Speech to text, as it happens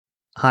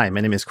Hi,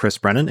 my name is Chris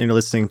Brennan, and you're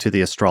listening to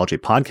the Astrology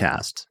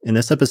Podcast. In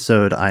this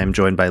episode, I am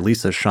joined by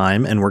Leisa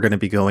Schaim, and we're going to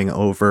be going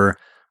over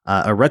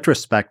a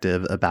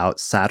retrospective about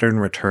Saturn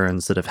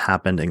returns that have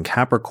happened in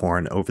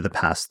Capricorn over the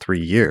past 3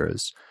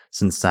 years,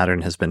 since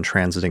Saturn has been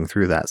transiting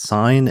through that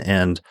sign,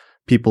 and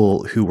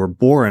people who were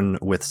born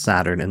with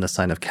Saturn in the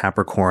sign of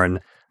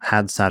Capricorn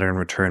had Saturn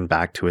return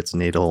back to its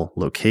natal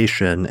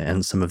location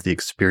and some of the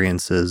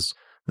experiences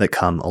that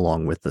come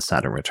along with the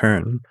Saturn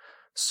return.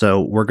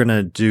 So we're going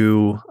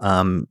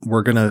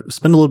to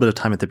spend a little bit of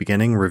time at the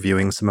beginning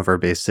reviewing some of our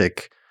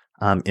basic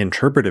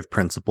interpretive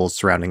principles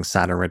surrounding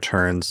Saturn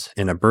returns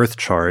in a birth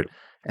chart.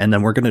 And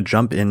then we're going to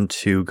jump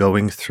into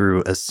going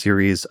through a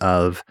series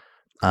of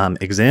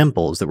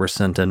examples that were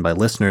sent in by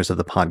listeners of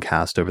the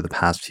podcast over the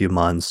past few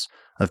months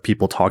of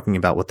people talking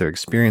about what their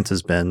experience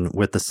has been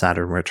with the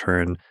Saturn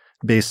return,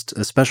 based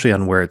especially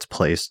on where it's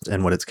placed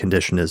and what its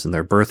condition is in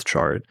their birth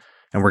chart.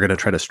 And we're going to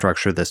try to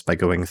structure this by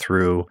going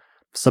through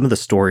some of the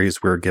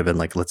stories we're given,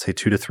 like let's say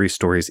 2 to 3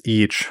 stories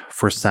each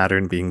for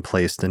Saturn being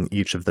placed in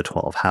each of the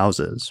 12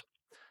 houses.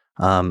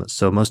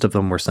 So most of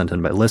them were sent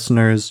in by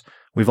listeners.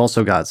 We've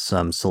also got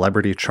some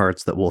celebrity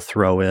charts that we'll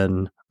throw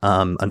in.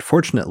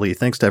 Unfortunately,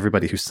 thanks to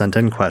everybody who sent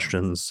in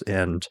questions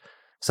and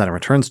Saturn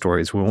return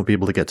stories, we won't be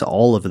able to get to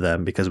all of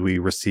them because we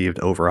received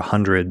over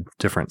 100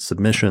 different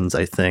submissions,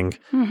 I think.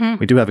 Mm-hmm.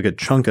 We do have a good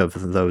chunk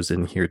of those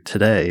in here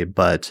today,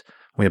 but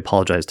we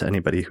apologize to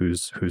anybody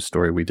whose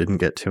story we didn't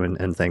get to,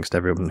 and thanks to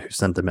everyone who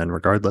sent them in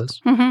regardless.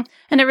 Mm-hmm.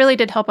 And it really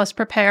did help us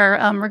prepare,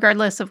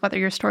 regardless of whether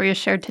your story is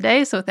shared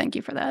today, so thank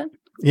you for that.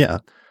 Yeah.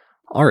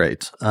 All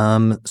right.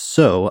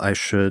 So I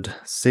should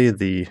say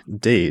the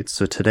date.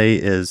 So today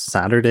is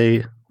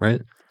Saturday,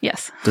 right?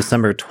 Yes.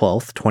 December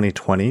 12th,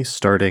 2020,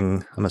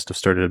 I must have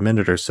started a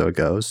minute or so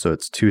ago, so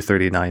it's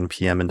 2:39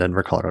 p.m. in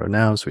Denver, Colorado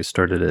now, so we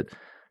started at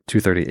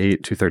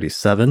 2:38,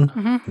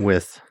 2:37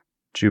 with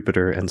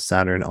Jupiter and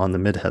Saturn on the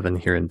midheaven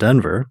here in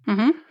Denver.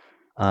 Mm-hmm.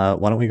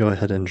 Why don't we go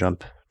ahead and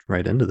jump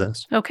right into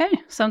this? Okay,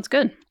 sounds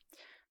good.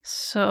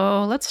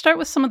 So let's start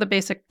with some of the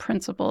basic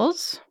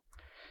principles.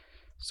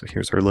 So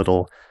here's our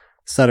little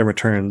Saturn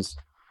returns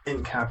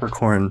in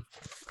Capricorn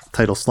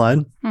title slide.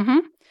 Mm-hmm.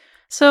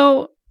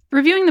 So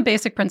reviewing the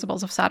basic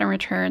principles of Saturn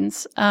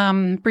returns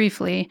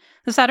briefly,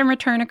 the Saturn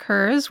return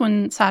occurs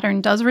when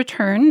Saturn does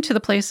return to the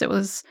place it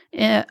was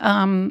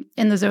in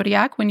the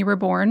zodiac when you were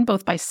born,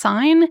 both by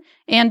sign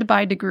and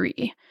by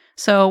degree.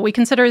 So we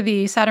consider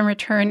the Saturn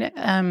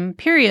return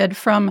period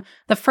from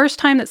the first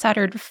time that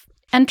Saturn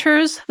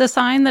enters the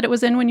sign that it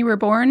was in when you were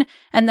born,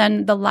 and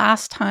then the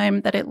last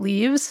time that it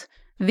leaves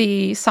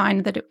the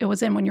sign that it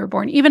was in when you were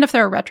born, even if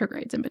there are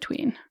retrogrades in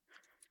between.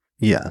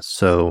 Yeah,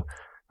 so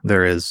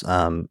there is...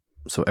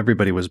 So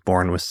everybody was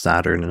born with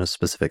Saturn in a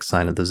specific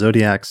sign of the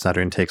zodiac.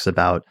 Saturn takes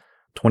about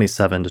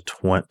 27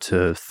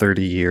 to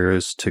 30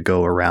 years to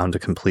go around a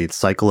complete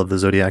cycle of the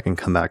zodiac and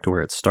come back to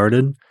where it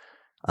started.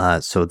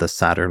 So the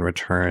Saturn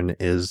return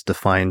is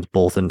defined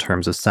both in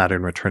terms of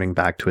Saturn returning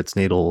back to its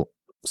natal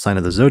sign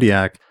of the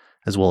zodiac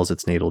as well as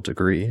its natal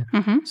degree.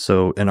 Mm-hmm.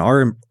 So in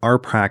our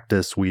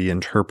practice, we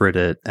interpret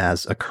it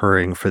as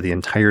occurring for the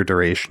entire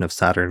duration of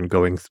Saturn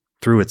going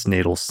through its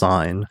natal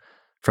sign,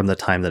 from the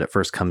time that it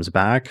first comes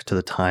back to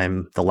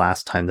the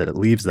last time that it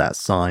leaves that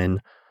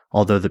sign,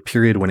 although the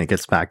period when it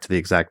gets back to the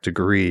exact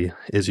degree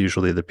is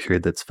usually the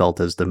period that's felt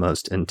as the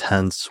most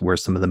intense, where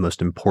some of the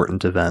most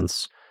important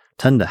events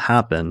tend to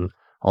happen,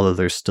 although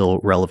there's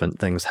still relevant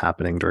things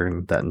happening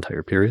during that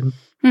entire period.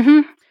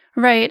 Mm-hmm.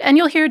 Right. And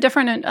you'll hear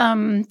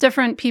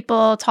different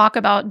people talk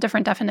about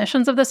different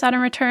definitions of the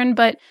Saturn return.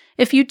 But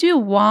if you do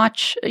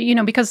watch,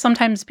 because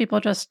sometimes people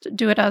just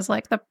do it as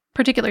like the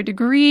particular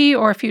degree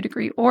or a few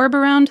degree orb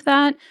around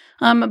that.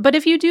 But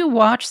if you do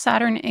watch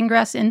Saturn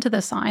ingress into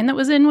the sign that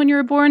was in when you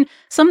were born,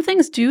 some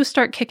things do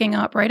start kicking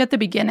up right at the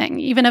beginning,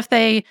 even if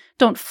they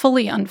don't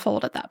fully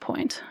unfold at that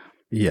point.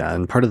 Yeah.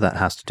 And part of that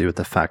has to do with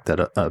the fact that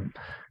a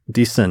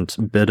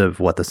decent bit of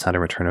what the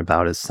Saturn return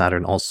about is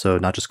Saturn also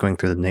not just going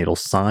through the natal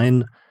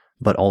sign,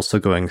 but also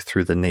going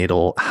through the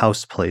natal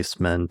house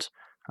placement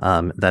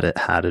that it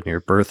had in your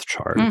birth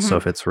chart. Mm-hmm. So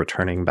if it's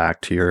returning back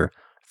to your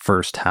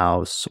first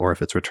house, or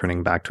if it's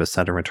returning back to a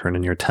Saturn return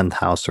in your 10th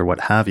house or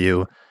what have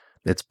you,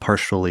 it's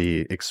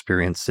partially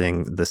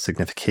experiencing the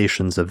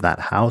significations of that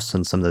house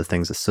and some of the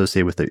things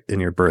associated with it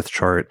in your birth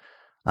chart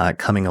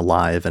coming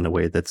alive in a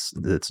way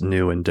that's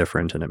new and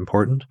different and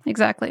important.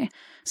 Exactly.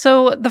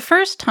 So the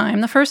first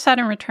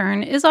Saturn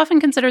return is often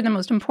considered the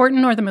most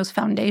important, or the most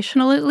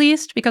foundational at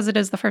least, because it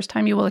is the first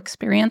time you will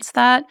experience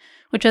that,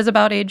 which is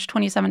about age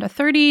 27 to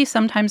 30,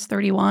 sometimes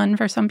 31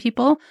 for some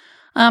people.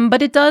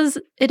 But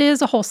it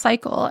is a whole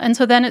cycle. And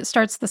so then it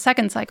starts the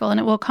second cycle,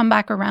 and it will come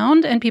back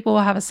around, and people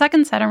will have a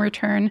second Saturn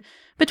return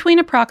between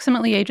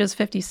approximately ages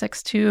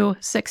 56 to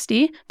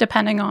 60,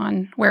 depending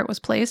on where it was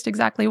placed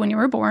exactly when you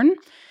were born.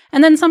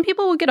 And then some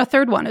people will get a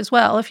third one as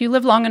well. If you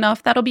live long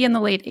enough, that'll be in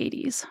the late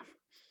 80s.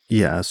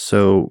 Yeah,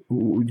 so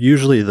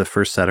usually the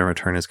first Saturn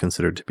return is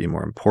considered to be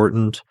more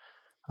important.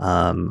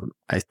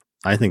 I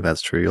I think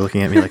that's true. You're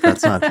looking at me like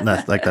that's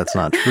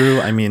not true.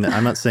 I mean,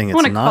 I'm not saying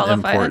it's not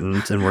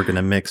important, and we're going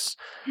to mix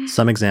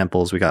some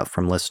examples we got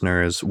from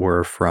listeners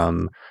were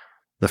from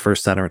the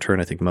first Saturn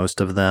return. I think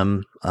most of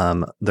them.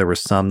 There were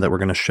some that we're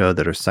going to show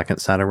that are second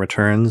Saturn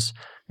returns,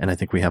 and I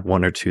think we have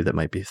one or two that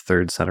might be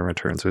third Saturn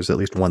returns. There's at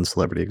least one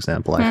celebrity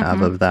example I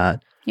have of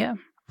that. Yeah.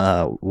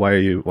 Why are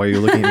you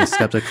looking at me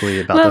skeptically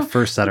about the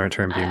first Saturn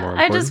return being more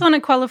important? I just want to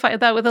qualify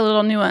that with a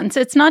little nuance.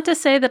 It's not to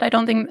say that I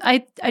don't think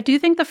I do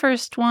think the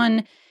first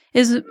one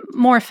is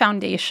more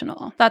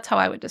foundational. That's how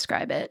I would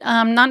describe it.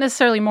 Not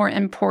necessarily more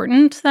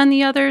important than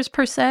the others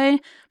per se,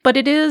 but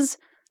it is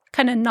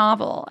kind of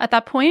novel at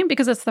that point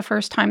because it's the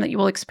first time that you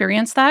will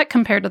experience that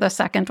compared to the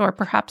second or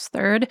perhaps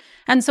third.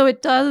 And so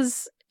it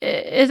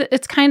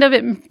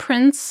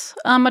imprints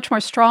much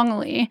more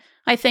strongly,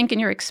 I think, in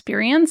your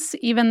experience,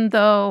 even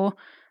though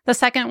the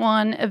second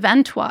one,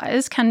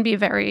 event-wise, can be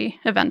very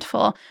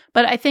eventful.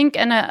 But I think,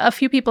 and a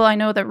few people I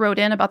know that wrote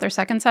in about their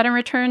second Saturn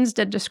returns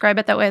did describe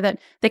it that way, that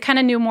they kind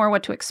of knew more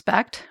what to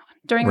expect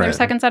during their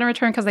second Saturn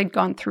return because they'd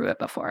gone through it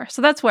before.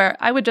 So that's where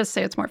I would just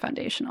say it's more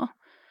foundational.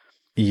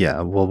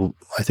 Yeah, well,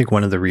 I think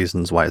one of the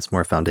reasons why it's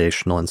more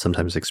foundational and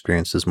sometimes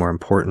experience is more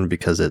important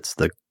because it's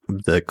the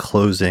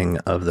closing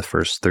of the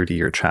first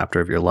 30-year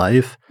chapter of your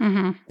life.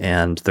 Mm-hmm.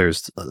 And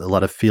there's a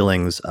lot of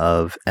feelings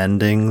of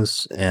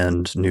endings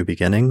and new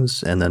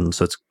beginnings. And then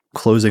so it's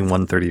closing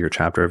one 30-year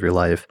chapter of your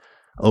life,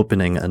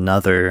 opening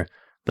another,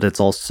 but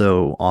it's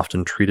also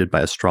often treated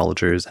by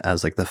astrologers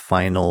as like the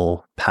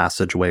final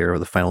passageway or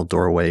the final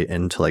doorway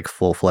into like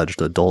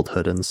full-fledged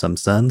adulthood in some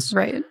sense.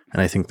 Right.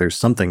 And I think there's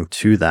something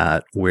to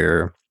that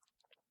where,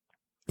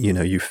 you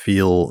know, you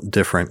feel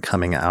different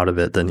coming out of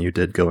it than you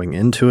did going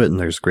into it. And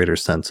there's greater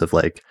sense of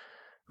like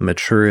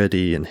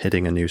maturity and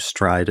hitting a new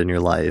stride in your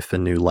life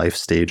and new life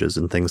stages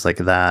and things like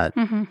that.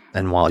 Mm-hmm.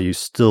 And while you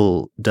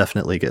still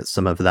definitely get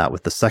some of that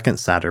with the second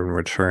Saturn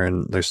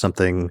return, there's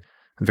something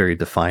very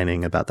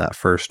defining about that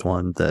first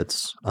one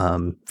that's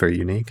very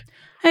unique.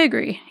 I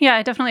agree. Yeah,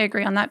 I definitely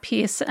agree on that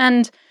piece.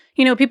 And,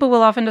 you know, people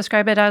will often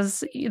describe it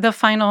as the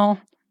final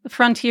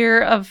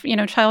frontier of, you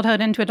know, childhood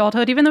into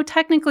adulthood, even though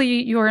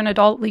technically you're an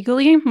adult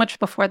legally much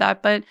before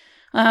that. But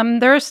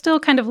there are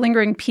still kind of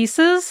lingering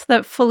pieces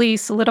that fully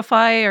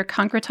solidify or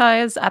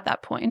concretize at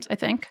that point, I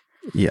think.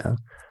 Yeah.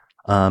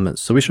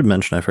 So we should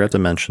mention, I forgot to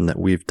mention that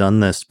we've done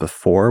this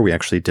before. We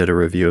actually did a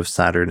review of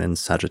Saturn and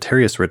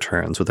Sagittarius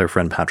returns with our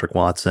friend Patrick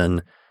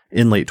Watson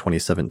in late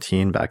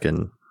 2017, back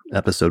in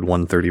episode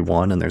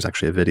 131. And there's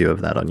actually a video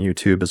of that on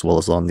YouTube as well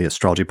as on the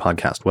Astrology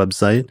Podcast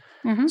website.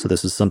 Mm-hmm. So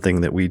this is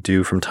something that we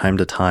do from time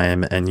to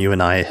time. And you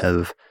and I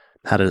have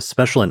had a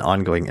special and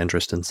ongoing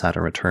interest in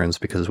Saturn returns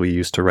because we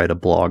used to write a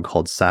blog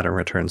called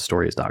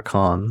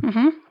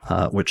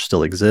SaturnReturnStories.com, which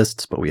still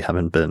exists, but we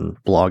haven't been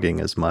blogging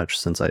as much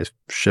since I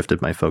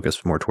shifted my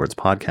focus more towards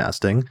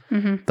podcasting.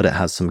 Mm-hmm. But it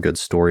has some good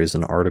stories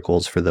and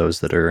articles for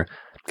those that are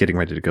getting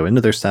ready to go into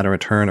their Saturn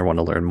return or want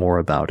to learn more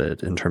about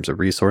it in terms of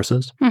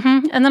resources.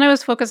 Mm-hmm. And then I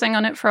was focusing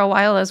on it for a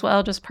while as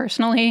well, just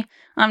personally,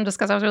 just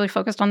because I was really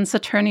focused on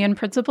Saturnian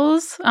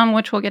principles,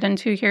 which we'll get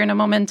into here in a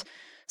moment.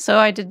 So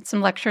I did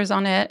some lectures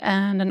on it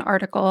and an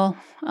article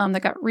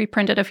that got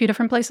reprinted a few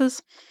different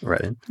places.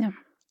 Right. Yeah.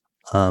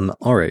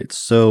 All right.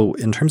 So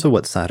in terms of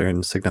what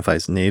Saturn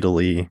signifies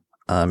natally,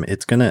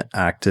 it's going to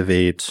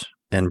activate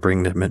and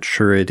bring to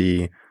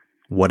maturity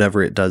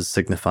whatever it does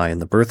signify in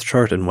the birth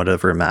chart and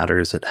whatever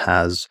matters it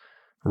has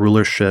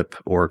rulership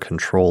or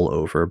control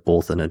over,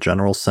 both in a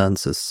general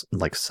sense as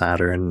like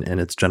Saturn and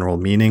its general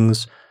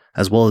meanings,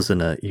 as well as in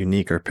a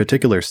unique or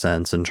particular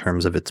sense in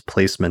terms of its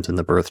placement in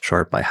the birth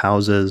chart by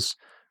houses,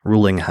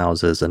 ruling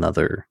houses, and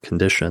other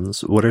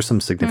conditions. What are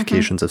some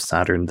significations of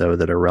Saturn, though,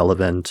 that are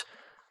relevant,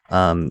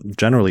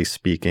 generally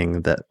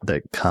speaking, that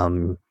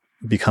become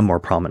more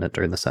prominent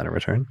during the Saturn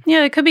return?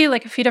 Yeah, it could be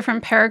like a few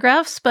different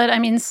paragraphs, but I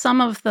mean,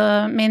 some of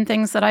the main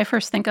things that I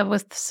first think of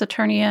with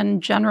Saturnian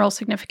general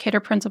significator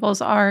principles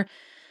are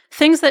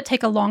things that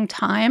take a long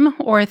time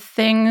or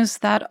things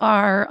that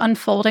are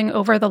unfolding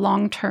over the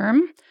long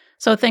term.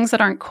 So things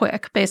that aren't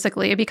quick,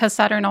 basically, because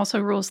Saturn also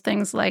rules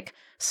things like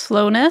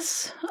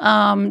slowness,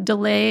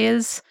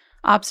 delays,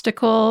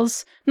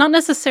 obstacles, not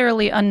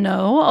necessarily a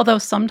no, although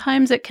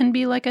sometimes it can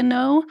be like a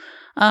no.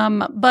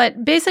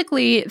 But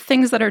basically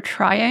things that are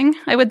trying,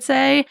 I would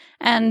say,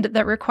 and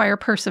that require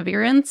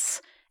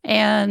perseverance.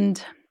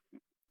 And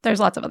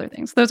there's lots of other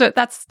things.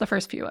 That's the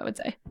first few, I would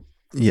say.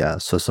 Yeah.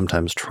 So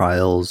sometimes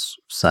trials,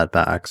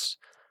 setbacks,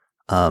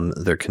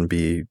 there can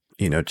be,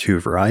 two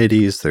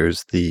varieties.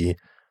 There's the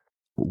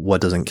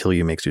what doesn't kill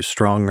you makes you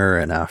stronger.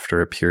 And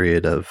after a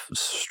period of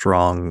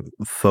strong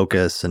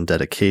focus and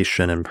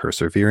dedication and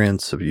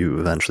perseverance, you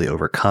eventually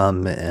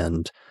overcome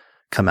and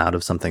come out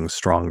of something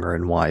stronger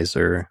and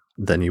wiser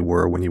than you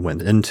were when you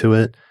went into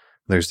it.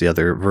 There's the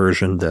other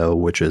version, though,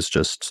 which is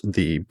just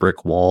the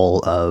brick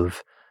wall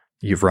of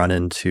you've run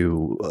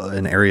into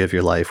an area of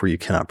your life where you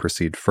cannot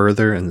proceed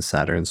further, and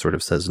Saturn sort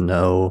of says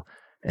no,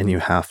 and you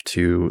have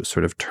to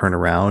sort of turn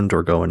around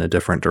or go in a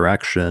different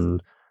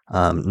direction,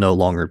 no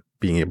longer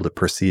being able to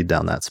proceed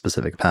down that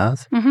specific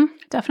path. Mm-hmm,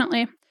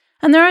 definitely.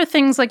 And there are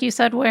things, like you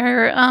said,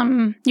 where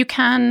you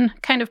can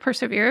kind of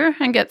persevere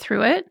and get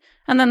through it.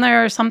 And then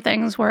there are some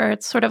things where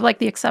it's sort of like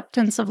the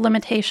acceptance of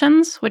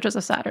limitations, which is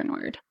a Saturn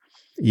word.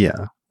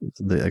 Yeah,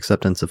 the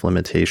acceptance of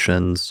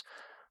limitations,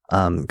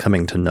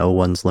 coming to know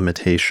one's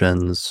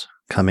limitations,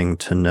 coming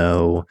to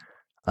know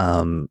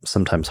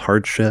sometimes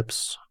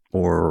hardships,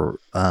 or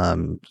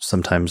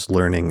sometimes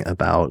learning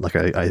about, like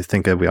I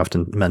think we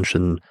often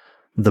mention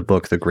the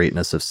book The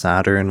Greatness of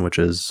Saturn, which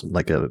is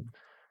like a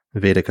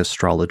Vedic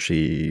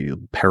astrology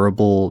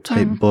parable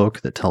type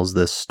book that tells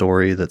this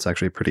story that's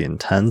actually pretty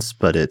intense,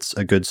 but it's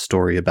a good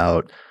story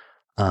about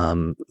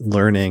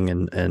learning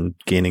and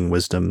gaining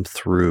wisdom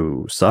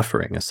through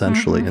suffering,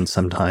 essentially. And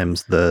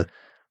sometimes the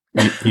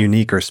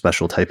unique or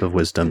special type of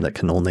wisdom that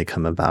can only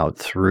come about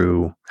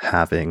through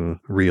having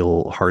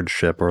real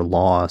hardship or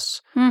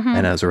loss.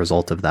 And as a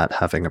result of that,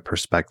 having a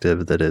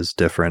perspective that is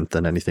different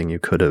than anything you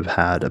could have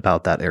had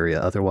about that area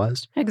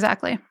otherwise.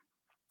 Exactly.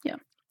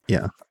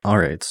 Yeah. All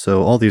right.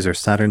 So all these are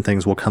Saturn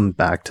things. We'll come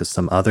back to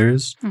some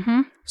others.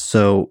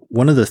 So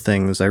one of the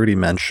things I already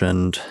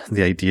mentioned,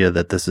 the idea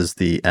that this is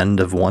the end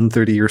of one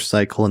 30-year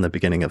cycle and the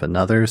beginning of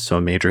another. So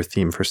a major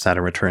theme for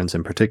Saturn returns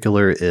in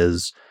particular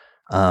is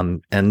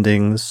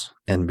endings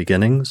and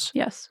beginnings.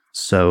 Yes.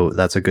 So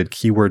that's a good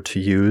keyword to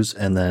use.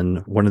 And then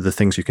one of the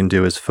things you can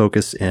do is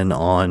focus in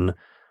on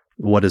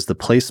what is the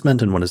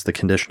placement and what is the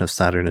condition of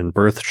Saturn in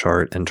birth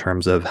chart in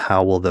terms of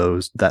how will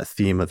that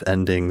theme of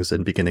endings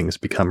and beginnings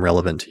become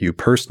relevant to you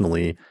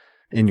personally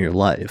in your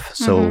life.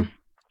 So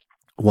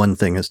one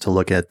thing is to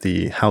look at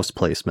the house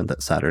placement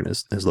that Saturn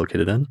is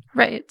located in.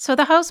 Right. So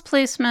the house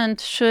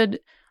placement should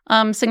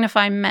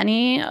signify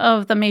many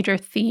of the major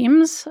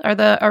themes or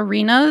the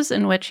arenas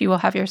in which you will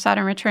have your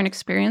Saturn return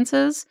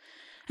experiences.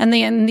 And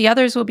the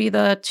others will be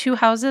the two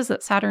houses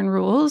that Saturn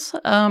rules.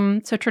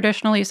 So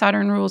traditionally,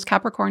 Saturn rules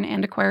Capricorn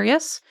and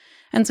Aquarius.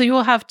 And so you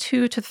will have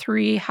 2 to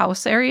 3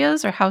 house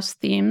areas or house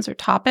themes or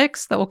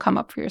topics that will come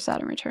up for your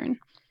Saturn return.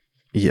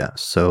 Yeah.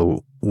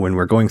 So when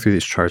we're going through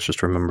these charts,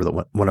 just remember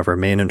that one of our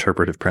main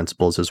interpretive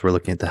principles is we're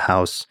looking at the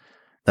house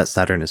that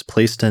Saturn is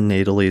placed in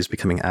natally is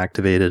becoming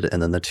activated,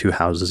 and then the 2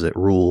 houses it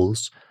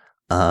rules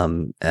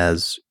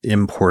as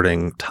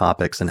importing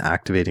topics and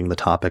activating the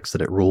topics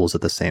that it rules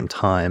at the same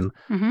time.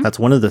 That's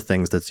one of the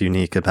things that's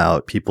unique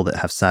about people that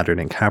have Saturn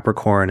in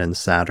Capricorn and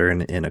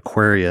Saturn in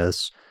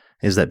Aquarius,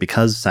 is that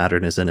because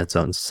Saturn is in its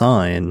own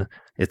sign,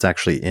 it's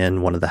actually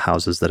in one of the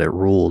houses that it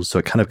rules. So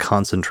it kind of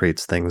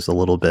concentrates things a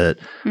little bit,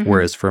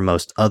 whereas for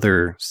most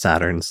other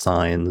Saturn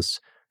signs,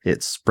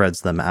 it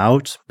spreads them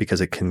out because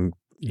it can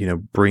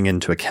bring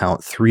into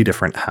account 3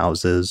 different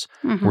houses,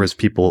 whereas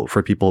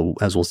for people,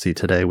 as we'll see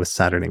today with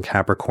Saturn and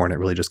Capricorn, it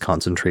really just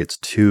concentrates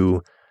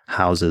 2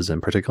 houses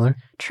in particular.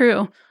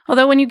 True.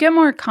 Although when you get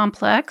more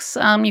complex,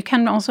 you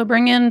can also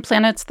bring in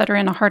planets that are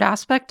in a hard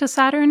aspect to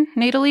Saturn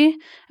natally,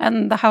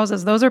 and the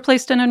houses those are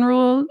placed in and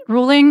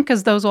ruling,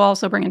 because those will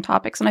also bring in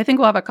topics. And I think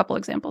we'll have a couple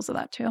examples of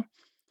that too.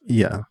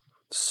 Yeah.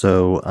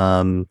 So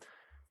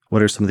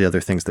what are some of the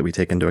other things that we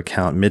take into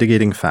account?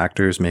 Mitigating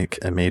factors make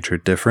a major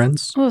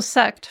difference. Well,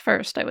 sect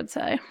first, I would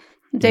say.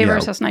 Day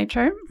versus night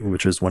chart.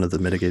 Which is one of the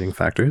mitigating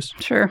factors.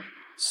 Sure.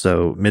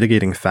 So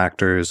mitigating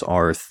factors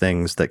are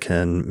things that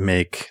can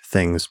make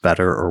things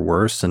better or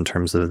worse in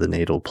terms of the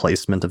natal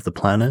placement of the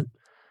planet.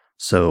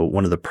 So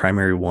one of the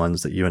primary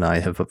ones that you and I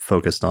have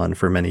focused on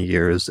for many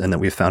years and that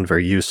we've found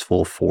very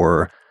useful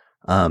for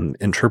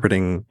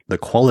interpreting the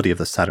quality of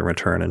the Saturn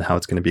return and how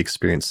it's going to be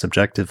experienced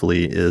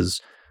subjectively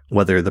is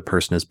whether the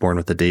person is born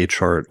with a day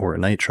chart or a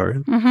night chart.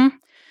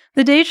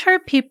 The day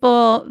chart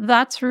people,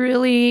 that's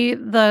really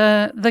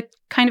the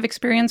kind of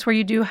experience where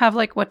you do have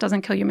like what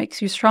doesn't kill you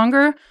makes you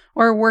stronger,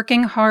 or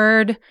working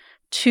hard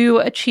to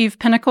achieve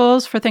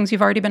pinnacles for things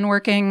you've already been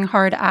working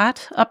hard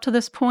at up to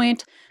this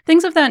point.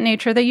 Things of that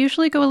nature, they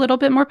usually go a little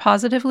bit more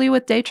positively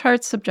with day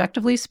charts,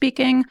 subjectively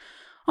speaking,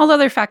 all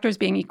other factors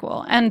being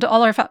equal. And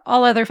all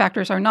other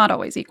factors are not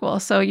always equal.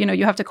 So,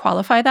 you have to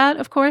qualify that,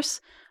 of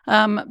course.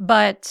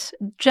 But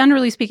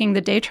generally speaking,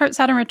 the day chart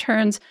Saturn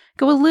returns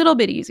go a little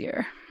bit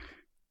easier.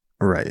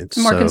 Right.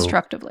 More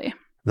constructively.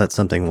 That's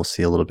something we'll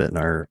see a little bit in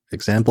our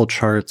example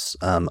charts.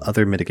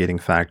 Other mitigating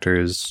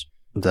factors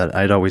that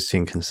I'd always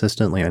seen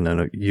consistently, I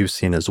know you've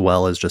seen as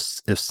well, is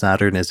just if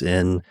Saturn is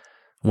in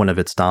one of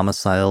its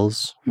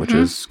domiciles, which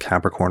is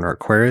Capricorn or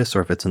Aquarius,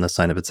 or if it's in the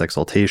sign of its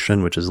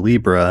exaltation, which is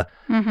Libra,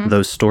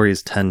 those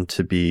stories tend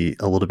to be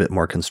a little bit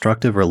more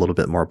constructive or a little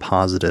bit more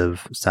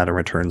positive Saturn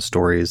return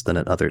stories than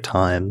at other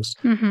times.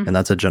 And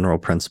that's a general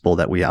principle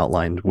that we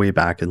outlined way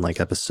back in like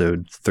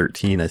episode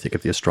 13, I think,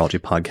 of the astrology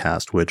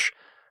podcast, which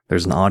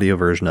there's an audio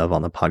version of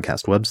on the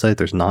podcast website.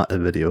 There's not a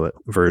video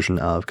version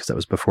of, because that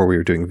was before we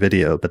were doing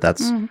video, but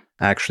that's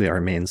actually our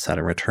main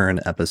Saturn return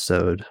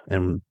episode.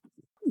 And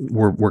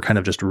we're kind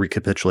of just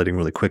recapitulating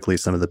really quickly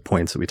some of the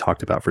points that we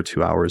talked about for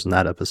 2 hours in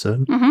that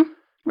episode.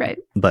 Right.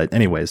 But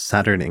anyways,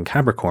 Saturn in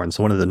Capricorn.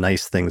 So one of the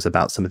nice things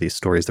about some of these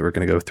stories that we're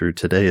going to go through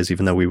today is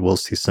even though we will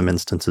see some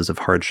instances of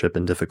hardship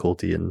and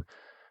difficulty and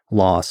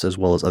loss, as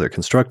well as other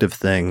constructive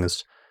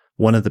things,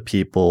 one of the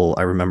people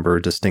I remember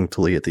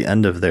distinctly at the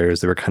end of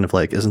theirs, they were kind of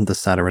like, isn't the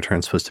Saturn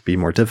return supposed to be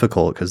more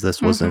difficult? Because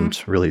this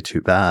wasn't really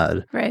too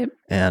bad. Right.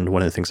 And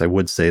one of the things I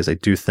would say is I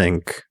do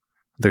think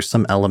there's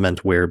some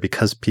element where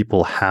because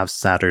people have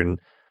Saturn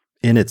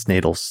in its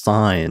natal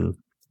sign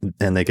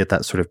and they get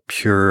that sort of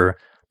pure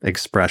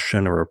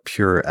expression or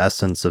pure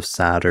essence of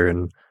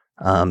Saturn,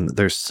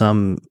 there's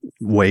some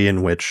way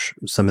in which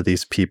some of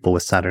these people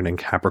with Saturn in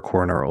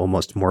Capricorn are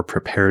almost more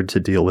prepared to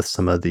deal with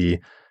some of the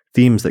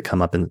themes that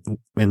come up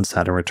in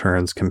Saturn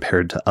returns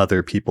compared to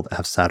other people that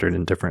have Saturn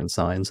in different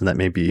signs. And that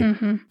may be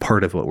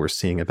part of what we're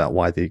seeing about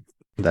why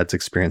that's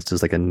experienced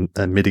as like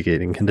a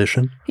mitigating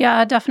condition.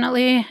 Yeah,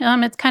 definitely.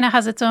 It kind of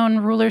has its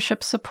own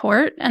rulership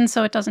support. And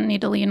so it doesn't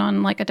need to lean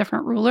on like a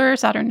different ruler.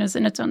 Saturn is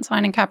in its own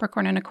sign in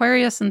Capricorn and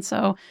Aquarius. And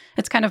so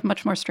it's kind of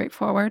much more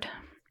straightforward.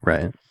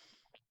 Right.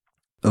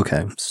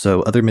 Okay.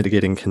 So other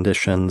mitigating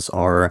conditions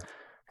are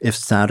if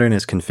Saturn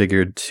is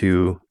configured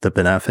to the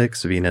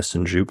benefics, Venus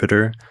and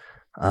Jupiter,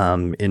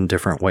 in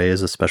different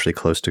ways, especially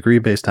close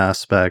degree-based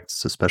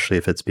aspects, especially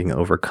if it's being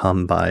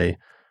overcome by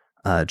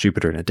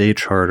Jupiter in a day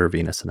chart or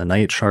Venus in a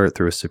night chart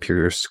through a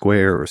superior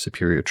square or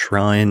superior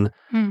trine,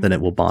 then it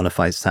will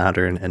bonify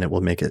Saturn and it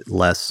will make it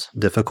less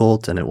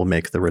difficult and it will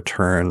make the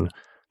return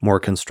more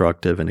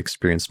constructive and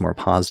experienced more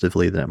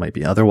positively than it might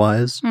be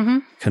otherwise.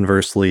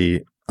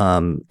 Conversely,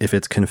 if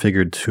it's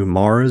configured to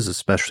Mars,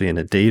 especially in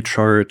a day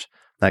chart,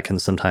 that can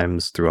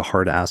sometimes, through a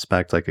hard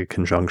aspect like a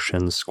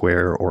conjunction,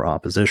 square, or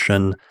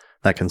opposition,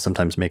 that can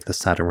sometimes make the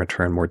Saturn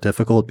return more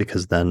difficult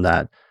because then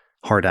that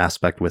hard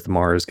aspect with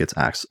Mars gets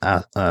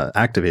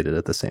activated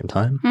at the same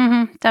time.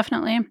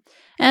 Definitely.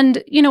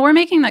 And, we're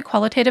making that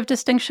qualitative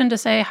distinction to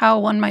say how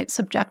one might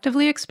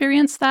subjectively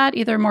experience that,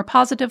 either more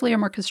positively or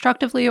more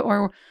constructively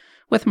or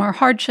with more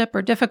hardship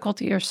or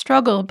difficulty or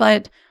struggle.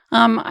 But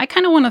I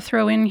kind of want to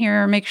throw in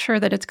here, make sure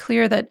that it's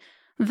clear that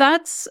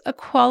that's a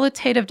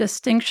qualitative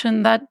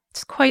distinction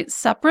that's quite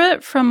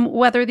separate from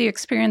whether the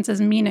experience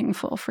is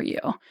meaningful for you.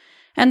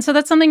 And so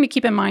that's something to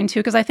keep in mind,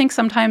 too, because I think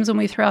sometimes when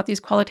we throw out these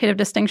qualitative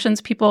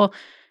distinctions, people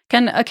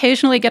can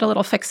occasionally get a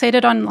little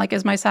fixated on, like,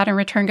 is my Saturn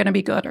return going to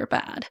be good or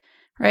bad,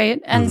 right?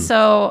 And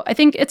so I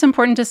think it's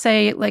important to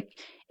say, like,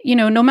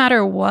 no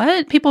matter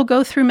what, people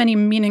go through many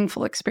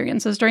meaningful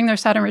experiences during their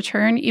Saturn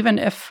return, even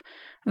if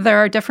there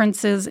are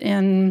differences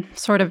in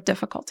sort of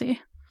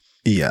difficulty.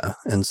 Yeah,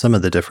 and some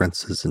of the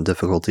differences in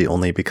difficulty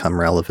only become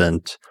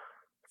relevant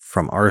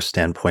from our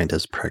standpoint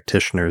as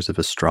practitioners of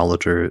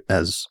astrologers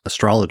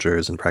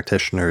and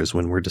practitioners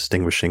when we're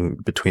distinguishing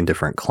between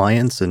different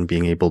clients and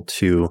being able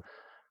to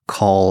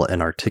call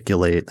and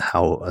articulate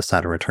how a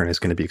Saturn return is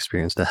going to be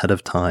experienced ahead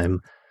of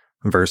time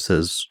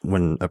versus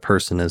when a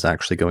person is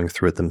actually going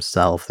through it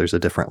themselves. There's a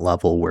different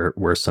level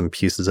where some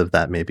pieces of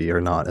that maybe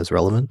are not as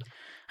relevant.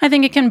 I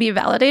think it can be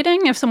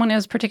validating if someone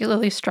is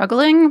particularly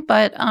struggling,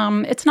 but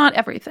it's not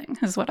everything,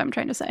 is what I'm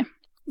trying to say.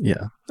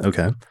 Yeah.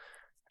 Okay.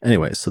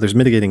 Anyway, so there's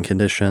mitigating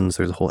conditions.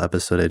 There's a whole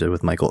episode I did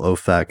with Michael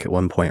Ofek at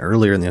one point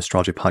earlier in the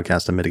astrology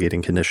podcast on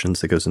mitigating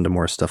conditions that goes into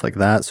more stuff like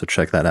that. So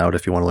check that out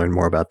if you want to learn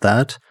more about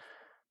that.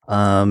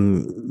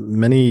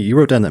 You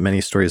wrote down that many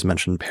stories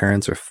mention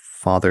parents or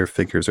father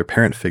figures or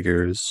parent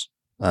figures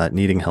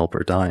needing help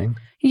or dying.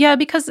 Yeah,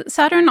 because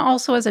Saturn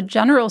also as a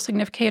general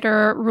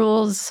significator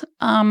rules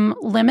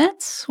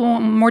limits.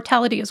 Well,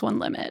 mortality is one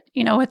limit.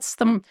 It's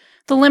the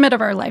limit of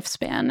our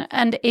lifespan,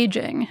 and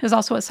aging is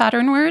also a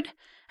Saturn word.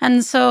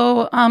 And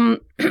so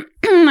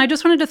I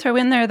just wanted to throw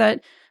in there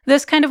that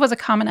this kind of was a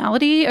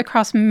commonality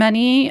across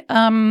many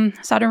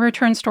Saturn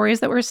return stories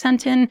that were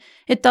sent in.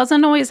 It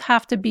doesn't always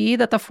have to be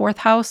that the fourth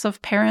house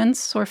of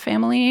parents or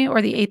family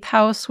or the eighth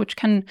house, which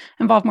can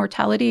involve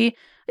mortality,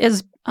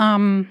 is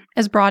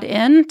brought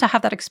in to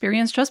have that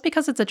experience just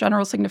because it's a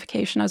general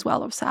signification as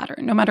well of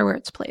Saturn, no matter where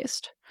it's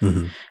placed.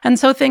 And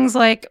so things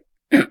like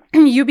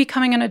you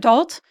becoming an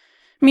adult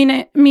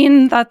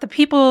mean that the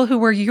people who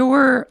were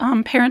your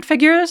parent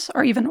figures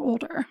are even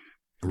older.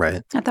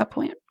 Right. At that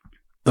point.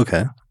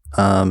 Okay.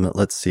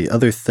 Let's see.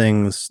 Other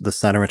things, the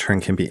Saturn return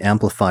can be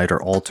amplified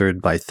or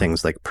altered by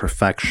things like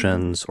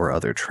perfections or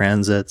other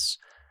transits.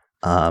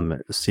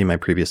 See my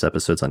previous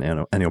episodes on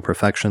annual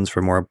perfections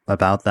for more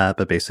about that.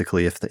 But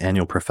basically, if the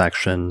annual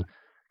perfection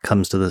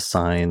comes to the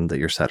sign that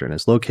your Saturn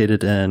is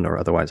located in or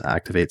otherwise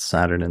activates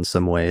Saturn in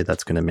some way,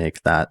 that's going to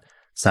make that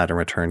Saturn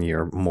return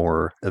year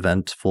more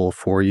eventful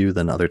for you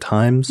than other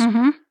times.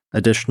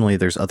 Additionally,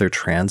 there's other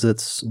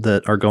transits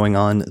that are going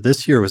on.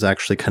 This year was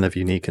actually kind of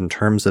unique in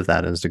terms of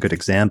that, and it's a good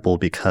example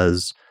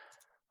because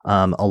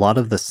a lot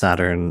of the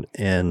Saturn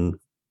in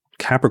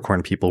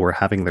Capricorn people were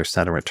having their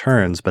Saturn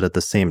returns, but at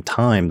the same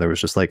time, there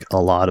was just like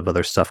a lot of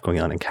other stuff going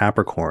on in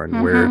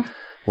Capricorn, where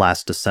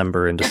last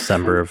December, in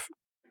December of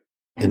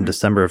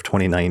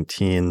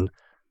 2019,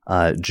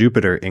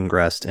 Jupiter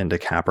ingressed into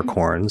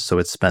Capricorn, so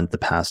it spent the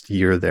past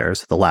year there.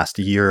 So the last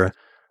year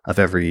of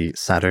every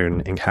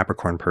Saturn in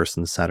Capricorn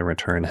person's Saturn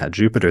return had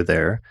Jupiter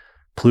there.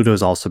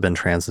 Pluto's also been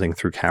transiting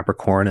through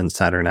Capricorn, and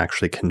Saturn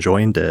actually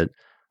conjoined it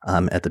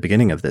at the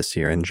beginning of this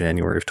year in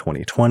January of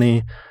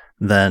 2020.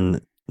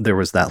 Then there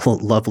was that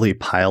lovely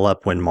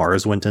pileup when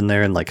Mars went in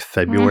there in like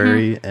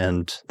February,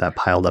 and that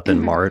piled up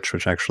in March,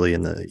 which actually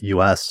in the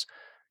US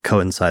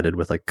coincided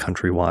with like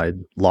countrywide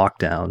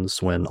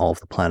lockdowns when all of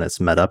the planets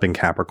met up in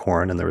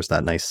Capricorn, and there was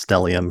that nice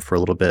stellium for a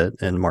little bit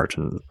in March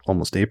and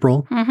almost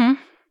April.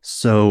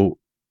 So,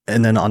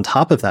 and then on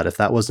top of that, if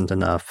that wasn't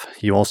enough,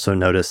 you also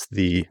notice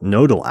the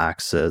nodal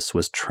axis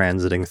was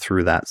transiting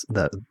through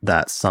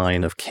that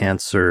sign of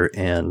Cancer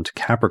and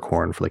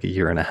Capricorn for like a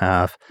year and a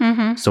half.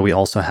 So we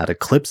also had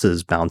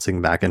eclipses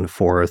bouncing back and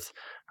forth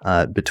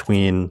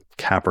between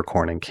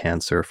Capricorn and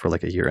Cancer for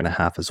like a year and a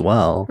half as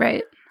well.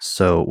 Right.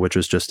 So, which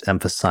was just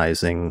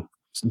emphasizing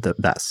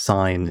that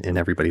sign in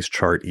everybody's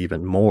chart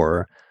even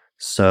more.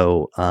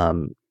 So,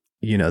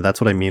 that's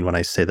what I mean when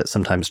I say that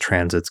sometimes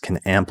transits can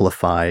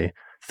amplify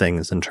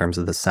things in terms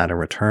of the Saturn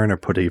return or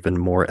put even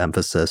more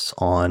emphasis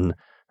on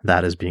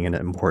that as being an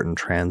important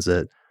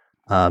transit.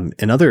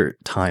 In other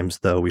times,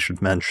 though, we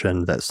should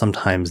mention that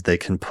sometimes they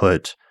can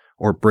put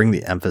or bring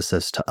the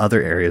emphasis to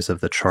other areas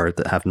of the chart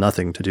that have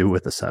nothing to do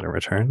with the Saturn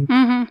return.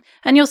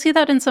 And you'll see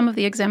that in some of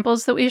the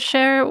examples that we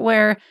share,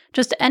 where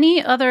just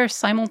any other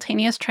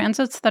simultaneous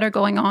transits that are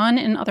going on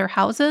in other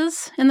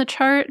houses in the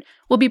chart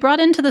will be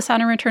brought into the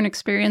Saturn return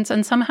experience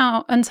and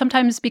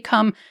sometimes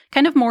become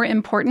kind of more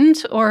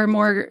important or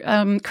more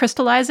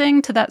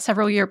crystallizing to that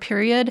several year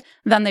period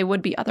than they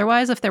would be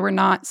otherwise if they were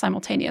not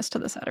simultaneous to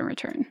the Saturn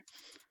return.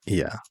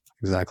 Yeah.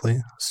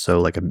 Exactly. So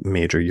like a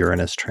major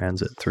Uranus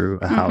transit through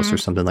a house or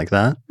something like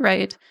that.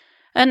 Right.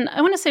 And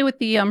I want to say with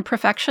the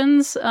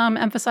profections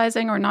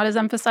emphasizing or not as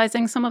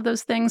emphasizing some of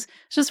those things,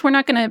 it's just we're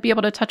not going to be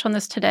able to touch on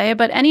this today,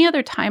 but any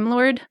other Time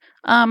Lord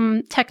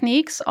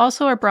techniques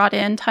also are brought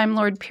in Time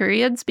Lord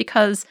periods,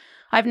 because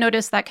I've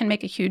noticed that can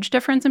make a huge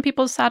difference in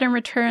people's Saturn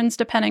returns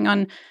depending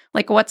on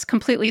like what's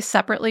completely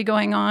separately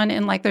going on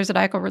in like their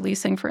zodiacal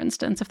releasing, for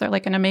instance, if they're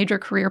like in a major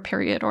career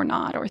period or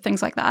not, or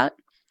things like that.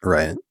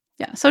 Right.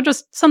 Yeah, so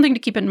just something to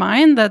keep in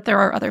mind that there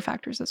are other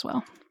factors as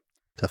well.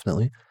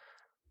 Definitely.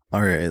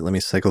 All right, let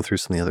me cycle through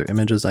some of the other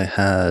images I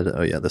had.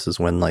 Oh yeah, this is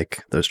when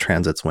like those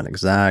transits went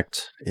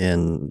exact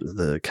in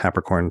the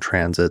Capricorn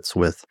transits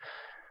with,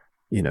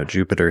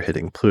 Jupiter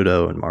hitting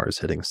Pluto and Mars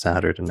hitting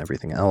Saturn and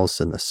everything else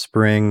in the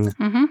spring.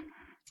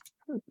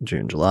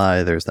 June,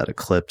 July, there's that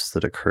eclipse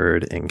that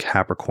occurred in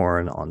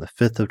Capricorn on the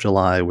 5th of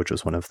July, which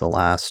was one of the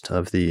last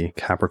of the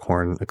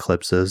Capricorn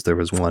eclipses. There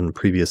was one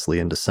previously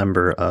in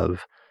December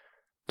of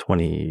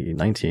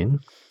 2019.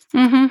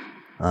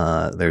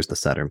 There's the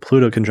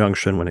Saturn-Pluto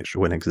conjunction when it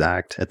went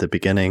exact at the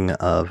beginning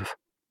of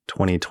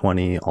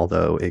 2020,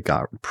 although it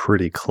got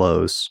pretty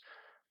close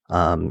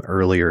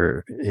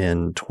earlier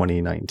in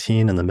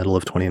 2019, in the middle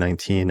of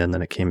 2019, and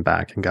then it came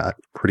back and got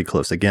pretty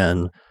close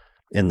again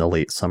in the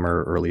late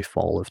summer, early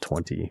fall of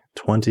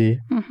 2020.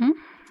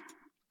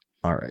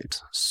 All right.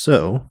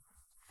 So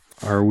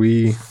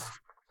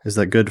is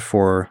that good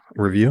for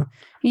review?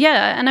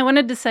 Yeah, and I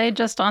wanted to say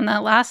just on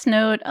that last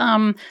note,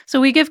 so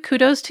we give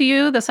kudos to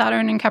you, the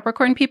Saturn and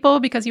Capricorn people,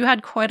 because you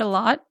had quite a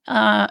lot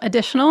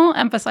additional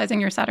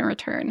emphasizing your Saturn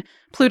return.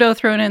 Pluto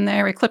thrown in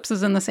there,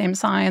 eclipses in the same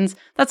signs.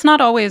 That's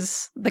not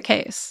always the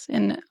case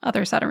in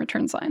other Saturn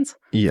return signs.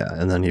 Yeah,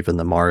 and then even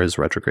the Mars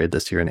retrograde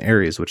this year in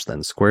Aries, which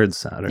then squared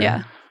Saturn.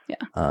 Yeah.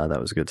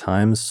 That was a good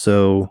time.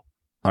 So,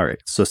 all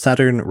right, so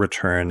Saturn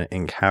return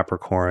in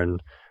Capricorn.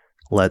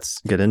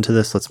 Let's get into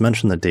this. Let's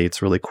mention the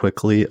dates really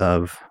quickly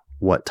of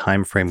what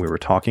time frame we were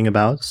talking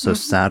about. So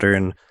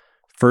Saturn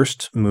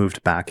first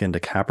moved back into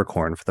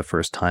Capricorn for the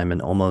first time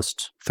in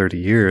almost 30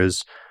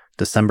 years,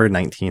 December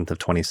 19th of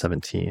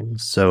 2017.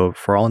 So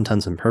for all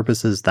intents and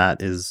purposes,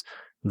 that is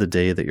the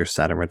day that your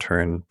Saturn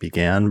return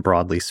began,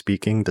 broadly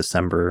speaking,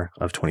 December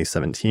of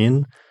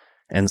 2017.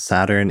 And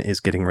Saturn is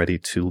getting ready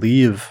to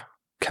leave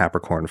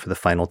Capricorn for the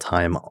final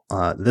time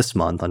this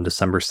month on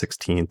December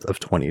 16th of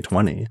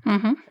 2020.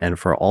 And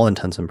for all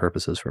intents and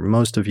purposes, for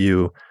most of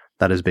you,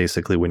 that is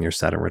basically when your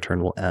Saturn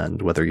return will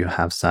end, whether you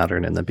have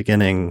Saturn in the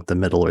beginning, the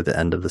middle, or the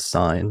end of the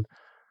sign.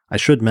 I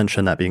should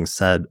mention, that being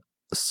said,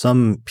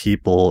 some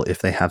people, if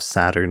they have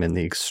Saturn in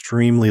the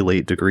extremely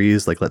late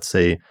degrees, like let's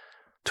say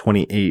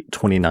 28,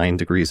 29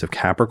 degrees of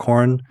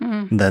Capricorn,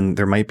 then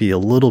there might be a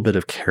little bit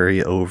of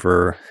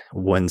carryover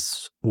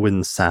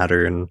when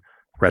Saturn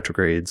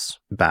retrogrades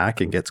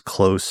back and gets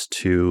close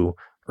to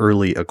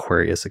early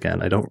Aquarius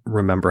again. I don't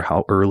remember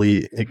how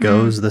early it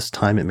goes this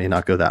time. It may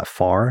not go that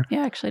far.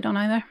 Yeah, I actually don't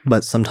either.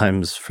 But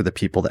sometimes for the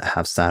people that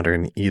have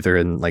Saturn either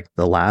in like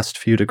the last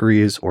few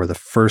degrees or the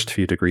first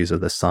few degrees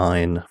of the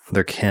sign,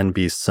 there can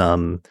be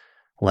some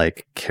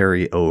like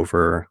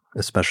carryover,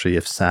 especially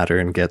if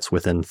Saturn gets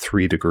within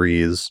 3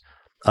 degrees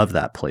of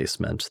that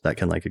placement, that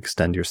can like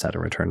extend your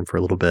Saturn return for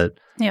a little bit.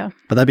 Yeah.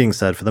 But that being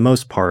said, for the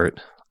most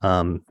part,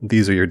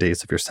 these are your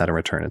dates of your Saturn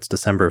return. It's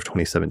December of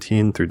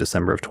 2017 through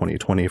December of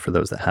 2020 for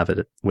those that have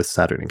it with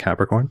Saturn in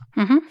Capricorn.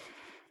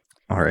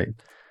 All right.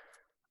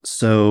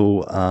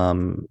 So,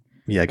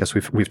 I guess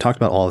we've talked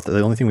about all of it.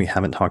 The only thing we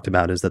haven't talked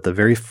about is that the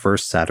very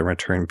first Saturn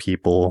return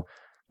people,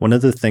 one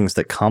of the things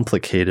that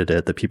complicated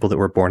it, the people that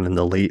were born in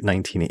the late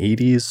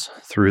 1980s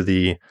through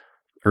the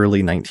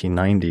early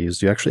 1990s.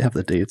 Do you actually have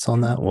the dates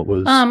on that? What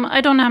was... I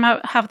don't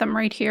have them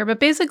right here, but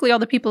basically all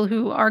the people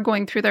who are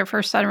going through their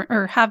first Saturn,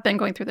 or have been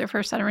going through their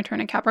first Saturn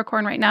return in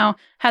Capricorn right now,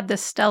 had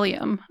this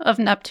stellium of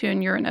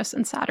Neptune, Uranus,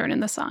 and Saturn in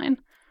the sign.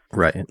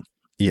 Right.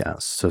 Yeah.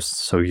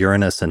 So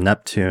Uranus and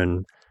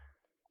Neptune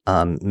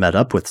met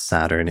up with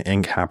Saturn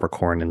in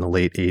Capricorn in the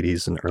late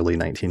 80s and early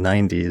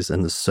 1990s.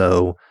 And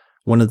so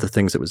one of the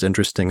things that was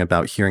interesting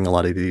about hearing a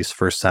lot of these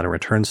first Saturn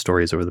return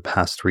stories over the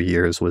past 3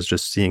 years was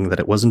just seeing that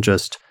it wasn't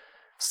just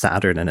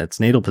Saturn in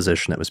its natal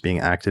position that was being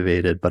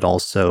activated, but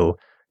also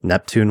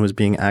Neptune was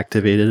being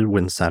activated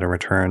when Saturn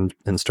returned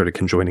and started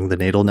conjoining the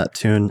natal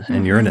Neptune,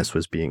 and Uranus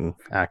was being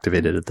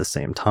activated at the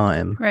same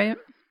time. Right.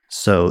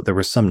 So there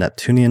were some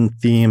Neptunian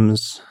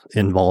themes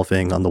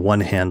involving, on the one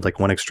hand, like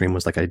one extreme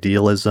was like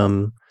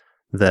idealism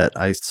that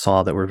I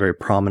saw that were very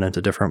prominent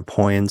at different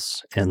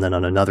points. And then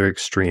on another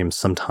extreme,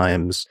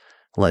 sometimes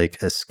like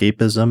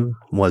escapism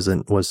was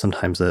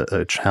sometimes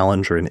a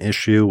challenge or an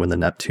issue when the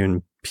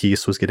Neptune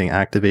piece was getting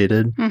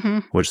activated,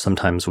 which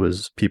sometimes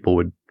was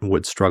people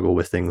would struggle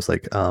with things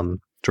like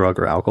drug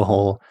or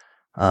alcohol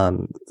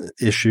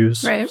issues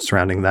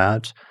surrounding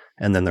that.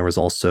 And then there was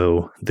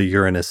also the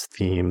Uranus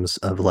themes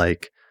of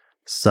like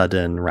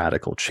sudden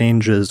radical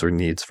changes or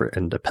needs for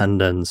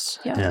independence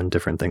and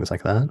different things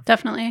like that.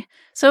 Definitely.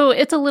 So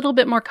it's a little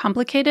bit more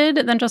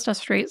complicated than just a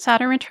straight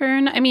Saturn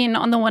return. I mean,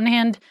 on the one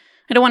hand,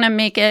 I don't want to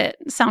make it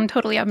sound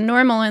totally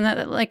abnormal in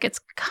that like it's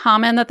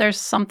common that there's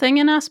something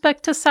in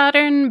aspect to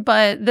Saturn,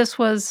 but this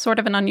was sort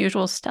of an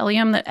unusual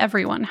stellium that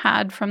everyone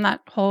had from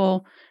that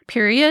whole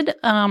period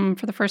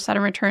for the first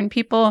Saturn return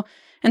people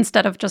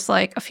instead of just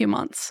like a few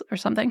months or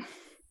something.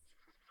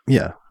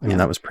 Yeah. I mean,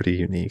 that was pretty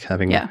unique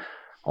having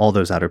all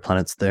those outer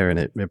planets there, and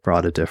it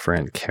brought a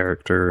different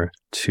character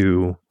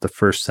to the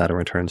first Saturn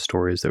return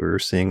stories that we were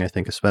seeing, I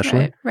think,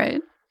 especially.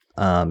 Right.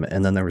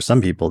 And then there were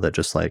some people that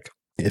just like,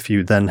 if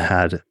you then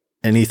had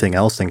anything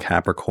else in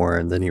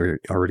Capricorn, then you're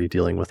already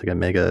dealing with like a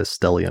mega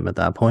stellium at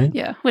that point.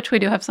 Yeah, which we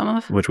do have some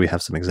of. Which we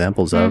have some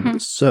examples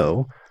of.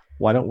 So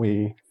why don't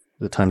we,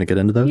 is it time to get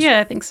into those? Yeah,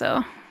 I think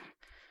so.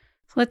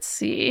 Let's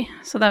see.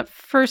 So that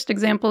first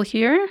example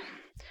here.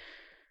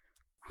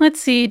 Let's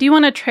see. Do you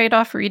want to trade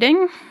off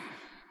reading?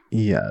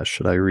 Yeah.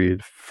 Should I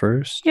read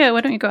first? Yeah, why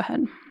don't you go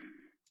ahead?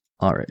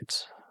 All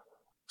right.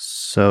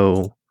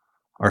 So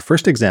our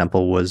first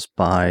example was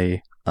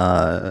by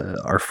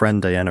our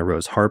friend Diana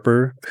Rose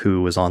Harper,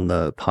 who was on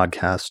the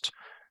podcast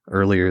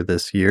earlier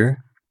this year.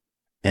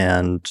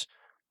 And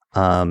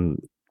I'm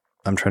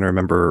trying to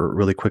remember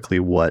really quickly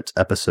what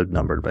episode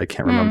number, but I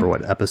can't remember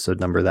what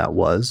episode number that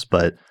was.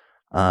 But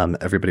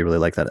everybody really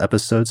liked that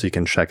episode, so you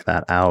can check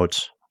that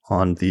out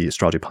on the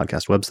Astrology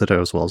Podcast website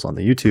as well as on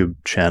the YouTube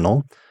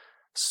channel.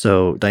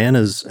 So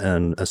Diana's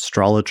an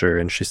astrologer,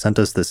 and she sent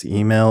us this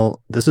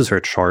email. This is her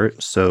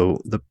chart. So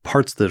the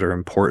parts that are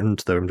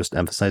important that I'm just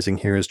emphasizing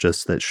here is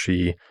just that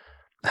she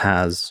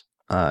has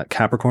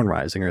Capricorn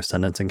rising, her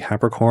ascendant's in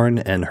Capricorn,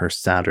 and her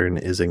Saturn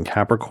is in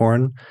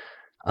Capricorn.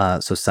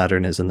 So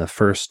Saturn is in the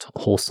first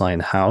whole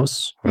sign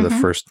house, or the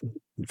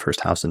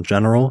first house in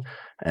general,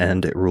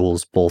 and it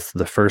rules both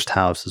the first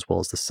house as well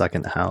as the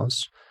second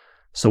house.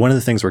 So one of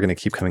the things we're going to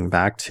keep coming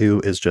back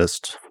to is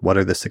just what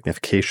are the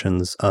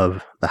significations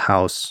of the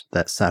house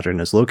that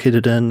Saturn is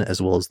located in,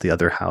 as well as the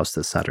other house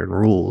that Saturn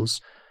rules.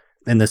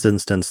 In this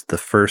instance, the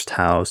first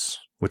house,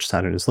 which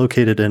Saturn is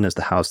located in, is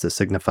the house that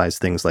signifies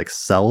things like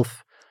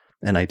self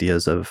and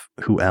ideas of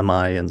who am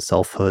I and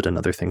selfhood and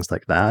other things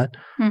like that,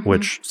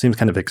 which seems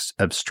kind of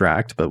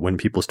abstract, but when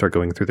people start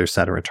going through their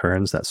Saturn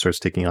returns, that starts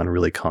taking on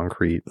really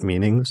concrete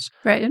meanings,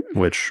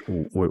 which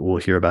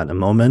we'll hear about in a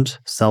moment.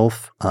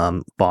 Self,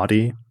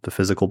 body, the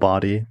physical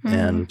body,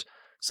 and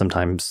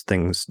sometimes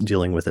things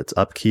dealing with its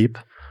upkeep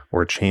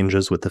or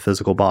changes with the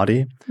physical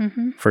body.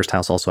 First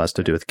house also has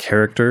to do with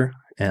character,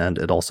 and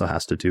it also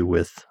has to do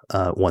with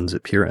one's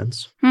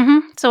appearance.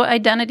 So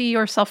identity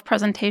or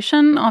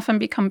self-presentation often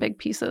become big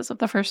pieces of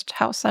the first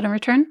house Saturn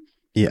return.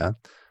 Yeah.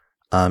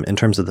 In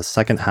terms of the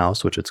second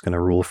house, which it's going to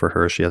rule for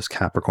her, she has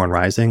Capricorn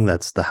rising.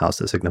 That's the house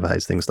that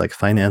signifies things like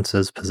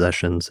finances,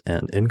 possessions,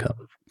 and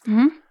income.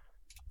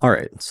 All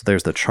right. So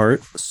there's the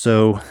chart.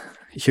 So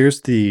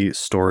here's the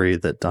story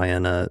that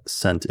Diana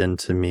sent in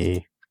to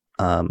me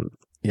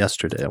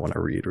yesterday. I want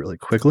to read really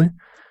quickly.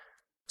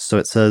 So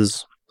it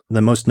says,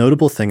 the most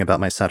notable thing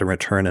about my Saturn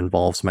return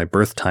involves my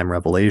birth time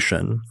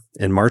revelation.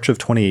 In March of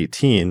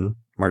 2018,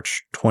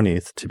 March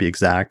 20th to be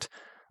exact,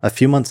 a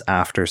few months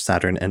after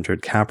Saturn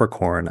entered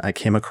Capricorn, I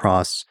came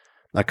across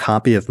a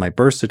copy of my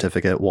birth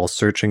certificate while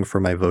searching for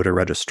my voter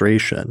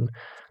registration,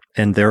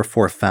 and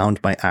therefore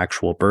found my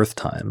actual birth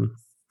time.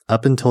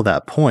 Up until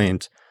that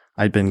point,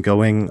 I'd been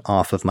going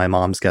off of my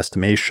mom's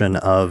guesstimation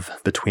of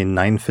between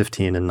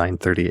 9:15 and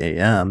 9:30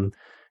 a.m.,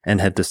 and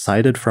had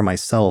decided for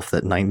myself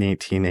that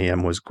 9:18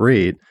 a.m. was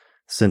great,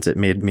 since it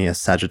made me a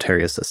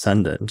Sagittarius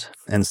ascendant,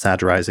 and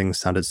Sag rising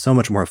sounded so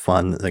much more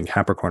fun than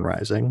Capricorn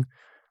rising,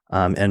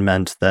 and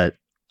meant that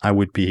I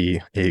would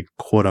be a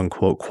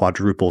quote-unquote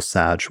quadruple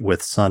Sag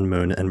with Sun,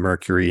 Moon, and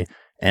Mercury,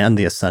 and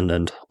the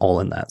ascendant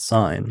all in that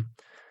sign.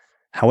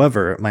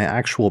 However, my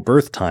actual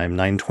birth time,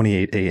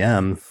 9:28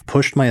 a.m.,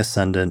 pushed my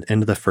ascendant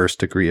into the first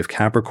degree of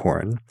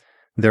Capricorn,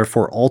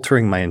 therefore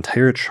altering my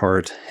entire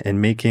chart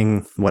and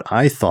making what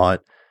I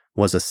thought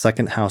was a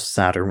second house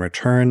Saturn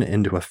return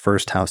into a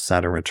first house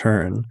Saturn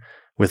return,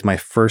 with my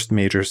first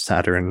major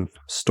Saturn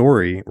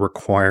story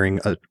requiring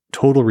a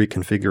total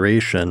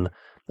reconfiguration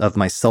of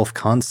my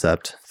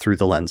self-concept through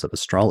the lens of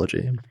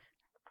astrology.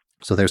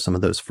 So there's some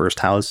of those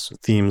first house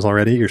themes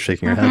already. You're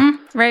shaking your head.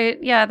 Right.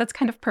 Yeah, that's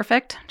kind of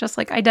perfect. Just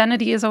like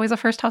identity is always a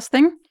first house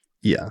thing.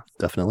 Yeah,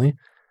 definitely.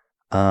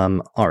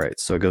 All right,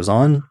 so it goes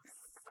on.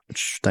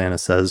 Diana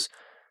says,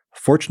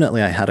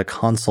 fortunately, I had a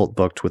consult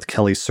booked with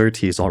Kelly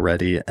Surtees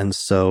already, and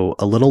so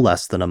a little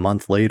less than a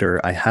month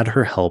later, I had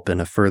her help in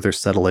a further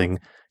settling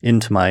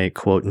into my,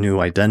 quote,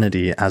 new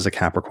identity as a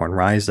Capricorn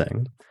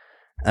rising.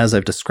 As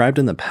I've described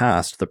in the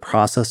past, the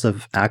process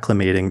of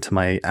acclimating to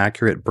my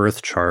accurate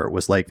birth chart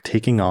was like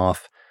taking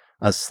off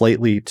a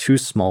slightly too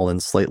small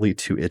and slightly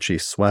too itchy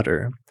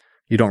sweater.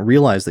 You don't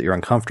realize that you're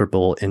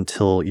uncomfortable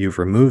until you've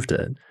removed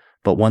it,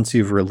 but once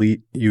you've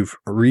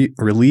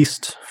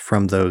released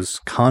from those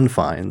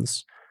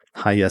confines,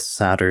 highest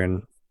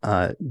Saturn,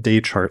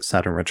 day chart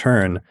Saturn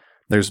return,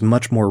 there's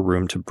much more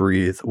room to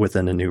breathe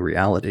within a new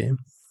reality.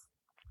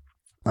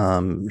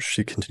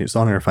 She continues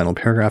on in her final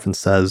paragraph and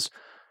says,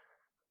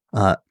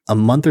 a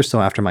month or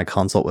so after my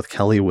consult with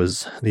Kelly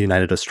was the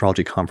United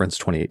Astrology Conference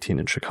 2018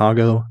 in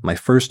Chicago, my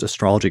first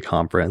astrology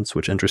conference,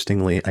 which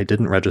interestingly I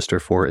didn't register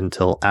for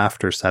until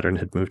after Saturn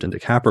had moved into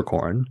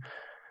Capricorn.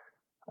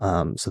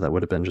 So that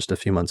would have been just a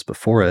few months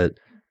before it.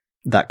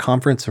 That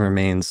conference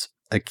remains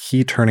a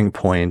key turning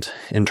point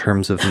in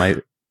terms of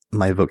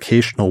my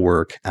vocational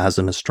work as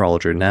an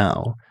astrologer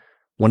now.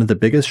 One of the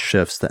biggest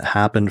shifts that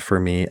happened for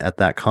me at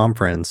that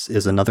conference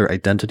is another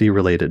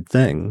identity-related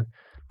thing.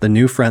 The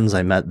new friends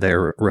I met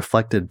there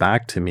reflected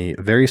back to me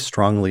very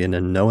strongly and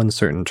in no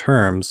uncertain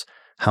terms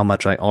how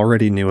much I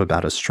already knew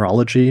about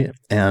astrology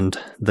and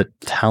the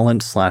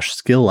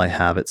talent/skill I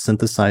have at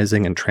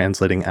synthesizing and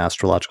translating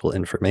astrological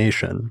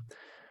information.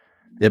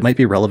 It might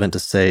be relevant to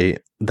say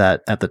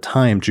that at the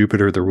time,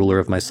 Jupiter, the ruler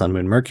of my Sun,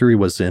 Moon, Mercury,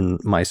 was in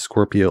my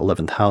Scorpio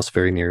 11th house,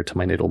 very near to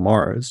my natal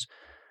Mars.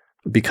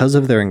 Because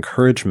of their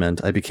encouragement,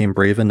 I became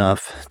brave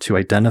enough to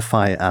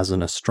identify as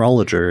an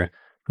astrologer,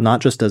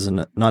 not just as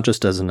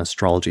an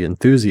astrology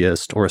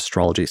enthusiast or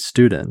astrology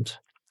student.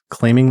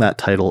 Claiming that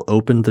title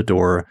opened the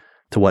door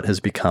to what has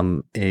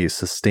become a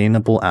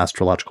sustainable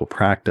astrological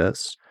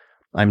practice.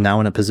 I'm now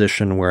in a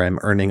position where I'm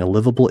earning a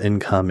livable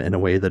income in a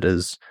way that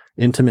is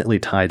intimately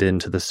tied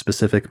into the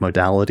specific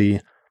modality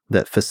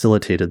that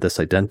facilitated this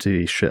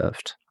identity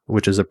shift,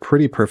 which is a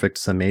pretty perfect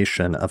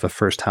summation of a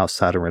first house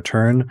Saturn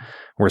return,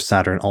 where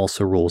Saturn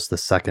also rules the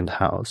second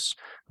house,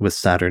 with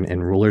Saturn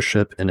in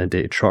rulership in a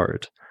day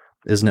chart.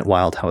 Isn't it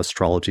wild how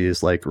astrology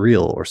is like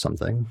real or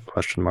something?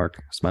 Question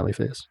mark, smiley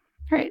face.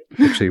 Right.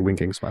 Actually,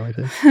 winking smiley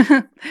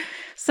face.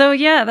 So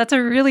yeah, that's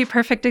a really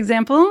perfect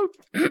example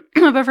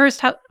of a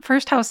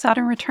first house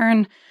Saturn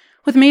return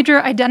with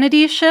major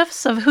identity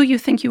shifts of who you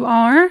think you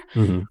are,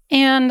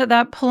 and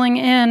that pulling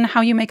in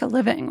how you make a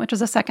living, which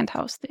is a second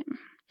house theme.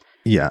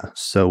 Yeah,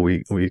 so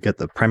we get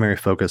the primary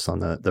focus on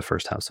the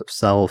first house of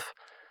self,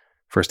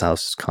 first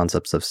house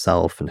concepts of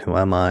self and who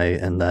am I,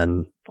 and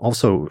then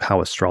also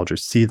how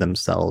astrologers see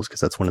themselves,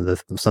 because that's one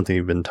of something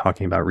you've been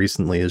talking about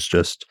recently is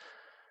just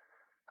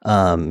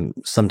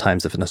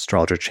sometimes if an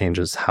astrologer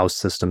changes house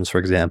systems, for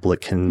example, it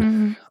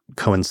can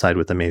coincide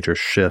with a major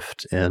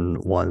shift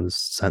in one's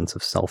sense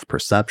of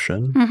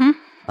self-perception.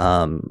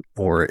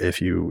 Or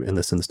if you, in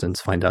this instance,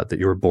 find out that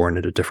you were born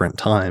at a different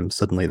time,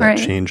 suddenly that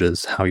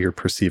changes how you're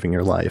perceiving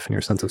your life and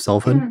your sense of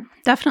selfhood.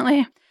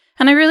 Definitely.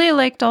 And I really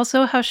liked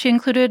also how she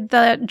included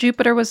that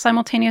Jupiter was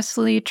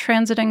simultaneously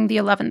transiting the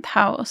 11th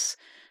house,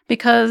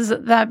 because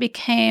that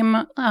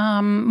became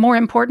more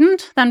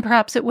important than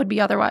perhaps it would be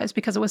otherwise,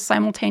 because it was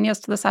simultaneous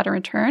to the Saturn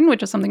return,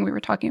 which is something we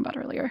were talking about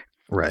earlier.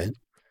 Right.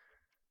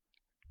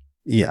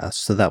 Yeah,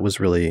 so that was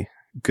really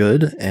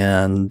good.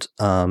 And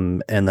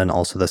then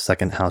also the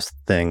second house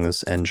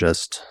things and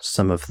just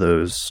some of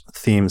those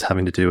themes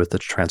having to do with the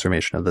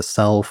transformation of the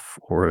self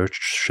or a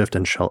shift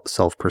in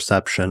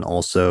self-perception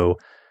also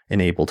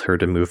enabled her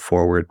to move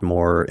forward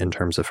more in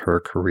terms of her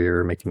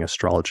career, making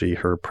astrology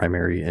her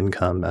primary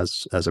income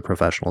as a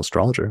professional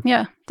astrologer.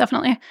 Yeah,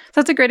 definitely. So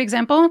that's a great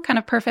example, kind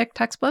of perfect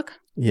textbook.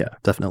 Yeah,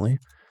 definitely.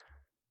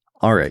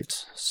 All right,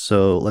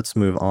 so let's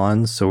move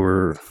on. So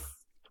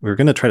we're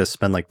going to try to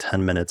spend like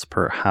 10 minutes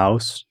per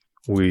house.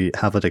 We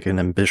have like an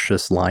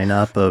ambitious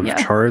lineup of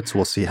charts.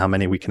 We'll see how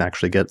many we can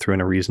actually get through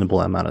in a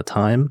reasonable amount of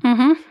time.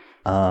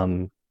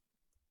 All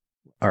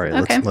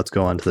right, let's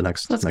go on to the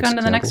next. Let's go on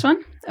to the next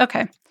one.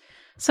 Okay.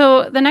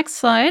 So the next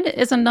slide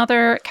is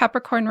another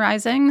Capricorn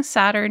rising,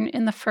 Saturn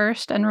in the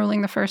first and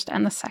ruling the first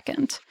and the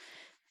second.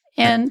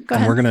 And go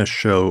ahead. We're going to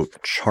show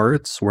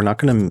charts. We're not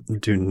going to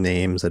do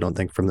names, I don't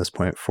think, from this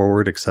point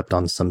forward, except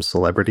on some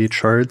celebrity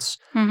charts.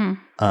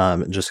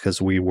 Just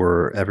because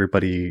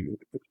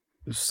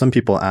some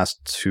people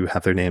asked to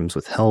have their names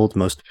withheld.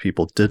 Most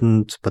people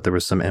didn't, but there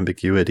was some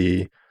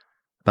ambiguity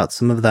about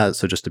some of that.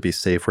 So just to be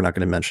safe, we're not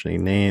going to mention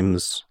any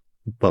names,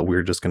 but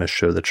we're just going to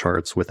show the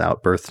charts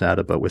without birth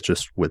data, but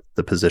with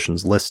the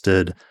positions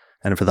listed.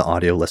 And for the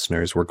audio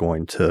listeners, we're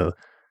going to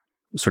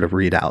sort of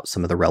read out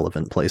some of the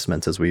relevant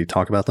placements as we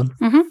talk about them.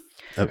 Mm-hmm.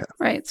 Okay.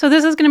 Right. So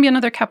this is going to be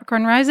another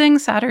Capricorn rising,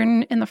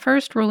 Saturn in the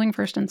first, ruling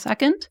first and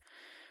second.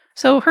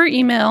 So her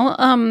email,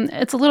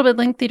 it's a little bit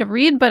lengthy to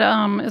read, but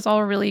is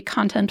all really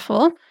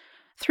contentful.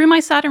 Through my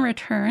Saturn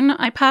return,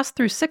 I passed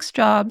through 6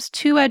 jobs,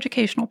 2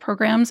 educational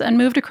programs, and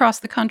moved across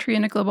the country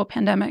in a global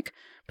pandemic.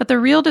 But the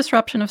real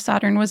disruption of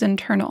Saturn was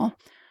internal.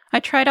 I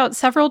tried out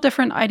several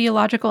different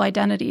ideological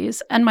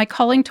identities, and my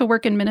calling to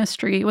work in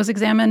ministry was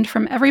examined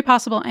from every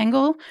possible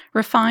angle,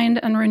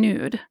 refined, and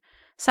renewed.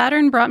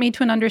 Saturn brought me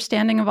to an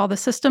understanding of all the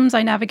systems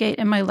I navigate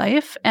in my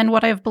life and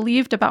what I have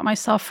believed about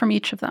myself from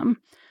each of them.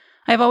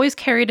 I have always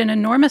carried an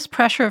enormous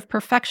pressure of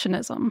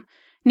perfectionism,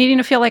 needing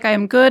to feel like I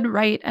am good,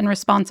 right, and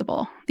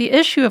responsible. The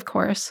issue, of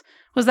course,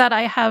 was that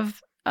I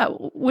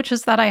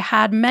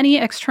had many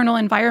external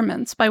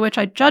environments by which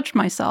I judged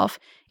myself,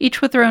 each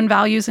with their own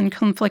values and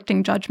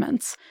conflicting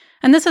judgments.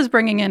 And this is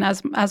bringing in,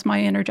 as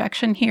my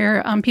interjection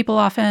here, people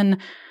often,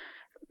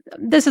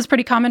 this is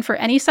pretty common for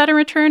any Saturn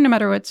return, no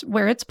matter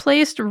where it's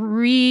placed,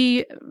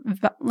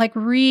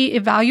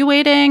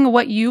 re-evaluating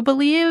what you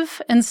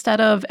believe instead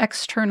of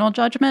external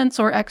judgments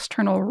or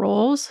external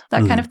roles,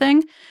 that kind of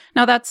thing.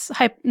 Now that's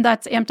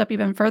amped up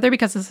even further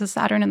because this is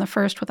Saturn in the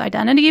first with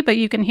identity, but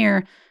you can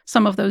hear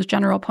some of those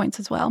general points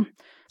as well.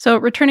 So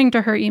returning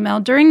to her email,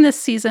 during this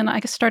season,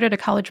 I started a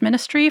college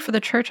ministry for the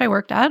church I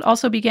worked at,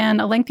 also began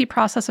a lengthy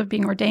process of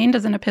being ordained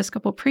as an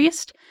Episcopal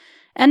priest,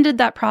 ended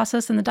that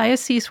process in the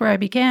diocese where I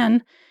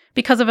began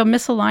because of a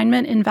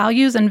misalignment in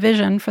values and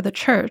vision for the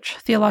church,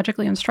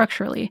 theologically and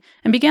structurally,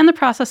 and began the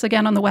process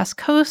again on the West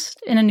Coast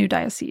in a new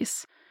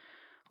diocese.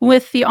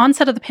 With the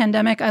onset of the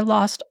pandemic, I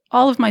lost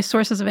all of my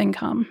sources of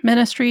income.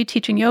 Ministry,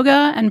 teaching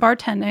yoga, and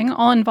bartending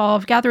all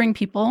involved gathering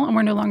people and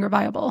were no longer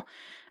viable.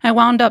 I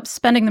wound up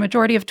spending the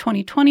majority of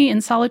 2020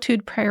 in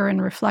solitude, prayer,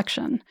 and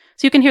reflection.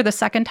 So you can hear the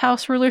second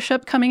house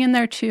rulership coming in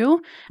there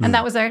too. And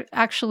that was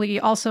actually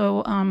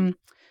also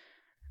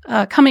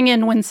coming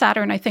in when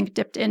Saturn, I think,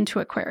 dipped into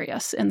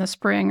Aquarius in the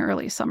spring,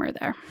 early summer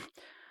there.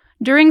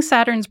 During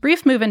Saturn's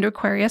brief move into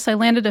Aquarius, I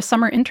landed a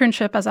summer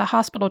internship as a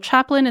hospital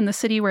chaplain in the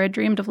city where I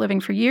dreamed of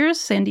living for years,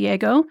 San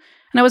Diego,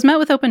 and I was met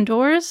with open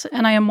doors,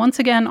 and I am once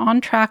again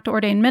on track to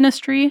ordain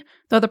ministry,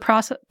 though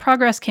the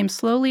progress came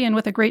slowly and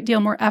with a great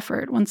deal more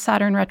effort when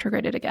Saturn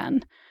retrograded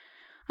again.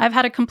 I've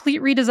had a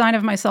complete redesign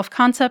of my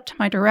self-concept,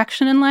 my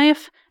direction in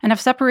life, and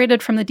have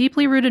separated from the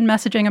deeply rooted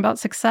messaging about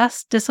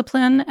success,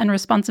 discipline, and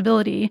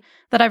responsibility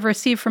that I've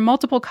received from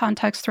multiple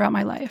contexts throughout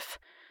my life.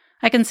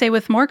 I can say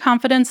with more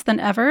confidence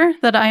than ever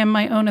that I am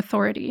my own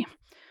authority.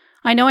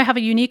 I know I have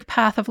a unique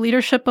path of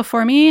leadership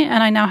before me,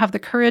 and I now have the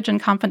courage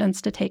and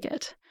confidence to take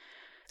it.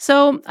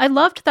 So I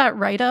loved that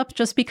write-up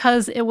just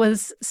because it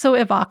was so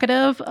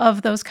evocative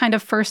of those kind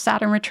of first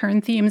Saturn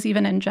return themes,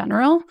 even in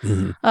general,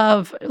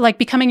 of like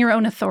becoming your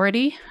own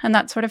authority and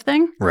that sort of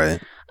thing.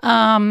 Right.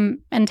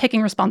 And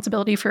taking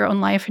responsibility for your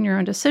own life and your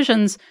own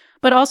decisions,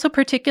 but also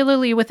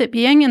particularly with it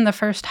being in the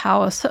first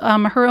house,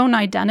 her own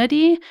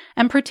identity,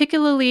 and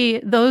particularly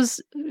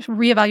those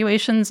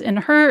reevaluations in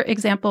her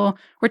example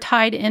were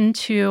tied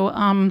into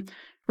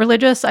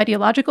religious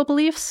ideological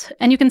beliefs.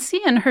 And you can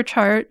see in her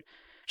chart,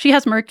 she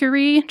has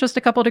Mercury just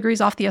a couple degrees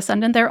off the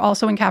ascendant there,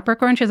 also in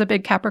Capricorn. She has a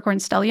big Capricorn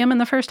stellium in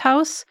the first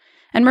house.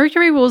 And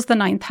Mercury rules the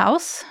 9th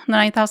house. The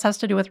 9th house has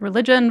to do with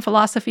religion,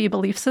 philosophy,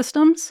 belief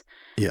systems.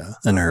 Yeah,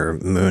 and her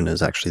moon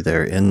is actually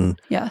there in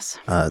the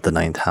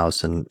 9th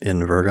house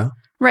in Virgo.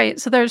 Right,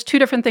 so there's 2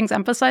 different things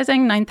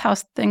emphasizing 9th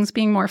house things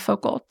being more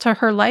focal to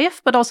her life,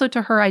 but also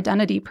to her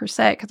identity per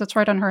se, because it's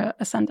right on her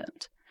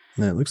ascendant.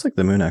 And it looks like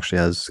the moon actually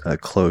has a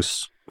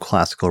close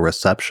classical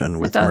reception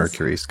with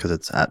Mercury's because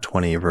it's at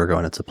 20 Virgo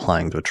and it's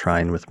applying to a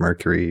trine with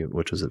Mercury,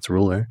 which is its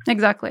ruler.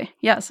 Exactly.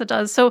 Yes, it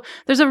does. So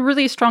there's a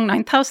really strong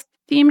 9th house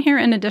theme here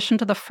in addition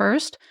to the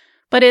first,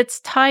 but it's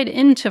tied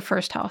into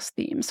first house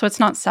themes. So it's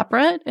not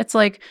separate. It's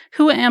like,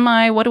 who am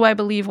I? What do I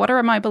believe? What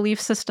are my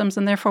belief systems?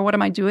 And therefore, what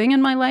am I doing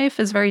in my life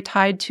is very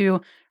tied to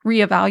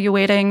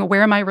reevaluating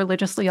where am I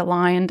religiously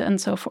aligned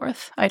and so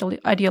forth,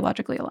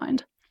 ideologically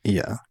aligned.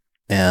 Yeah.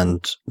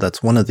 And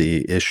that's one of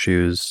the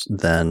issues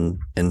then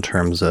in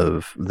terms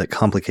of that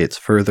complicates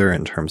further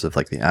in terms of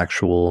like the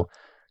actual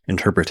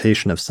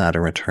interpretation of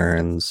Saturn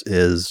returns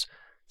is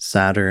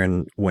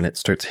Saturn, when it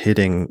starts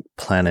hitting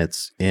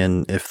planets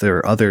if there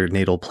are other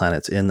natal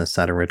planets in the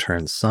Saturn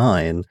return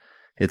sign,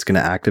 it's going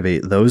to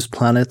activate those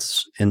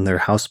planets in their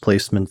house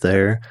placement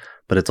there,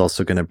 but it's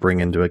also going to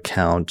bring into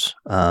account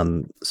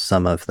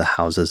some of the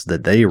houses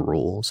that they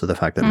rule. So the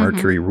fact that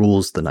Mercury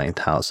rules the 9th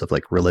house of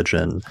like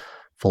religion,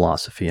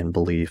 philosophy and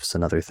beliefs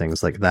and other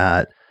things like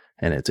that,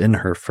 and it's in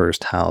her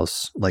first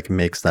house, like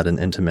makes that an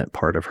intimate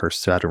part of her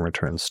Saturn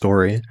return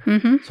story.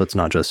 So it's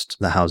not just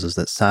the houses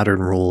that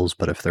Saturn rules,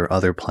 but if there are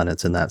other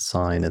planets in that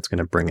sign, it's going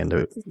to bring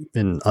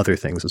in other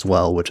things as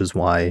well, which is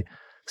why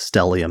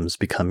stelliums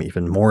become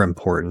even more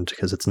important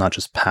because it's not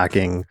just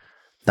packing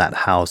that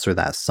house or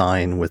that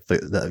sign with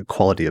the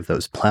quality of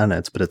those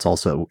planets, but it's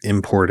also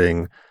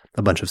importing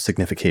a bunch of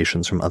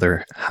significations from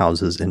other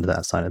houses into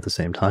that sign at the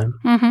same time.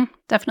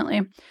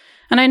 Definitely.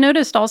 And I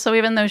noticed also,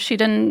 even though she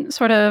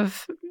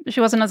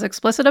wasn't as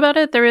explicit about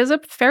it, there is a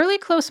fairly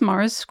close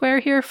Mars square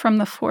here from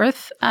the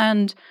 4th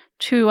and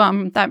to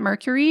that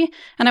Mercury.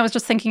 And I was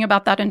just thinking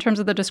about that in terms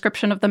of the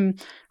description of them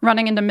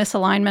running into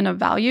misalignment of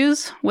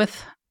values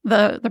with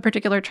the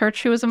particular church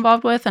she was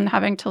involved with and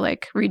having to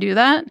like redo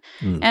that.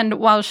 And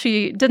while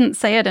she didn't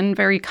say it in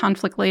very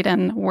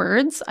conflict-laden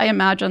words, I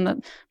imagine that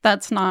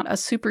that's not a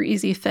super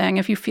easy thing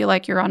if you feel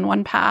like you're on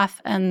one path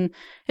and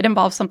it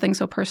involves something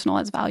so personal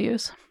as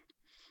values.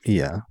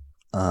 Yeah.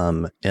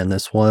 And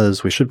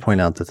we should point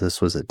out that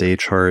this was a day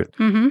chart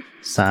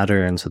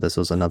Saturn. So this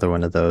was another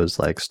one of those,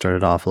 like,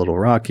 started off a little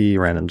rocky,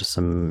 ran into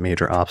some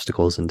major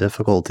obstacles and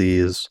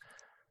difficulties.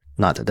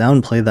 Not to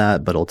downplay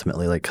that, but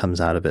ultimately like comes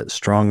out of it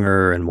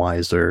stronger and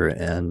wiser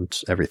and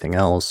everything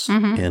else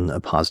in a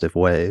positive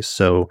way.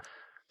 So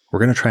we're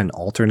going to try and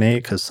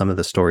alternate, because some of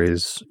the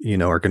stories,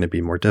 are going to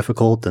be more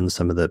difficult and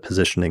some of the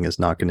positioning is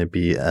not going to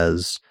be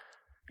as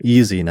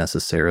easy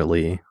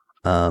necessarily.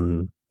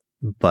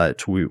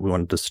 But we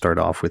wanted to start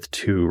off with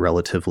 2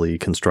 relatively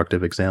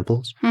constructive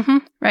examples.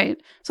 Right.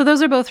 So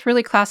those are both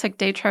really classic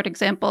day chart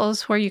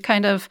examples where you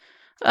kind of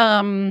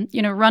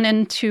run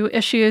into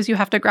issues you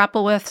have to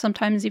grapple with,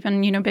 sometimes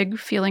even, big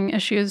feeling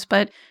issues.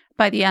 But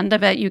by the end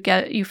of it,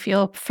 you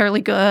feel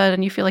fairly good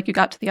and you feel like you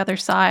got to the other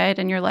side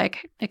and you're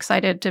like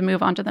excited to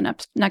move on to the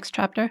next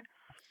chapter.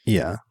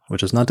 Yeah,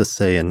 which is not to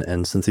say,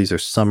 and since these are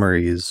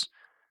summaries,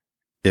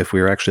 if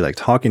we were actually like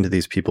talking to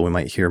these people, we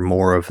might hear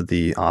more of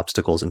the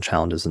obstacles and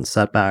challenges and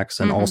setbacks.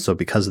 And also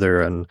because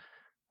they're on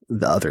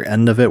the other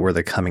end of it, where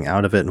they're coming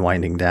out of it and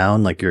winding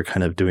down, like you're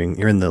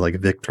in the like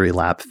victory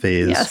lap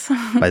phase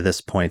by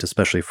this point,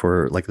 especially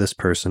for like this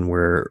person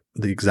where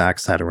the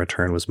exact Saturn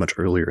return was much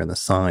earlier in the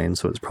sign.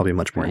 So it was probably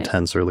much more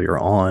intense earlier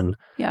on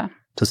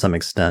to some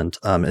extent.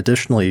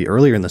 Additionally,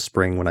 earlier in the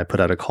spring, when I put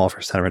out a call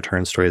for Saturn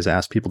return stories, I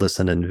asked people to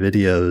send in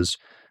videos,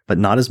 but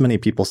not as many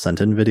people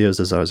sent in videos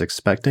as I was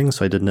expecting.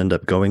 So I didn't end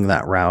up going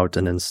that route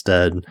and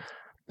instead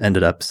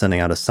ended up sending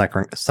out a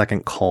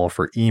second call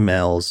for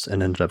emails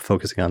and ended up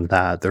focusing on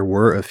that. There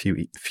were a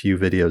few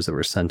videos that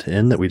were sent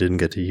in that we didn't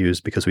get to use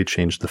because we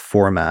changed the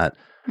format.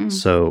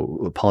 So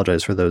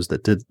apologize for those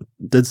that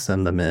did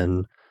send them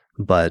in.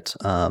 But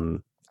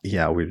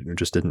we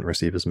just didn't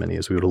receive as many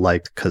as we would have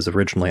liked, because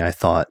originally I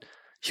thought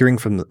hearing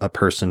from a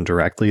person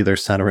directly their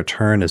Saturn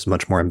return is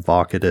much more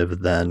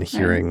evocative than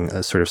hearing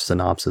a sort of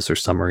synopsis or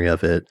summary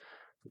of it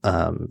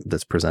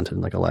that's presented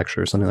in like a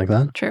lecture or something like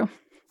that. True.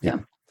 Yeah.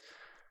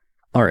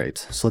 All right,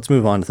 so let's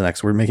move on to the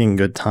next. We're making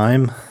good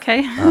time.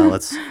 Okay.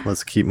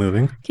 Let's keep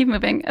moving. Keep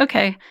moving.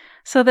 Okay.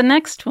 So the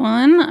next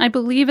one, I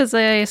believe, is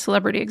a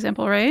celebrity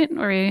example, right?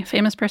 Or a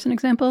famous person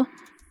example?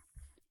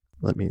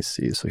 Let me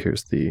see. So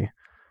here's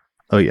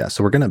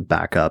so we're going to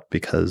back up,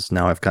 because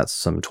now I've got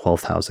some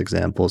 12th house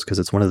examples, because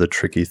it's one of the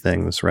tricky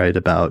things, right,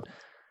 about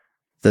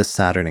the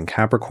Saturn and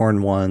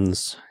Capricorn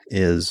ones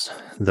is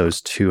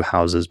those 2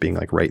 houses being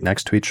like right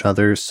next to each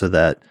other, so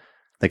that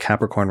the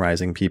Capricorn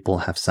rising people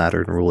have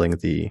Saturn ruling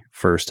the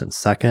 1st and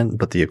 2nd,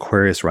 but the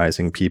Aquarius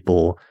rising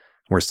people,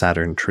 where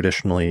Saturn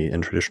traditionally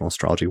in traditional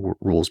astrology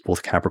rules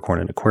both Capricorn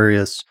and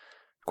Aquarius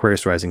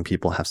rising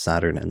people have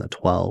Saturn in the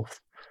 12th.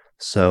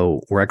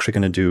 So we're actually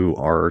going to do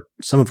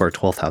some of our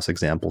 12th house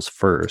examples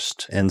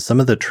first. And some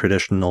of the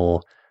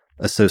traditional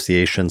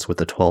associations with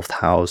the 12th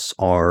house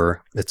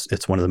are,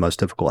 it's one of the most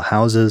difficult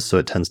houses, so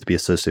it tends to be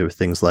associated with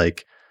things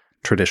like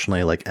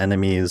traditionally like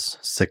enemies,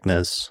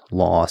 sickness,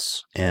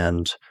 loss,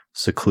 and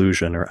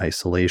seclusion or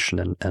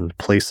isolation and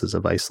places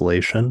of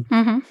isolation.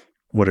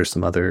 What are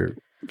some other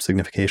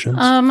significations?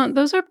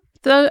 Those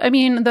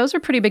are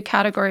pretty big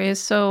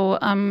categories. So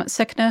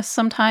sickness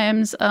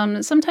sometimes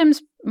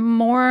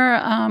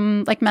more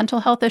like mental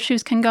health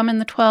issues can come in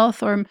the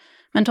 12th, or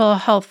mental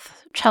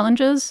health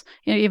challenges,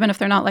 even if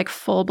they're not like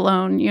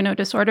full-blown,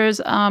 disorders,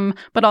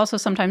 but also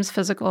sometimes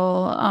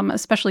physical,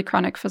 especially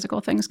chronic physical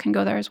things can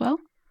go there as well.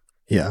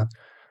 Yeah.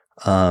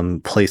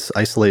 Places of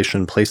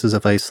isolation,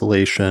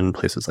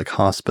 places like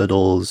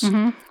hospitals,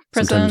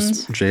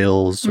 sometimes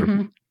jails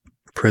or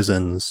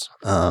prisons,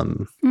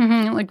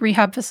 like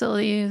rehab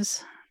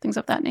facilities, things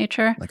of that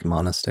nature. Like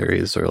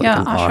monasteries or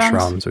like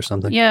ashrams or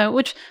something. Yeah,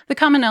 which the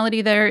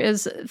commonality there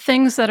is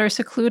things that are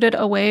secluded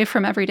away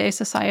from everyday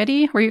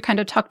society, where you're kind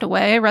of tucked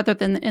away rather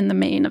than in the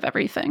main of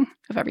everything,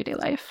 of everyday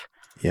life.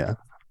 Yeah.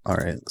 All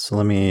right. So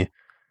let me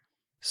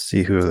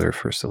see who their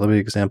first celebrity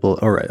example.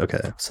 All right.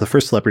 Okay. So the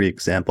first celebrity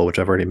example, which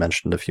I've already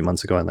mentioned a few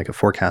months ago in like a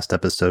forecast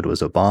episode,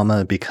 was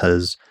Obama,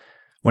 because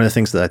one of the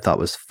things that I thought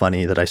was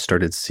funny that I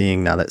started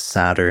seeing now that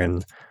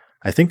Saturn,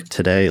 I think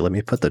today, let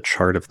me put the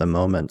chart of the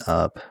moment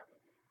up.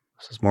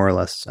 This is more or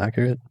less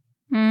accurate?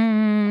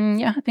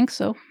 Yeah, I think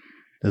so.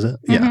 Is it?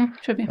 Yeah.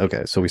 Should be.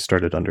 Okay. So we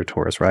started under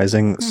Taurus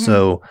rising.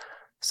 So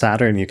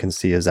Saturn, you can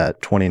see, is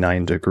at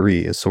 29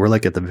 degrees. So we're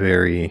like at the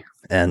very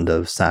end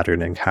of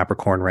Saturn in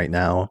Capricorn right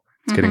now.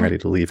 It's getting ready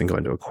to leave and go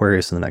into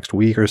Aquarius in the next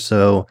week or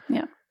so.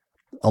 Yeah.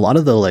 a lot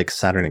of the like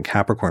Saturn and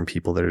Capricorn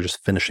people that are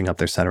just finishing up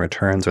their Saturn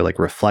returns are like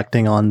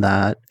reflecting on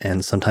that.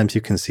 And sometimes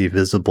you can see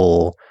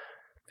visible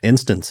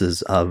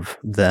instances of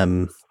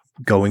them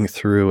going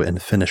through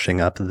and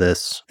finishing up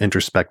this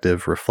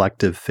introspective,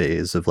 reflective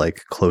phase of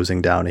like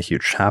closing down a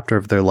huge chapter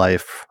of their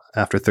life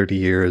after 30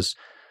 years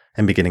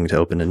and beginning to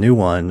open a new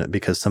one,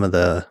 because some of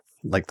the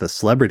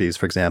celebrities,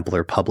 for example,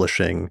 are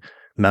publishing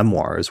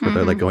memoirs where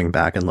they're like going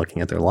back and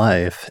looking at their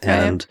life.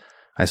 And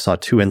I saw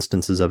 2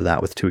 instances of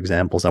that with 2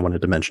 examples I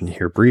wanted to mention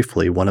here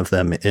briefly. One of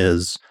them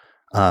is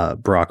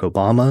Barack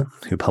Obama,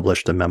 who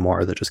published a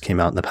memoir that just came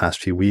out in the past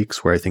few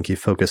weeks, where I think he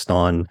focused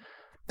on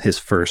his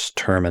first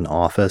term in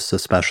office,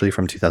 especially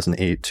from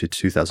 2008 to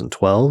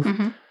 2012.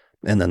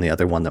 And then the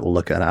other one that we'll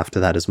look at after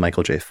that is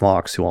Michael J.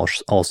 Fox, who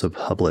also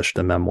published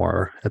a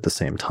memoir at the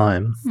same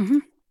time.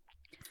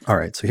 All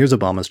right, so here's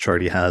Obama's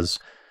chart. He has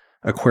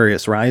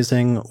Aquarius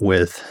rising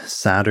with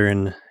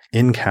Saturn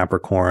in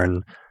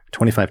Capricorn,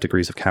 25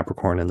 degrees of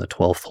Capricorn in the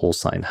 12th whole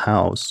sign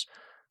house.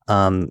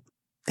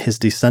 His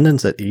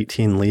descendant's at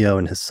 18 Leo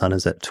and his sun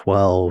is at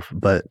 12,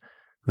 but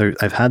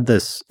I've had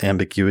this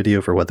ambiguity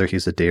over whether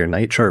he's a day or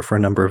night chart for a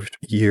number of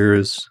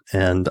years,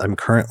 and I'm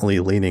currently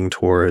leaning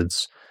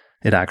towards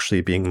it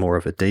actually being more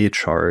of a day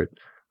chart,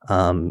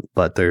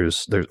 but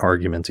there's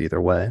arguments either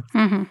way.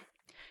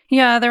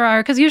 Yeah, there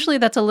are, because usually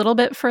that's a little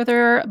bit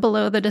further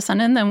below the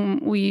descendant than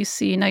we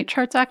see night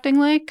charts acting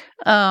like.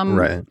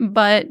 Right.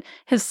 But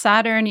his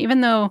Saturn, even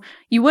though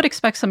you would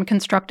expect some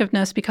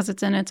constructiveness because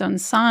it's in its own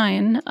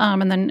sign,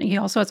 and then he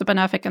also has a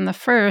benefic in the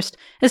first,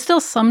 it still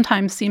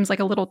sometimes seems like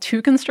a little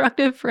too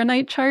constructive for a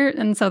night chart.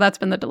 And so that's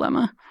been the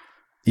dilemma.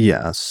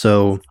 Yeah,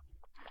 so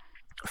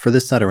for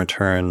this Saturn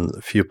return,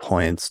 a few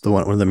points.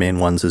 One of the main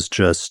ones is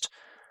just,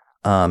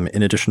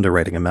 in addition to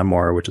writing a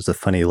memoir, which is a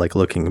funny, like,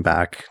 looking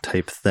back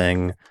type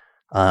thing,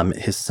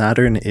 his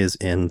Saturn is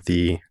in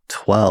the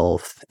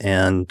 12th,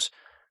 and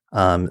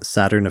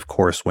Saturn, of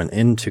course, went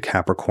into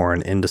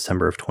Capricorn in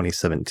December of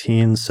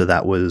 2017, so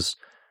that was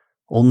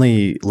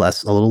only a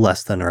little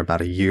less than or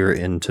about a year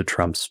into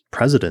Trump's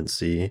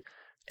presidency.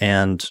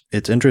 And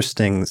it's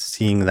interesting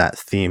seeing that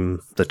theme,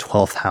 the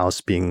 12th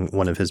house being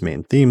one of his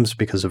main themes,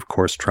 because, of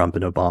course, Trump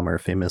and Obama are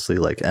famously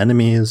like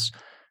enemies,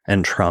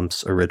 and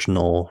Trump's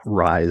original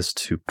rise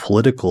to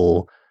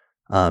political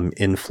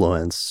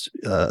influence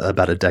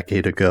about a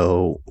decade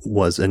ago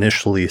was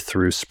initially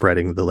through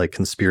spreading the like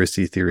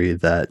conspiracy theory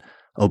that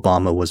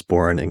Obama was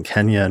born in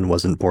Kenya and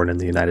wasn't born in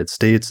the United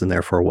States and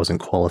therefore wasn't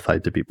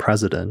qualified to be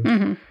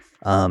president.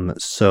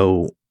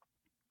 So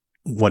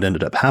what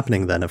ended up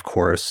happening then, of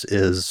course,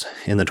 is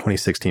in the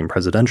 2016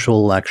 presidential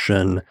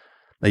election,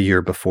 a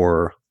year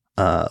before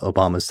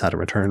Obama's Saturn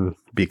return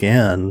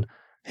began,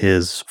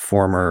 his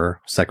former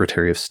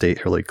Secretary of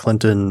State, Hillary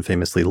Clinton,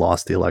 famously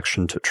lost the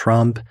election to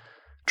Trump.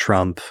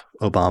 Trump,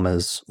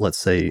 Obama's, let's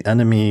say,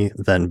 enemy,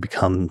 then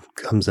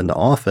comes into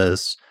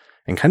office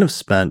and kind of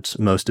spent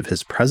most of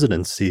his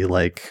presidency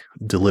like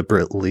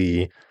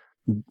deliberately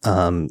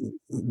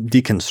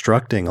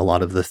deconstructing a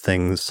lot of the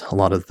things, a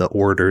lot of the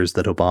orders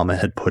that Obama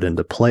had put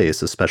into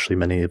place, especially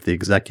many of the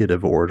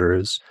executive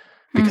orders,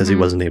 because he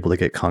wasn't able to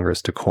get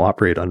Congress to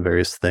cooperate on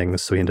various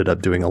things. So he ended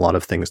up doing a lot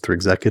of things through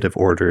executive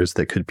orders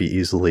that could be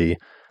easily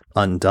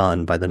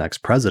undone by the next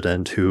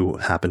president, who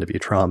happened to be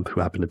Trump,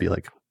 who happened to be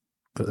like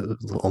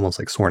almost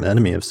like sworn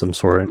enemy of some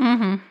sort.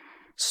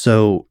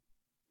 So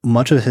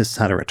much of his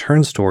Saturn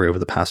return story over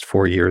the past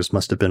 4 years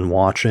must have been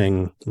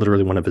watching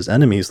literally one of his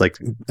enemies like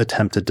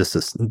attempt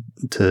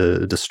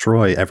to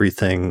destroy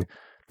everything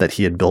that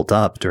he had built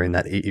up during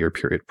that 8-year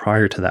period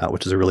prior to that,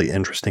 which is a really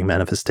interesting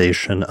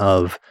manifestation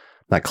of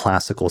that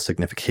classical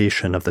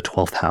signification of the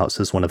 12th house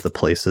as one of the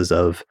places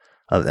of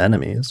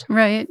enemies.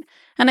 Right.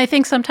 And I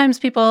think sometimes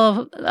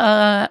people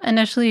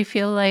initially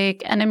feel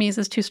like enemies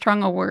is too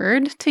strong a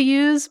word to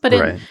use, but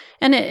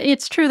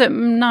it's true that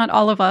not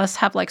all of us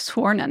have like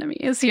sworn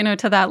enemies,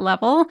 to that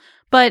level.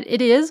 But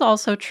it is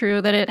also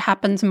true that it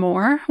happens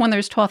more when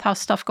there's 12th house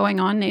stuff going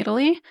on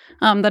natally,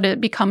 that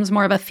it becomes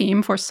more of a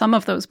theme for some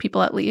of those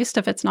people, at least,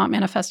 if it's not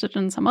manifested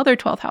in some other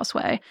 12th house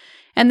way.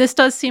 And this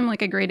does seem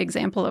like a great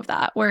example of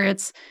that, where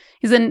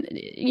he's in,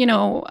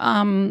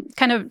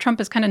 kind of Trump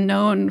is kind of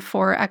known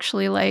for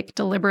actually like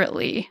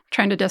deliberately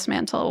trying to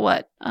dismantle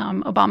what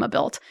Obama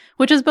built,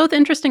 which is both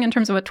interesting in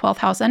terms of a 12th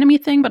house enemy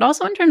thing, but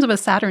also in terms of a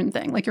Saturn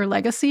thing, like your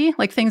legacy,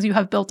 like things you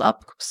have built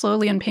up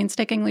slowly and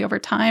painstakingly over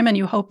time, and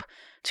you hope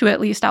to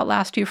at least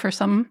outlast you for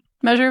some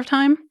measure of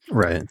time.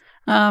 Right.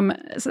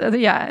 So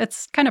yeah,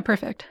 it's kind of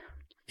perfect.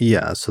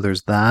 Yeah. So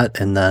there's that.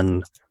 And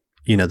then,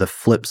 the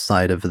flip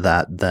side of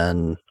that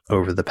then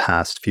over the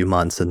past few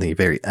months and the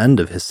very end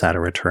of his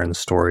Saturn return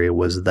story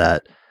was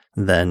that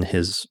then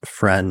his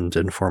friend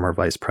and former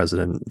Vice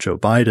President Joe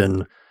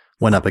Biden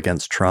went up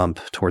against Trump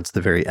towards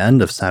the very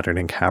end of Saturn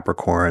in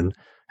Capricorn,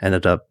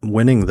 ended up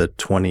winning the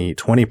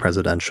 2020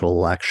 presidential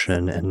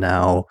election, and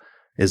now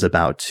is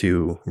about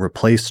to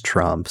replace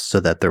Trump, so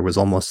that there was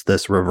almost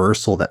this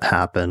reversal that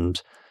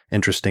happened,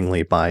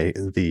 interestingly, by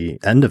the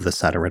end of the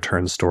Saturn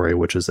return story,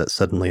 which is that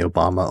suddenly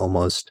Obama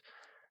almost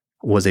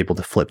was able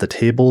to flip the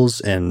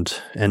tables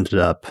and ended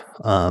up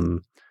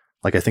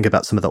Like I think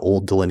about some of the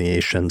old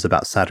delineations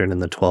about Saturn in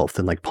the 12th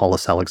and like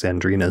Paulus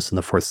Alexandrinus in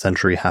the 4th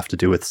century have to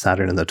do with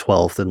Saturn in the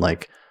 12th and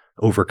like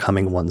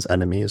overcoming one's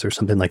enemies or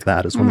something like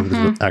that as one of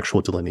the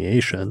actual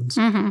delineations.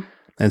 And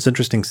it's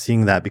interesting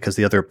seeing that because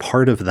the other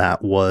part of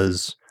that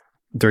was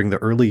during the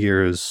early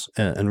years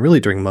and really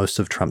during most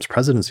of Trump's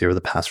presidency over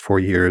the past 4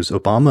 years,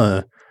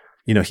 Obama,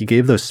 you know, he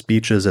gave those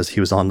speeches as he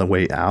was on the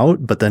way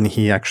out, but then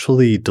he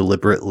actually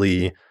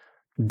deliberately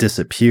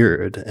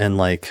disappeared and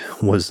like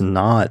was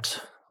not,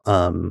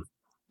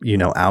 you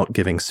know, out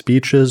giving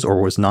speeches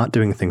or was not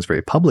doing things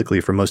very publicly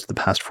for most of the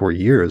past 4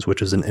 years,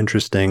 which is an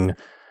interesting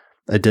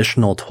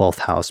additional 12th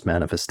house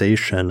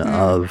manifestation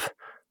of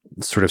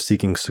sort of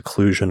seeking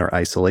seclusion or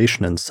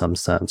isolation in some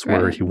sense,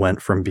 where he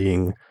went from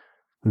being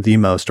the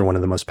most or one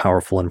of the most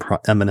powerful and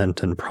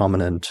eminent and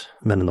prominent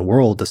men in the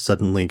world to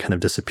suddenly kind of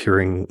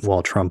disappearing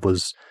while Trump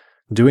was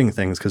doing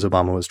things because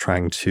Obama was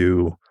trying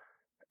to,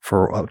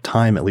 for a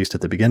time, at least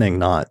at the beginning,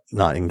 not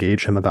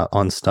engage him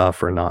on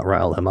stuff or not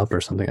rile him up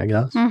or something, I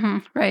guess.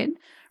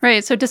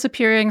 Right. So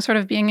disappearing, sort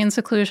of being in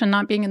seclusion,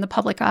 not being in the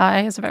public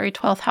eye is a very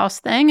 12th house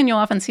thing. And you'll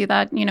often see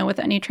that, you know, with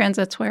any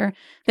transits where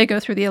they go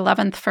through the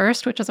 11th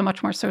first, which is a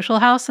much more social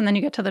house. And then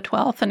you get to the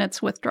 12th and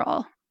it's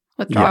withdrawal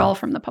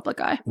from the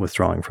public eye.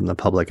 Withdrawing from the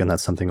public. And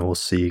that's something we'll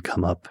see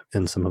come up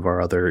in some of our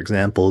other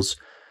examples.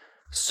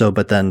 So,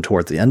 but then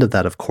towards the end of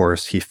that, of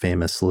course, he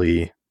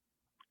famously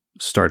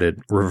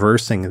started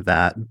reversing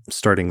that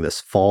starting this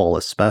fall,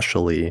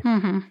 especially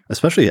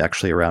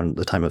actually around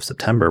the time of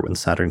September when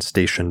Saturn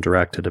stationed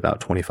direct at about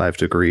 25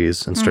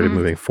 degrees and started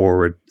moving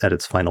forward at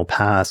its final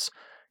pass.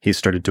 He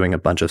started doing a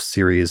bunch of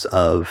series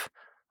of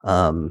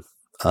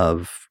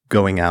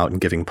going out and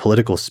giving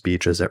political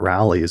speeches at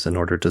rallies in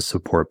order to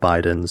support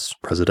Biden's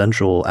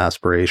presidential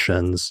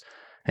aspirations.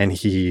 And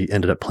he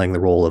ended up playing the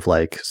role of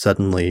like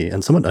suddenly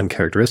and somewhat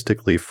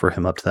uncharacteristically for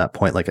him up to that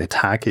point, like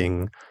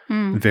attacking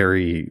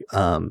very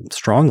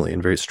strongly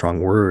in very strong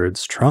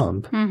words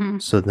Trump.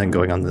 So then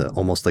going on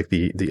almost like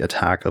the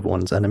attack of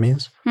one's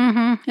enemies.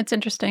 It's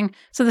interesting.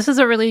 So this is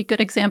a really good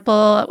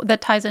example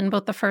that ties in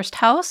both the first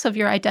house of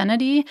your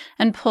identity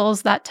and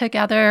pulls that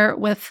together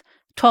with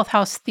 12th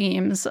house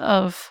themes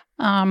of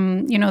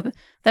you know,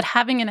 that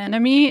having an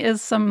enemy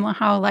is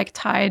somehow like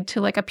tied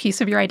to like a piece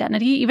of your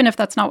identity, even if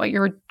that's not what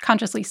you're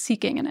consciously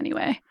seeking in any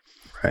way.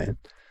 Right.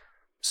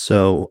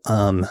 So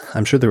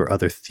I'm sure there were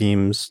other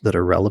themes that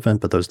are relevant,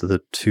 but those are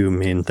the two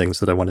main things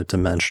that I wanted to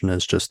mention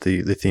is just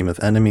the theme of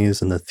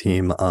enemies and the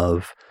theme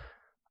of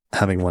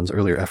having one's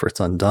earlier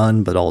efforts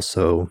undone, but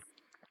also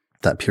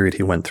that period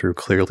he went through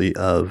clearly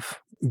of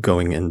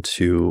going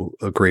into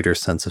a greater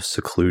sense of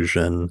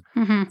seclusion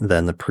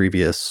than the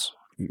previous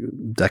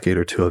decade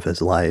or two of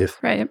his life.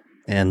 Right.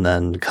 And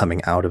then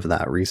coming out of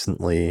that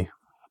recently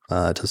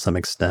to some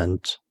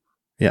extent.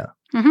 Yeah.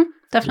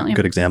 Definitely. A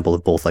good example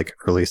of both like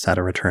early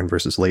Saturn return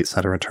versus late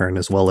Saturn return,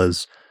 as well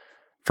as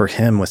for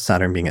him with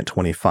Saturn being at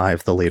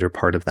 25, the later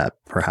part of that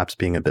perhaps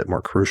being a bit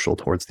more crucial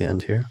towards the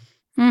end here.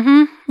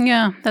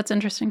 Yeah, that's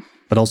interesting.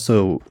 But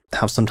also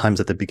how sometimes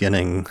at the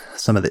beginning,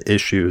 some of the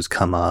issues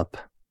come up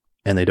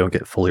and they don't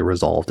get fully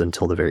resolved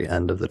until the very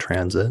end of the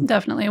transit.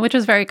 Definitely, which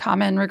is very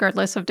common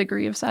regardless of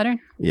degree of Saturn.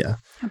 Yeah.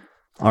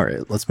 All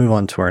right, let's move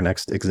on to our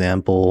next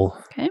example.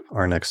 Okay.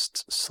 Our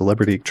next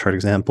celebrity chart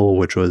example,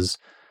 which was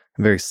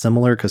very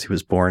similar because he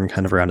was born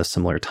kind of around a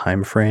similar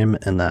time frame,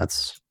 and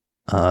that's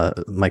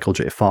Michael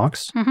J.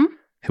 Fox,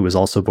 who was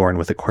also born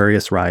with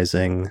Aquarius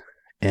rising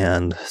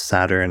and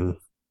Saturn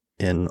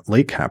in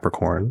late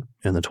Capricorn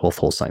in the 12th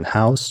whole sign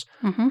house.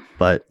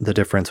 But the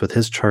difference with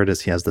his chart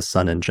is he has the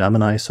sun in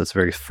Gemini, so it's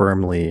very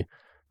firmly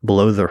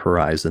below the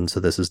horizon. So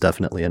this is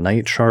definitely a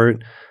night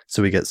chart.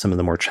 So we get some of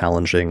the more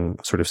challenging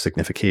sort of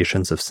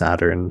significations of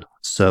Saturn.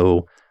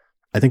 So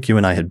I think you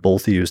and I had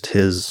both used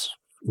his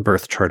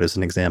birth chart as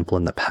an example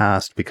in the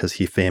past because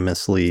he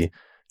famously,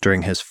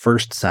 during his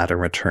first Saturn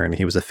return,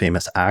 he was a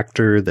famous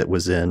actor that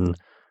was in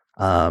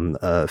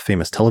a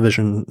famous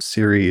television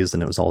series,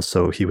 and it was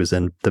also, he was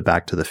in the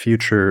Back to the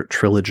Future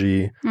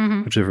trilogy,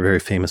 which are very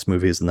famous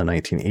movies in the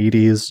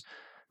 1980s.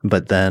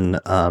 But then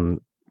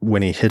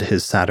when he hit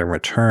his Saturn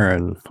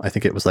return, I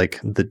think it was like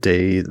the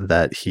day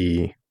that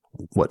he,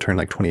 turned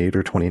like 28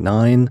 or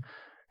 29,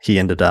 he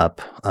ended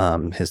up,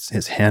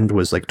 his hand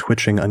was like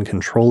twitching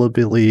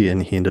uncontrollably,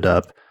 and he ended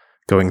up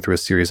going through a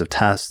series of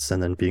tests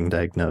and then being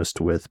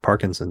diagnosed with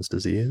Parkinson's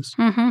disease.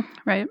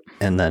 Right.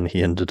 And then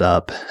he ended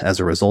up, as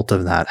a result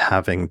of that,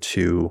 having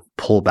to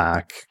pull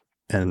back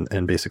and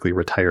basically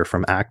retire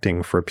from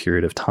acting for a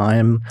period of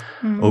time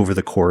over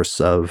the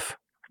course of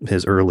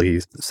his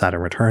early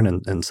Saturn return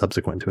and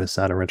subsequent to his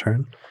Saturn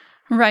return.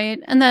 Right.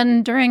 And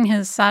then during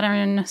his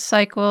Saturn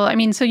cycle, I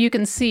mean, so you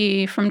can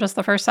see from just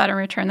the first Saturn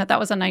return that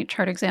was a night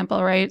chart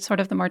example, right? Sort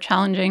of the more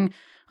challenging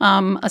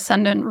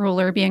ascendant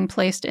ruler being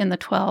placed in the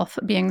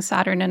 12th, being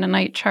Saturn in a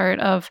night chart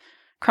of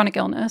chronic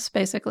illness,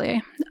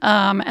 basically,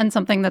 and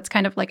something that's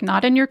kind of like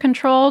not in your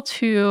control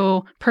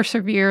to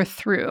persevere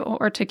through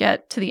or to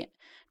get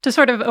to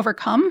sort of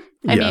overcome.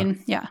 I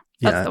mean,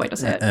 that's the way to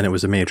say it. And it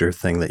was a major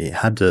thing that he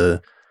had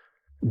to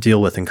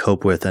deal with and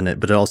cope with,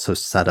 but it also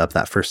set up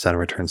that first Saturn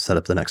return, set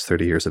up the next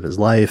 30 years of his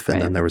life.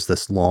 And then there was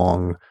this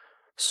long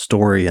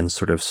story and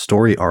sort of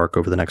story arc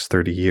over the next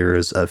 30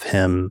 years of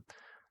him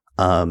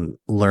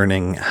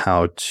learning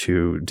how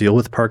to deal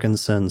with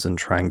Parkinson's and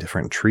trying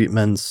different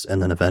treatments.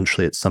 And then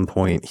eventually at some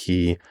point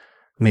he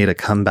made a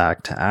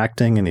comeback to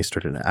acting, and he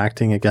started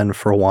acting again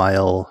for a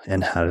while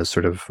and had a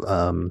sort of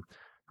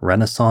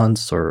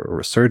renaissance or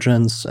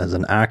resurgence as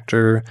an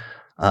actor.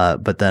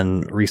 But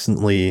then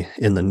recently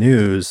in the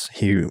news,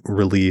 in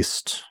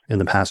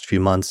the past few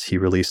months, he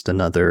released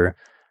another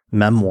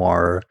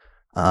memoir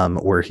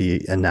where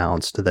he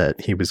announced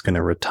that he was going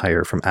to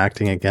retire from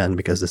acting again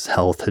because his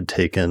health had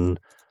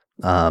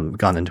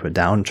gone into a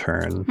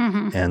downturn.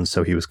 Mm-hmm. And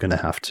so he was going to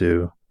have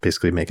to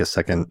basically make a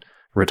second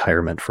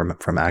retirement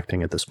from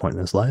acting at this point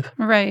in his life.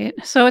 Right.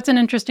 So it's an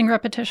interesting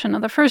repetition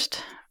of the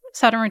first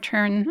Saturn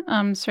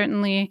return,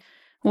 certainly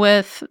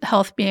with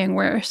health being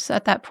worse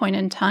at that point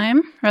in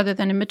time rather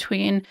than in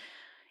between.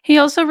 He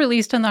also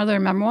released another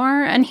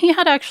memoir, and he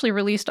had actually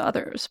released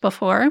others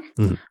before.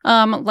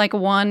 Mm-hmm. Like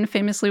one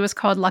famously was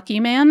called Lucky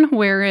Man,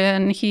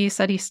 wherein he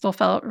said he still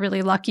felt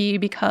really lucky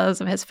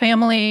because of his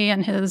family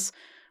and his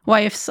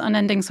wife's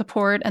unending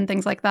support and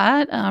things like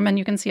that. And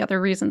you can see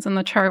other reasons in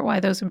the chart why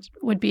those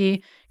would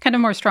be kind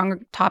of more strong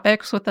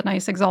topics with the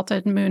nice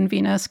exalted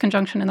Moon-Venus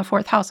conjunction in the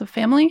 4th house of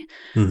family.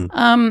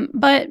 Mm-hmm.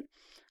 But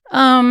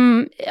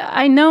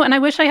I know, and I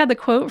wish I had the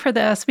quote for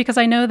this, because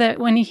I know that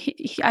when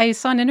I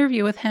saw an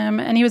interview with him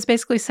and he was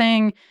basically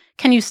saying,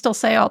 can you still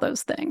say all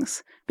those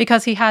things?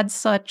 Because he had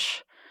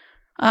such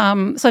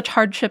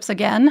hardships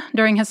again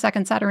during his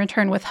second Saturn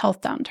return with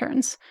health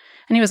downturns.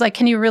 And he was like,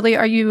 can you really,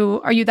 are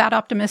you that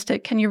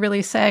optimistic? Can you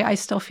really say, I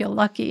still feel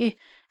lucky?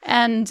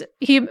 And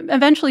he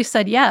eventually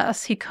said,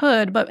 yes, he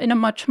could, but in a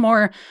much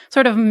more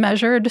sort of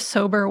measured,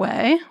 sober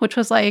way, which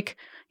was like,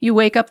 you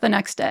wake up the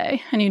next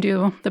day and you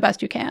do the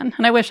best you can.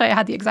 And I wish I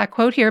had the exact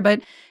quote here,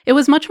 but it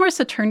was much more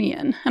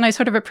Saturnian. And I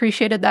sort of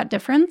appreciated that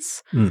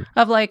difference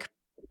of like,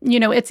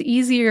 it's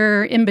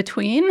easier in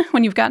between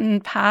when you've gotten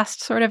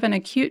past sort of an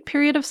acute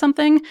period of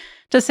something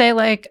to say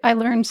like, I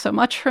learned so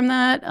much from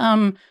that.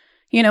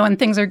 And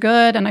things are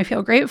good and I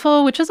feel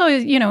grateful, which is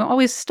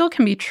always still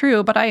can be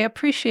true. But I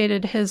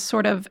appreciated his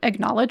sort of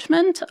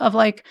acknowledgement of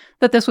like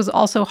that this was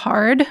also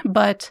hard,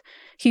 but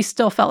he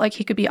still felt like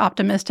he could be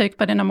optimistic,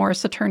 but in a more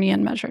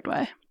Saturnian measured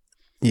way.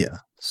 Yeah.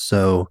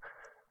 So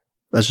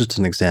that's just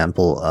an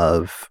example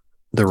of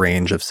the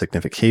range of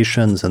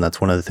significations. And that's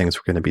one of the things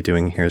we're going to be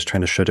doing here is trying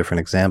to show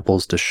different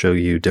examples to show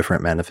you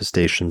different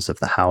manifestations of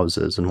the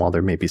houses. And while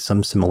there may be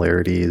some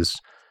similarities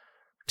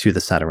to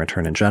the Saturn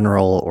return in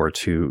general, or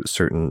to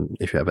certain,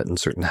 if you have it in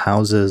certain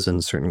houses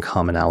and certain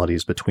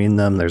commonalities between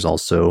them, there's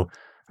also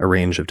a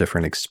range of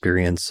different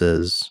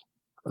experiences,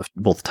 of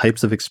both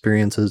types of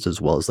experiences, as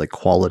well as like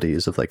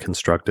qualities of like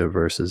constructive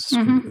versus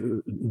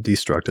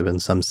destructive in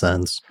some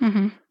sense.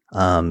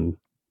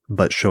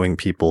 But showing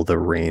people the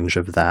range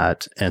of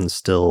that and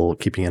still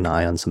keeping an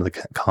eye on some of the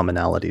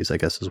commonalities, I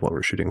guess, is what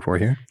we're shooting for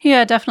here.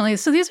 Yeah, definitely.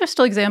 So these are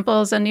still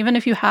examples. And even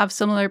if you have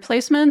similar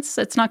placements,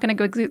 it's not going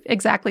to go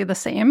exactly the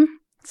same.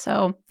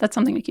 So that's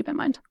something to keep in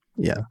mind.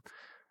 Yeah.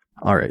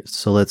 All right.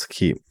 So let's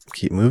keep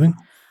moving.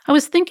 I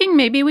was thinking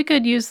maybe we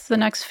could use the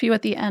next few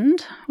at the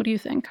end. What do you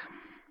think?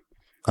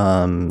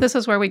 This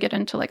is where we get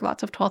into like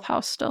lots of 12th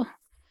house still.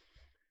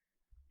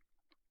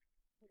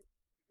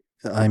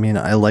 I mean,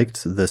 I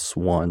liked this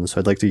one, so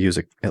I'd like to use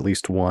at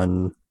least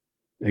one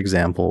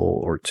example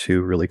or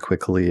two really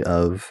quickly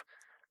of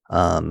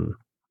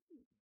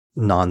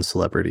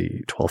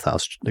non-celebrity 12th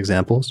house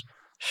examples.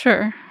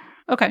 Sure.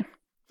 Okay.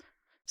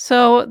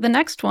 So the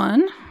next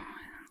one,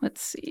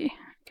 let's see,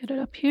 get it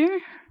up here.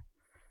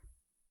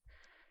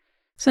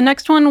 So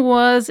next one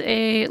was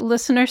a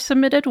listener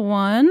submitted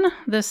one.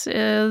 This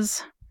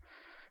is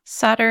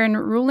Saturn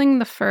ruling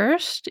the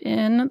 1st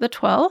in the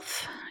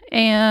 12th.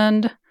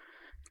 And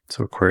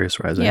so Aquarius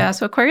rising. Yeah,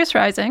 so Aquarius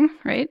rising,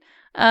 right?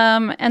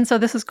 And so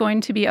this is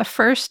going to be a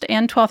 1st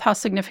and 12th house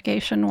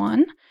signification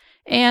one.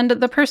 And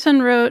the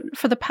person wrote,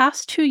 for the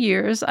past 2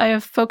 years, I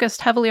have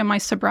focused heavily on my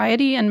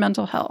sobriety and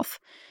mental health.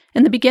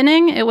 In the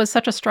beginning, it was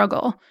such a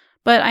struggle,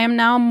 but I am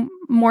now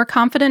more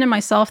confident in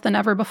myself than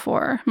ever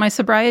before. My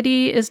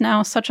sobriety is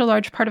now such a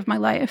large part of my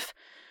life.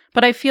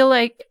 But I feel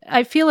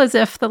as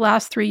if the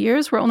last 3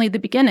 years were only the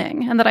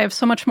beginning and that I have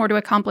so much more to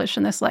accomplish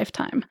in this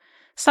lifetime.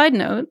 Side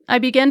note, I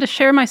began to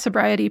share my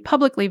sobriety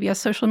publicly via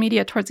social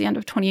media towards the end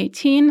of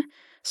 2018,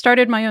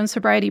 started my own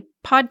sobriety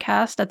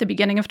podcast at the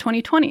beginning of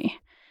 2020.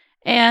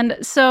 And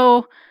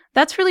so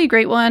that's really a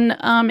great one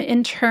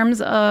in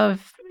terms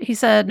of, he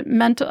said,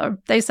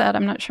 they said,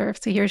 I'm not sure if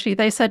it's a he or she,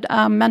 they said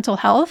mental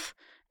health,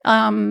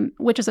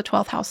 which is a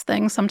 12th house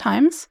thing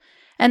sometimes.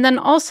 And then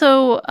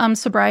also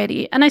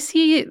sobriety. And I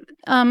see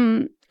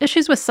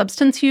issues with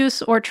substance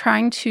use or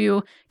trying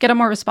to get a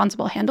more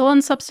responsible handle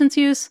on substance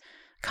use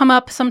come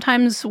up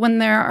sometimes when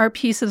there are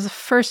pieces of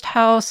 1st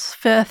house,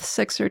 5th,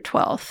 6th, or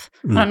 12th.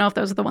 I don't know if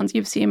those are the ones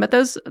you've seen, but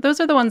those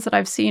are the ones that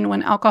I've seen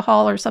when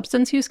alcohol or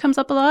substance use comes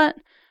up a lot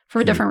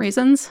for different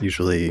reasons.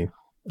 Usually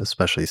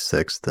especially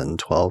 6th and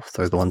 12th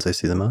are the ones I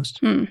see the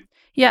most.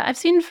 Yeah, I've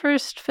seen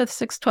 1st, 5th,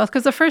 6th, 12th,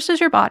 because the 1st is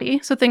your body,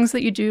 so things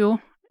that you do,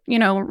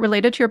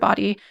 related to your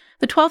body.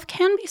 The 12th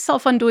can be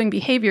self-undoing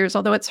behaviors,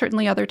 although it's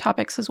certainly other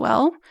topics as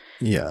well.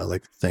 Yeah,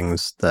 like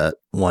things that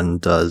one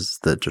does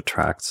that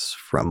detracts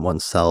from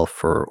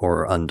oneself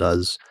or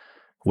undoes,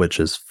 which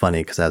is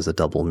funny because it has a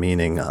double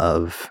meaning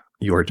of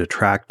your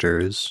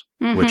detractors,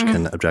 which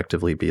can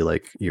objectively be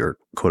like your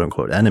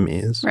quote-unquote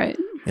enemies, right,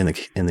 in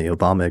the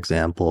Obama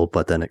example,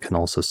 but then it can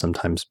also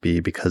sometimes be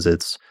because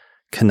it's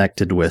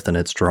connected with and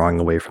it's drawing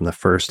away from the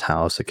first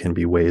house. It can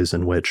be ways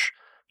in which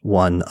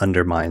one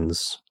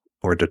undermines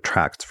or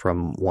detracts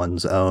from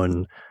one's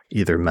own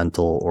either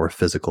mental or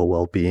physical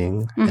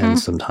well-being, and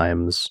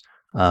sometimes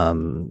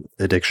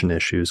addiction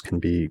issues can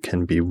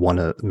be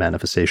one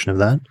manifestation of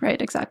that.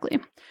 Right, exactly.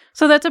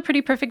 So that's a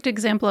pretty perfect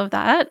example of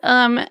that.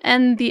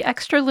 And the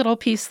extra little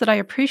piece that I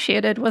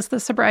appreciated was the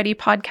sobriety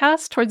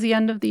podcast towards the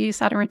end of the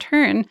Saturn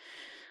return,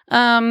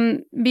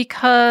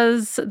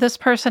 because this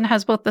person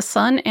has both the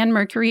Sun and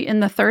Mercury in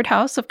the 3rd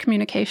house of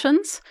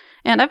communications.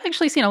 And I've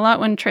actually seen a lot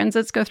when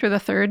transits go through the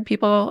 3rd,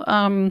 people,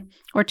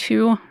 or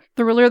to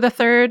the ruler of the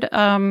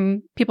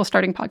 3rd, people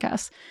starting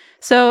podcasts.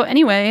 So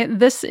anyway,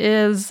 this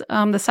is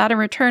the Saturn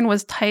return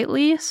was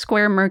tightly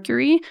square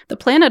Mercury, the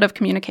planet of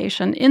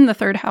communication, in the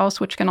 3rd house,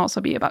 which can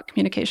also be about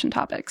communication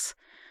topics.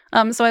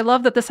 So I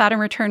love that the Saturn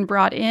return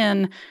brought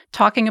in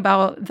talking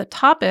about the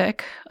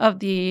topic of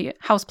the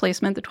house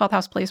placement, the 12th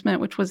house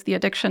placement, which was the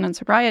addiction and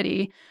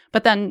sobriety,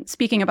 but then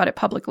speaking about it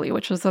publicly,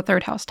 which was the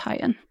 3rd house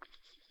tie-in.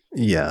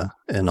 Yeah,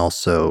 and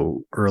also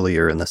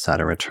earlier in the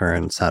Saturn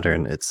return,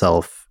 Saturn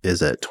itself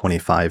is at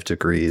 25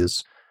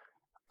 degrees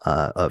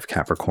of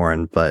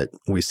Capricorn, but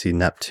we see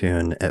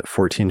Neptune at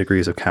 14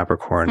 degrees of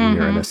Capricorn and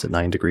Uranus at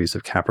 9 degrees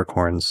of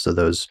Capricorn. So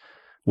those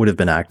would have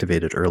been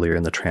activated earlier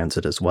in the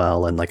transit as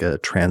well. And like a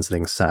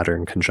transiting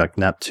Saturn conjunct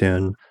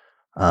Neptune,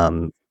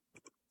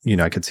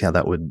 I could see how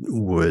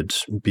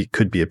that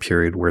could be a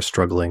period where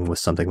struggling with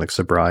something like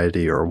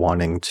sobriety or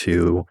wanting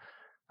to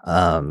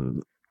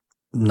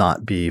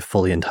not be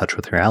fully in touch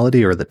with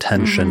reality, or the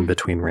tension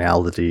between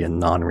reality and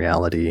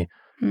non-reality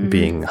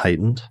being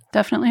heightened.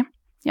 Definitely.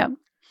 Yeah.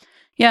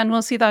 Yeah, and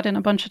we'll see that in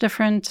a bunch of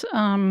different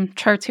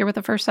charts here with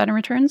the first Saturn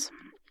returns.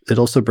 It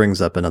also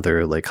brings up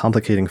another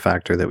complicating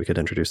factor that we could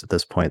introduce at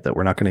this point that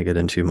we're not going to get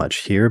into much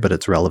here, but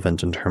it's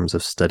relevant in terms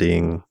of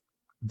studying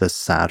the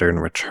Saturn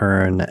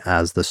return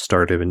as the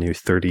start of a new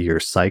 30-year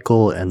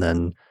cycle, and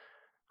then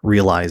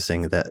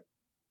realizing that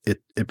it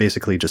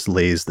basically just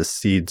lays the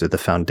seeds or the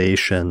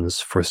foundations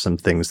for some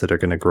things that are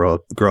going to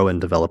grow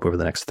and develop over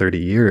the next 30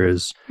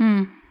 years,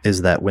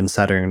 is that when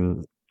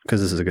Saturn,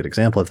 because this is a good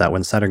example of that,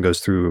 when Saturn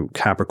goes through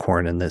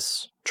Capricorn in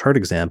this chart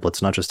example,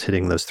 it's not just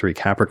hitting those 3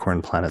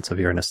 Capricorn planets of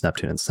Uranus,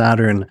 Neptune, and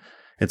Saturn.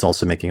 It's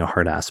also making a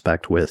hard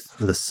aspect with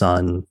the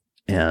Sun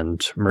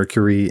and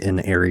Mercury in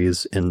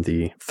Aries in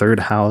the 3rd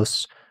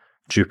house,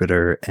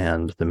 Jupiter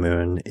and the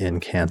Moon in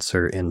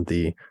Cancer in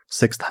the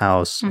 6th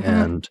house,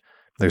 and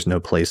there's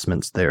no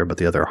placements there, but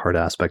the other hard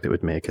aspect it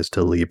would make is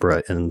to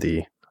Libra in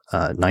the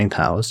 9th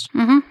house.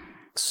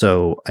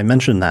 So I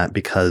mention that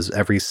because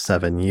every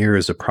 7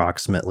 years,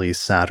 approximately,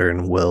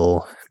 Saturn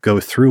will go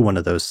through one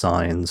of those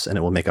signs and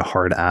it will make a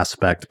hard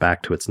aspect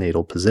back to its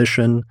natal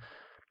position.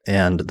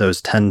 And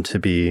those tend to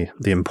be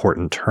the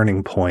important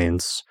turning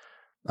points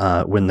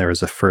when there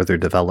is a further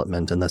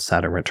development in the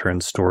Saturn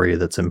return story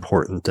that's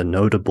important and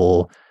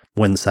notable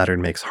when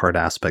Saturn makes hard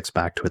aspects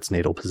back to its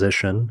natal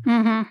position.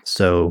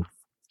 So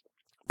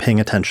paying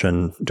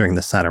attention during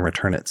the Saturn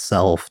return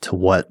itself to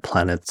what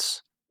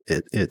planets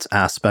it's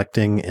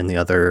aspecting in the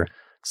other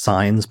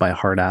signs by a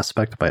hard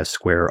aspect, by a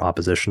square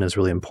opposition, is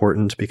really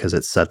important because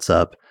it sets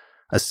up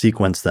a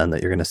sequence then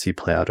that you're going to see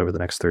play out over the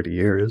next 30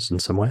 years in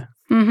some way.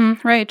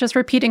 Right. Just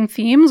repeating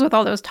themes with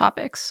all those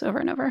topics over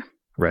and over.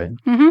 Right.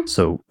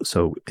 So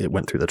it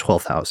went through the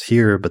 12th house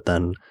here, but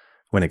then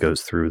when it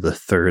goes through the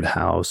 3rd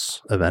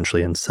house,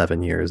 eventually in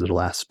 7 years,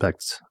 it'll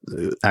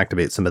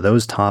activate some of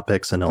those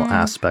topics, and it'll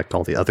aspect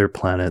all the other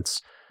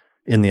planets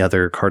in the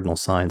other cardinal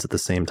signs at the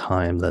same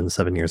time. Then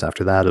 7 years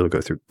after that, it'll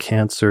go through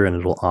Cancer, and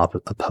it'll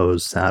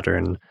oppose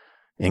Saturn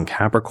in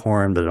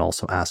Capricorn, but it'll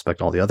also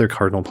aspect all the other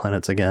cardinal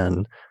planets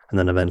again. And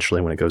then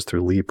eventually when it goes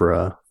through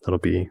Libra, that'll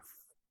be,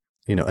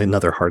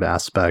 another hard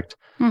aspect.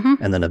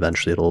 And then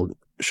eventually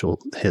she'll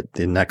hit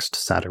the next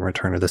Saturn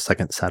return, or the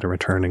second Saturn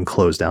return, and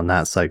close down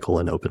that cycle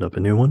and open up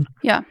a new one.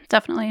 Yeah,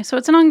 definitely. So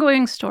it's an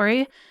ongoing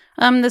story.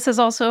 This is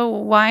also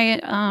why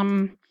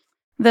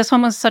this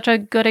one was such a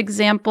good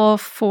example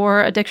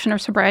for addiction or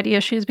sobriety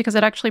issues, because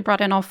it actually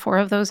brought in all 4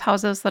 of those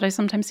houses that I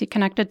sometimes see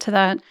connected to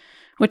that,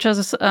 which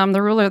is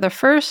the ruler of the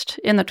 1st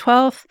in the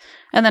 12th,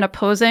 and then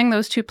opposing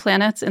those 2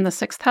 planets in the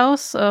 6th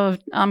house of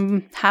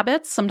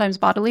habits, sometimes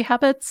bodily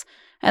habits,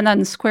 and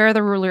then square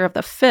the ruler of the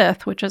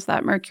 5th, which is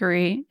that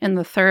Mercury in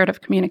the 3rd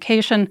of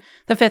communication,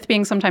 the 5th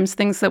being sometimes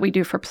things that we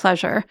do for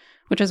pleasure,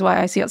 which is why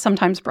I see it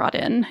sometimes brought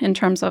in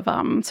terms of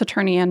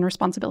Saturnian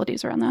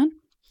responsibilities around that.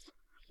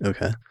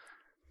 Okay.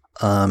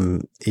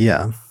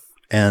 Yeah.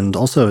 And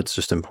also it's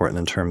just important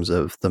in terms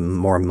of the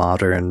more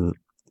modern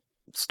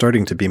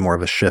starting to be more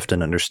of a shift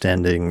in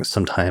understanding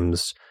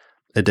sometimes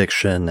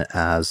addiction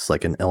as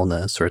like an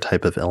illness or a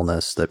type of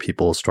illness that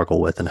people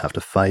struggle with and have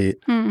to fight,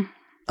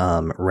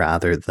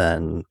 rather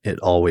than it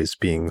always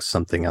being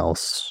something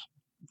else,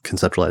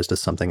 conceptualized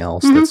as something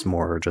else that's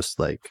more just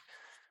like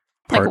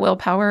a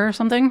willpower or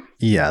something.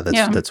 Yeah,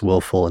 that's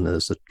willful and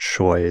is a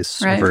choice,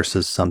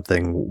 versus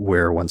something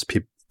where once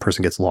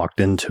person gets locked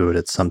into it,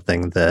 it's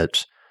something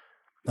that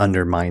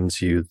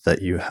undermines you,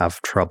 that you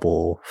have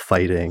trouble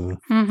fighting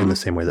in the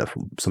same way that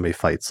somebody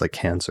fights like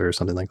cancer or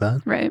something like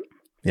that. Right.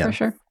 Yeah. For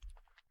sure.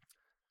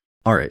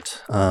 All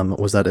right.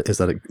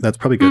 That's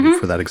probably good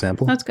for that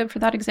example? That's good for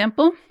that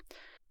example.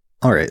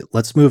 All right.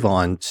 Let's move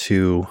on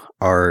to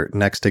our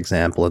next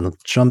example and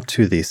let's jump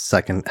to the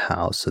second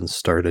house and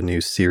start a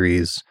new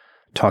series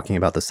talking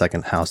about the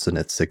second house and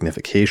its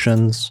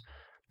significations.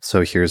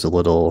 So here's a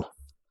little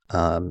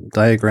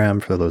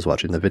diagram for those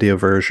watching the video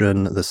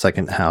version. The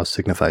second house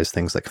signifies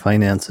things like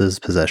finances,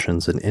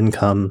 possessions, and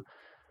income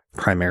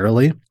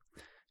primarily.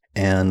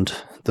 And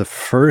the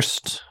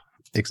first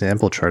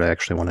example chart I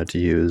actually wanted to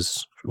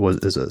use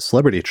is a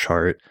celebrity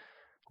chart,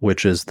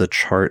 which is the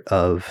chart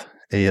of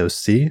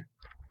AOC,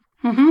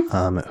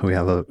 who we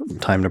have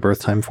a birth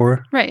time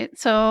for. Right.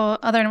 So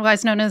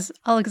otherwise known as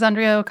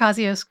Alexandria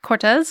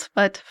Ocasio-Cortez,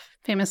 but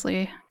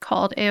famously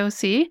called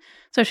AOC.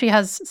 So she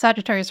has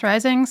Sagittarius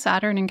rising,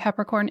 Saturn and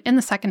Capricorn in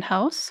the second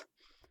house.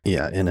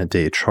 Yeah, in a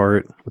day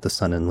chart with the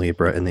sun in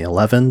Libra in the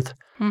 11th.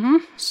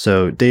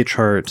 So day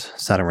chart,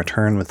 Saturn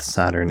return with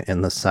Saturn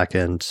in the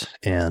second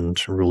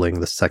and ruling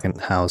the second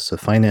house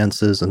of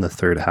finances and the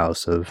third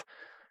house of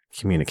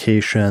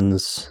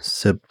communications,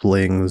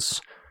 siblings,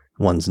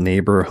 one's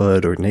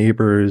neighborhood or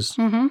neighbors.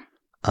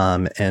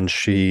 And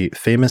she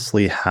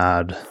famously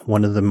had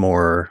one of the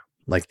more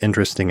like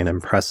interesting and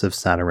impressive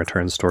Saturn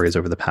return stories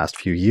over the past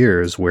few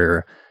years,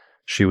 where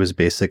she was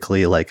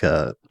basically like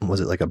a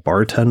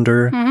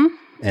bartender?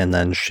 And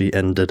then she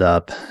ended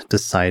up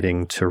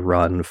deciding to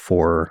run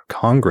for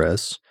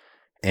Congress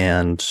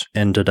and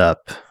ended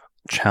up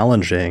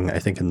challenging, I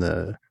think in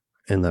the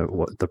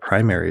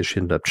primaries,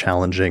 she ended up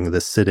challenging the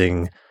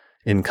sitting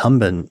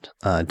incumbent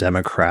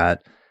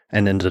Democrat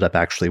and ended up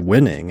actually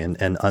winning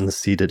and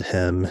unseated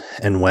him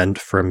and went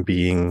from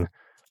being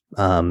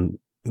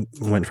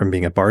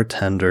a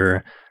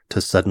bartender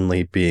to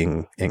suddenly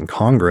being in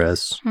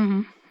Congress.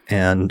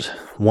 And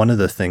one of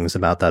the things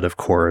about that, of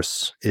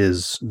course,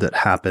 is that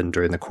happened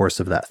during the course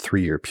of that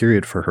 3-year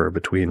period for her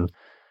between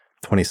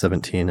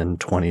 2017 and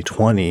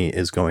 2020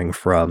 is going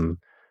from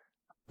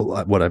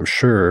what I'm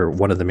sure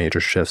one of the major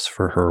shifts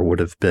for her would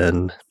have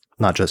been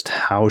not just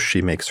how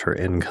she makes her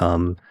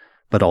income,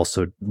 but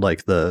also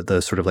like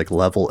the sort of like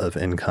level of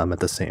income at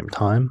the same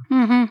time.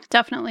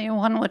 Definitely.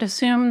 One would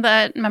assume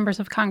that members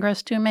of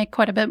Congress do make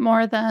quite a bit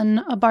more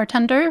than a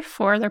bartender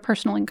for their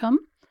personal income.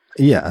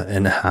 Yeah,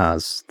 and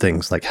has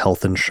things like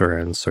health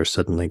insurance are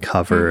suddenly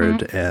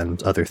covered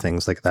and other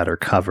things like that are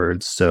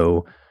covered.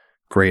 So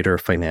greater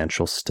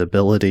financial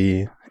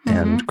stability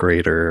and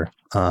greater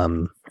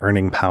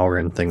earning power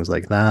and things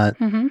like that.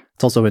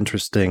 It's also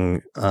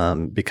interesting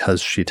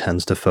because she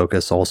tends to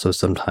focus also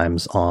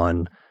sometimes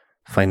on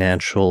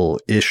financial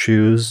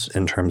issues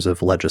in terms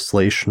of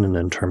legislation and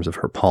in terms of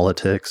her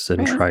politics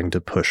and trying to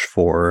push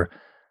for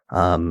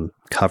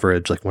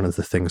coverage. Like one of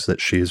the things that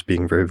she's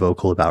being very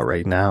vocal about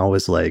right now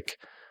is like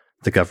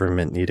the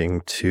government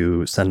needing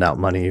to send out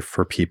money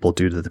for people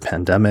due to the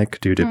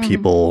pandemic, due to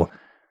people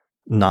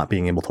not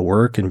being able to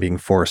work and being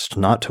forced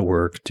not to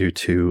work due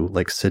to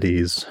like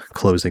cities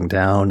closing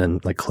down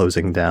and like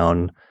closing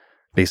down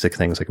basic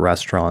things like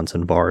restaurants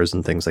and bars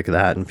and things like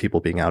that, and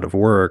people being out of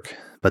work,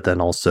 but then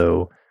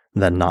also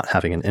then not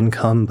having an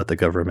income. But the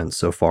government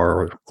so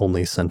far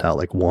only sent out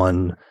like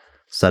one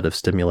set of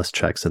stimulus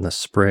checks in the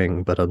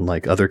spring, but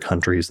unlike other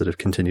countries that have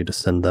continued to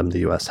send them, the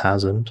U.S.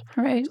 hasn't.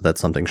 Right. So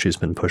that's something she's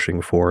been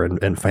pushing for,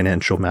 and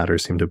financial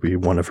matters seem to be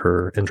one of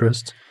her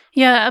interests.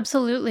 Yeah,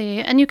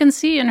 absolutely. And you can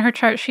see in her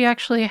chart, she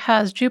actually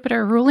has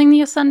Jupiter ruling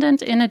the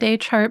ascendant in a day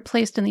chart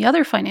placed in the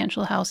other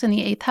financial house, in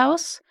the 8th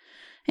house.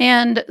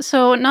 And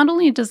so not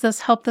only does this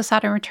help the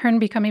Saturn return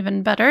become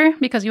even better,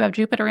 because you have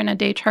Jupiter in a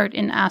day chart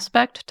in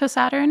aspect to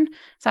Saturn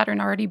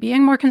already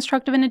being more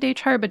constructive in a day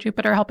chart, but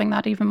Jupiter helping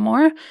that even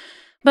more.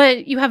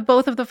 But you have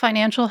both of the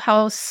financial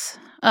house,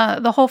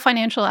 the whole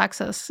financial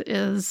axis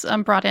is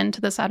brought into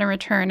the Saturn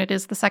return. It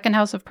is the second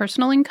house of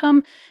personal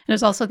income. It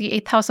is also the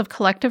 8th house of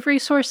collective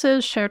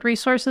resources, shared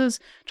resources,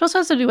 which also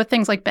has to do with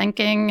things like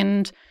banking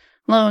and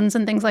loans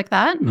and things like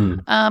that.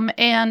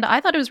 And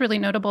I thought it was really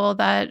notable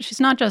that she's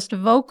not just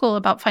vocal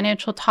about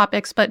financial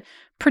topics, but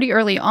pretty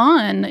early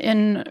on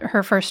in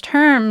her first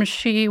term,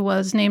 she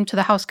was named to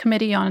the House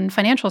Committee on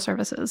Financial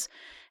Services.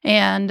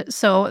 And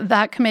so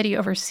that committee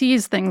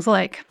oversees things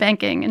like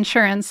banking,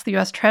 insurance, the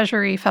U.S.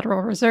 Treasury,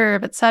 Federal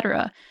Reserve, et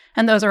cetera.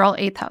 And those are all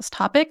 8th house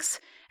topics.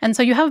 And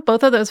so you have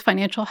both of those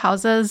financial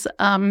houses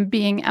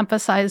being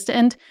emphasized.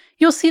 And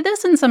you'll see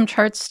this in some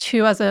charts,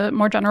 too, as a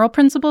more general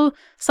principle.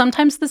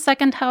 Sometimes the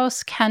second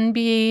house can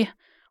be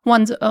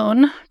one's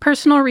own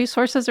personal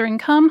resources or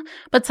income,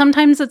 but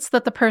sometimes it's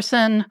that the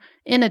person,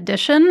 in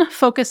addition,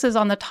 focuses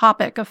on the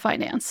topic of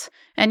finance.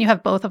 And you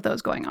have both of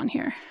those going on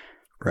here.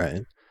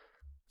 Right.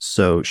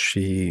 So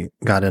she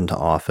got into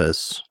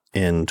office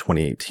in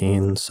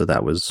 2018. So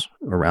that was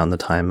around the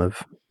time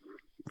of,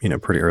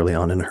 pretty early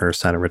on in her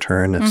Saturn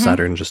return. If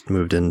Saturn just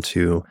moved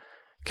into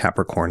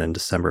Capricorn in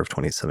December of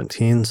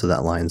 2017. So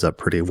that lines up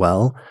pretty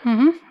well.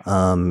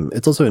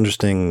 It's also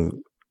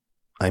interesting.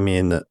 I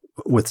mean,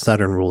 with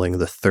Saturn ruling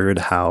the third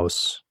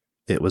house,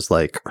 it was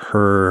like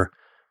her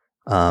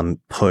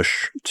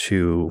push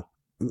to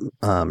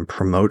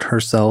promote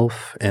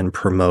herself and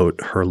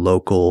promote her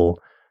local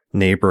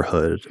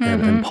neighborhood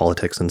and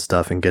politics and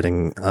stuff, and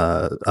getting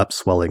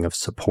upswelling of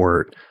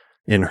support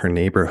in her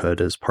neighborhood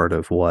is part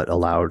of what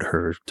allowed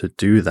her to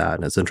do that.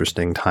 And it's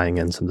interesting tying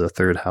in some of the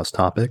third house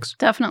topics.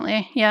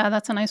 Definitely. Yeah,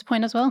 that's a nice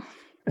point as well.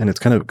 And it's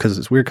kind of, because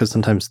it's weird, because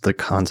sometimes the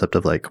concept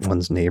of like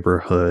one's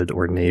neighborhood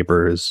or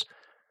neighbors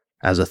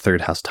as a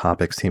third house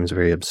topic seems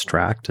very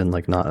abstract and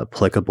like not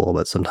applicable,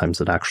 but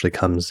sometimes it actually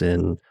becomes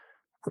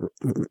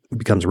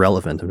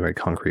relevant in very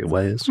concrete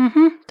ways.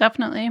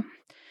 Definitely.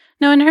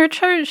 Now, in her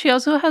chart, she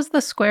also has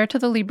the square to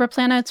the Libra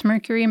planets,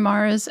 Mercury,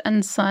 Mars,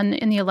 and Sun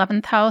in the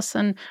 11th house.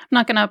 And I'm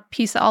not going to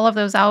piece all of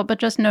those out, but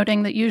just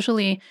noting that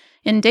usually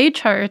in day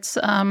charts,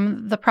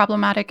 the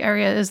problematic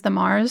area is the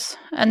Mars.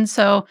 And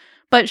so,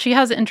 but she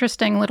has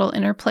interesting little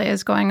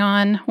interplays going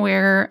on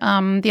where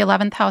the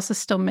 11th house is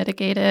still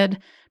mitigated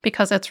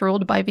because it's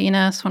ruled by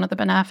Venus, one of the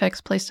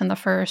benefics placed in the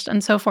first,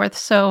 and so forth.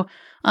 So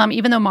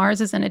even though Mars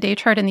is in a day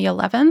chart in the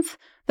 11th,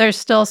 there's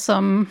still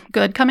some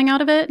good coming out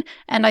of it.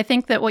 And I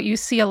think that what you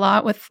see a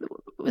lot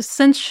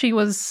since she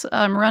was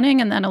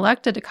running and then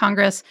elected to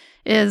Congress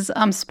is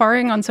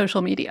sparring on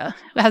social media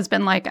has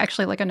been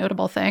actually a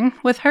notable thing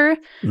with her,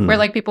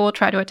 where people will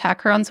try to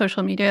attack her on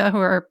social media who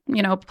are,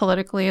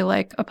 politically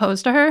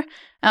opposed to her.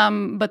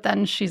 But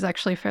then she's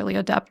actually fairly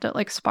adept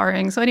at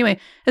sparring. So anyway,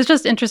 it's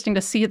just interesting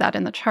to see that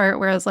in the chart,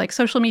 whereas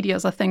social media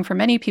is a thing for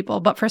many people,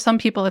 but for some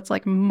people it's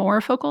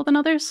more focal than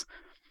others.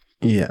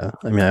 Yeah.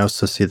 I mean, I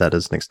also see that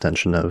as an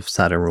extension of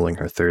Saturn ruling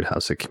her third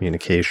house of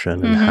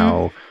communication and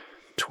how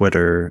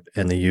Twitter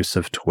and the use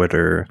of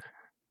Twitter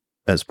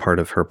as part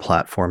of her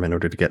platform in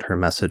order to get her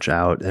message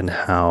out, and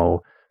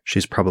how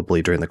she's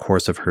probably during the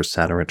course of her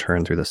Saturn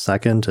return through the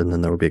second, and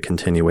then there will be a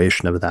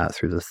continuation of that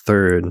through the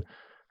third,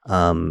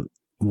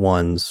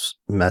 one's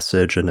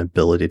message and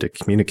ability to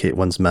communicate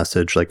one's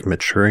message,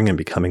 maturing and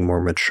becoming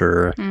more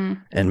mature,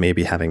 and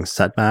maybe having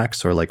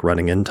setbacks or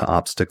running into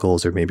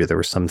obstacles, or maybe there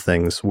were some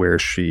things where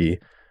she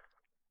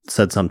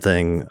said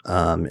something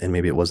and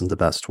maybe it wasn't the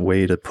best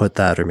way to put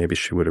that, or maybe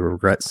she would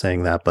regret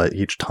saying that, but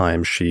each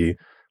time she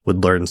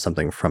would learn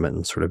something from it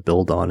and sort of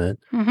build on it.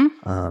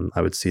 I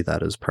would see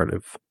that as part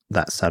of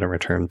that Saturn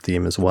return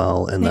theme as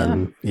well. And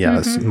then,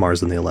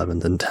 Mars in the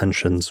 11th, and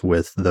tensions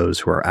with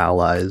those who are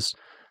allies.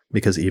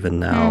 Because even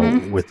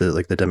now with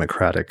the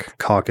Democratic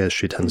caucus,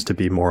 she tends to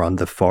be more on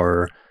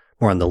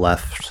the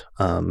left,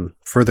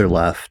 further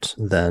left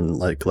than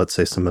let's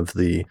say some of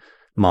the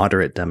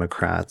moderate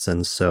Democrats.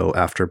 And so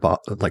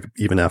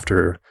even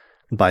after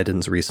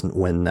Biden's recent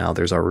win now,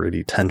 there's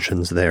already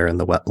tensions there in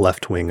the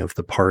left wing of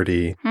the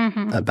party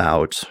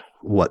about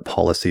what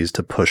policies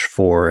to push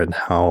for and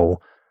how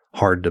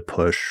hard to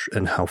push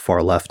and how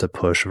far left to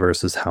push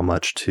versus how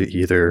much to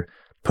either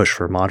push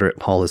for moderate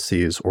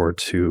policies or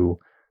to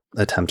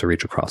attempt to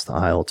reach across the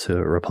aisle to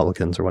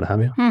Republicans or what have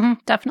you.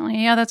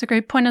 Definitely. Yeah, that's a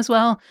great point as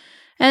well.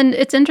 And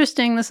it's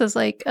interesting. This is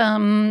a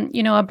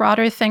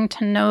broader thing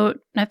to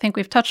note. I think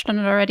we've touched on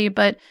it already,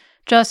 but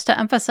just to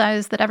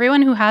emphasize that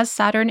everyone who has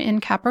Saturn in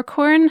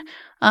Capricorn,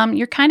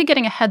 you're kind of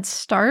getting a head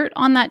start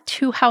on that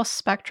 2-house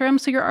spectrum.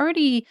 So you're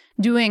already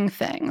doing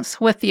things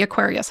with the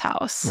Aquarius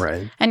house.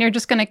 Right. And you're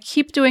just going to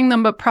keep doing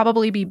them, but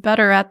probably be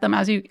better at them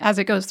as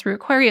it goes through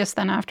Aquarius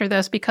then after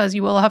this, because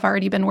you will have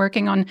already been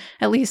working on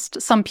at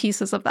least some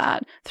pieces of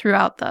that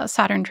throughout the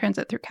Saturn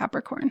transit through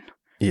Capricorn.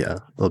 Yeah,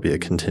 there'll be a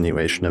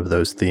continuation of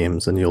those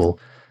themes, and you'll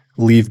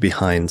leave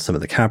behind some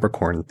of the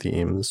Capricorn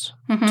themes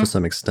to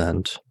some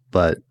extent,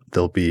 but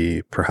there'll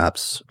be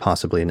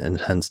possibly an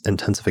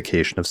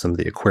intensification of some of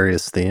the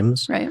Aquarius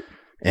themes. Right.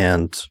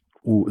 And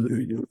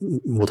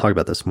we'll talk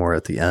about this more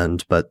at the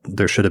end, but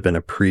there should have been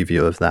a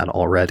preview of that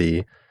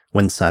already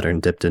when Saturn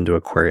dipped into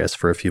Aquarius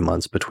for a few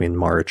months between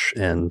March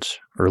and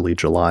early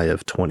July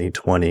of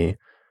 2020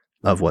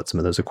 of what some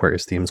of those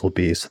Aquarius themes will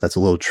be. So that's a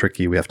little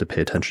tricky. We have to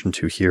pay attention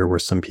to here, where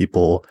some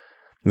people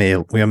may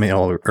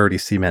already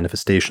see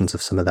manifestations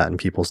of some of that in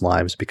people's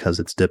lives because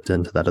it's dipped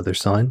into that other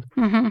sign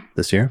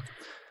this year.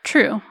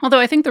 True. Although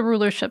I think the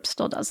rulership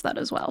still does that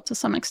as well to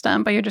some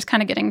extent, but you're just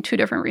kind of getting two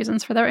different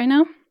reasons for that right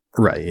now.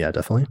 Right. Yeah,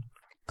 definitely.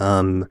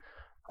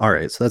 All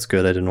right. So that's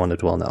good. I didn't want to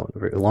dwell on that one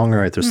very long.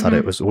 I just thought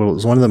it was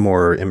one of the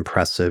more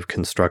impressive,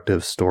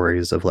 constructive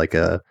stories of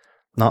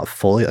not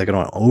fully, I don't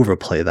want to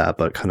overplay that,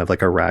 but kind of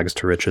like a rags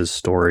to riches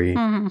story.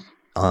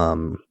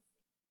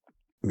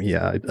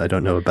 Yeah, I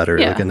don't know a better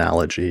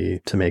analogy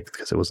to make,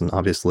 because it wasn't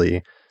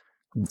obviously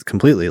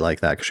completely like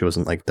that because she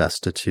wasn't like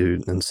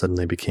destitute and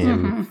suddenly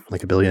became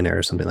like a billionaire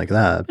or something like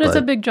that. But it's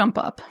a big jump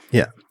up.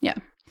 Yeah. Yeah.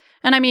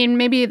 And I mean,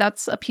 maybe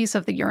that's a piece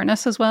of the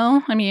Uranus as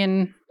well. I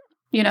mean,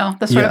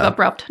 the sort of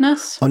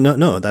abruptness. Oh,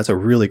 no, that's a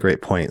really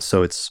great point.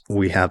 So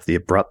we have the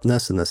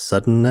abruptness and the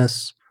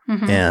suddenness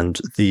and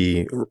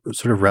the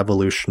sort of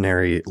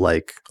revolutionary,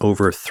 like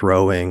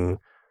overthrowing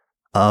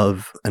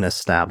of an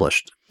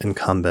established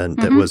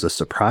incumbent that was a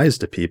surprise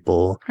to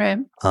people, right?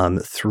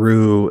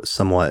 Through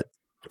somewhat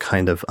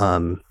kind of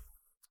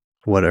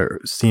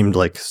seemed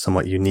like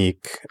somewhat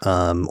unique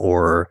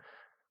or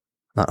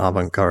not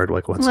avant-garde,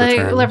 like what's the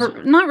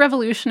term? Not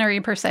revolutionary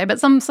per se, but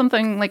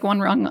something like one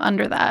rung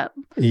under that.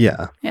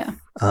 Yeah. Yeah.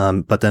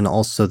 But then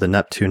also the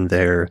Neptune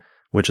there,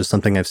 which is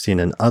something I've seen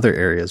in other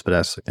areas, but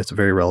it's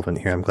very relevant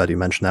here. I'm glad you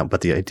mentioned that.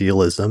 But the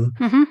idealism,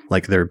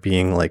 like there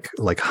being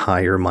like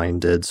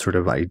higher-minded sort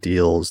of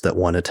ideals that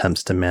one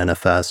attempts to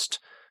manifest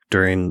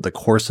during the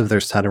course of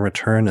their Saturn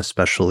return,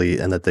 especially,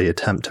 and that they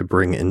attempt to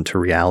bring into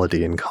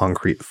reality in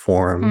concrete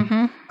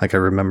form. Like I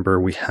remember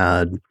we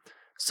had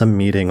some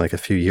meeting like a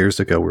few years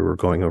ago, we were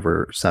going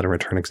over Saturn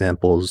return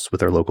examples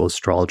with our local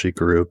astrology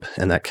group,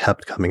 and that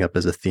kept coming up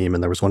as a theme.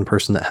 And there was one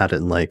person that had it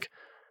in like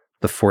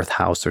the 4th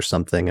house or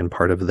something, and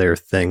part of their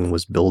thing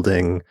was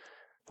building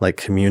like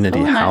community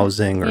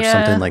housing or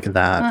something like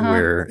that,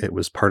 where it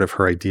was part of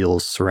her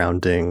ideals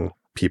surrounding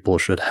people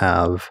should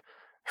have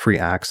free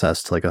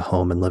access to like a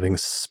home and living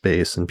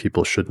space, and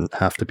people shouldn't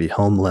have to be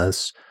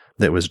homeless.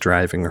 That was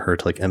driving her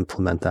to like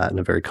implement that in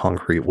a very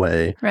concrete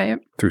way, right,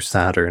 through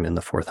Saturn in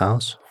the 4th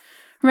house.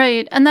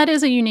 Right. And that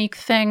is a unique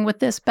thing with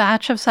this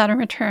batch of Saturn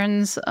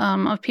returns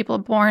of people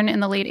born in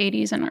the late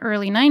 80s and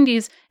early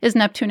 90s is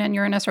Neptune and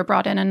Uranus are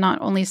brought in and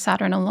not only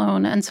Saturn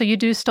alone. And so you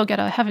do still get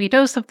a heavy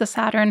dose of the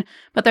Saturn,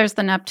 but there's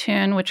the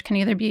Neptune, which can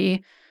either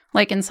be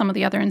like in some of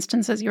the other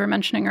instances you were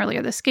mentioning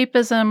earlier, the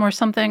escapism or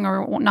something,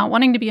 or not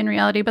wanting to be in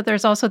reality, but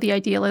there's also the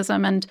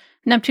idealism. And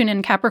Neptune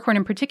in Capricorn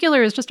in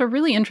particular is just a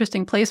really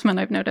interesting placement,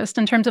 I've noticed,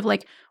 in terms of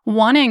like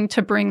wanting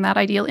to bring that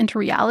ideal into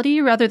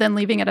reality rather than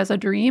leaving it as a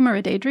dream or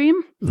a daydream,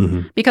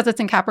 because it's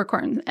in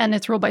Capricorn and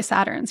it's ruled by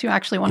Saturn. So you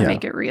actually want to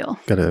make it real.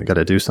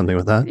 Gotta do something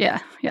with that.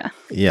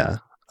 Yeah.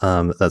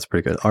 That's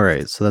pretty good. All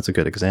right. So that's a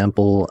good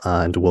example.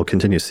 And we'll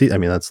continue to see. I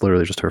mean, that's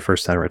literally just her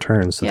first Saturn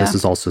return. So this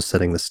is also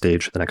setting the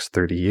stage for the next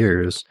 30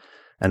 years.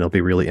 And it'll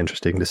be really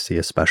interesting to see,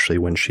 especially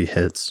when she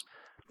hits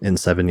in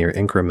 7-year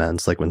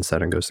increments, like when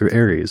Saturn goes through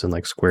Aries and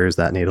like squares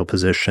that natal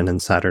position,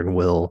 and Saturn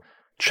will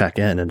check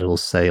in and it'll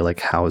say like,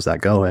 how is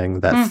that going?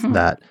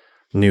 That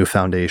new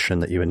foundation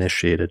that you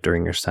initiated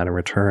during your Saturn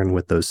return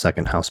with those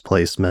 2nd house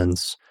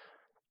placements.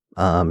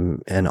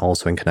 And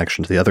also in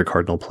connection to the other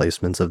cardinal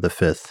placements of the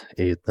 5th,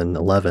 8th, and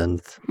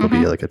 11th, there'll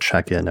be like a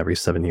check-in every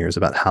 7 years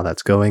about how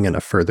that's going and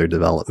a further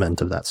development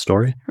of that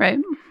story. Right.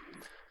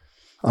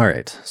 All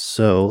right.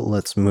 So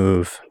let's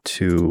move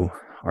to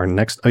our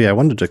next. Oh, yeah. I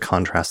wanted to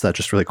contrast that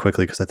just really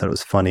quickly because I thought it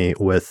was funny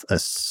with a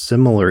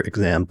similar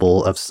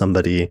example of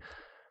somebody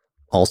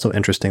also,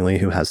 interestingly,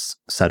 who has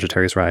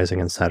Sagittarius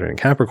rising and Saturn in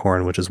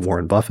Capricorn, which is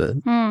Warren Buffett.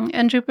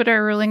 And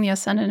Jupiter ruling the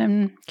ascendant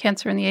in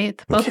Cancer in the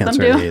 8th. Both of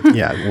them do.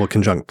 Yeah, well,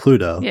 conjunct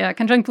Pluto. Yeah,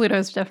 conjunct Pluto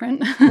is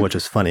different. Which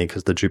is funny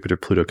because the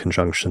Jupiter-Pluto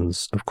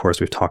conjunctions, of course,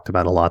 we've talked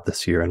about a lot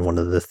this year. And one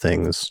of the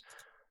things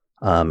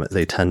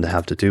they tend to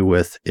have to do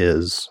with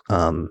is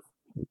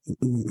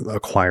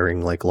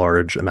acquiring like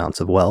large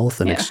amounts of wealth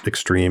and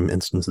extreme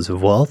instances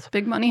of wealth.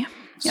 Big money.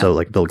 So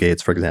like Bill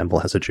Gates, for example,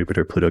 has a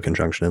Jupiter-Pluto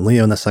conjunction in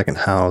Leo in the 2nd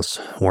house.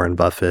 Warren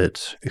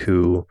Buffett,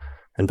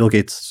 and Bill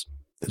Gates,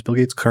 is Bill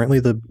Gates currently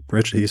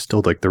he's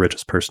still like the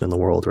richest person in the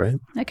world, right?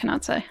 I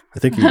cannot say. I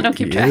think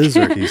he is,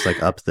 or he's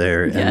like up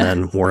there. And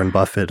then Warren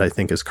Buffett, I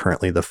think, is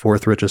currently the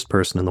 4th richest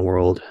person in the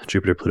world,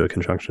 Jupiter-Pluto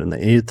conjunction in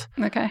the 8th.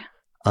 Okay.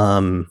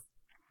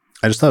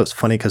 I just thought it was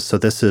funny because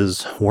this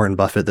is Warren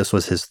Buffett. This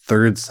was his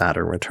 3rd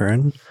Saturn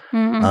return.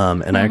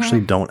 And I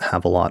actually don't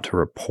have a lot to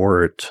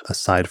report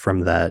aside from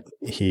that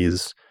he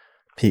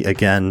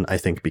again, I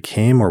think,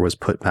 became or was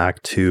put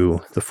back to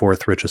the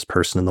 4th richest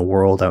person in the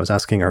world. I was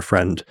asking our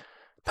friend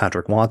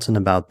Patrick Watson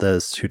about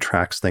this, who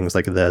tracks things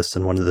like this.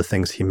 And one of the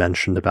things he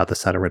mentioned about the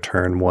Saturn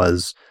return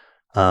was,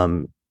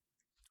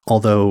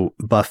 although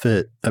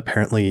Buffett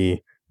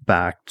apparently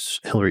backed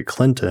Hillary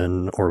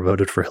Clinton or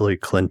voted for Hillary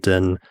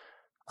Clinton,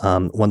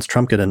 once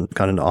Trump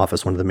got into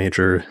office, one of the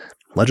major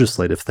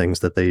legislative things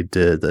that they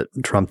did, that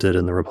Trump did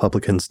and the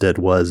Republicans did,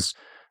 was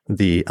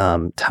the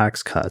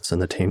tax cuts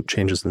and the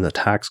changes in the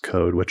tax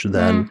code, which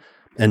then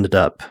ended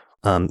up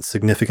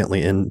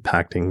significantly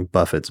impacting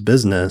Buffett's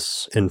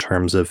business in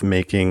terms of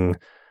making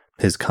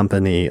his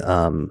company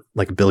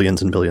like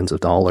billions and billions of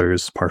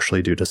dollars,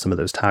 partially due to some of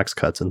those tax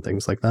cuts and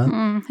things like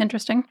that.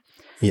 Interesting.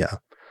 Yeah.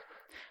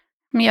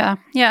 Yeah.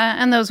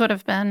 And those would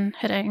have been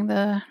hitting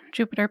the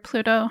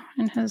Jupiter-Pluto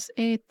in his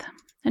 8th.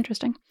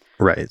 Interesting.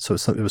 Right. So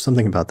it was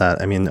something about that.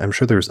 I mean, I'm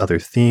sure there's other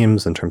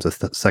themes in terms of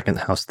 2nd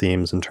house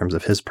themes, in terms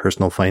of his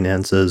personal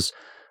finances.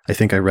 I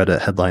think I read a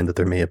headline that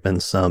there may have been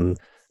some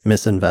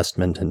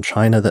misinvestment in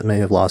China that may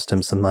have lost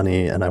him some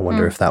money. And I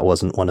wonder if that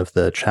wasn't one of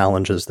the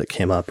challenges that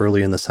came up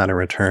early in the Saturn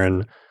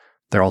return.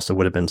 There also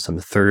would have been some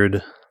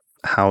third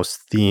house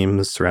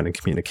themes surrounding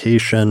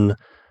communication.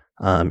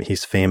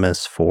 He's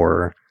famous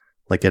for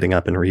like getting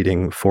up and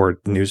reading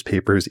 4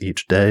 newspapers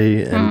each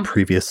day, and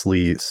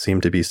previously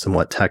seemed to be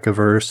somewhat tech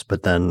averse,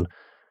 but then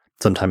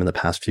sometime in the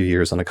past few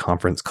years on a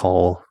conference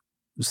call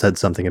said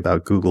something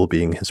about Google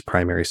being his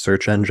primary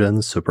search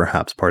engine. So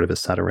perhaps part of his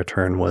Saturn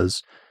return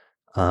was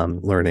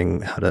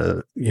learning how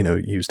to,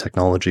 use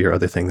technology or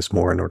other things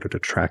more in order to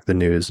track the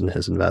news and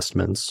his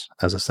investments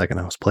as a second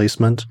house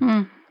placement.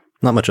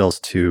 Not much else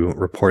to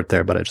report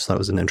there, but I just thought it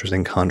was an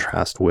interesting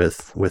contrast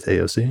with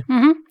AOC.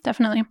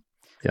 Definitely.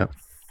 Yeah.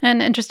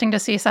 And interesting to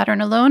see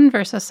Saturn alone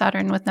versus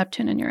Saturn with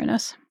Neptune and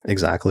Uranus.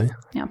 Exactly.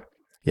 Yeah.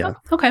 Yeah.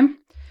 Oh, okay.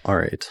 All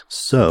right.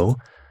 So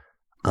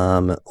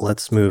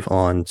let's move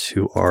on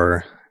to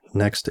our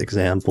next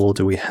example.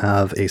 Do we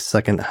have a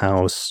second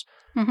house?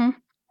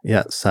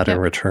 Yeah, Saturn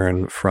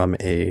return from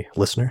a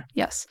listener.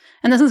 Yes.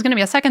 And this is going to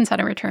be a second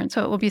Saturn return.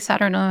 So it will be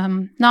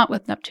Saturn not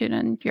with Neptune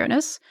and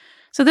Uranus.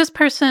 So this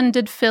person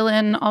did fill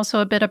in also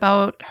a bit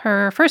about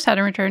her first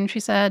Saturn return. She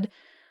said,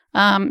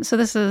 so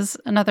this is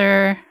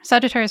another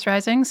Sagittarius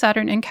rising,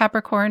 Saturn in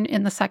Capricorn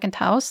in the second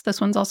house.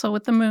 This one's also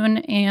with the moon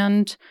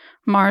and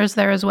Mars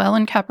there as well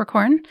in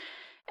Capricorn.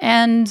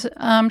 And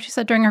she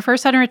said during her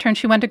first Saturn return,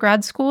 she went to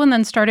grad school and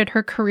then started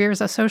her career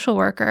as a social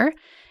worker.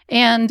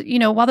 And,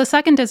 while the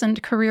second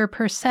isn't career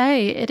per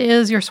se, it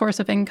is your source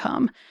of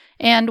income.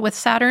 And with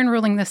Saturn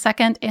ruling the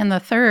second and the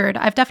third,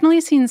 I've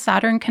definitely seen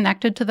Saturn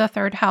connected to the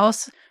third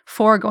house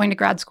for going to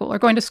grad school or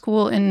going to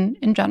school in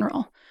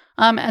general.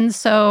 And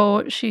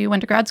so she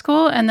went to grad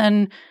school and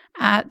then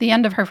at the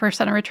end of her first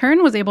Saturn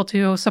return was able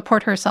to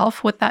support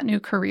herself with that new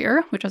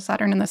career, which is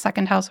Saturn in the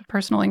second house of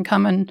personal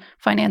income and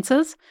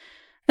finances.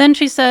 Then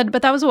she said,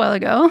 but that was a while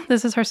ago.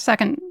 This is her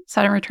second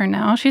Saturn return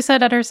now. She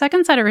said at her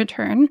second Saturn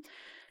return,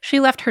 she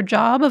left her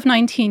job of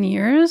 19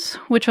 years,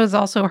 which was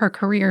also her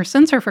career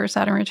since her first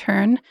Saturn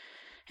return,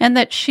 and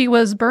that she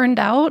was burned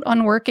out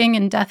on working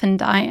in death and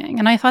dying.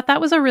 And I thought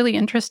that was a really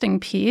interesting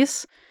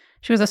piece.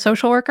 She was a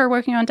social worker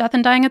working on death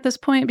and dying at this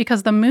point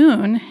because the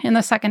moon in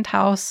the second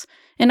house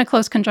in a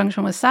close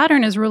conjunction with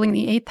Saturn is ruling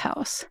the 8th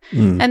house.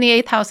 And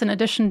the 8th house, in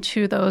addition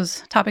to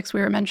those topics we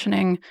were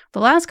mentioning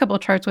the last couple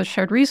of charts with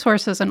shared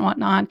resources and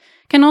whatnot,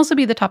 can also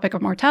be the topic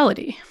of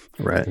mortality.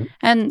 Right.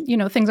 And,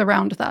 things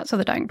around that. So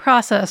the dying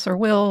process or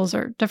wills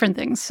or different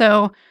things.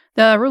 So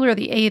the ruler of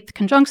the 8th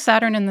conjunct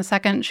Saturn in the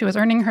second, she was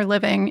earning her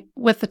living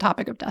with the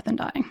topic of death and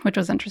dying, which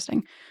was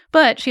interesting.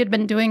 But she had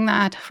been doing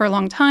that for a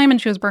long time and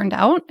she was burned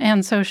out.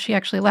 And so she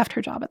actually left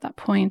her job at that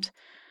point.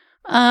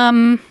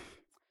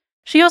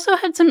 She also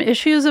had some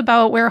issues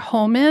about where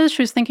home is.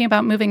 She was thinking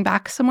about moving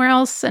back somewhere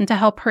else and to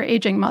help her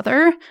aging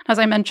mother. As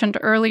I mentioned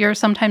earlier,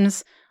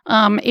 sometimes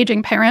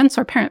aging parents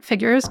or parent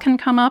figures can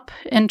come up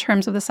in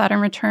terms of the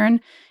Saturn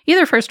return,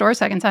 either first or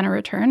second Saturn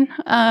return.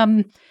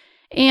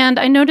 And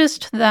I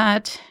noticed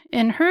that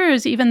in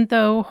hers, even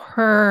though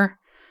her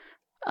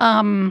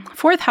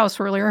fourth house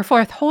ruler, her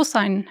fourth whole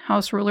sign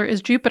house ruler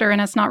is Jupiter,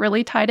 and it's not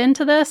really tied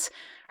into this,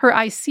 her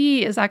IC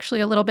is actually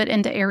a little bit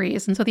into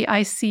Aries. And so the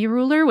IC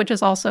ruler, which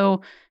is also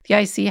the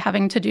IC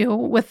having to do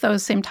with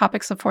those same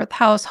topics of fourth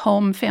house,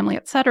 home, family,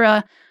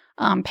 etc.,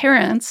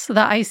 parents,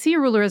 the IC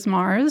ruler is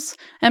Mars,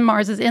 and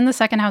Mars is in the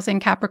second house in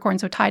Capricorn,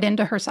 so tied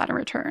into her Saturn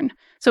return.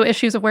 So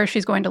issues of where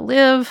she's going to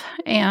live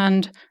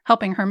and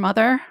helping her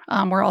mother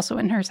were also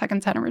in her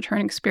second Saturn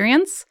return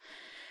experience.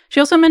 She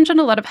also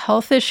mentioned a lot of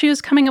health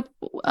issues coming up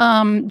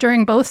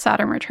during both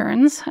Saturn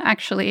returns,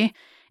 actually.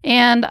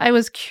 And I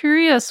was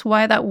curious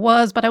why that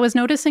was, but I was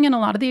noticing in a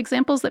lot of the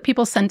examples that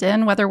people sent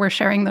in, whether we're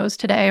sharing those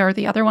today or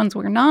the other ones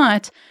we're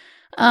not,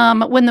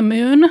 when the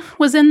moon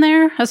was in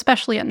there,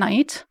 especially at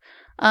night,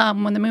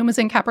 when the moon was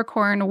in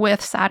Capricorn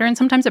with Saturn,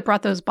 sometimes it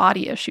brought those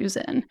body issues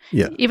in.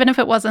 Yeah. Even if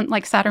it wasn't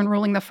like Saturn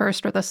ruling the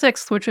first or the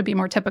sixth, which would be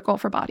more typical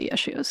for body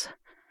issues.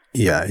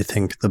 Yeah, I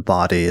think the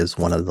body is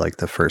one of like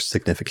the first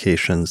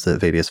significations that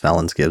Vedius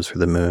Valens gives for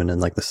the moon in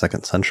like the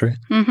 2nd century.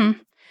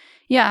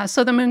 Yeah,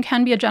 so the moon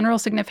can be a general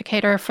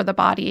significator for the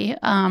body,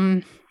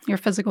 your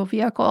physical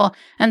vehicle.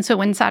 And so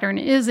when Saturn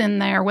is in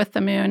there with the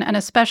moon, and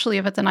especially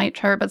if it's a night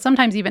chart, but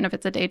sometimes even if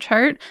it's a day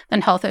chart,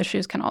 then health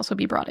issues can also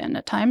be brought in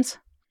at times.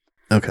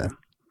 Okay.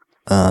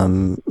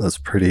 That's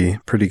pretty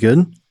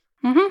good.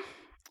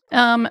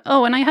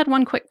 Oh, and I had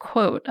one quick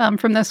quote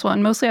from this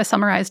one. Mostly I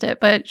summarized it,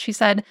 but she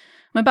said,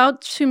 I'm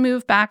about to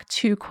move back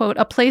to, quote,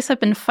 a place I've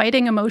been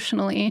fighting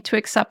emotionally to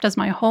accept as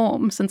my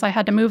home since I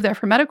had to move there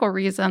for medical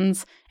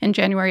reasons in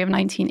January of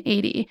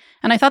 1980.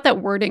 And I thought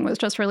that wording was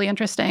just really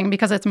interesting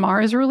because it's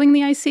Mars ruling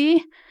the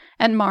IC,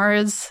 and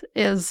Mars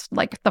is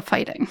like the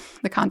fighting,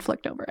 the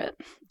conflict over it.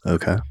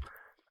 Okay.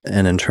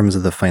 And in terms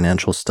of the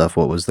financial stuff,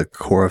 what was the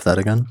core of that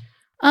again?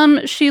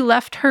 She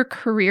left her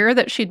career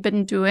that she'd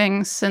been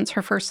doing since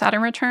her first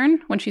Saturn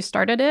return when she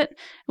started it,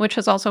 which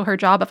is also her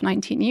job of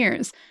 19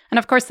 years. And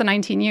of course, the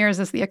 19 years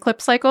is the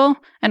eclipse cycle.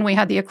 And we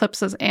had the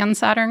eclipses and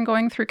Saturn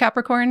going through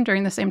Capricorn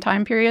during the same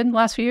time period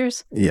last few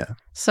years. Yeah.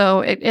 So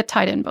it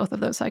tied in both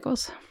of those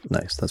cycles.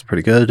 Nice. That's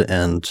pretty good.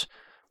 And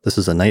this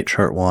is a night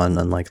chart one,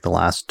 unlike the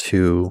last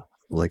two,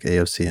 like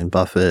AOC and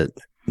Buffett.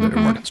 that are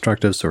more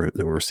constructive. So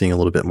we're seeing a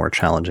little bit more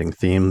challenging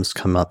themes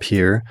come up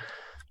here,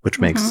 which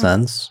makes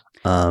sense.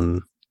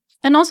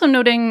 And also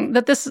noting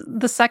that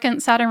the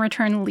second Saturn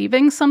return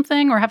leaving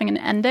something or having an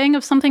ending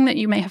of something that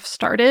you may have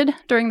started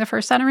during the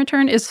first Saturn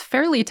return is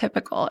fairly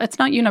typical. It's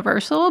not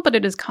universal, but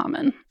it is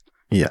common.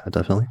 Yeah,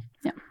 definitely.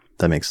 Yeah.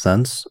 That makes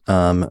sense.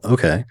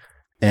 Okay.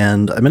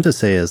 And I meant to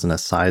say as an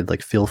aside,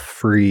 like feel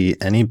free,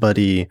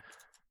 anybody,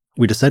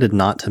 we decided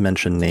not to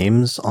mention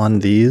names on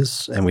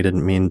these, and we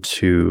didn't mean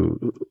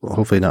to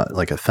hopefully not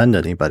like offend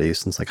anybody,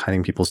 since like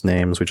hiding people's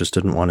names, we just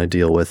didn't want to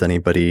deal with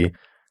anybody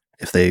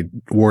if they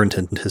weren't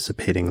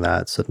anticipating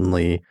that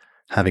suddenly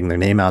having their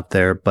name out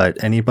there.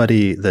 But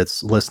anybody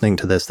that's listening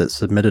to this that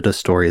submitted a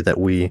story that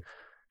we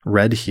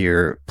read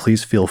here,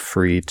 please feel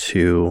free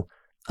to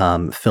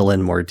fill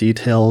in more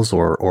details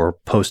or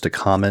post a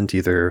comment,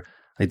 either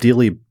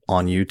ideally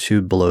on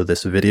YouTube below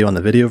this video on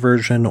the video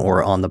version,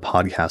 or on the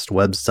podcast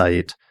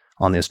website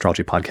on the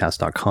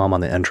astrologypodcast.com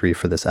on the entry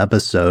for this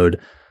episode,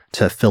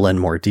 to fill in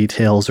more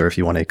details, or if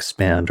you want to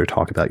expand or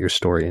talk about your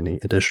story any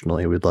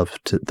additionally, we'd love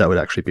to. That would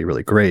actually be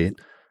really great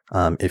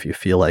if you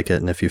feel like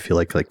it, and if you feel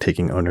like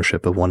taking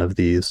ownership of one of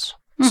these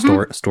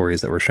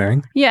stories that we're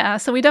sharing. Yeah,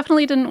 so we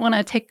definitely didn't want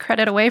to take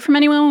credit away from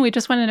anyone. We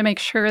just wanted to make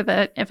sure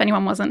that if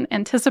anyone wasn't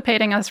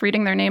anticipating us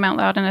reading their name out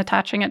loud and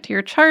attaching it to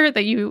your chart,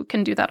 that you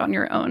can do that on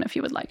your own if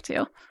you would like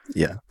to.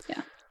 Yeah.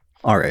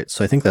 All right,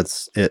 so I think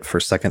that's it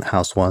for second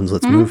house ones.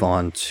 Let's move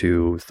on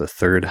to the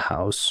third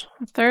house.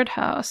 Third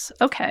house,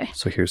 okay.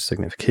 So here's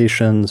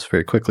significations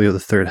very quickly of the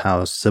third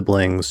house: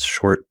 siblings,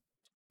 short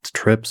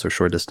trips or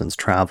short distance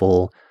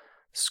travel,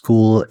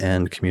 school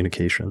and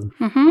communication.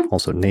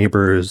 Also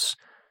neighbors,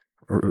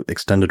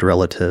 extended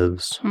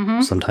relatives,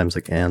 sometimes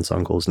like aunts,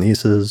 uncles,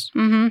 nieces.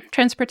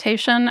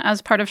 Transportation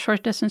as part of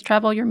short distance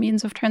travel, your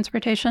means of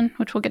transportation,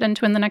 which we'll get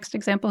into in the next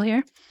example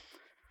here.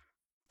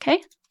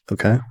 Okay.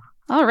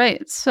 All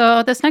right,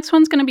 so this next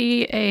one's going to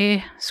be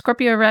a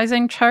Scorpio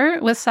rising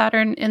chart with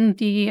Saturn in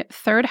the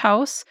third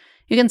house.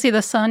 You can see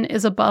the sun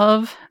is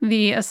above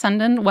the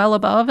ascendant, well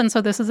above, and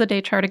so this is a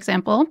day chart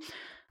example.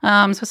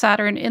 So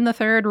Saturn in the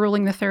third,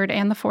 ruling the third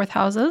and the fourth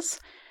houses.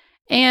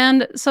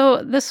 And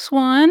so this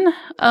one,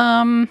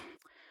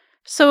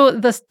 so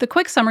the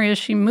quick summary is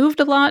she moved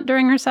a lot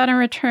during her Saturn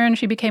return.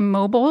 She became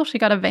mobile. She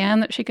got a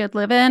van that she could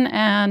live in,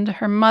 and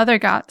her mother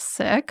got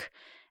sick.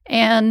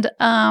 And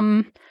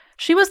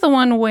she was the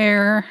one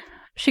where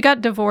she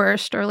got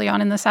divorced early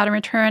on in the Saturn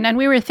return, and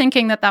we were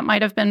thinking that that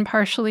might have been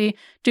partially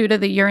due to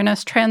the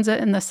Uranus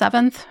transit in the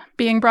seventh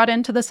being brought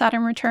into the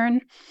Saturn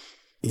return.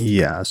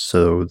 Yeah,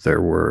 so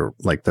there were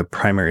like the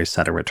primary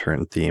Saturn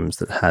return themes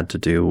that had to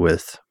do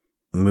with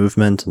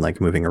movement and like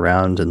moving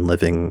around and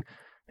living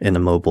in a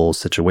mobile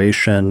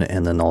situation,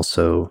 and then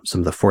also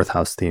some of the fourth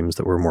house themes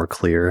that were more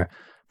clear.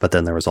 But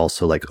then there was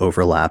also like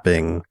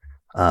overlapping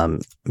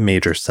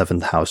major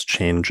seventh house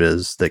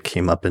changes that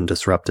came up and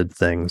disrupted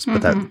things,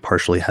 but that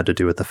partially had to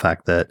do with the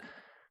fact that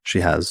she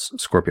has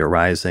Scorpio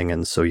rising,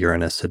 and so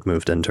Uranus had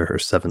moved into her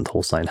seventh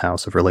whole sign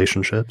house of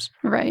relationships.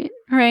 Right.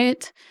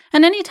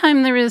 And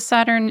anytime there is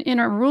Saturn in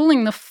or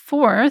ruling the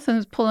fourth,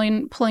 and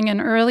pulling in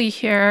early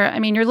here, I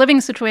mean, your living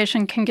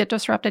situation can get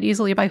disrupted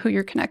easily by who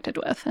you're connected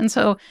with. And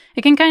so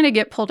it can kind of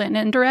get pulled in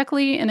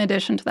indirectly in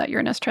addition to that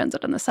Uranus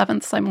transit in the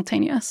seventh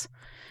simultaneous.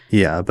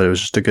 Yeah, but it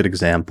was just a good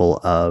example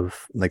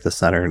of like the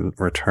Saturn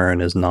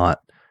return is not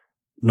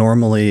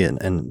normally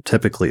and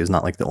typically is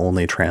not like the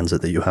only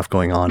transit that you have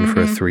going on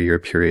for a 3-year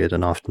period.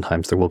 And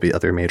oftentimes there will be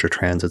other major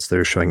transits that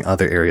are showing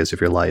other areas of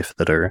your life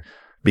that are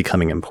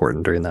becoming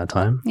important during that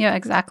time. Yeah,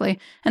 exactly.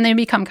 And they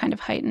become kind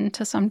of heightened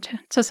to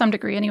some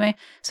degree anyway.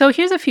 So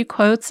here's a few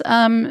quotes.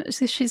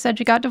 She said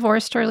she got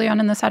divorced early on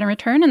in the Saturn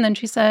return. And then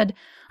she said,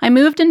 "I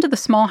moved into the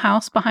small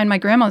house behind my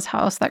grandma's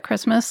house that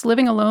Christmas,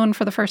 living alone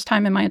for the first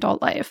time in my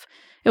adult life.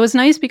 It was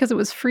nice because it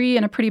was free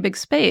and a pretty big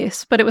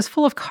space, but it was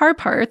full of car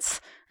parts,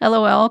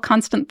 LOL,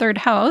 constant third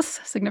house,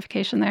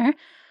 signification there,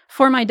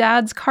 for my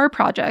dad's car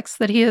projects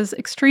that he is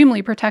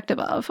extremely protective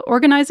of.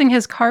 Organizing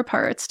his car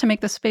parts to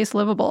make the space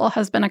livable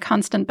has been a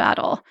constant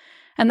battle."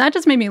 And that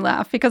just made me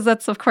laugh because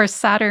that's, of course,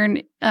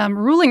 Saturn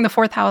ruling the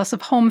fourth house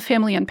of home,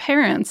 family, and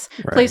parents,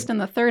 placed in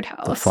the third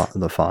house.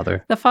 The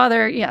father. The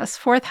father, yes,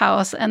 fourth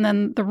house, and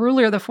then the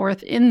ruler of the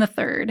fourth in the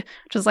third,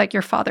 which is like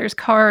your father's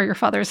car, your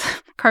father's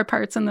car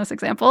parts in this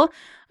example.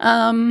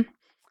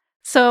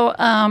 So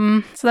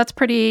that's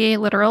pretty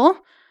literal.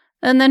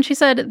 And then she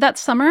said, "That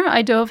summer,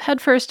 I dove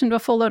headfirst into a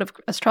full load of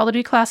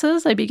astrology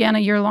classes. I began a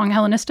year-long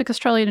Hellenistic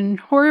astrology and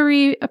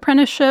horary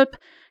apprenticeship,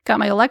 got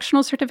my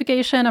electional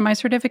certification and my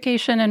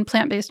certification in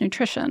plant-based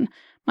nutrition.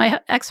 My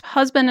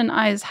ex-husband and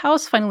I's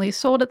house finally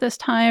sold at this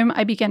time.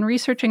 I began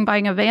researching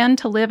buying a van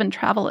to live and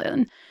travel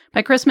in.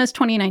 By Christmas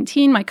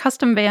 2019, my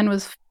custom van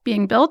was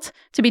being built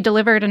to be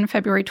delivered in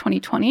February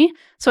 2020.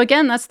 So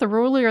again, that's the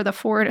ruler of the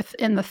fourth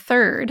in the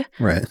third.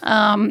 Right.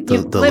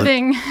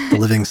 The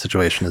living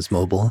situation is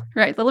mobile.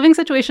 Right. The living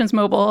situation is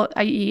mobile,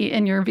 i.e.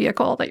 in your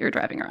vehicle that you're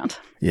driving around.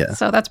 Yeah.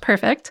 So that's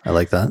perfect. I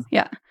like that.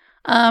 Yeah.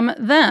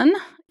 Then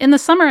in the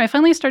summer, I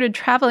finally started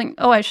traveling.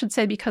 Oh, I should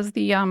say because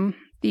the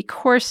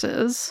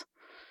courses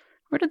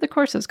Where did the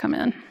courses come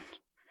in?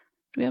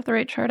 Do we have the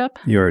right chart up?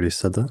 You already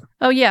said that.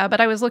 Oh, yeah,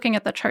 but I was looking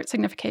at the chart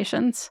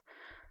significations.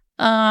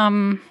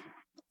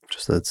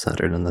 Just that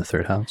Saturn in the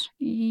third house.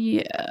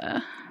 Yeah.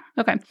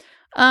 Okay.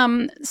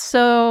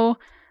 So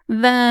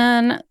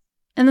then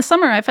in the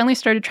summer, I finally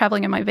started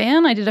traveling in my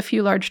van. I did a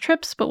few large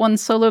trips, but one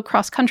solo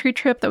cross-country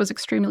trip that was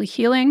extremely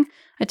healing.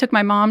 I took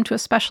my mom to a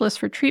specialist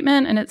for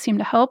treatment, and it seemed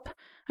to help.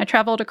 I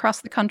traveled across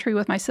the country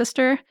with my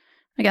sister.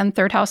 Again,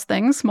 third house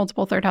things,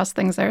 multiple third house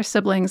things there,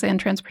 siblings and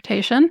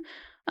transportation.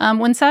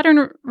 When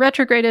Saturn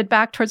retrograded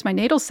back towards my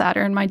natal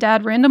Saturn, my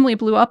dad randomly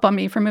blew up on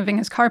me for moving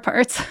his car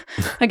parts.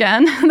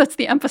 Again, that's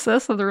the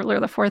emphasis of the ruler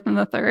of the fourth and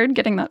the third,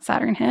 getting that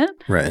Saturn hit.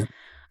 Right.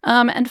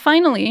 And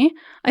finally,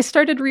 I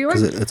started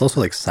reorganizing. It's also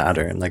like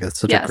Saturn. Like, it's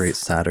such a great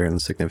Saturn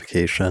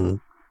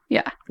signification.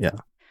 Yeah. Yeah.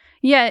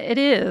 Yeah, it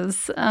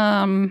is.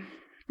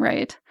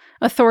 Right.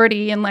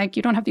 Authority, and like,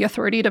 you don't have the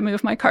authority to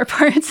move my car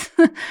parts.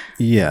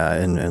 Yeah,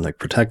 and like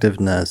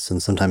protectiveness,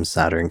 and sometimes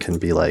Saturn can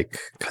be like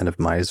kind of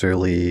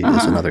miserly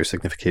is another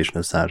signification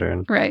of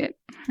Saturn. Right.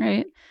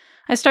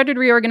 I started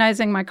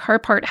reorganizing my car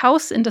part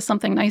house into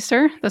something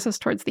nicer. This is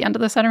towards the end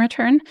of the Saturn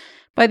return.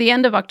 By the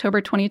end of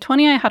October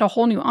 2020, I had a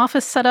whole new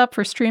office set up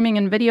for streaming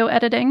and video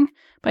editing.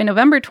 By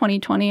November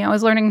 2020, I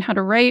was learning how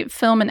to write,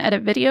 film, and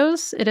edit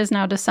videos. It is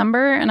now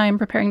December, and I am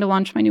preparing to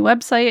launch my new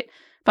website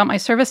about my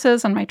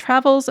services and my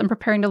travels, and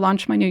preparing to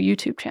launch my new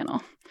YouTube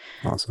channel.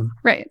 Awesome.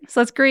 Right. So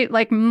that's great.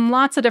 Like,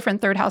 lots of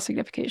different third house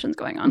significations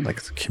going on.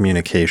 Like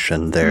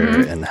communication there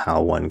and how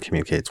one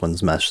communicates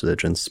one's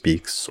message and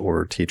speaks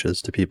or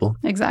teaches to people.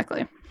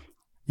 Exactly.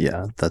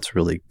 Yeah, that's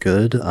really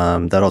good.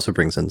 That also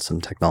brings in some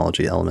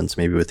technology elements,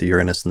 maybe with the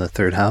Uranus in the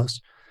third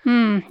house.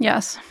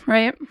 Yes,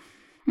 right.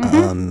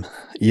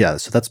 Yeah,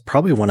 so that's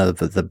probably one of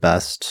the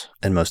best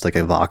and most like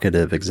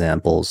evocative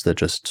examples that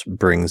just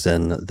brings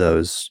in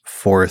those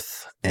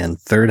fourth and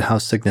third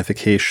house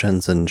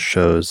significations and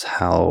shows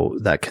how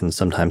that can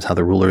sometimes, how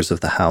the rulers of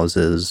the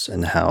houses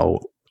and how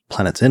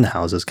planets in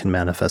houses can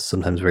manifest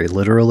sometimes very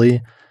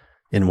literally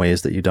in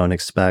ways that you don't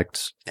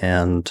expect,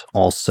 and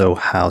also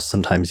how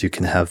sometimes you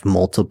can have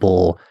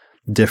multiple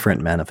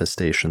different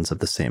manifestations of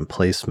the same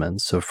placement.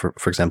 So for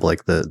example,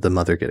 like the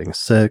mother getting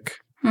sick,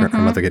 her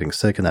mother getting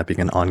sick, and that being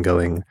an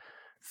ongoing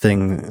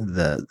thing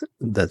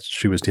that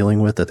she was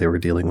dealing with, that they were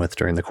dealing with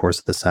during the course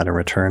of the Saturn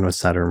return, with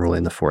Saturn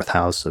ruling the fourth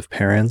house of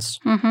parents.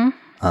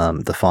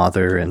 The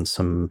father and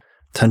some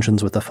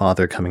tensions with the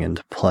father coming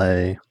into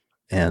play,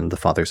 and the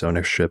father's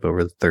ownership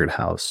over the third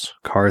house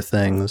car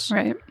things.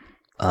 Right.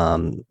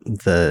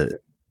 The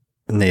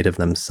native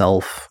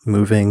themselves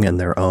moving in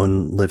their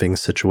own living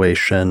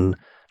situation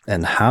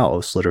and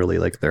house, literally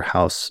like their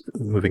house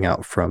moving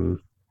out from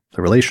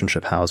the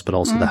relationship house, but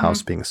also the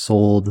house being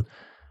sold.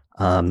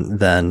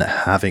 Then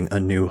having a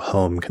new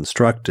home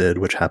constructed,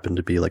 which happened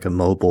to be like a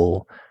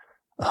mobile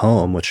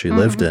home, which she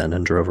lived in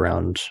and drove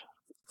around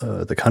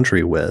the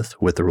country with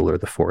the ruler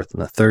of the fourth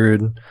and the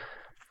third.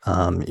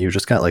 You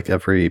just got like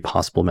every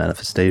possible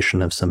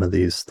manifestation of some of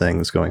these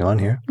things going on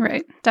here.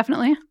 Right.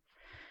 Definitely.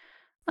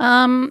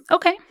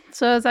 Okay.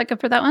 So is that good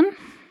for that one?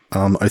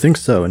 I think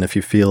so. And if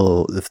you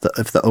feel, if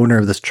the owner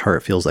of this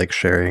chart feels like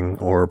sharing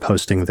or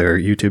posting their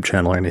YouTube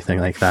channel or anything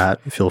like that,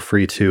 feel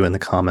free to in the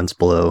comments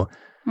below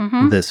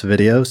this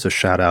video. So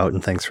shout out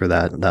and thanks for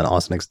that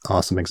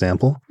awesome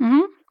example.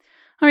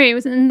 All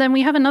right. And then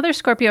we have another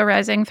Scorpio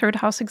rising third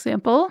house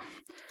example.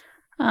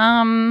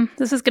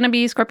 This is going to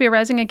be Scorpio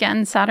rising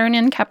again, Saturn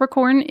in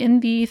Capricorn in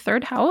the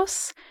third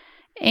house,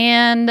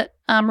 and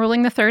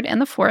ruling the third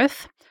and the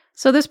fourth.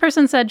 So this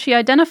person said she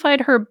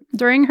identified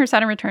during her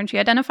Saturn return, she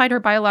identified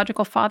her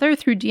biological father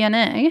through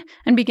DNA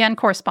and began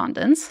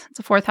correspondence. It's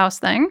a fourth house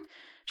thing.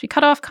 She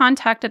cut off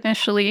contact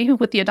initially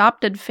with the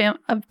adoptive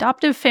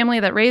family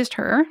that raised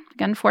her.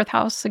 Again, fourth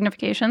house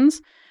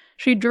significations.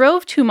 She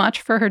drove too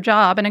much for her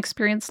job and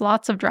experienced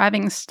lots of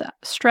driving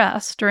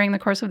stress during the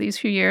course of these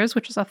few years,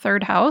 which is a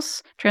third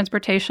house,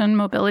 transportation,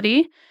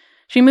 mobility.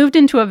 She moved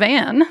into a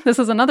van. This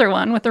is another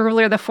one with the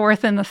ruler of the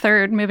fourth and the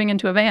third moving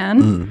into a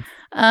van.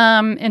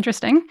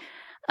 Interesting.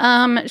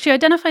 She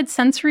identified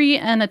sensory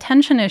and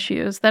attention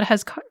issues that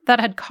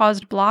had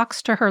caused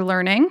blocks to her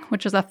learning,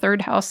 which is a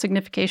third house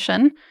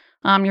signification.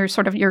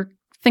 Your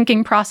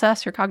thinking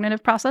process, your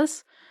cognitive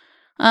process.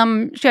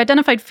 She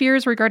identified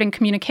fears regarding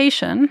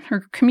communication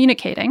or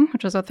communicating,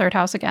 which is a third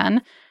house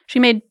again. She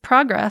made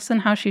progress in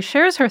how she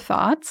shares her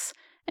thoughts.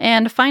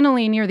 And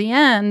finally, near the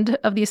end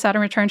of the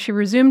Saturn return, she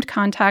resumed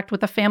contact with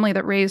the family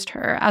that raised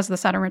her as the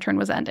Saturn return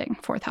was ending,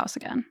 fourth house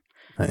again.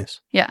 Nice.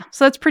 Yeah.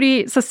 So that's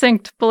pretty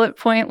succinct bullet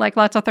point, like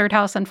lots of third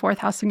house and fourth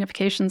house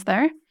significations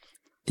there.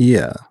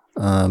 Yeah.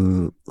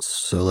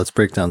 So let's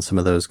break down some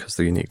of those because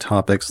they're unique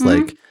topics.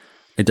 Like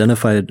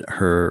identified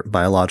her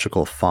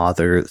biological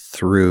father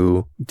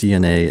through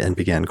DNA and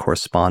began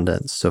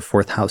correspondence. So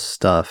fourth house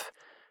stuff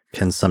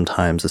can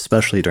sometimes,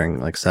 especially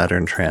during like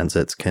Saturn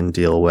transits, can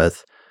deal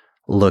with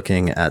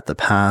looking at the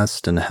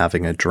past and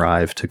having a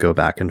drive to go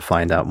back and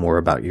find out more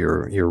about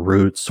your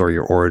roots or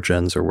your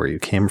origins or where you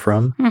came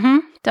from.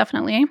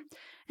 Definitely.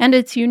 And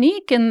it's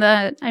unique in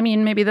that, I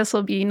mean, maybe this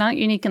will be not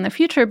unique in the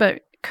future,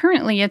 but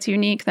currently it's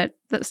unique that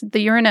the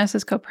Uranus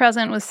is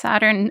co-present with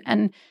Saturn,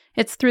 and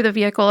it's through the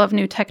vehicle of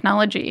new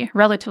technology,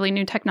 relatively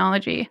new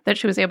technology, that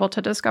she was able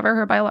to discover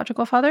her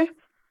biological father.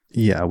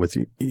 Yeah,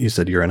 you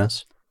said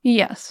Uranus?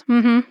 Yes.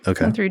 Mm-hmm.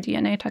 Okay. And through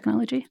DNA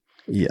technology.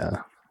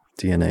 Yeah.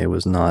 DNA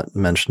was not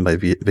mentioned by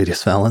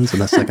Vetus Valens in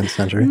the 2nd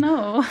century.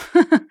 No.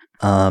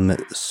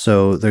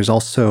 So there's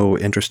also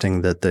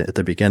interesting that at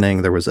the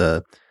beginning there was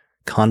a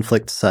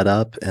conflict set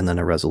up and then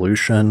a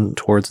resolution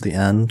towards the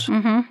end.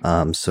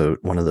 Mm-hmm. So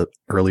one of the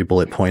early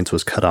bullet points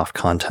was cut off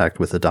contact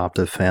with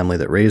adoptive family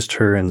that raised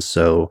her. And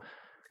so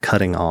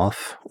cutting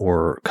off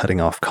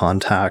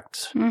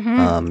contact,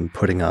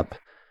 putting up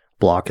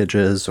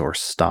blockages or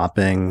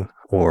stopping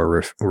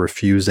or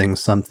refusing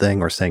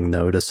something or saying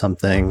no to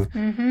something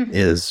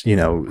is,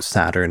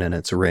 Saturn and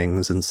its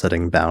rings and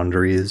setting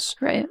boundaries.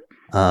 Right.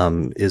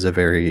 Is a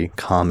very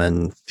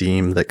common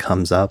theme that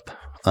comes up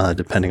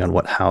depending on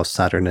what house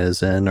Saturn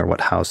is in or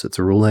what house it's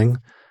ruling.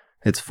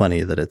 It's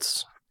funny that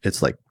it's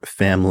like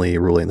family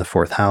ruling the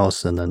 4th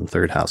house and then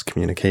 3rd house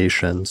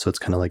communication. So it's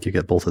kind of like you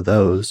get both of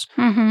those,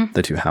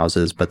 the 2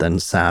 houses, but then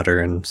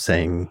Saturn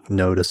saying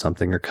no to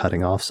something or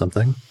cutting off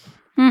something.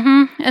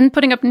 And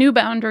putting up new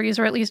boundaries,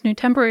 or at least new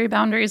temporary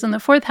boundaries in the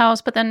 4th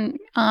house, but then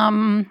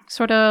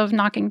sort of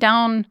knocking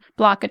down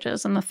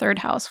blockages in the 3rd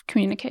house,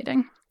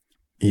 communicating.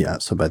 Yeah,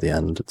 so by the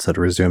end, it said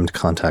resumed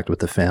contact with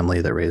the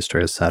family that raised her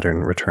as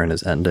Saturn return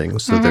is ending.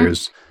 So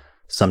there's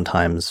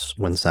sometimes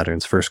when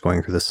Saturn's first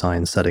going through the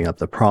sign, setting up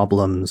the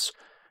problems,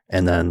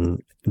 and then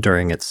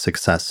during its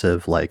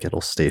successive, like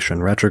it'll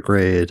station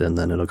retrograde, and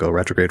then it'll go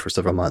retrograde for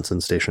several months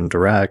and station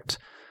direct.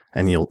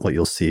 And what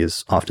you'll see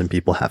is often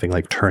people having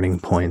like turning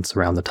points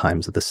around the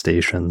times of the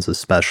stations,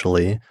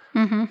 especially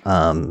in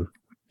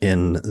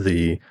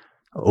the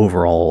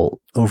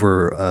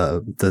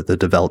the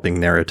developing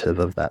narrative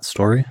of that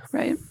story.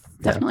 Right.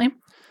 Definitely. Yeah.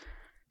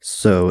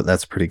 So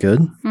that's pretty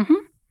good.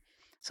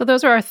 So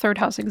those are our 3rd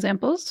house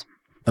examples.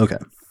 Okay.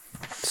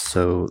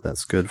 So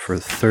that's good for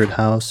the 3rd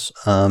house.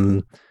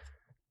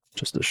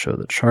 Just to show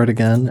the chart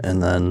again.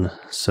 And then,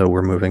 so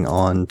we're moving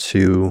on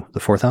to the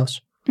 4th house.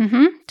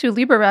 To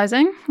Libra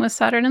rising with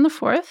Saturn in the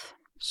 4th.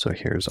 So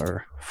here's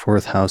our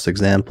 4th house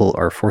example,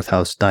 our 4th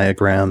house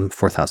diagram.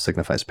 4th house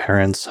signifies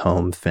parents,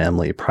 home,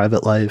 family,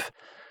 private life.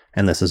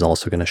 And this is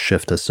also going to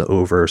shift us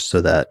over so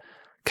that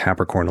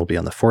Capricorn will be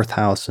on the 4th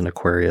house and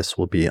Aquarius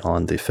will be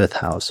on the 5th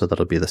house. So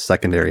that'll be the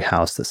secondary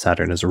house that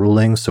Saturn is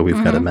ruling. So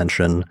we've got to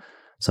mention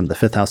some of the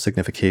 5th house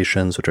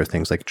significations, which are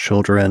things like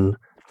children,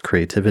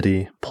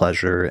 creativity,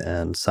 pleasure,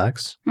 and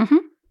sex.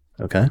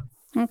 Okay.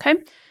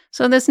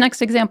 So this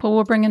next example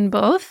will bring in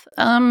both.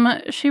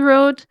 She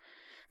wrote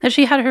that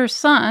she had her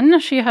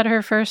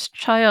first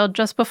child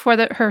just before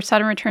her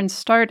Saturn return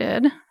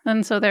started.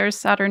 And so there's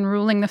Saturn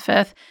ruling the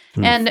 5th.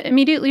 And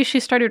immediately she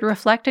started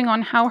reflecting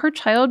on how her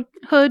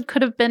childhood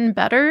could have been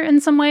better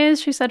in some ways.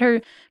 She said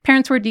her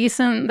parents were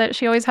decent, that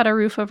she always had a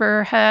roof over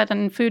her head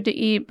and food to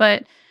eat,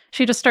 but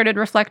she just started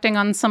reflecting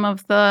on some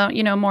of the,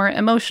 more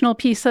emotional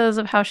pieces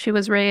of how she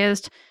was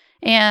raised.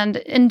 And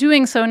in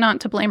doing so,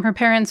 not to blame her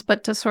parents,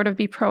 but to sort of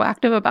be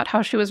proactive about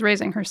how she was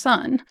raising her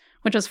son,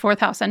 which is 4th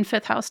house and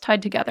 5th house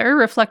tied together,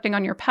 reflecting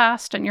on your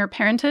past and your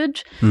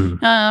parentage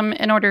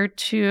in order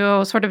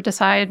to sort of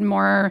decide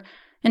more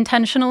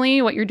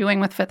intentionally what you're doing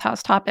with 5th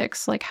house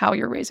topics, like how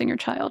you're raising your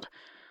child.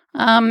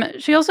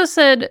 She also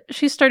said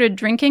she started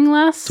drinking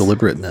less.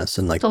 Deliberateness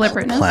and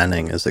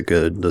planning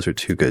those are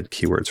 2 good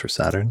keywords for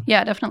Saturn.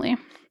 Yeah, definitely.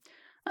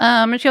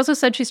 She also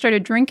said she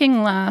started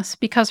drinking less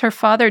because her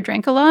father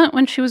drank a lot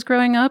when she was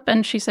growing up,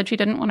 and she said she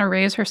didn't want to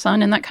raise her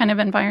son in that kind of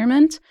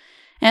environment.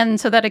 And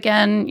so that,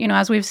 again,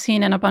 as we've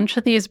seen in a bunch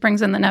of these,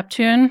 brings in the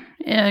Neptune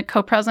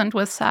co-present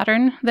with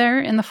Saturn there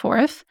in the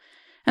 4th.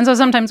 And so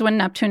sometimes when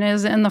Neptune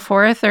is in the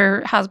 4th,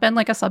 there has been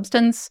like a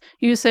substance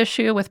use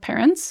issue with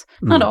parents.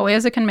 Not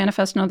always. It can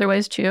manifest in other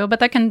ways too,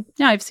 but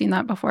I've seen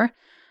that before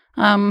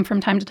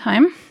from time to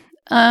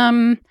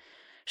time.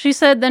 She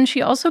said then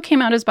she also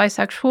came out as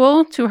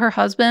bisexual to her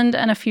husband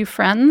and a few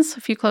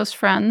close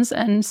friends,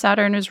 and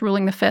Saturn is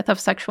ruling the 5th of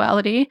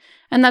sexuality.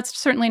 And that's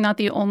certainly not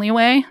the only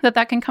way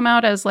that can come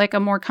out as like a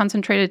more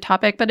concentrated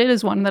topic, but it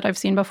is one that I've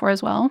seen before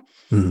as well.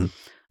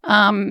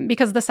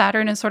 Because the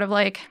Saturn is sort of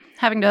like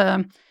having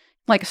to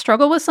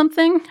struggle with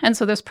something. And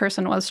so this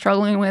person was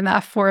struggling with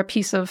that for a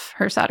piece of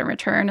her Saturn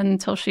return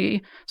until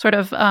she sort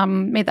of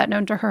made that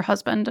known to her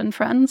husband and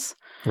friends.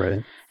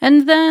 Right.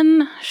 And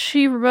then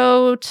she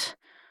wrote,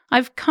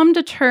 I've come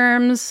to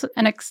terms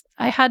and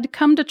I had to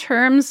come to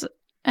terms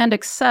and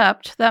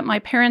accept that my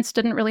parents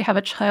didn't really have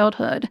a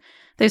childhood.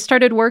 They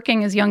started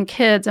working as young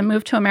kids and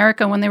moved to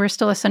America when they were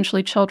still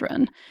essentially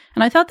children.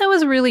 And I thought that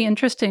was really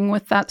interesting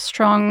with that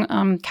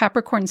strong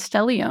Capricorn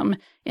stellium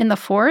in the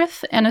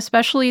 4th, and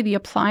especially the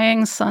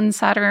applying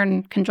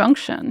Sun-Saturn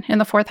conjunction in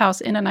the 4th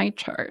house in a night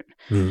chart,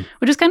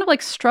 which is kind of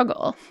like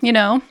struggle,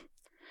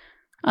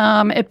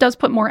 It does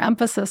put more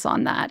emphasis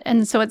on that.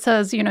 And so it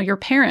says, your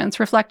parents,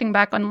 reflecting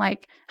back on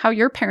like how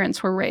your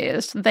parents were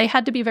raised, they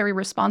had to be very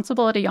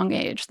responsible at a young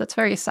age. That's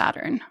very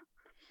Saturn.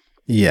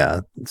 Yeah,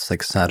 it's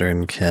like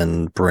Saturn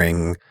can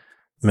bring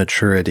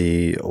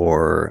maturity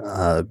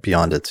or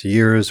beyond its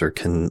years, or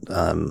can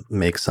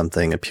make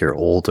something appear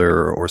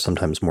older or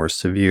sometimes more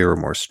severe or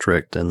more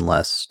strict and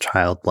less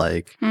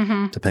childlike,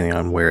 depending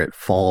on where it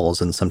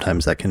falls. And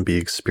sometimes that can be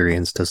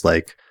experienced as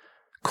like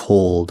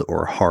cold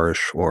or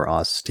harsh or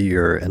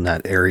austere in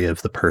that area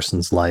of the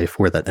person's life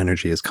where that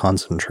energy is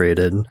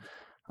concentrated.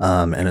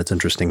 And it's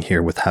interesting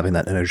here with having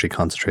that energy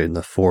concentrated in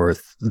the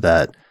fourth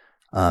that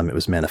it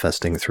was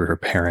manifesting through her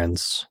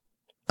parents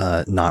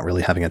not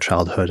really having a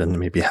childhood, and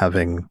maybe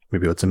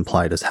what's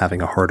implied is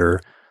having a harder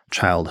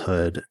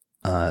childhood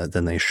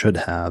than they should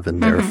have,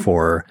 and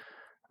therefore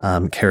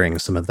carrying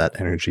some of that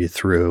energy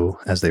through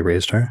as they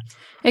raised her.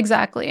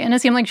 Exactly. And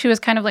it seemed like she was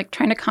kind of like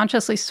trying to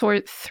consciously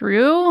sort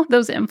through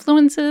those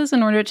influences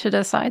in order to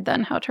decide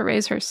then how to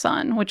raise her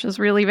son, which is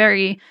really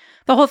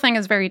the whole thing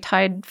is very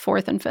tied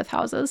fourth and fifth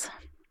houses.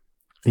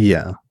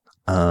 Yeah.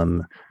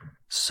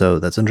 So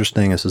that's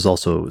interesting. This is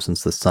also,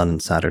 since the Sun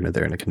and Saturn are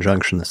there in a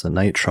conjunction, this is a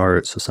night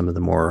chart. So some of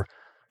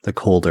the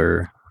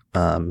colder,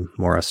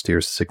 more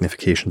austere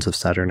significations of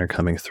Saturn are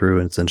coming through.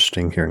 And it's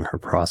interesting hearing her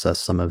process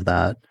some of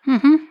that.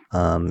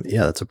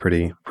 Yeah, that's a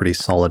pretty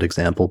solid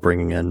example,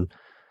 bringing in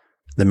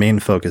the main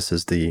focus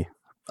is the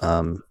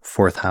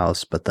fourth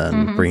house, but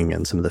then bringing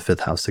in some of the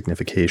fifth house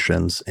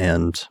significations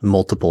and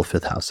multiple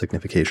fifth house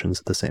significations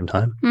at the same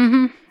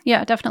time.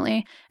 Yeah,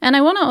 definitely. And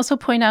I want to also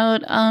point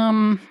out,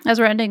 as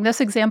we're ending this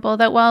example,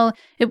 that while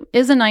it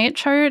is a night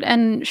chart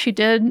and she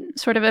did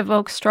sort of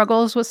evoke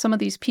struggles with some of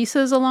these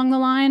pieces along the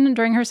line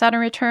during her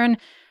Saturn return,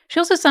 she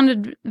also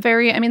sounded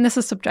this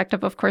is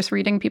subjective, of course,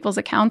 reading people's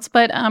accounts,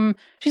 but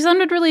she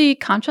sounded really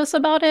conscious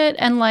about it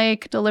and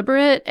like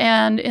deliberate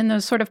and in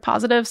those sort of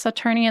positive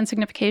Saturnian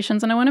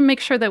significations. And I want to make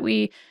sure that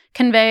we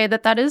convey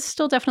that is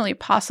still definitely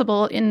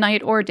possible in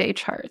night or day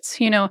charts.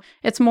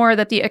 It's more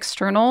that the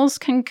externals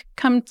can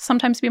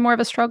sometimes be more of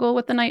a struggle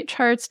with the night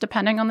charts,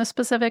 depending on the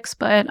specifics.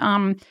 But,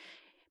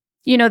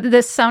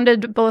 this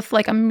sounded both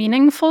like a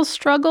meaningful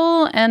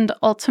struggle and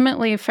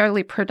ultimately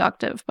fairly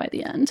productive by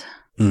the end.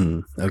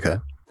 Okay.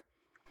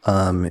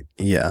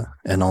 Yeah.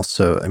 And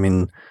also,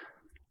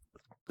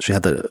 she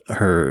had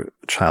her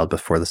child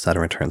before the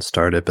Saturn return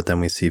started, but then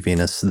we see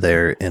Venus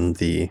there in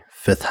the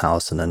fifth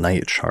house in a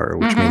night chart,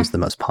 which means the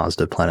most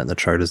positive planet in the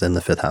chart is in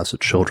the fifth house of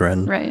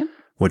children, right?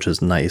 Which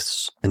is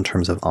nice in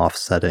terms of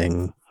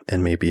offsetting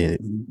and maybe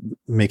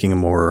making a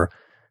more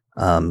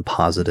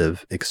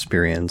positive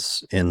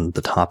experience in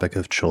the topic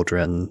of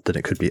children than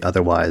it could be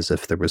otherwise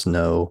if there was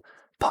no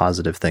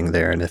positive thing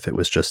there, and if it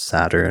was just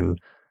Saturn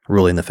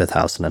ruling the fifth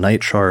house in a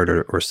night chart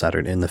or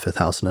Saturn in the fifth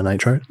house in a night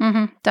chart.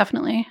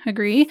 Definitely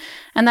agree.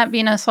 And that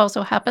Venus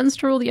also happens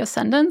to rule the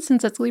ascendant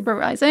since it's Libra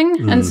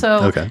rising. And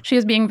so she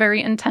is being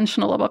very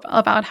intentional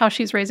about how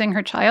she's raising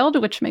her child,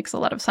 which makes a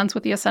lot of sense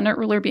with the ascendant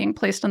ruler being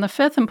placed in the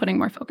fifth and putting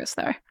more focus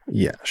there.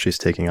 Yeah, she's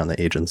taking on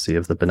the agency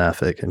of the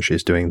benefic, and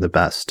she's doing the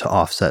best to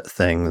offset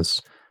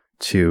things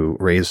to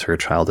raise her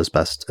child as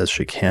best as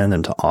she can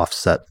and to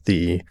offset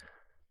the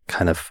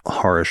kind of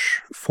harsh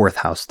fourth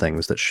house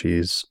things that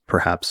she's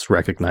perhaps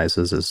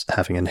recognizes as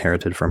having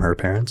inherited from her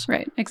parents.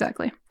 Right,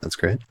 exactly. That's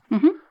great.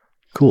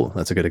 Cool.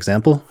 That's a good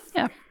example.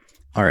 Yeah.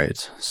 All right.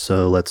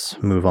 So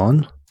let's move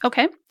on.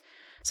 Okay.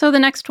 So the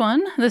next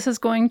one, this is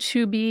going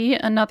to be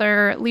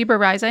another Libra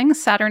rising,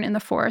 Saturn in the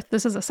fourth.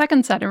 This is a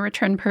second Saturn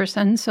return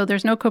person, so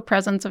there's no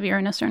co-presence of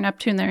Uranus or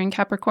Neptune there in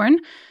Capricorn.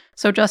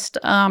 So just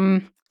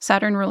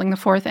Saturn ruling the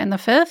fourth and the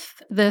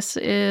fifth. This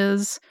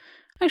is...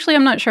 Actually,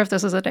 I'm not sure if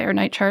this is a day or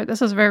night chart. This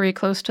is very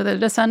close to the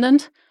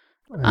descendant.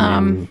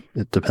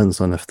 It depends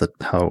on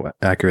how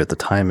accurate the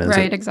time is.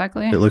 Right,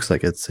 exactly. It looks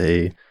like it's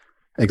a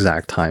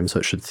exact time, so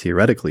it should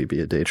theoretically be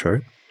a day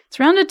chart.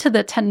 It's rounded to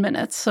the 10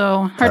 minutes,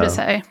 so hard to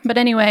say. But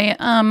anyway,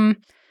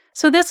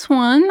 so this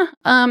one,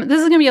 this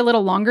is going to be a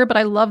little longer, but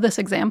I love this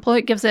example.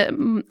 It gives it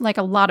like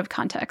a lot of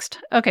context.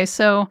 Okay,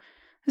 so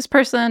this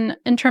person,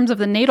 in terms of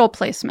the natal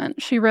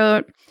placement, she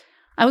wrote,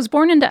 I was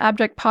born into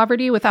abject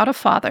poverty without a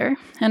father,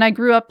 and I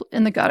grew up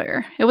in the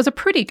gutter. It was a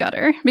pretty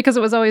gutter, because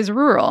it was always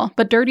rural,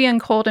 but dirty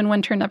and cold in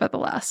winter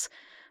nevertheless.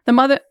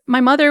 My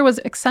mother was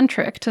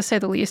eccentric, to say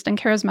the least, and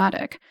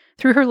charismatic.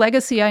 Through her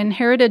legacy, I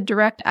inherited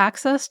direct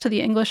access to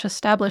the English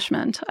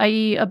establishment,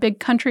 i.e. a big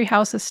country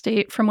house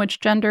estate from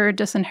which gender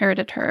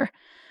disinherited her.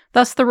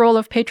 Thus, the role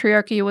of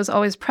patriarchy was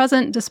always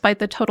present, despite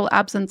the total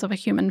absence of a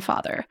human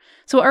father.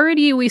 So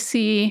already we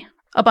see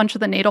a bunch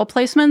of the natal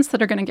placements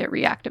that are going to get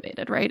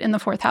reactivated, right, in the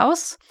fourth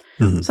house.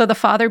 So the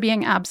father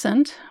being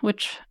absent,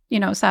 which,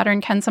 Saturn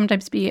can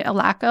sometimes be a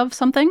lack of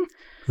something,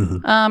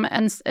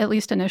 and at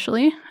least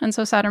initially. And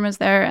so Saturn was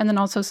there, and then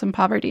also some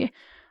poverty.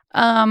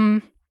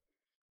 And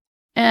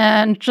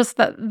just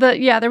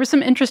there were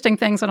some interesting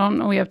things. I don't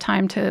know we have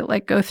time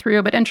to go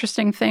through, but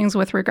interesting things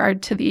with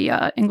regard to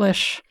the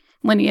English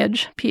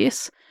lineage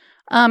piece.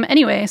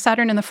 Anyway,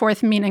 Saturn in the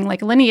fourth, meaning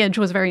lineage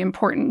was very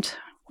important,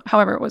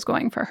 however it was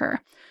going for her.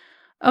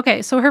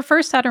 Okay, so her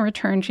first Saturn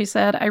return, she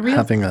said,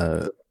 having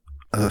a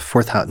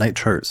fourth house night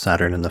chart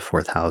Saturn in the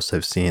fourth house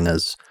I've seen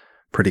as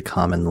pretty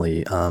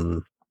commonly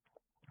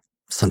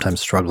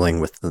sometimes struggling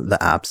with the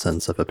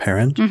absence of a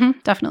parent,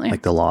 Definitely.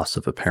 like the loss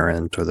of a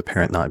parent or the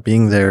parent not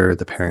being there,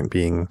 the parent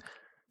being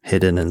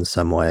hidden in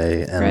some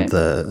way, and Right.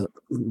 the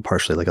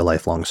partially like a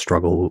lifelong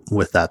struggle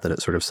with that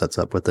it sort of sets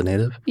up with the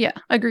native. Yeah,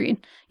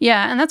 agreed.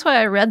 Yeah, and that's why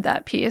I read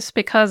that piece,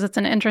 because it's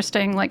an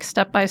interesting like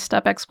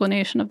step-by-step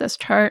explanation of this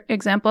chart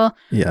example.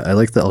 Yeah, I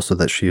like also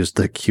that she used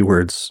the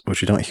keywords,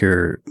 which you don't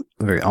hear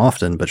very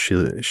often, but she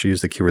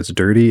used the keywords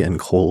dirty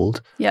and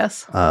cold.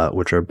 Yes.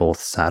 Which are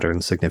both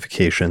Saturn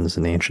significations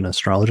in ancient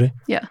astrology.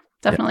 Yeah.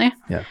 Definitely.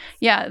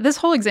 Yeah. This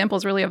whole example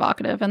is really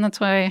evocative, and that's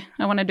why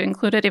I wanted to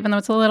include it, even though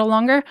it's a little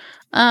longer.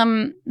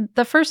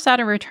 The first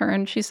Saturn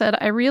return, she said,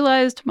 I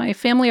realized my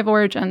family of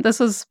origin, this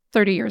was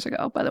 30 years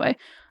ago, by the way.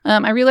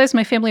 I realized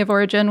my family of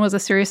origin was a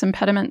serious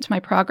impediment to my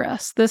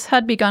progress. This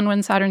had begun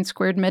when Saturn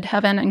squared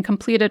midheaven and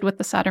completed with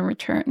the Saturn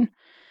return.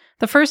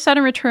 The first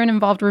Saturn return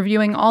involved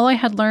reviewing all I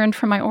had learned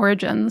from my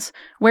origins,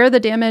 where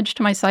the damage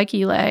to my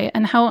psyche lay,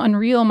 and how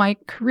unreal my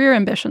career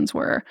ambitions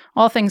were,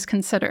 all things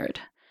considered.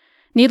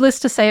 Needless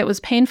to say, it was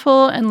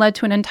painful and led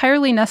to an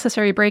entirely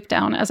necessary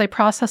breakdown as I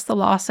processed the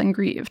loss and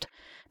grieved.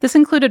 This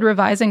included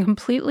revising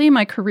completely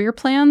my career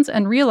plans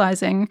and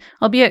realizing,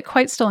 albeit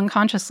quite still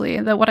unconsciously,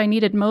 that what I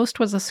needed most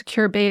was a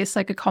secure base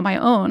I could call my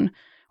own,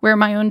 where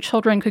my own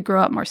children could grow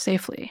up more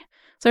safely.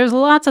 So there's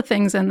lots of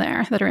things in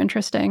there that are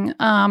interesting.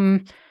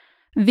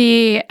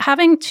 The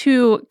having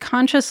to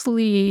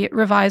consciously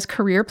revise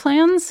career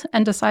plans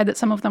and decide that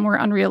some of them were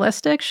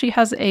unrealistic, she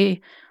has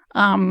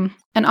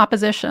an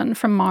opposition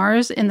from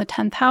Mars in the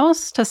 10th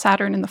house to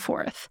Saturn in the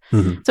 4th.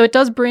 So it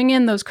does bring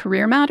in those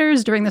career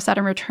matters during the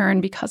Saturn return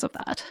because of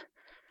that.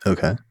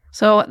 Okay.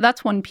 So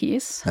that's one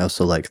piece. I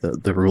also like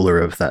the ruler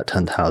of that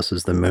 10th house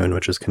is the moon,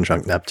 which is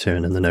conjunct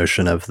Neptune, and the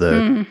notion of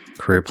the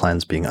career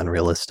plans being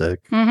unrealistic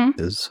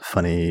is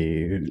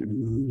funny,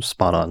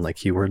 spot on like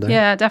keyword there.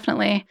 Yeah,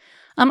 definitely.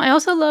 I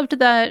also loved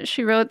that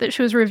she wrote that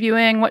she was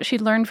reviewing what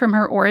she'd learned from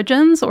her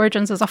origins.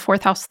 Origins is a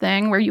 4th house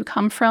thing, where you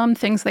come from,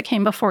 things that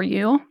came before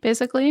you,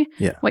 basically,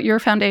 what your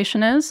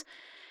foundation is.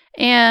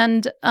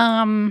 And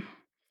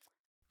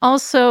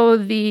also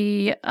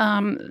the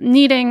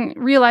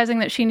realizing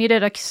that she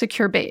needed a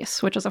secure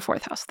base, which is a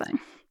 4th house thing.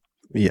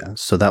 Yeah,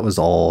 so that was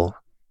all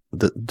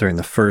during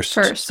the first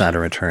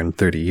Saturn return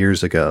 30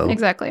 years ago.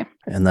 Exactly.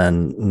 And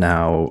then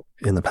now,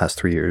 in the past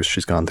 3 years,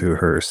 she's gone through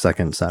her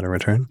second Saturn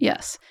return.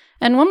 Yes.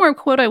 And one more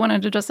quote I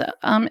wanted to just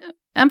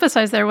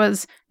emphasize there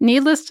was,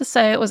 needless to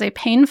say, it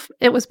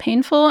was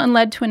painful and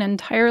led to an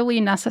entirely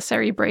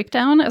necessary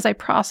breakdown as I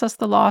processed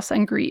the loss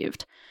and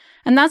grieved.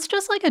 And that's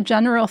just like a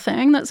general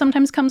thing that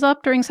sometimes comes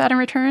up during Saturn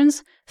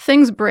returns.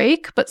 Things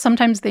break, but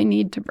sometimes they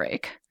need to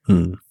break.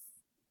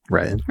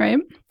 Right. Right?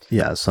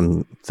 Yeah,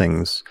 some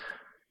things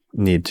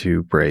need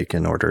to break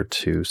in order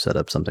to set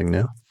up something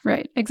new.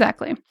 Right,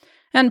 exactly.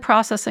 And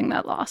processing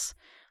that loss.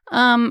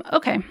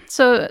 Okay,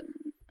 so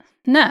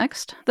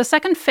next, the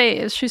second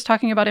phase she's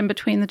talking about in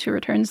between the two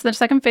returns, the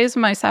second phase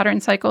of my Saturn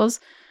cycles,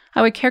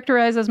 I would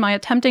characterize as my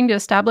attempting to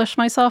establish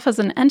myself as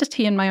an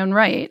entity in my own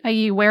right,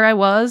 i.e. where I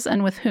was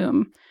and with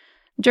whom.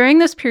 During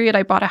this period,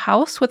 I bought a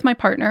house with my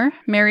partner,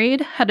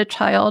 married, had a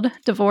child,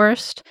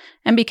 divorced,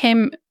 and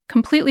became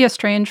completely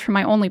estranged from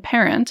my only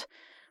parent,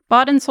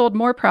 bought and sold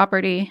more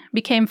property,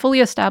 became fully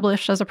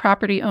established as a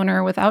property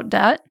owner without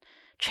debt,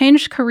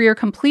 changed career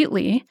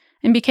completely,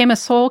 and became a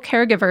sole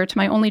caregiver to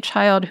my only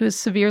child who is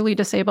severely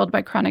disabled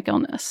by chronic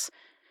illness.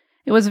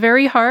 It was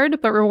very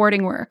hard, but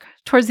rewarding work.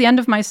 Towards the end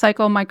of my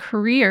cycle, my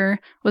career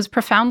was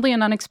profoundly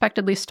and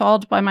unexpectedly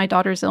stalled by my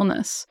daughter's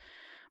illness.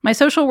 My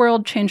social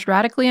world changed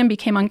radically and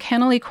became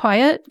uncannily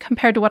quiet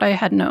compared to what I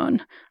had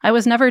known. I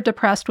was never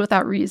depressed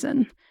without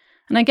reason.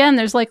 And again,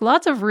 there's like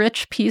lots of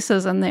rich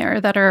pieces in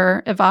there that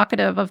are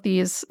evocative of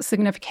these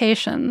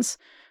significations.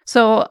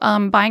 So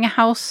buying a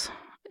house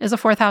is a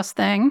 4th house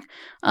thing.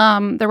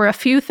 There were a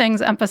few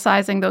things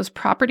emphasizing those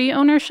property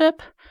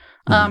ownership,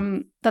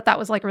 that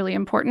was like really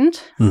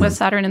important with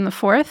Saturn in the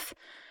 4th.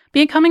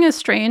 Becoming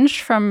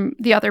estranged from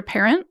the other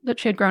parent that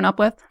she had grown up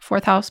with,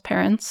 4th house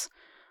parents.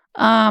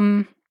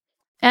 And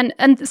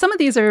some of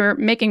these are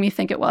making me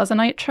think it was a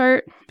night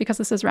chart because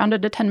this is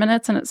rounded to 10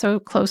 minutes and it's so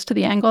close to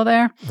the angle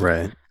there.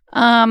 Right.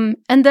 And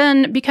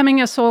then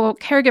becoming a sole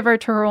caregiver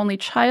to her only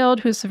child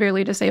who's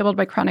severely disabled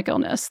by chronic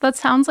illness. That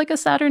sounds like a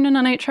Saturn in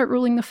a night chart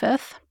ruling the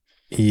 5th.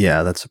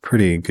 Yeah, that's a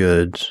pretty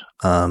good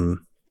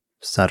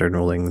Saturn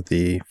ruling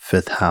the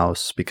 5th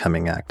house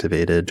becoming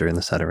activated during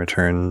the Saturn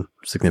return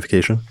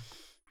signification.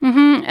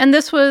 And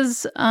this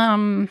was,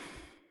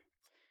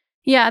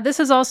 this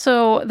is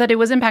also that it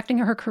was impacting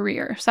her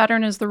career.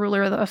 Saturn is the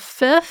ruler of the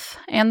 5th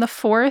and the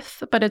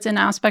 4th, but it's in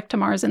aspect to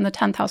Mars in the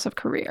 10th house of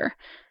career.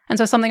 And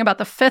so something about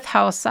the 5th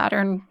house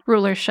Saturn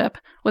rulership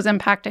was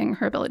impacting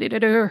her ability to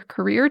do her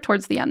career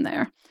towards the end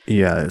there.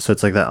 Yeah, so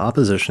it's like that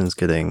opposition's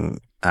getting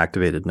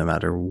activated no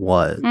matter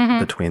what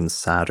between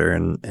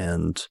Saturn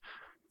and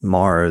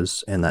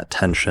Mars, and that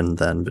tension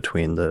then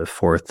between the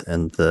 4th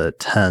and the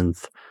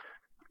 10th.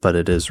 But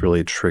it is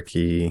really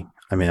tricky.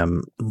 I mean,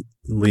 I'm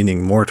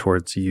leaning more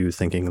towards you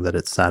thinking that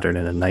it's Saturn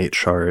in a night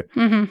chart,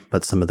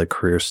 but some of the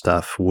career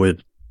stuff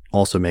would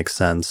also makes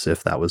sense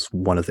if that was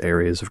one of the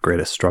areas of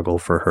greatest struggle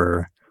for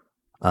her,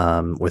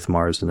 with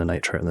Mars in the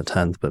night chart in the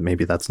 10th, but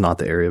maybe that's not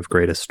the area of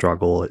greatest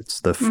struggle.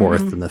 It's the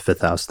 4th and the 5th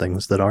house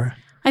things that are.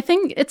 I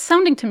think it's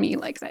sounding to me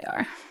like they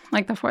are,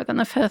 like the 4th and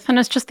the 5th, and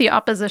it's just the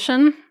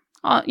opposition,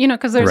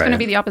 because there's going to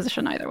be the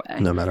opposition either way.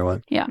 No matter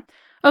what. Yeah.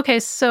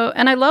 Okay, so,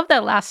 and I love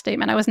that last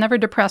statement. I was never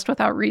depressed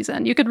without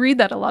reason. You could read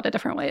that a lot of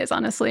different ways,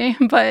 honestly,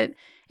 but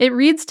it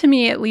reads to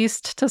me, at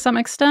least to some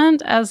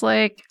extent, as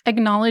like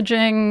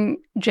acknowledging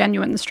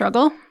genuine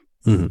struggle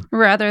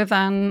rather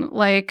than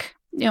like,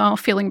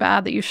 feeling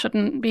bad that you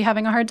shouldn't be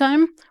having a hard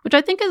time, which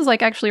I think is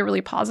like actually a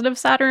really positive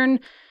Saturn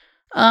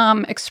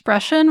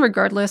expression,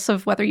 regardless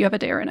of whether you have a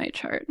day or a night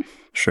chart.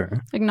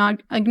 Sure.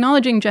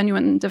 Acknowledging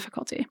genuine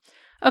difficulty.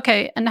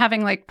 Okay, and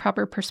having like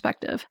proper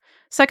perspective.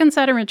 Second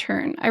Saturn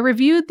return. I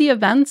reviewed the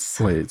events.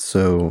 Wait,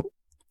 so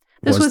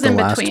this was in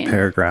last between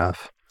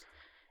paragraph?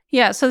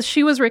 Yeah, so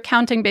she was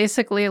recounting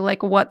basically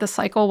like what the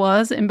cycle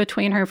was in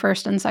between her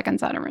first and second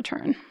Saturn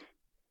return.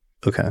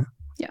 Okay.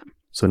 Yeah.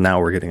 So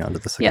now we're getting onto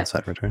the second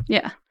Saturn return.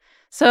 Yeah.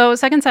 So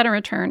second Saturn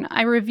return,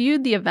 I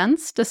reviewed the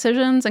events,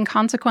 decisions, and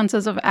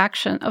consequences of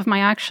my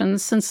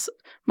actions since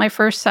my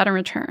first Saturn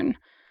return.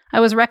 I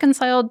was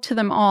reconciled to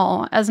them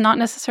all as not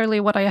necessarily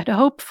what I had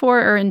hoped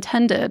for or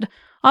intended,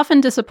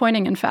 often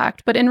disappointing in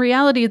fact, but in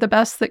reality the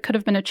best that could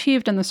have been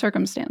achieved in the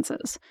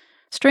circumstances.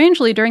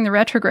 Strangely, during the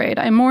retrograde,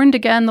 I mourned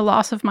again the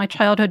loss of my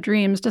childhood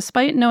dreams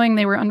despite knowing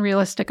they were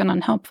unrealistic and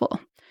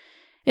unhelpful.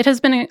 It has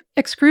been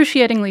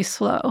excruciatingly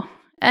slow.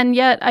 And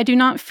yet, I do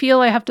not feel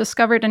I have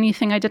discovered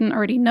anything I didn't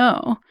already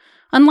know,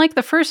 unlike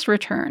the first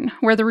return,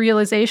 where the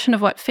realization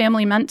of what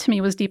family meant to me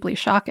was deeply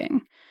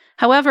shocking.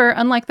 However,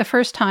 unlike the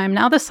first time,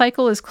 now the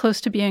cycle is close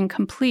to being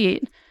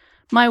complete.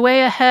 My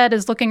way ahead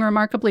is looking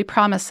remarkably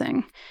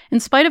promising. In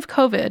spite of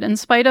COVID, in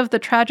spite of the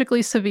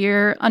tragically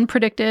severe,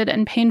 unpredicted,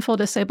 and painful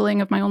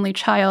disabling of my only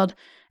child,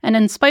 and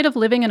in spite of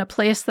living in a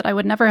place that I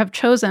would never have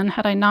chosen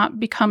had I not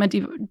become a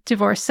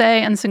divorcee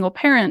and single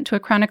parent to a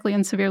chronically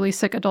and severely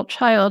sick adult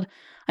child,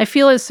 I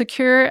feel as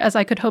secure as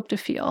I could hope to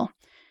feel.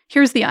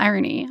 Here's the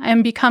irony. I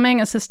am becoming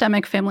a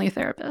systemic family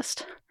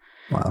therapist.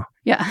 Wow.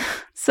 Yeah.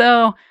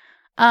 So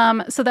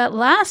that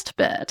last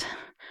bit,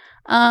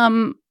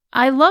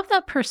 I love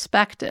that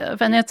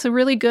perspective, and it's a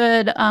really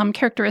good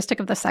characteristic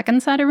of the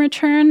second Saturn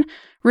return,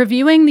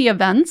 reviewing the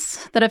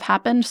events that have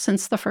happened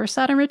since the first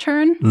Saturn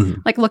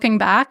return, like looking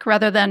back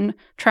rather than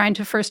trying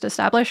to first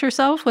establish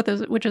yourself,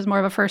 which is more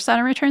of a first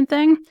Saturn return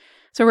thing.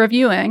 So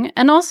reviewing.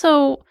 And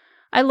also,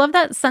 I love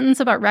that sentence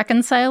about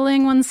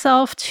reconciling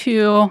oneself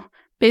to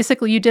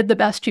basically you did the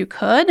best you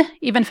could,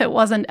 even if it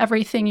wasn't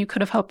everything you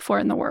could have hoped for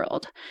in the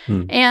world.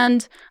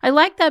 And I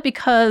like that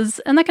because,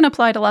 and that can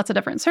apply to lots of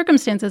different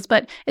circumstances,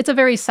 but it's a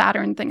very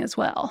Saturn thing as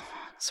well,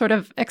 sort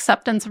of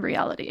acceptance of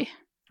reality.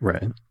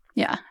 Right.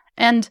 Yeah.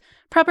 And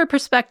proper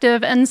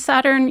perspective. And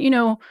Saturn,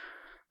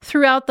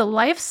 throughout the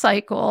life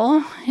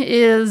cycle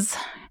is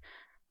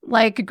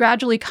like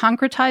gradually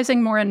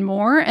concretizing more and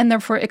more, and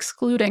therefore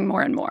excluding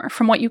more and more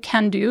from what you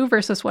can do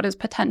versus what is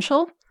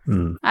potential.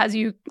 As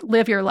you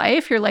live your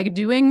life, you're like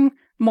doing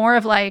more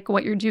of like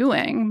what you're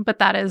doing, but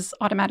that is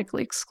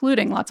automatically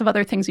excluding lots of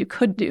other things you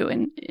could do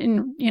in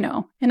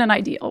an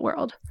ideal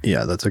world.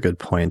 Yeah, that's a good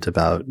point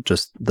about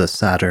just the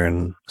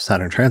Saturn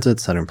transit,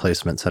 Saturn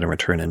placement, Saturn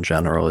return in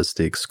general is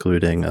the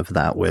excluding of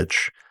that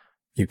which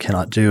you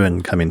cannot do,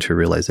 and coming to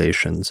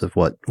realizations of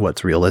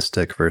what's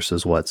realistic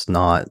versus what's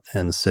not,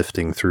 and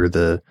sifting through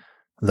the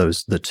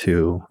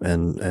two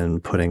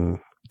and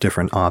putting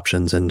different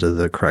options into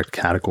the correct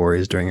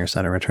categories during your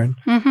Saturn return.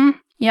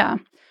 Yeah.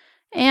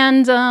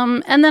 And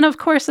then, of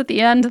course, at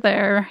the end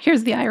there,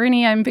 here's the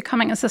irony. I'm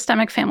becoming a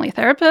systemic family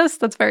therapist.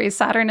 That's very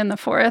Saturn in the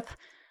 4th.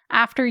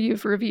 After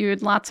you've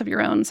reviewed lots of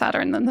your own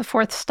Saturn in the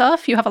 4th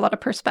stuff, you have a lot of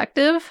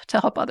perspective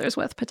to help others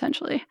with,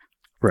 potentially.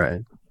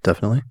 Right.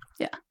 Definitely.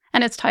 Yeah.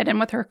 And it's tied in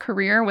with her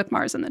career with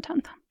Mars in the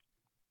 10th.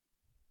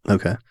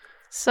 Okay.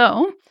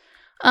 So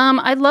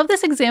I love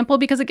this example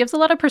because it gives a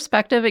lot of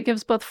perspective. It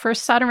gives both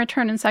first Saturn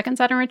return and second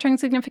Saturn return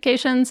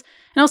significations.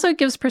 And also it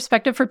gives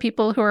perspective for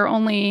people who are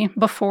only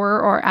before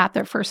or at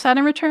their first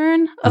Saturn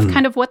return of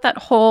kind of what that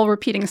whole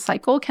repeating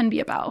cycle can be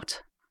about.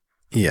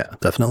 Yeah,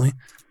 definitely.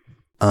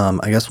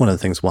 I guess one of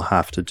the things we'll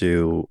have to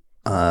do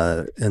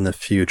in the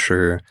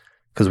future,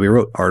 because we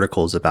wrote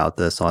articles about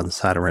this on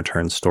Saturn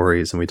return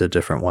stories, and we did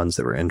different ones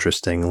that were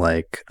interesting.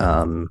 Like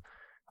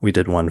we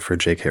did one for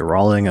J.K.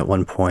 Rowling at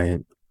one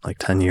point, like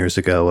 10 years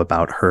ago,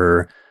 about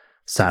her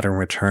Saturn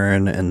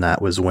return, and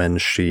that was when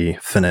she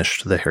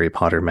finished the Harry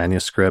Potter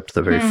manuscript,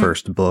 the very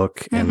first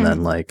book, and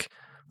then like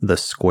the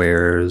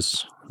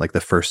squares, like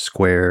the first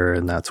square,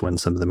 and that's when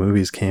some of the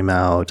movies came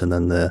out, and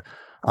then the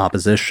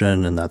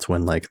opposition, and that's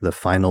when like the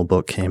final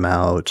book came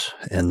out,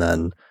 and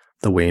then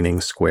the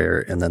waning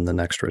square, and then the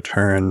next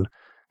return.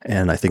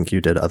 And I think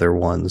you did other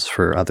ones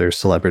for other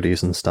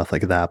celebrities and stuff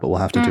like that, but we'll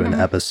have to do an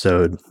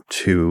episode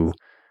to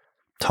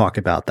talk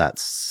about that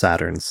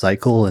Saturn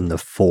cycle and the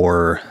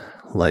 4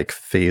 like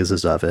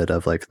phases of it,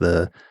 of like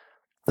the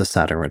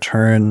Saturn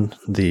return,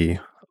 the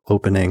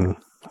opening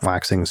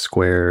waxing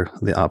square,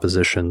 the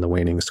opposition, the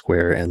waning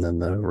square, and then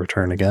the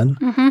return again.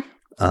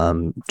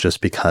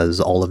 Just because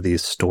all of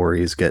these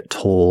stories get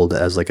told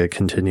as like a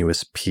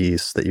continuous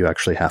piece that you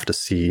actually have to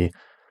see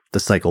the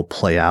cycle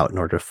play out in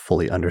order to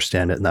fully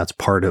understand it. And that's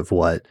part of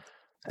what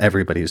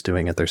everybody's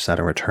doing at their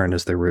Saturn return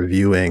is they're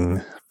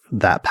reviewing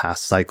that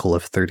past cycle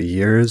of 30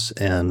 years.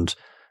 And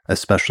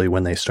especially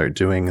when they start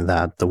doing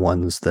that, the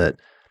ones that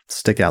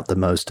stick out the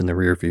most in the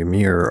rearview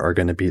mirror are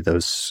going to be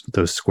those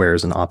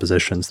squares and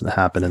oppositions that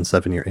happen in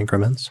 7-year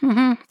increments.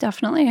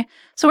 Definitely.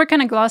 So we're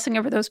kind of glossing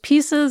over those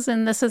pieces,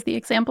 and this is the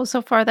example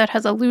so far that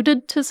has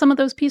alluded to some of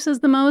those pieces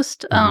the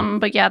most.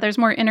 But yeah, there's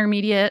more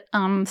intermediate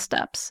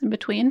steps in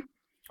between.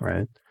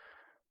 Right.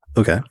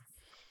 Okay.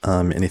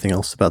 Anything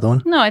else about the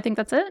one? No, I think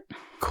that's it.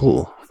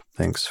 Cool.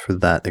 Thanks for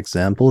that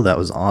example. That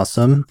was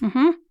awesome.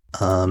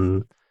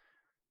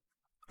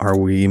 Are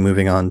we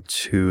moving on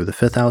to the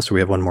 5th house, or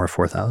we have one more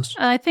 4th house?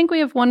 I think we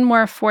have one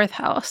more 4th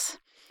house.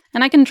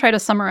 And I can try to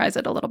summarize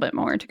it a little bit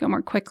more to go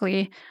more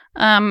quickly.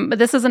 But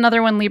this is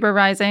another one, Libra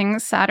rising,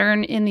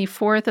 Saturn in the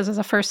 4th. This is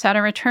a first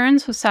Saturn return.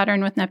 So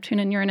Saturn with Neptune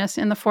and Uranus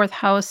in the 4th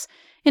house.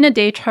 In a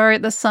day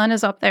chart, the sun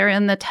is up there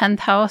in the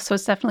 10th house. So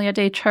it's definitely a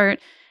day chart.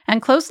 And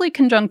closely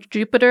conjunct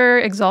Jupiter,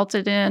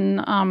 exalted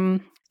in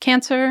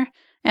Cancer,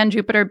 and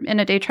Jupiter in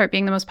a day chart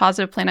being the most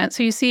positive planet.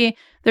 So you see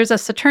there's a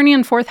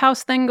Saturnian 4th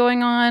house thing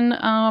going on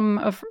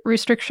of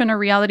restriction or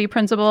reality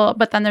principle,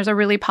 but then there's a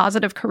really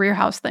positive career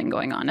house thing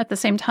going on at the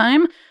same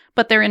time,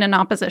 but they're in an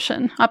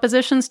opposition.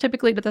 Oppositions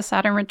typically to the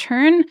Saturn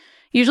return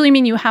usually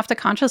mean you have to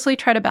consciously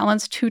try to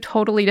balance two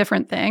totally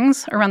different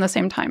things around the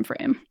same time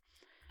frame.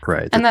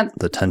 Right, and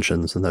the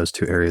tensions in those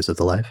two areas of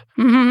the life.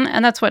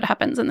 And that's what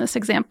happens in this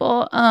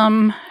example.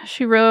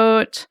 She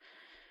wrote...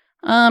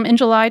 in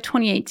July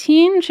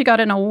 2018, she got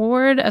an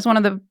award as one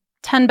of the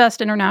 10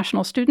 best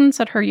international students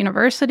at her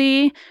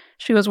university.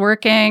 She was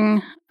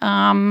working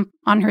on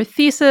her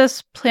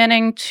thesis,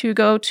 planning to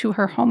go to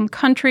her home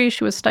country.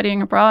 She was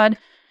studying abroad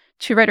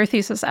to write her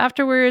thesis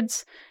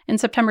afterwards. In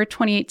September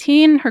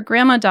 2018, her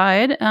grandma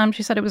died.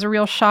 She said it was a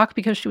real shock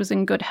because she was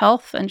in good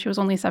health and she was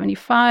only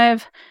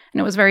 75. And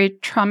it was very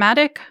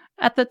traumatic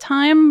at the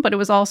time, but it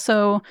was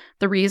also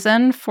the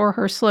reason for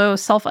her slow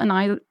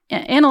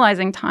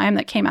self-analyzing time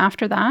that came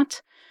after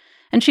that.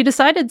 And she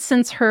decided,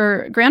 since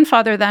her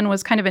grandfather then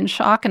was kind of in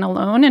shock and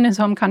alone in his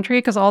home country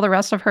because all the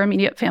rest of her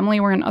immediate family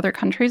were in other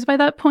countries by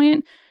that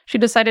point, she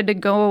decided to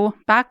go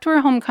back to her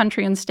home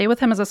country and stay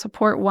with him as a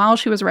support while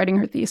she was writing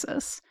her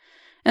thesis.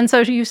 And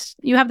so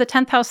you have the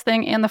 10th house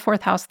thing and the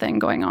 4th house thing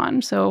going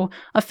on. So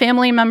a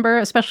family member,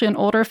 especially an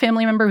older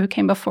family member who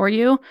came before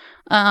you,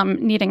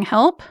 needing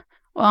help,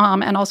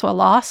 and also a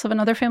loss of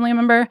another family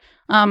member,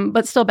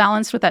 but still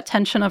balanced with that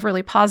tension of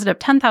really positive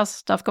 10th house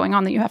stuff going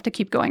on that you have to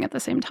keep going at the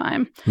same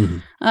time.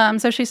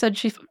 So she said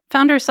she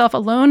found herself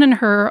alone in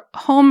her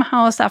home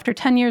house after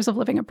 10 years of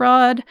living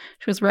abroad.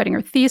 She was writing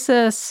her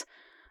thesis.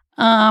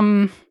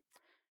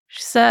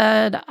 She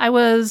said, I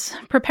was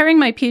preparing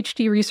my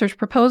PhD research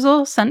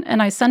proposal,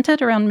 and I sent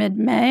it around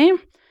mid-May.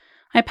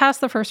 I passed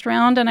the first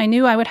round, and I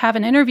knew I would have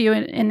an interview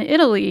in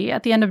Italy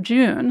at the end of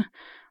June.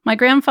 My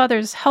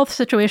grandfather's health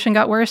situation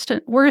got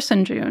worse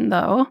in June,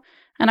 though,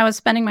 and I was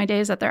spending my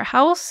days at their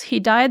house. He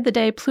died the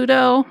day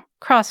Pluto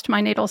crossed my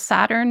natal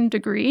Saturn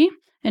degree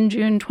in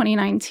June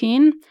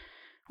 2019.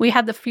 We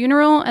had the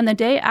funeral, and the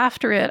day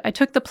after it, I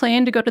took the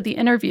plane to go to the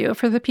interview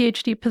for the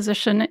PhD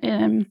position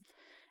in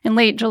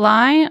late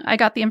July. I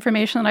got the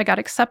information that I got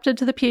accepted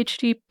to the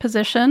PhD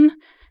position.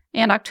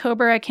 In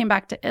October, I came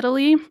back to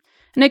Italy.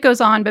 And it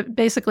goes on, but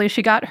basically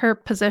she got her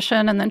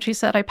position, and then she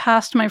said, I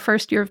passed my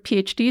first year of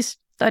PhD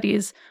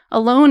studies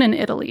alone in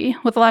Italy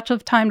with lots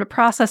of time to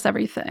process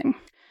everything,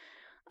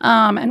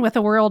 and with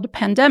a world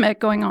pandemic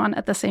going on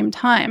at the same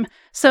time.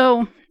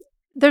 So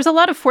there's a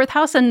lot of 4th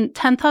house and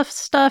 10th house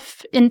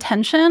stuff in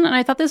tension, and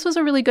I thought this was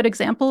a really good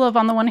example of,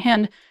 on the one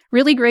hand,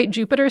 really great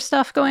Jupiter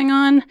stuff going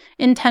on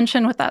in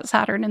tension with that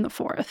Saturn in the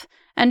 4th.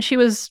 And she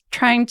was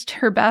trying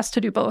her best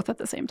to do both at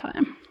the same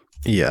time.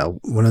 Yeah,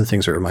 one of the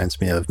things that reminds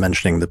me of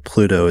mentioning that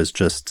Pluto is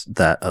just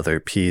that other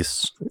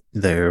piece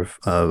there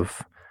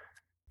of,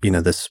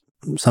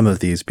 some of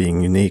these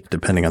being unique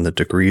depending on the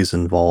degrees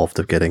involved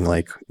of getting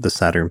like the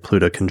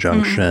Saturn-Pluto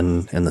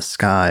conjunction in the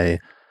sky,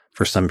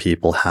 for some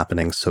people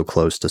happening so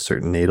close to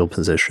certain natal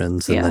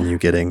positions, and then you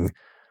getting,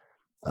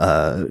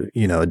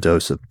 a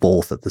dose of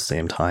both at the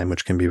same time,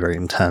 which can be very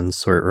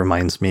intense. Or it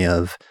reminds me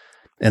of,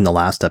 in the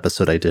last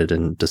episode I did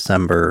in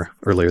December,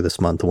 earlier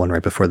this month, the one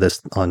right before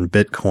this on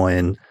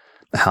Bitcoin,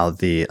 how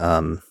the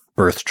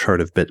birth chart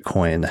of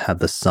Bitcoin had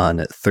the sun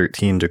at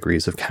 13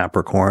 degrees of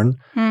Capricorn,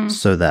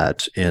 so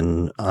that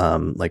in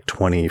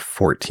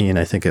 2014,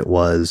 I think it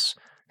was,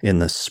 in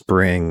the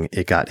spring,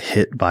 it got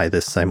hit by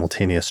this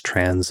simultaneous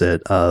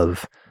transit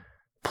of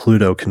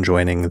Pluto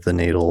conjoining the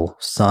natal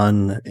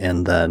sun,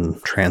 and then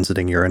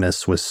transiting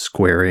Uranus was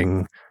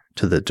squaring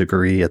to the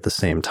degree at the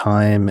same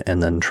time,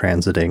 and then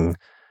transiting,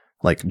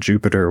 like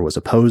Jupiter was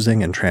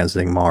opposing, and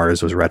transiting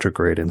Mars was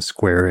retrograde and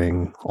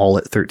squaring, all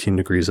at 13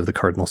 degrees of the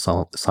cardinal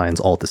signs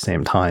all at the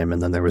same time.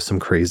 And then there was some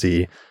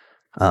crazy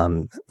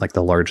like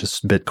the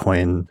largest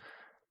Bitcoin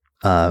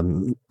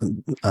um,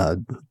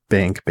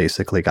 bank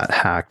basically got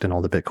hacked and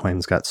all the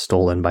Bitcoins got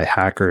stolen by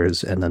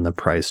hackers, and then the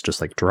price just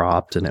like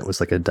dropped, and it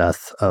was like a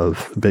death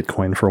of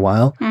Bitcoin for a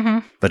while.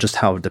 But just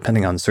how,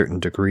 depending on certain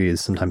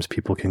degrees, sometimes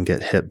people can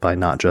get hit by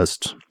not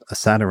just a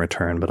Saturn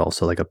return, but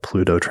also like a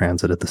Pluto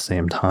transit at the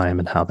same time,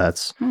 and how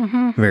that's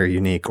very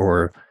unique.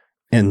 Or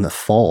in the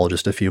fall,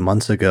 just a few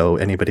months ago,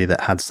 anybody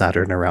that had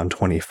Saturn around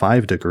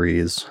 25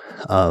 degrees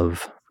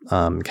of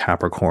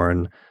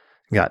Capricorn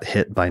got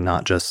hit by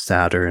not just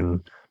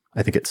Saturn.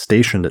 I think it's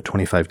stationed at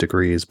 25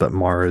 degrees, but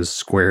Mars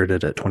squared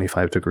it at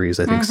 25 degrees,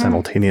 I think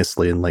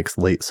simultaneously in like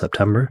late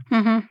September.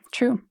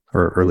 True.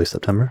 Or early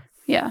September.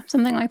 Yeah,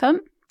 something like that.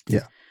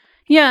 Yeah.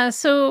 Yeah,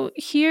 so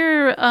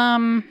here,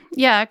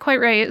 yeah, quite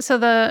right.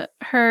 So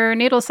her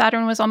natal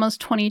Saturn was almost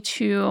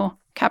 22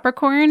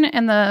 Capricorn,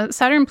 and the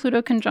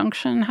Saturn-Pluto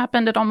conjunction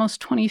happened at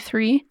almost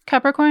 23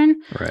 Capricorn.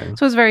 Right.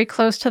 So it was very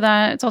close to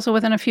that. It's also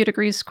within a few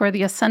degrees square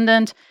the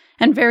ascendant,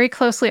 and very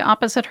closely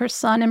opposite her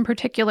sun in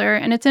particular.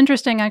 And it's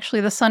interesting,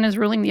 actually, the sun is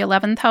ruling the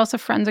 11th house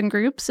of friends and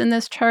groups in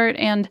this chart.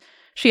 And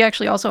she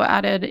actually also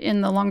added in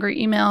the longer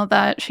email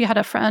that she had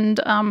a friend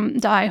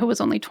die who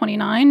was only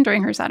 29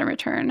 during her Saturn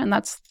return. And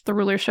that's the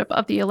rulership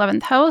of the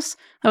 11th house.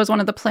 That was one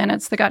of the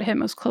planets that got hit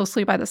most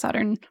closely by the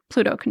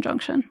Saturn-Pluto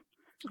conjunction.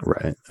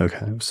 Right.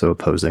 Okay. So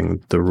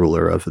opposing the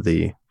ruler of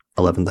the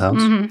 11th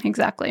house.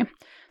 Exactly.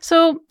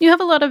 So you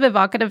have a lot of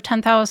evocative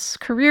 10th house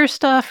career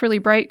stuff, really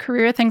bright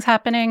career things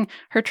happening.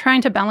 Her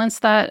trying to balance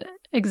that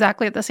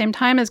exactly at the same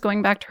time as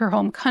going back to her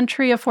home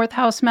country, a 4th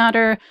house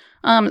matter,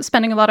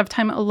 spending a lot of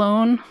time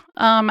alone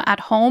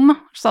at home,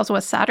 which is also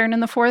a Saturn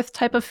in the 4th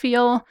type of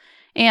feel,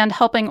 and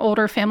helping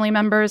older family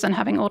members and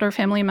having older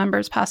family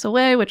members pass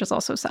away, which is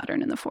also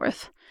Saturn in the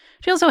 4th.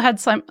 She also had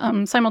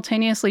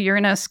simultaneously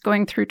Uranus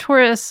going through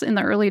Taurus in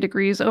the early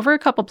degrees over a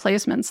couple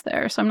placements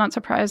there. So I'm not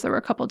surprised there were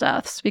a couple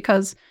deaths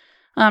because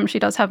she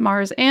does have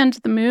Mars and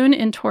the moon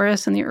in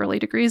Taurus in the early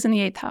degrees in the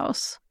 8th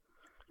house.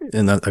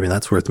 And that, I mean,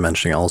 that's worth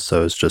mentioning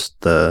also is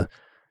just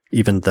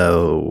even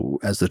though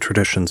as the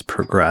traditions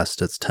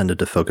progressed, it's tended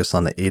to focus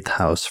on the 8th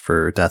house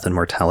for death and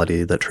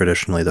mortality, that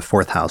traditionally the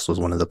 4th house was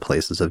one of the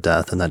places of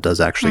death. And that does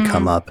actually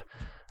come up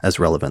as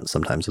relevant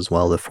sometimes as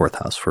well, the 4th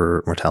house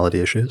for mortality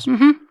issues.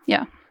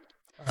 Yeah.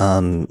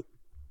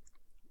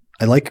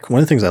 I like, one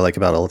of the things I like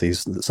about all of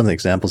these, some of the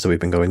examples that we've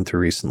been going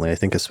through recently, I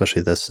think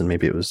especially this, and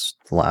maybe it was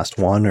the last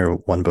one or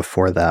one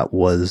before that,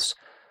 was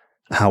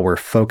how we're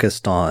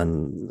focused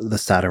on the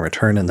Saturn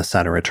return and the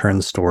Saturn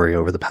return story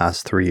over the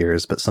past 3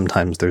 years. But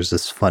sometimes there's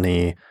this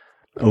funny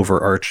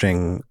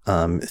overarching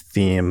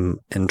theme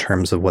in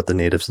terms of what the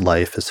native's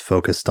life is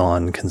focused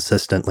on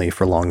consistently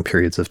for long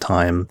periods of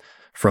time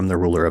from the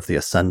ruler of the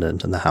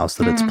ascendant and the house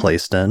that it's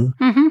placed in.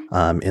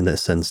 In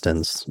this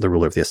instance, the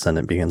ruler of the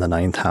ascendant being in the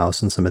 9th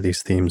house, and some of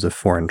these themes of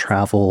foreign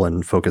travel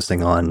and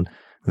focusing on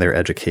their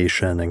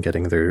education and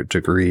getting their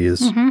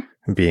degrees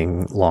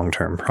being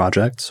long-term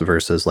projects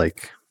versus,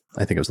 like,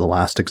 I think it was the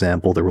last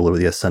example, the ruler of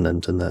the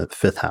ascendant in the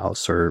 5th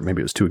house, or maybe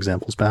it was 2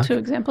 examples back. 2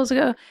 examples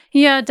ago.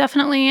 Yeah,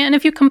 definitely. And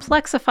if you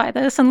complexify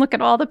this and look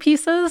at all the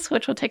pieces,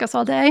 which will take us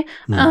all day,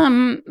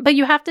 but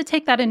you have to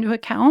take that into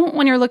account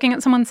when you're looking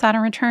at someone's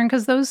Saturn return,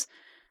 because those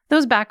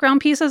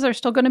background pieces are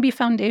still going to be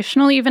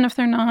foundational, even if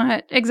they're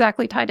not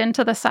exactly tied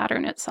into the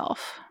Saturn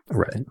itself.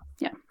 Right.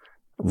 Yeah.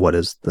 What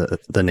is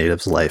the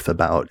native's life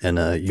about in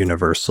a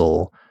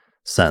universal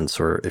sense,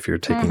 or if you're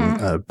taking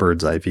a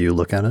bird's eye view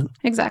look at it?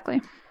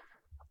 Exactly.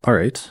 All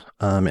right.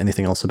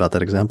 Anything else about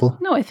that example?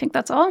 No, I think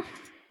that's all.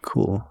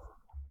 Cool.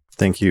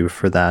 Thank you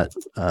for that,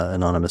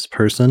 anonymous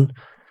person.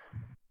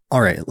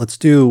 All right. Let's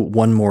do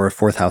one more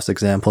 4th house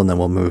example, and then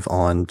we'll move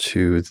on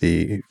to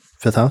the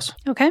 5th house.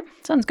 Okay.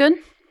 Sounds good.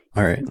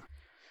 All right.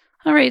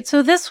 All right.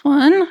 So this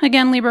one,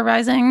 again, Libra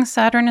rising,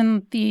 Saturn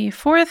in the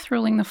 4th,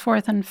 ruling the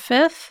 4th and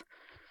 5th.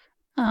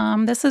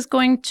 This is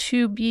going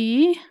to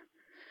be,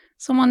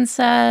 someone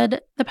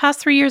said, the past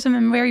 3 years have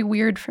been very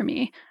weird for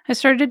me. I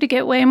started to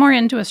get way more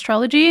into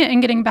astrology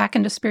and getting back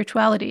into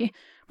spirituality,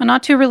 but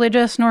not too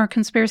religious nor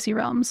conspiracy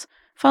realms,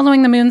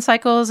 following the moon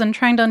cycles and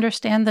trying to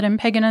understand that in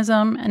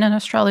paganism and in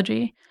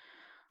astrology.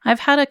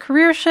 I've had a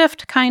career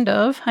shift, kind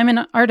of. I'm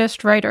an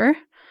artist-writer.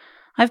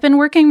 I've been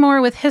working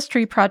more with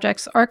history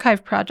projects,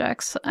 archive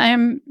projects. I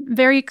am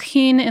very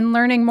keen in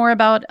learning more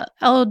about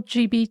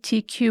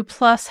LGBTQ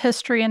plus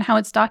history and how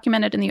it's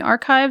documented in the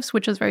archives,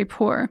 which is very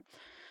poor.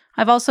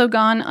 I've also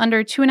gone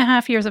under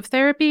 2.5 years of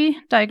therapy,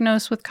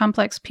 diagnosed with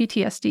complex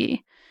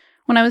PTSD.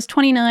 When I was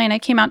 29, I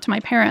came out to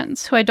my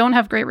parents, who I don't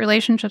have great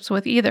relationships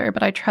with either,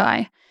 but I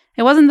try.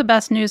 It wasn't the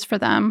best news for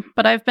them,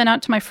 but I've been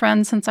out to my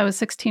friends since I was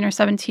 16 or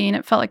 17.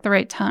 It felt like the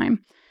right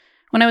time.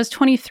 When I was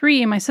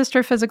 23, my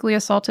sister physically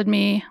assaulted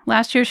me.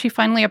 Last year, she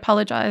finally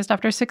apologized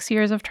after 6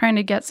 years of trying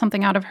to get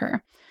something out of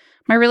her.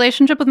 My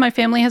relationship with my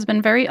family has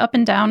been very up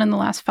and down in the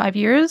last 5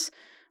 years,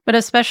 but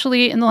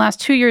especially in the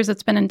last 2 years,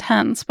 it's been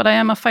intense. But I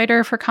am a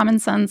fighter for common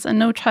sense and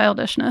no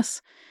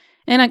childishness.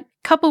 In a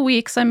couple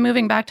weeks, I'm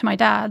moving back to my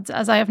dad's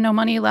as I have no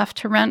money left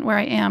to rent where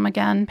I am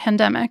again,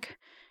 pandemic.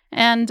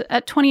 And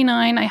at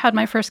 29, I had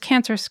my first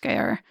cancer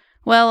scare.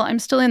 Well, I'm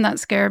still in that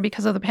scare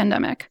because of the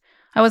pandemic.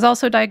 I was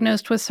also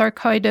diagnosed with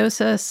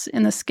sarcoidosis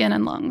in the skin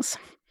and lungs.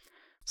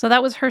 So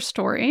that was her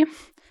story.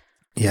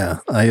 Yeah,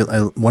 I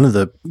one of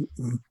the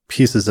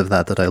pieces of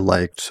that I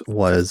liked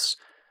was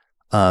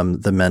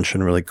the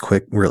mention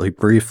really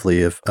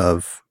briefly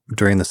of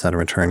during the Saturn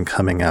return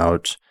coming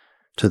out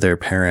to their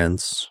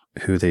parents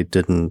who they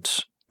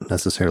didn't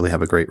necessarily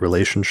have a great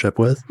relationship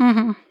with,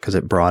 because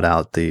it brought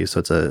out so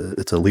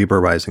it's a Libra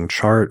rising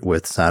chart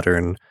with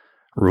Saturn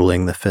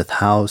ruling the 5th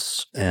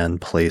house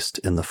and placed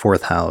in the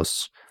 4th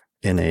house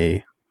in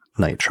a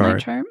night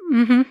chart.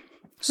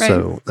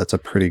 So that's a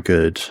pretty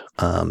good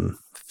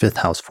 5th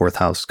house, 4th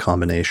house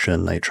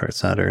combination night chart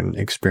Saturn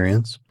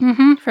experience.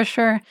 For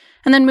sure.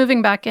 And then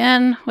moving back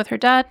in with her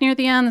dad near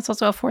the end, it's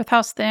also a 4th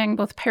house thing.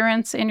 Both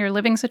parents and your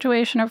living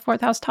situation are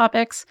 4th house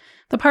topics.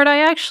 The part I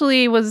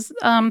actually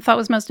thought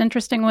was most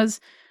interesting was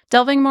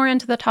delving more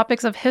into the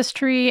topics of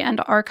history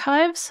and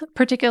archives,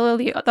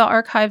 particularly the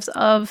archives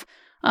of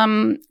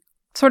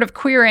sort of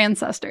queer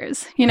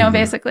ancestors,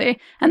 basically.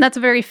 And that's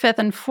very 5th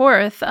and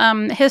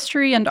 4th.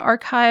 History and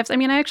archives. I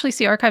mean, I actually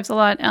see archives a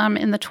lot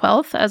in the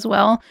 12th as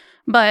well.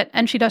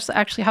 And she does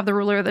actually have the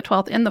ruler of the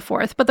 12th in the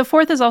 4th. But the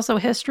 4th is also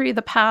history,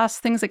 the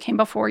past, things that came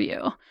before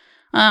you.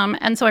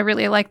 And so I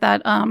really like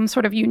that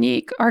sort of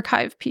unique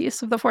archive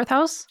piece of the 4th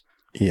house.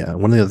 Yeah,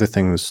 one of the other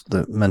things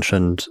that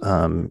mentioned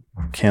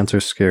cancer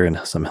scare and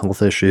some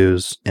health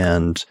issues,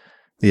 and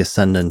the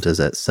ascendant is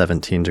at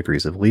 17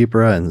 degrees of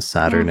Libra, and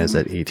Saturn is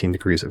at 18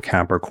 degrees of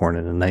Capricorn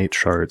in a night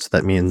chart. So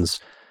that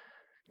means,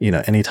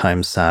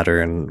 anytime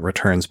Saturn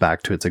returns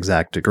back to its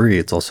exact degree,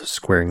 it's also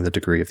squaring the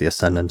degree of the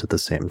ascendant at the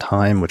same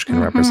time, which can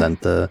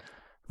represent the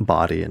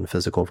body and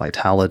physical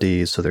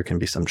vitality. So there can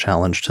be some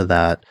challenge to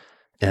that.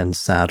 And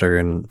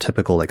Saturn,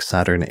 typical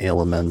Saturn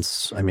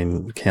ailments, I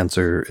mean,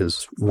 cancer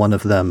is one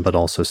of them, but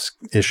also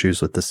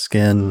issues with the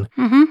skin,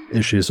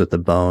 issues with the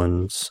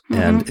bones,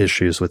 and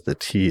issues with the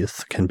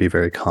teeth can be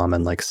very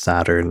common,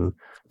 Saturn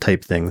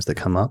type things that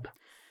come up.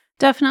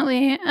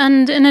 Definitely.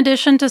 And in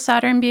addition to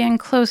Saturn being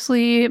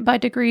closely by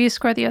degree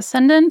square the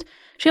ascendant,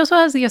 she also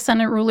has the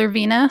ascendant ruler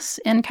Venus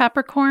in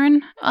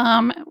Capricorn,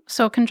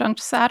 so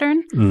conjunct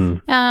Saturn.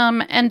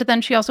 And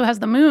then she also has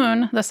the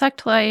moon, the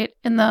sextile,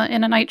 in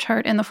a night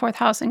chart in the 4th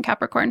house in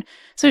Capricorn.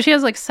 So she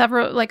has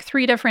several,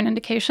 3 different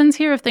indications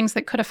here of things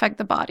that could affect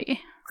the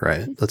body.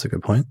 Right. That's a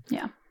good point.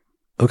 Yeah.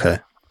 Okay.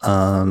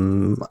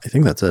 I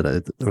think that's it.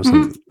 There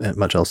wasn't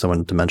much else I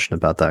wanted to mention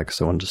about that, because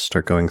I wanted to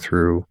start going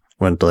through,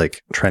 wanted to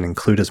try and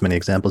include as many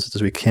examples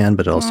as we can,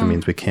 but it also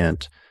means we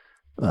can't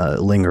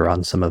linger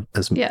on some of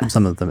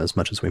them as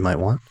much as we might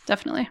want.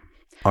 Definitely.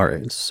 All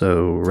right.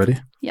 So ready?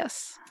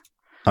 Yes.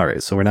 All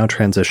right. So we're now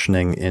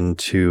transitioning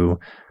into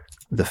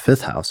the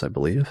 5th house, I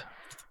believe.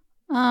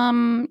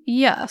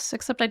 Yes,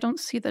 except I don't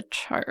see the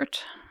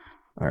chart.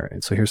 All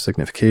right. So here's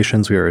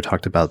significations. We already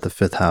talked about the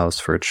 5th house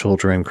for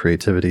children,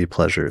 creativity,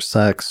 pleasure,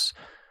 sex.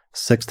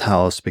 6th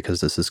house,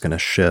 because this is going to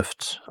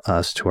shift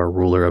us to our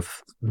ruler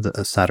of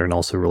the Saturn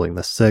also ruling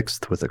the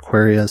 6th with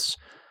Aquarius.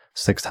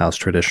 6th house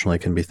traditionally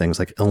can be things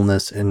like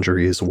illness,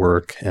 injuries,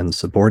 work, and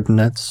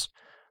subordinates.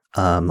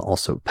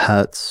 Also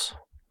pets.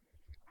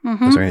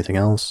 Is there anything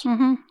else?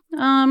 No,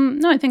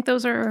 I think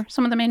those are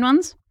some of the main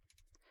ones.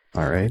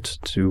 All right.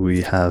 Do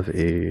we have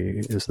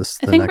is this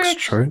the next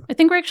chart? I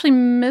think we're actually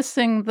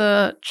missing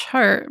the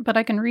chart, but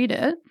I can read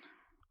it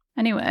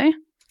anyway.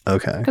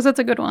 Okay. Because it's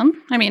a good one.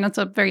 I mean, it's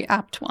a very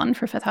apt one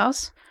for 5th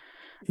house.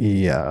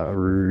 Yeah,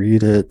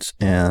 read it,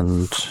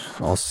 and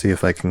I'll see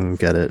if I can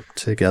get it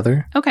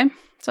together. Okay.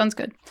 Sounds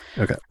good.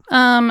 Okay.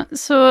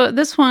 So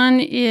this one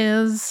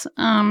is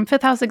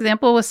 5th house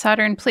example with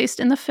Saturn placed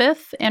in the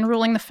 5th and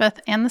ruling the 5th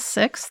and the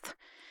 6th.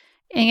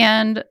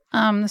 And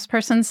this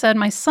person said,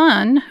 my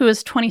son, who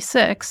is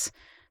 26,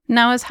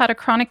 now has had a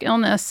chronic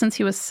illness since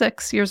he was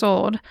 6 years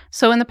old.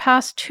 So in the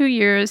past 2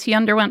 years, he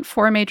underwent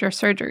 4 major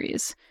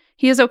surgeries.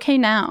 He is okay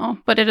now,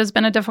 but it has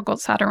been a difficult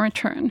Saturn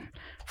return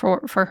for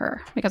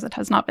her because it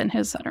has not been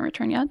his Saturn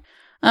return yet.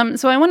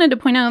 So I wanted to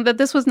point out that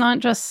this was not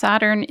just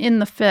Saturn in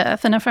the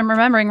 5th. And if I'm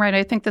remembering right,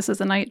 I think this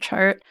is a night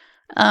chart.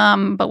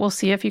 But we'll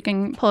see if you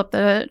can pull up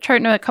the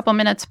chart in a couple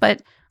minutes.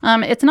 But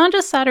it's not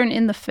just Saturn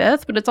in the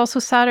 5th, but it's also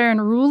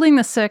Saturn ruling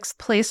the 6th,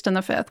 placed in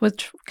the 5th,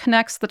 which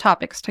connects the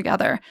topics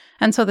together.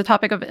 And so the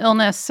topic of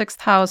illness,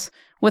 6th house,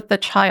 with the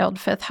child,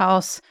 5th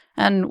house,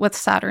 and with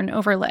Saturn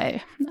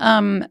overlay.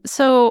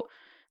 So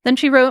then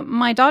she wrote,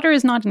 my daughter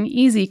is not an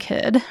easy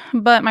kid,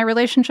 but my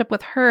relationship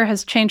with her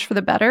has changed for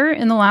the better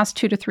in the last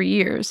 2 to 3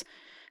 years,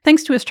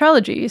 thanks to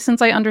astrology, since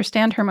I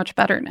understand her much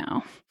better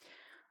now.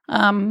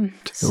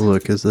 Take a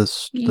look. Is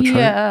this the chart?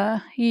 Yeah.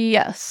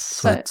 Yes.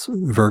 So it's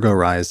Virgo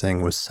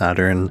rising with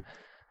Saturn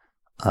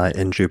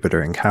in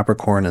Jupiter and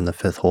Capricorn in the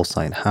 5th whole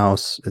sign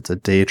house. It's a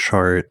day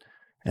chart,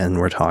 and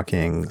we're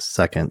talking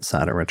 2nd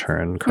Saturn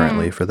return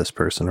currently for this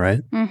person, right?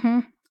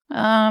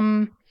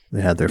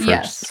 They had their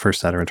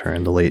first Saturn return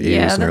in the late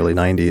 80s and early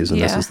 90s,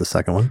 and this is the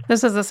second one?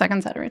 This is the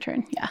 2nd Saturn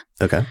return, yeah.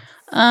 Okay.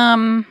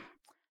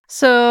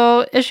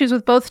 So issues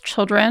with both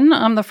children.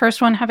 The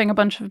first one having a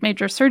bunch of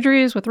major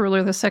surgeries with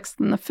ruler the 6th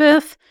and the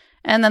 5th,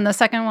 And then the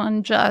second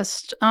one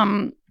just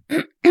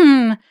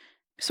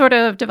sort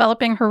of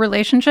developing her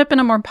relationship in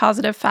a more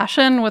positive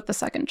fashion with the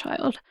second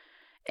child.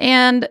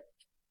 And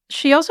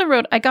she also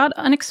wrote, I got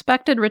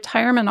unexpected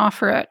retirement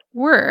offer at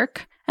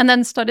work and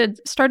then started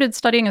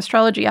studying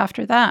astrology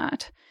after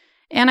that.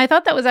 And I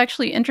thought that was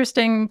actually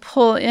interesting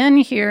pull in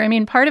here. I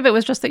mean, part of it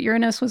was just that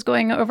Uranus was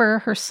going over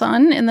her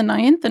sun in the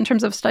 9th in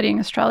terms of studying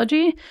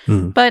astrology.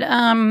 But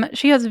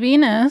she has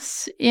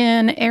Venus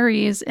in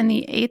Aries in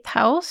the 8th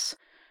house,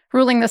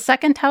 ruling the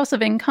 2nd house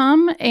of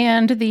income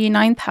and the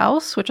 9th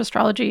house, which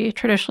astrology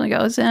traditionally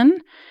goes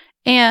in.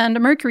 And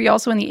Mercury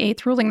also in the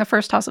 8th, ruling the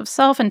 1st house of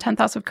self and 10th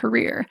house of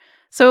career.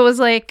 So it was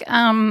like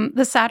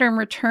the Saturn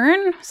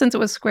return, since it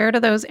was square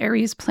to those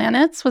Aries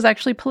planets, was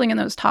actually pulling in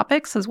those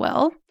topics as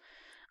well.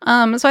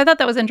 So I thought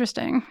that was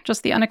interesting,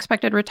 just the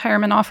unexpected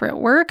retirement offer at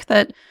work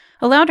that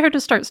allowed her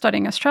to start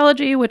studying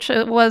astrology, which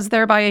was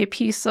thereby a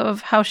piece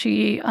of how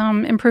she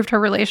improved her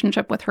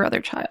relationship with her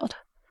other child.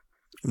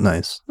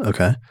 Nice.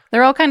 Okay.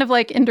 They're all kind of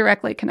like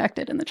indirectly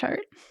connected in the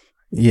chart.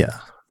 Yeah.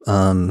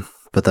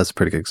 But that's a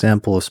pretty good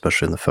example,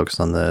 especially in the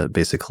focus on the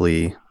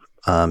basically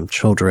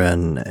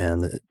children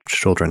and the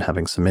children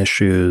having some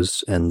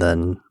issues, and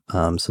then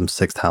some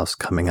 6th house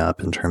coming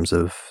up in terms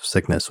of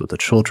sickness with the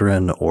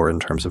children or in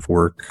terms of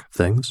work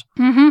things.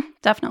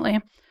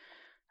 Definitely.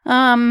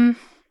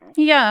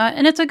 Yeah,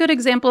 and it's a good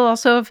example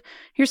also of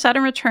your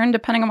Saturn return,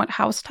 depending on what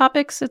house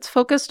topics it's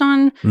focused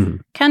on,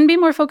 can be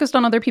more focused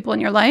on other people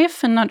in your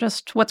life and not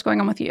just what's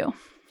going on with you.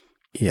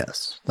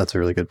 Yes, that's a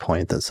really good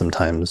point, that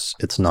sometimes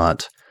it's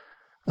not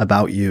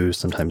about you.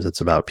 Sometimes it's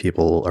about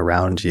people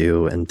around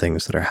you and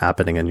things that are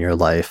happening in your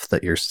life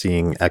that you're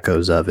seeing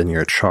echoes of in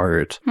your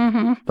chart,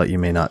 but you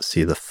may not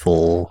see the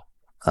full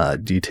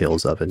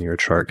details of in your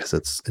chart because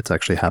it's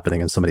actually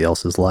happening in somebody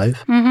else's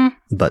life.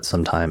 But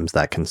sometimes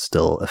that can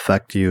still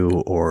affect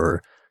you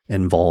or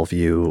involve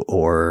you,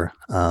 or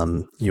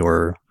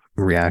your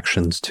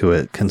reactions to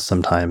it can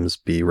sometimes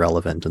be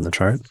relevant in the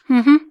chart.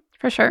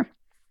 For sure.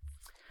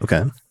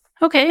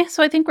 Okay,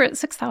 so I think we're at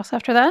 6th house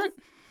after that.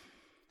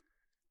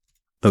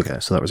 Okay,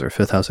 so that was our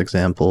 5th house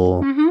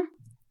example.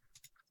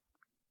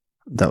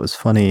 That was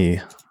funny.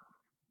 It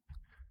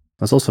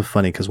was also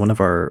funny because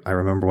I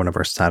remember one of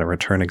our Saturn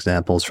return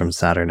examples from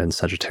Saturn and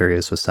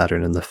Sagittarius with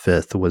Saturn in the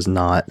 5th was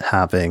not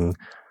having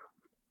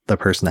the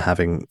person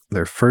having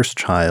their first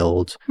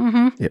child.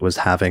 It was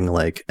having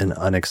like an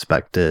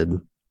unexpected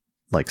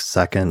like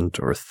 2nd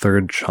or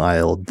 3rd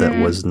child that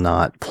was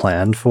not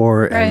planned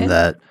for, and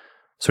that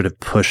sort of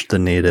pushed the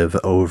native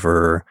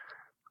over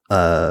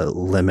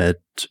limit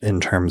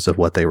in terms of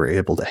what they were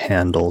able to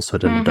handle. So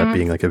it ended up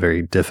being like a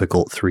very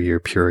difficult 3-year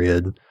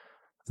period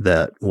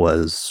that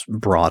was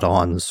brought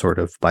on sort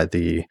of by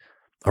the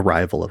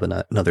arrival of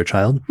another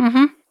child.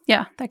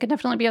 Yeah, that could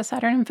definitely be a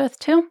Saturn in 5th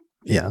too.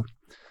 Yeah.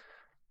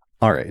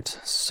 All right.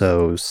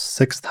 So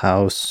 6th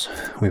house,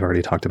 we've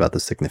already talked about the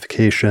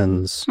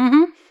significations,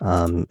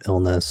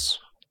 illness,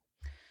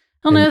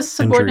 subordinate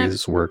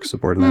injuries, work,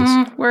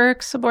 subordinates,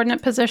 work,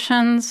 subordinate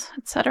positions,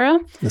 etc.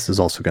 This is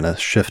also going to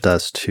shift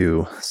us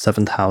to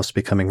 7th house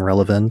becoming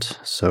relevant.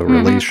 So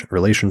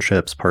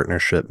relationships,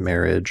 partnership,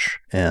 marriage,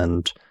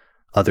 and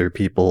other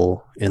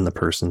people in the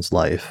person's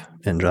life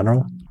in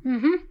general.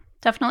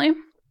 Definitely.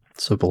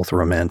 So both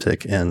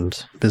romantic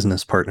and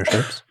business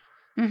partnerships.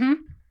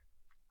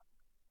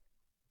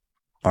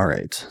 All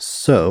right.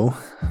 So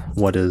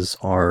what is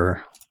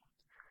our,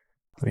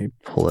 let me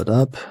pull it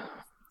up.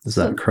 Is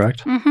that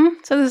correct?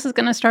 So this is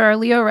going to start our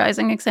Leo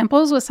rising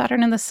examples with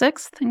Saturn in the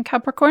 6th in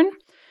Capricorn.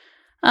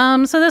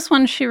 So this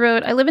one, she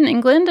wrote, I live in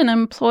England and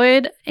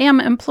am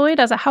employed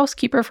as a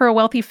housekeeper for a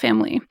wealthy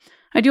family.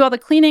 I do all the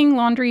cleaning,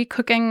 laundry,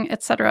 cooking,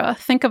 etc.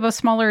 Think of a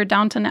smaller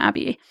Downton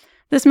Abbey.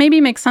 This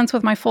maybe makes sense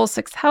with my full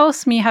 6th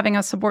house, me having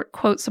a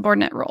quote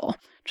subordinate role,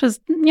 which is,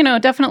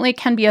 definitely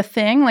can be a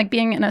thing, like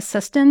being an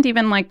assistant,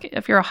 even like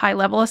if you're a high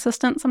level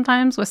assistant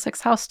sometimes with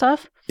 6th house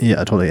stuff. Yeah,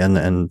 totally.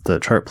 And the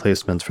chart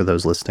placements for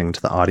those listening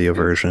to the audio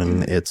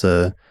version, it's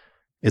a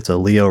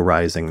Leo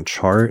rising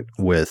chart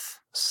with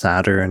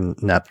Saturn,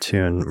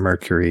 Neptune,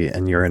 Mercury,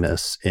 and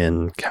Uranus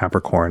in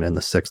Capricorn in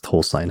the 6th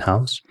whole sign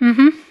house.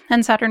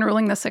 And Saturn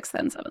ruling the 6th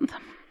and 7th.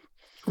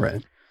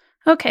 Right.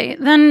 Okay,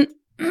 then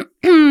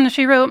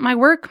she wrote, my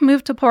work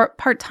moved to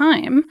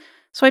part-time,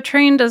 so I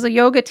trained as a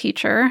yoga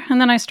teacher,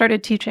 and then I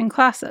started teaching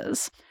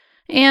classes.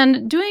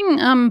 And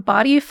doing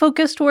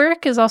body-focused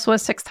work is also a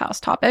 6th house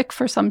topic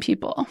for some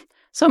people.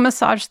 So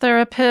massage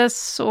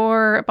therapists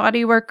or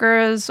body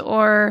workers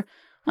or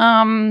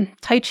Tai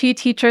Chi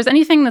teachers,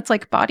 anything that's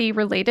like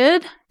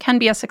body-related can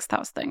be a 6th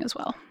house thing as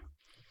well.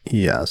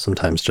 Yeah,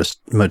 sometimes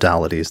just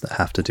modalities that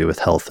have to do with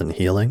health and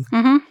healing.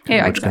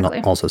 Yeah, which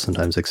exactly. can also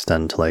sometimes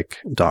extend to like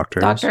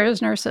doctors.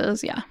 Doctors,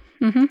 nurses, yeah.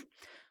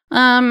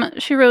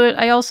 She wrote,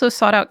 I also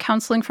sought out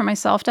counseling for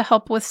myself to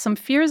help with some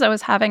fears I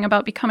was having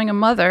about becoming a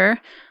mother.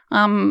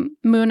 Moon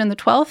in the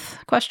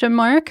 12th, question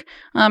mark,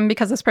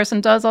 because this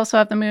person does also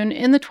have the moon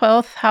in the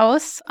 12th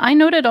house. I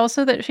noted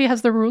also that she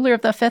has the ruler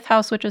of the 5th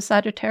house, which is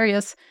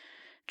Sagittarius,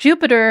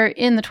 Jupiter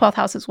in the 12th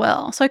house as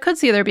well. So I could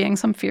see there being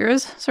some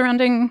fears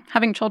surrounding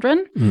having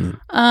children.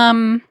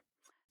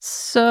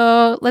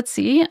 So let's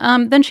see.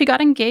 Then she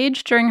got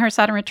engaged during her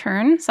Saturn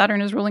return.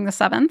 Saturn is ruling the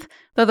 7th,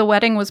 though the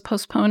wedding was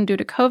postponed due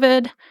to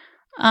COVID.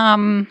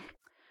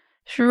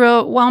 She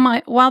wrote,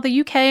 while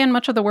the UK and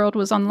much of the world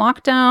was on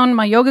lockdown,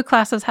 my yoga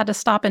classes had to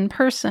stop in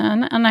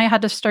person, and I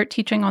had to start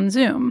teaching on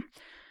Zoom.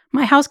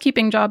 My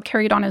housekeeping job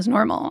carried on as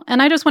normal.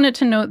 And I just wanted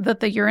to note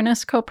that the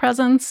Uranus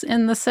co-presence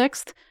in the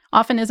 6th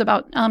often is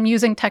about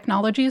using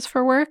technologies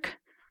for work.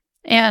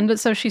 And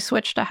so she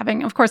switched to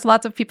having, of course,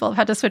 lots of people have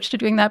had to switch to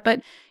doing that,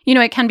 but,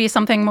 it can be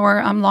something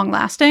more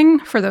long-lasting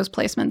for those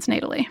placements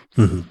natally.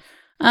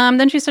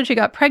 Then she said she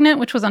got pregnant,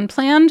 which was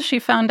unplanned. She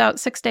found out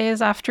 6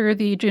 days after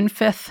the June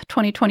 5th,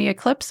 2020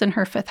 eclipse in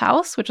her 5th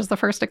house, which is the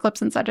first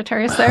eclipse in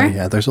Sagittarius there.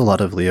 Yeah, there's a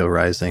lot of Leo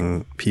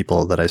rising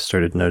people that I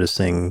started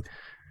noticing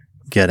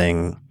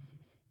getting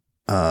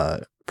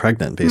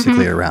pregnant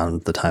basically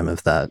around the time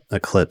of that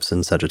eclipse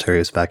in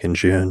Sagittarius back in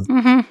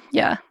June.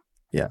 Yeah.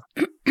 Yeah.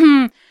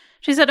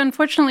 She said,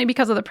 unfortunately,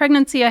 because of the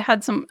pregnancy, I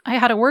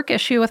had a work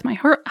issue with my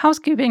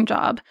housekeeping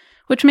job,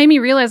 which made me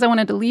realize I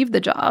wanted to leave the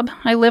job.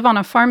 I live on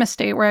a farm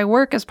estate where I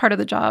work as part of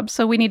the job,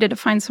 so we needed to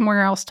find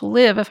somewhere else to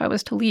live if I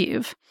was to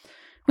leave.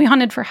 We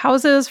hunted for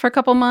houses for a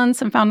couple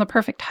months and found the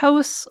perfect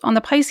house. On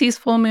the Pisces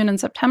full moon in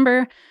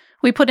September,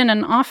 we put in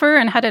an offer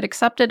and had it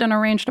accepted and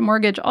arranged a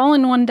mortgage all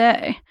in one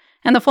day.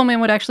 And the full moon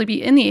would actually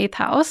be in the 8th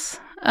house.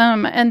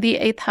 And the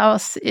 8th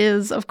house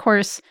is, of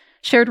course,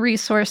 shared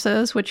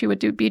resources, which you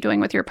would be doing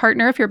with your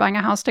partner if you're buying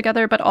a house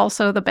together, but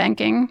also the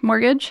banking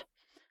mortgage.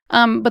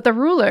 But the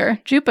ruler,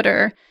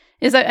 Jupiter,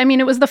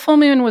 it was the full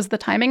moon was the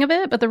timing of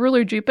it, but the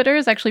ruler Jupiter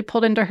is actually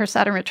pulled into her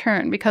Saturn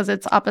return because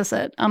it's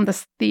opposite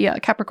the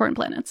Capricorn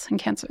planets in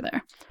Cancer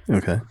there.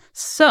 Okay.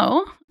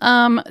 So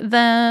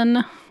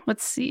then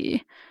let's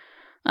see.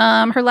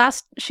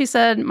 She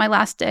said, my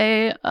last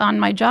day on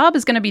my job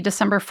is going to be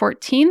December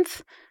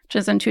 14th, which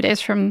is in 2 days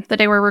from the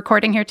day we're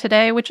recording here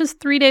today, which is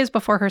 3 days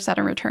before her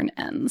Saturn return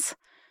ends.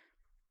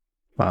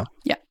 Wow.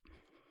 Yeah.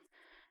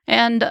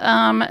 And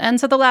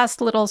so the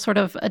last little sort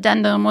of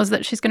addendum was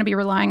that she's going to be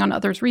relying on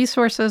others'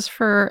 resources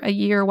for a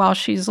year while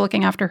she's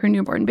looking after her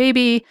newborn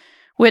baby,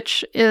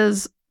 which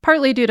is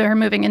partly due to her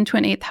moving into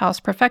an 8th house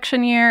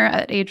perfection year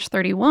at age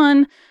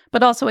 31,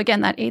 but also,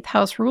 again, that 8th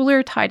house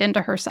ruler tied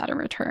into her Saturn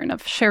return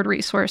of shared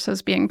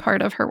resources being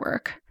part of her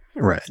work.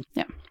 Right.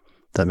 Yeah.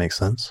 That makes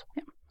sense.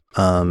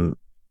 Yeah.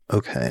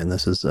 Okay, and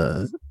this is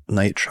a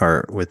night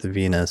chart with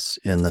Venus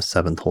in the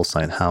 7th whole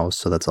sign house,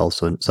 so that's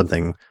also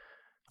something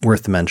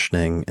worth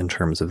mentioning in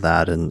terms of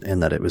that, and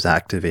that it was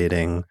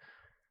activating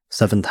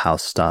 7th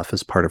house stuff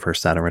as part of her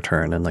Saturn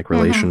return and like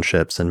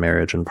relationships and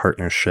marriage and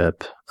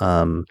partnership.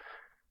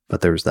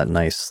 But there was that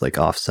nice like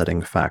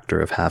offsetting factor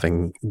of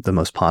having the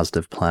most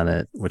positive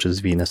planet, which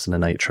is Venus in a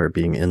night chart,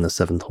 being in the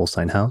 7th whole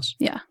sign house.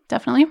 Yeah,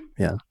 definitely.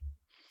 Yeah.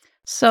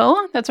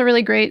 So that's a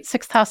really great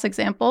 6th house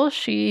example.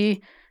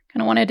 She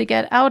kind of wanted to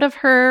get out of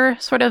her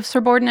sort of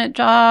subordinate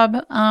job,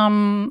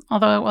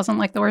 although it wasn't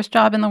like the worst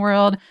job in the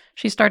world.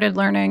 She started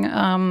learning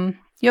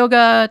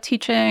yoga,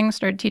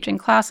 started teaching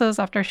classes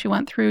after she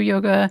went through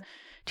yoga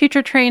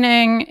teacher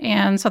training.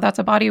 And so that's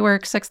a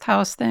bodywork 6th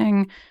house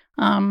thing.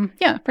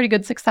 Pretty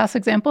good 6th house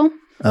example.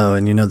 Oh,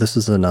 and this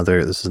is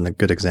a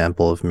good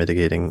example of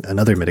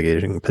another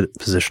mitigating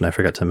position I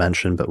forgot to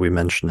mention, but we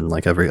mentioned in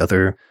like every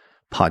other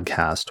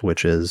podcast,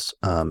 which is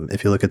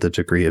if you look at the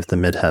degree of the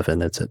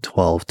midheaven, it's at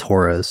 12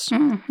 Taurus.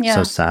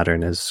 So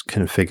Saturn is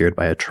configured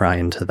by a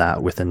trine to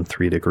that within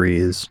 3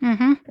 degrees.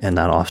 And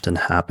that often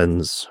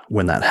happens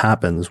when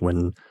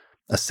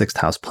a 6th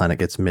house planet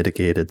gets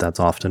mitigated. That's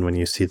often when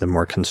you see the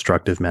more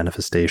constructive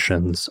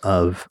manifestations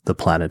of the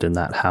planet in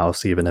that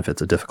house, even if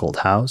it's a difficult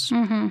house.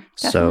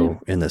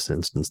 So in this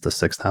instance, the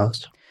 6th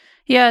house.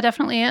 Yeah,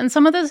 definitely. And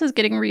some of this is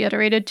getting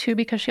reiterated too,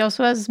 because she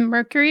also has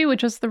Mercury,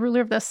 which is the ruler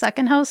of the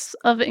 2nd house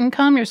of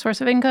income, your source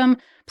of income,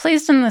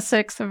 placed in the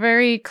 6th, a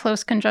very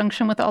close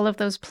conjunction with all of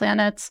those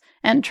planets,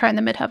 and trine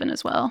the midheaven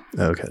as well.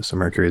 Okay, so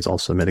Mercury is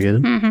also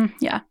mitigated?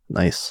 Yeah.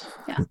 Nice.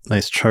 Yeah.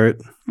 Nice chart.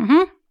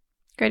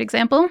 Great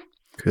example.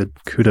 Good.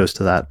 Kudos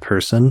to that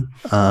person.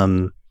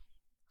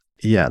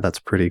 Yeah, that's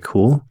pretty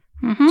cool.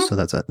 So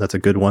that's a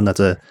good one. That's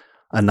a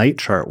night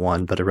chart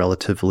one, but a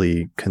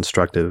relatively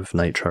constructive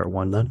night chart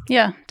one then.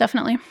 Yeah,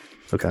 definitely.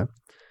 Okay.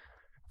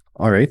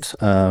 All right.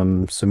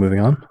 So moving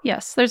on.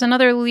 Yes, there's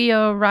another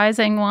Leo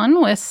rising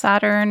one with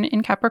Saturn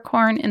in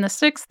Capricorn in the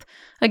 6th.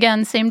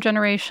 Again, same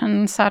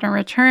generation Saturn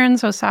return.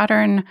 So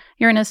Saturn,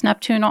 Uranus,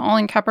 Neptune, all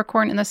in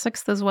Capricorn in the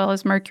 6th, as well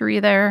as Mercury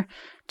there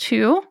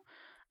too.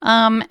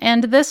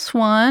 And this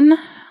one,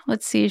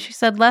 let's see, she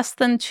said less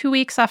than 2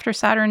 weeks after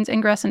Saturn's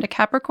ingress into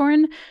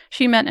Capricorn,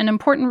 she met an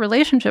important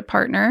relationship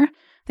partner.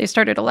 They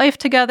started a life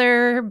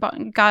together,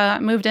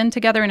 moved in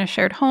together in a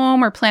shared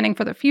home, or planning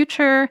for the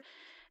future.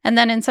 And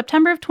then in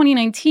September of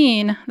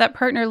 2019, that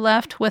partner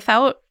left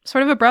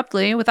sort of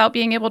abruptly, without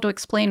being able to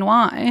explain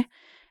why.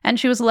 And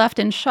she was left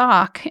in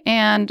shock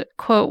and,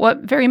 quote, what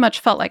very much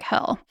felt like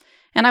hell.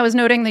 And I was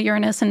noting the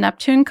Uranus and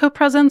Neptune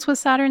co-presence with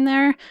Saturn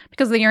there,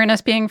 because the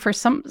Uranus being for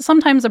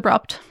sometimes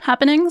abrupt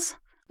happenings,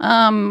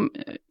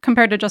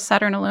 compared to just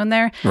Saturn alone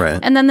there. Right.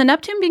 And then the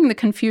Neptune being the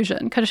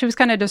confusion, because she was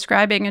kind of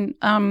describing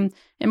in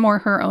more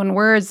her own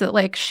words that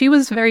like she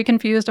was very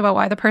confused about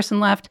why the person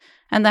left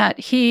and that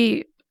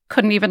he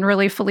couldn't even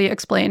really fully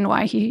explain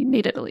why he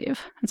needed to leave.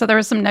 And so there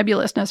was some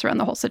nebulousness around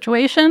the whole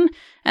situation.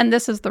 And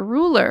this is the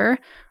ruler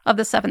of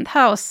the 7th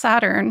house,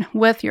 Saturn,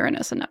 with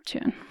Uranus and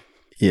Neptune.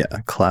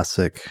 Yeah,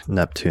 classic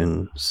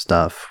Neptune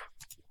stuff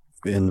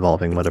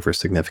involving whatever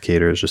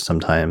significator is just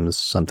sometimes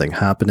something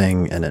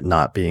happening and it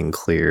not being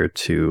clear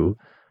to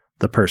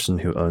the person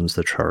who owns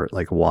the chart,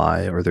 like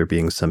why, or there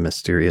being some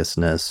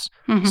mysteriousness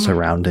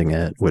surrounding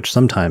it, which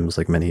sometimes,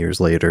 like many years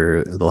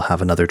later, they'll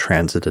have another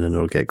transit and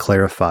it'll get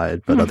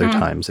clarified, but other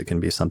times it can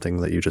be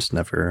something that you just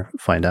never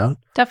find out.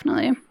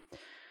 Definitely.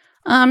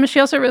 She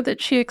also wrote that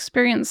she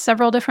experienced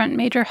several different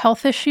major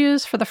health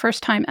issues for the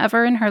first time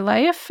ever in her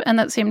life, and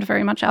that seemed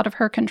very much out of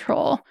her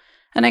control.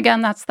 And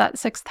again, that's that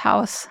 6th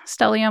house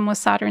stellium with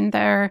Saturn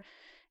there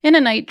in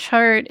a night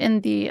chart in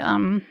the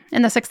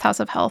 6th house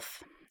of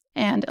health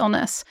and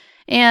illness.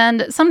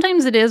 And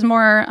sometimes it is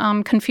more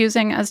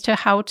confusing as to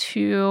how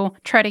to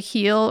try to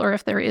heal, or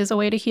if there is a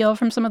way to heal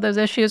from some of those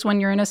issues when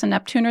Uranus and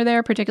Neptune are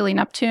there, particularly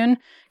Neptune,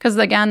 because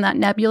again, that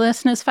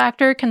nebulousness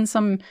factor can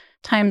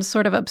sometimes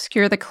sort of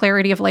obscure the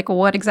clarity of like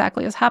what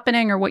exactly is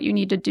happening or what you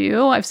need to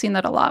do. I've seen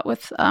that a lot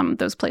with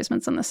those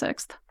placements in the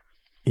 6th.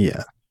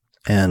 Yeah.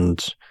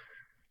 And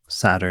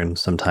Saturn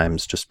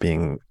sometimes just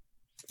being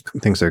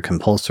things that are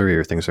compulsory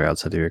or things that are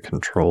outside of your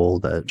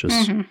control that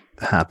just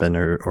happen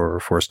or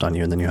are forced on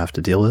you and then you have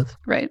to deal with.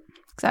 Right.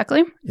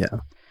 Exactly. Yeah.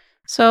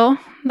 So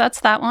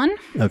that's that one.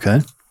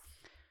 Okay.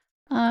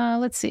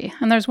 Let's see.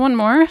 And there's one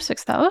more,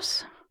 6th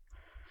house.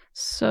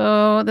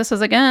 So this is,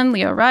 again,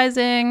 Leo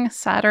rising,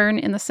 Saturn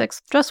in the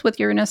 6th, just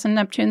with Uranus and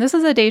Neptune. This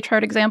is a day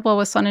chart example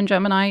with Sun and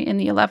Gemini in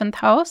the 11th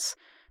house.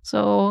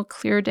 So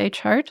clear day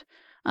chart.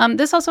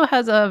 This also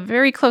has a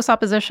very close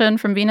opposition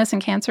from Venus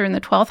and Cancer in the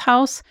 12th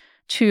house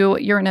to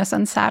Uranus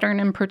and Saturn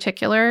in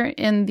particular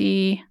in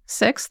the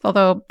 6th,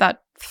 although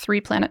that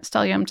 3-planet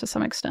stellium to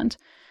some extent.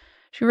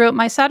 She wrote,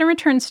 "My Saturn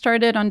return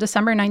started on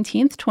December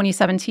 19th,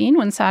 2017,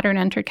 when Saturn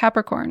entered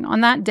Capricorn.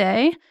 On that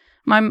day,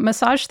 my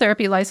massage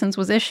therapy license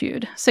was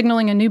issued,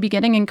 signaling a new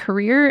beginning in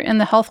career in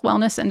the health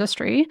wellness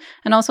industry,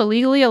 and also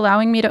legally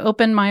allowing me to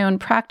open my own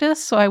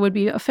practice so I would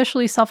be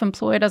officially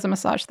self-employed as a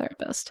massage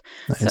therapist."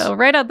 Nice. So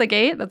right out the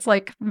gate, that's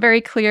like very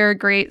clear,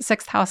 great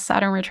 6th house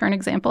Saturn return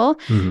example.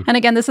 And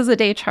again, this is a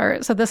day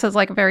chart, so this is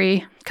like a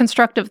very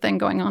constructive thing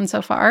going on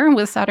so far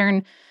with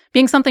Saturn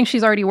being something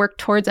she's already worked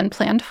towards and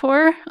planned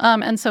for,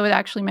 and so it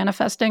actually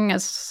manifesting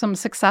as some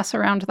success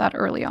around that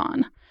early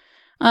on.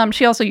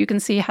 She also, you can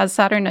see, has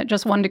Saturn at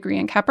just 1 degree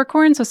in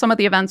Capricorn, so some of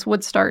the events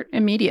would start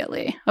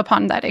immediately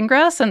upon that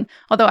ingress, and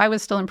although I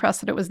was still impressed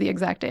that it was the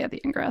exact day of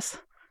the ingress.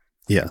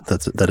 Yeah,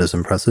 that is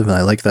impressive, and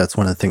I like that's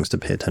one of the things to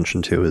pay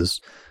attention to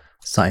is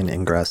sign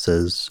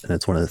ingresses, and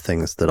it's one of the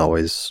things that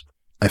always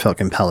I felt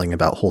compelling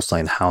about whole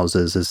sign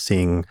houses is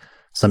seeing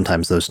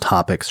sometimes those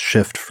topics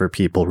shift for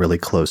people really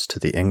close to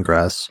the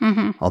ingress,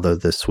 although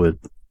this would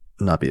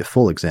not be a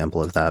full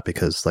example of that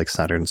because like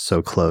Saturn's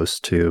so close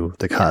to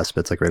the cusp,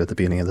 it's like right at the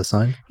beginning of the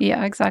sign.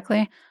 Yeah,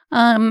 exactly.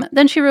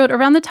 Then she wrote,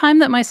 "Around the time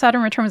that my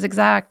Saturn return was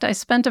exact, I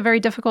spent a very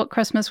difficult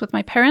Christmas with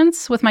my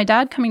parents, with my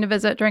dad coming to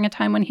visit during a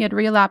time when he had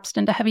relapsed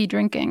into heavy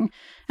drinking,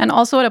 and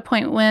also at a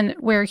point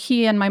where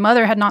he and my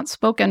mother had not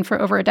spoken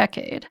for over a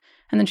decade."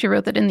 And then she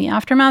wrote that in the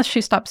aftermath,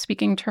 she stopped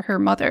speaking to her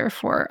mother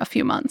for a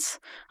few months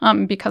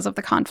because of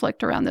the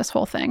conflict around this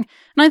whole thing.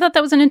 And I thought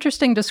that was an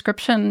interesting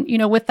description,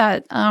 with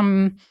that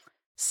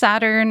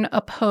Saturn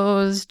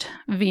opposed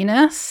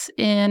Venus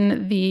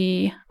in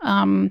the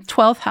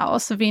 12th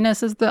house.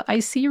 Venus is the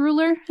IC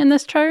ruler in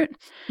this chart.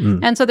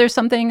 And so there's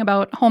something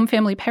about home,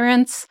 family,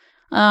 parents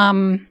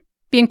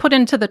being put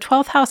into the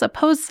 12th house,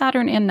 opposed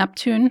Saturn and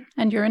Neptune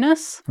and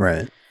Uranus.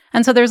 Right.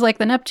 And so there's like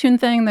the Neptune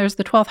thing, there's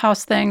the 12th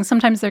house thing.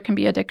 Sometimes there can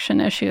be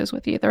addiction issues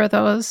with either of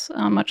those,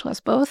 much less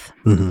both.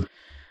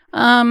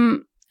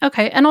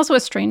 Okay, and also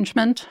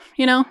estrangement,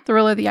 the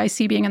role of the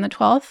IC being in the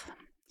 12th.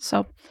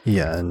 So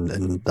yeah,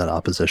 and that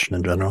opposition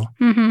in general.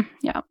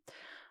 Yeah.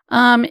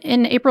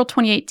 In April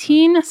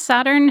 2018,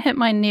 Saturn hit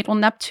my natal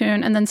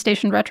Neptune and then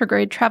stationed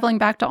retrograde, traveling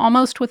back to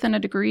almost within a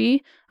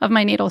degree of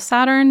my natal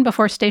Saturn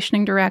before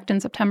stationing direct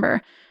in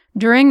September.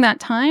 During that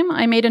time,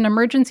 I made an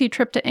emergency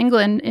trip to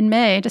England in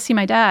May to see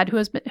my dad,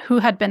 who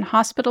had been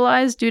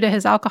hospitalized due to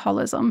his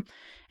alcoholism.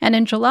 And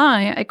in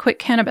July, I quit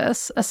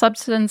cannabis, a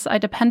substance I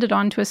depended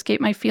on to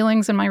escape my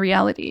feelings and my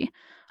reality.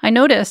 I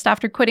noticed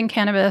after quitting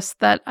cannabis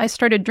that I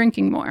started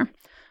drinking more.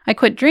 I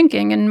quit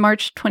drinking in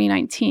March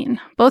 2019.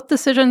 Both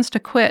decisions to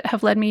quit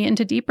have led me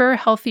into deeper,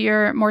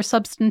 healthier, more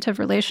substantive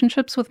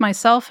relationships with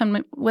myself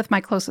and with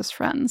my closest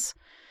friends.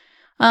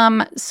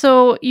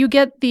 So you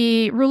get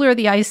the ruler of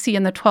the IC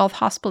in the 12th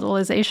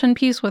hospitalization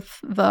piece with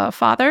the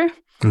father.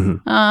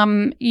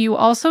 You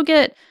also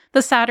get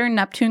the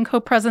Saturn-Neptune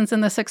co-presence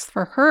in the 6th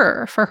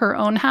for her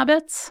own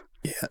habits.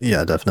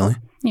 Yeah, definitely.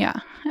 Yeah.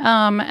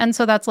 And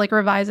so that's like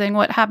revising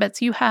what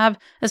habits you have,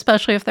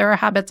 especially if there are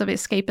habits of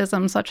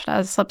escapism, such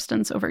as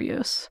substance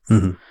overuse.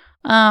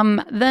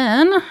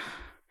 Then,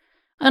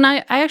 and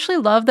I actually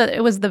love that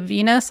it was the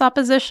Venus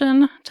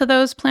opposition to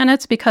those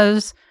planets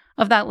because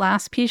of that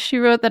last piece she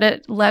wrote, that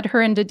it led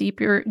her into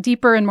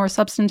deeper and more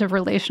substantive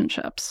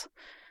relationships.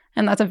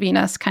 And that's a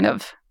Venus kind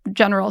of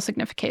general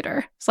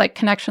significator. It's like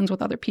connections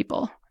with other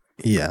people.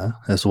 Yeah,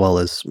 as well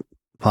as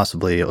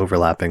possibly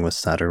overlapping with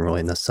Saturn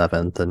ruling the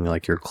 7th and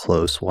like your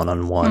close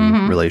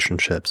one-on-one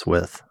relationships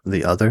with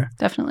the other.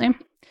 Definitely.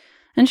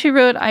 And she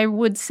wrote, I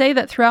would say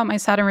that throughout my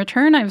Saturn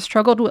return, I've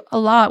struggled a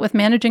lot with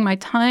managing my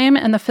time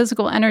and the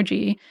physical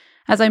energy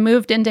as I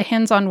moved into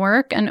hands-on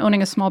work and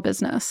owning a small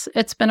business.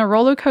 It's been a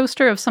roller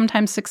coaster of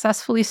sometimes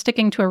successfully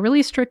sticking to a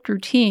really strict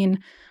routine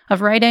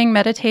of writing,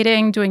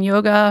 meditating, doing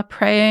yoga,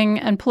 praying,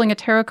 and pulling a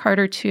tarot card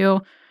or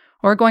two,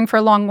 or going for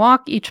a long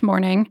walk each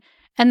morning.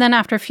 And then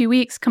after a few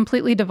weeks,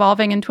 completely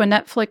devolving into a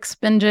Netflix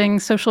binging,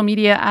 social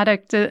media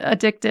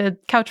addicted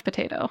couch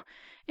potato.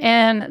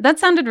 And that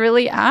sounded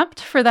really apt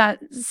for that,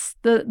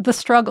 the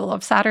struggle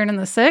of Saturn in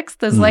the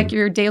 6th is like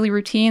your daily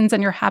routines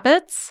and your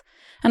habits,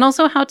 and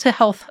also how to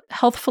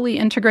healthfully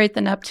integrate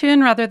the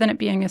Neptune rather than it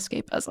being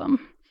escapism.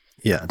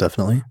 Yeah,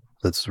 definitely.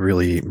 That's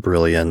really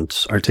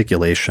brilliant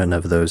articulation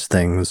of those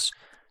things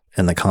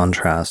and the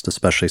contrast,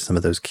 especially some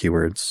of those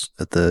keywords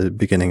at the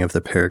beginning of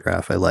the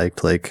paragraph I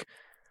liked, like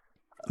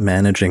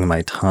managing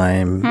my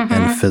time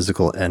and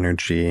physical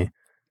energy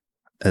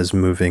as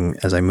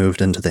I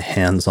moved into the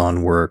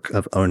hands-on work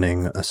of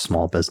owning a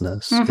small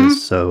business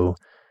is so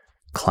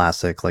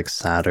classic, like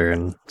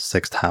Saturn,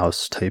 6th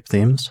house type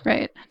themes.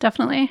 Right,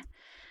 definitely.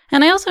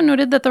 And I also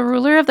noted that the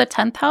ruler of the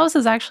 10th house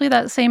is actually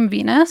that same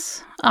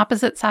Venus,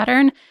 opposite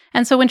Saturn.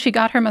 And so when she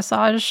got her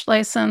massage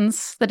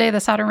license the day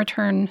the Saturn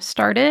return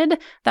started,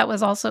 that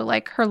was also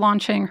like her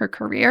launching her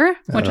career,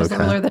 which is the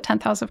ruler of the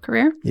 10th house of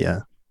career.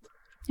 Yeah.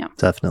 Yeah.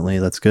 Definitely.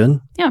 That's good.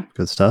 Yeah.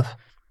 Good stuff.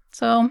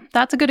 So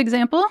that's a good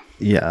example.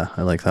 Yeah,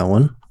 I like that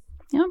one.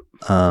 Yep.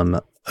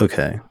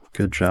 Okay.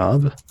 Good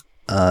job.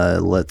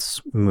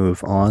 Let's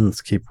move on.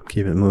 Let's keep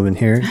it moving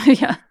here.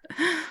 Yeah.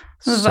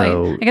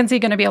 So I can see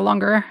going to be a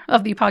longer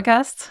of the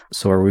podcasts.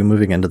 So are we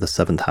moving into the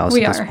 7th house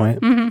at this point?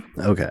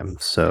 Mm-hmm. Okay.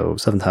 So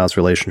 7th house,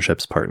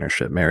 relationships,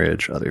 partnership,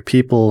 marriage, other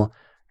people.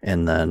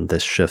 And then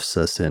this shifts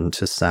us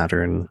into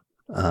Saturn.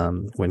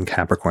 When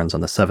Capricorn's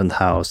on the 7th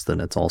house, then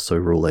it's also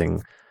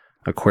ruling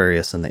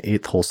Aquarius in the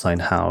 8th whole sign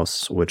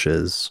house, which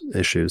is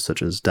issues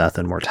such as death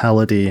and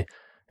mortality,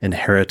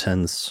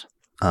 inheritance,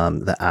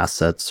 the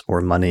assets or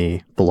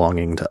money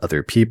belonging to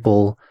other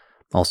people,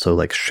 also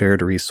like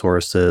shared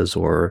resources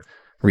or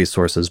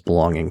resources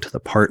belonging to the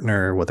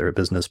partner, whether a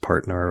business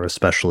partner or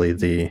especially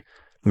the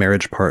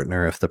marriage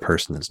partner if the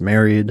person is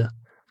married.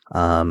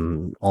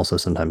 Also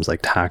sometimes like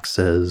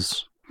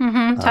taxes.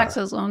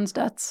 Taxes, loans,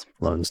 debts.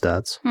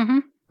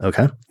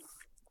 Okay.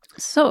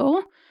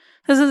 So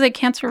this is a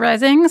Cancer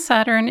rising,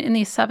 Saturn in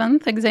the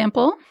 7th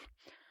example.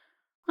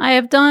 I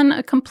have done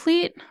a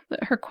complete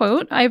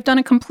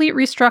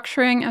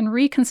restructuring and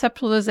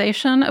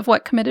reconceptualization of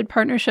what committed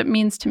partnership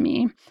means to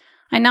me.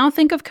 I now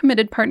think of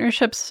committed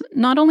partnerships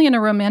not only in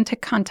a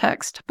romantic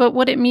context, but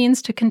what it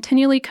means to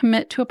continually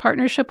commit to a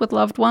partnership with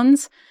loved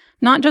ones,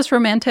 not just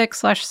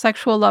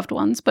romantic/sexual loved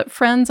ones, but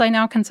friends I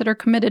now consider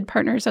committed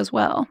partners as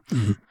well.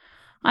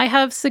 I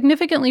have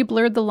significantly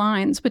blurred the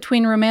lines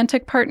between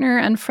romantic partner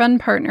and friend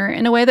partner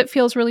in a way that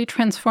feels really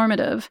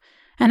transformative,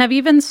 and have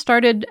even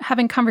started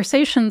having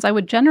conversations I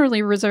would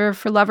generally reserve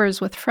for lovers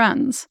with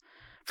friends.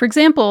 For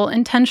example,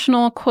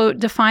 intentional, quote,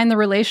 define the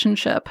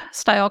relationship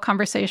style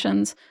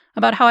conversations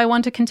about how I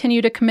want to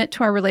continue to commit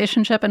to our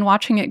relationship and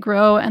watching it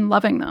grow and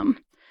loving them.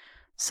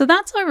 So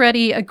that's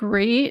already a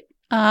great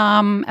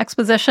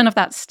exposition of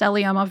that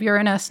stellium of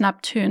Uranus,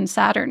 Neptune,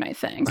 Saturn, I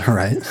think.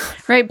 Right.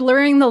 Right,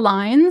 blurring the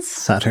lines.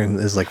 Saturn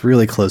is like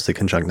really closely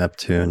conjunct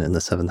Neptune in the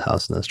 7th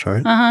house in this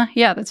chart.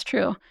 Yeah, that's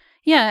true.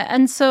 Yeah,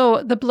 and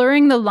so the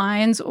blurring the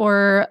lines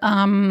or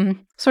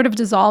sort of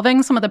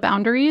dissolving some of the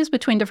boundaries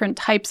between different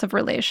types of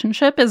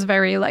relationship is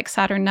very like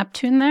Saturn,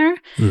 Neptune there.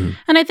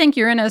 And I think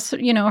Uranus,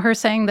 her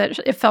saying that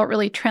it felt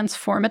really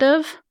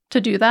transformative to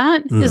do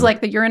that is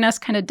like the Uranus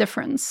kind of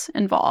difference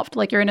involved.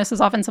 Like Uranus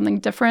is often something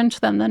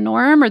different than the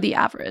norm or the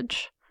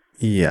average.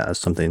 Yeah,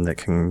 something that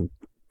can,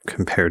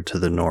 compared to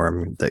the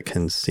norm, that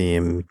can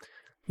seem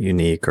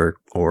unique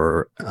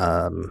or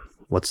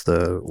what's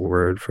the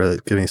word for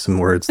it? Give me some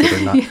words that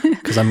are not,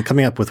 because I'm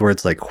coming up with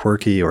words like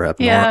quirky or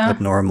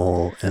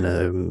abnormal, and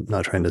I'm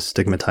not trying to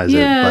stigmatize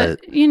it,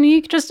 but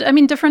unique,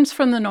 difference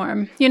from the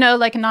norm,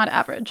 like not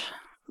average.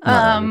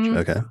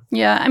 Okay.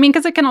 Yeah,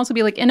 because it can also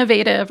be like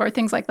innovative or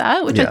things like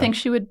that, which I think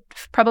she would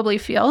probably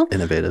feel.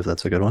 Innovative,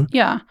 that's a good one.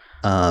 Yeah.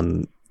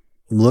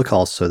 Look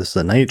also, this is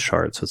a night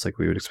chart, so it's like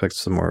we would expect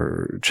some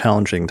more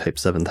challenging type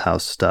 7th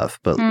house stuff,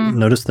 but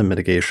notice the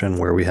mitigation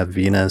where we have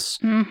Venus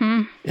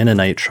in a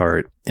night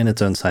chart in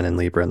its own sign in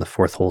Libra in the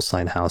 4th whole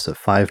sign house at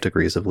 5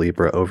 degrees of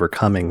Libra,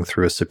 overcoming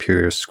through a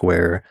superior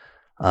square,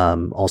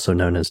 also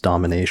known as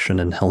domination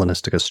in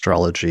Hellenistic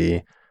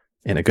astrology,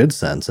 in a good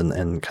sense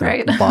and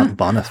kind of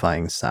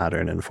bonifying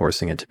Saturn and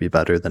forcing it to be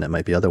better than it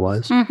might be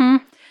otherwise. Mm-hmm.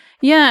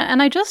 Yeah,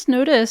 and I just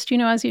noticed,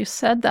 as you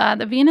said that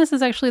Venus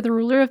is actually the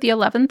ruler of the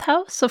 11th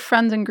house of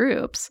friends and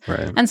groups.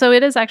 Right. And so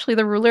it is actually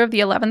the ruler of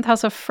the 11th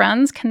house of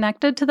friends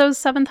connected to those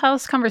 7th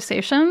house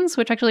conversations,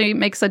 which actually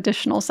makes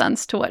additional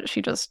sense to what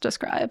she just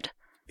described.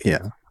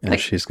 Yeah, and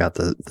she's got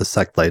the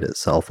sect light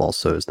itself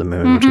also is the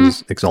moon, which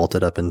is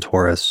exalted up in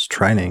Taurus,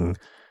 trining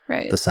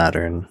the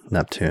Saturn,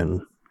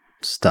 Neptune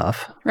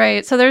stuff.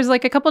 Right. So there's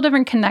like a couple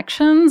different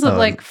connections of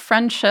like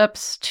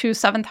friendships to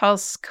 7th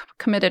house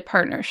committed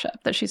partnership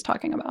that she's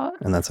talking about.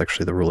 And that's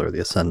actually the ruler of the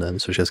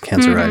ascendant. So she has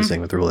Cancer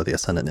rising with the ruler of the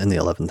ascendant in the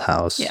 11th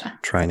house,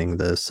 trining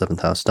the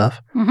 7th house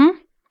stuff. Mm-hmm.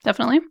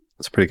 Definitely.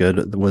 That's pretty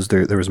good.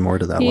 There was more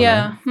to that one?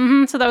 Yeah. Right?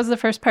 Mm-hmm. So that was the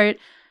first part.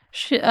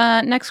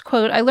 Next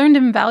quote, I learned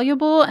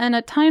invaluable and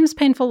at times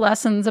painful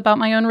lessons about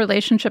my own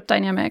relationship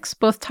dynamics,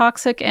 both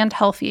toxic and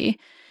healthy,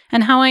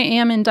 and how I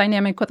am in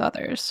dynamic with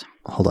others.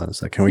 Hold on a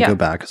sec. Can we go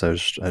back?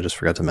 Because I just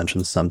forgot to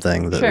mention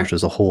something, which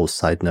is a whole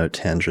side note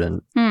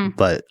tangent.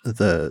 But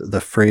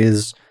the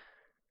phrase,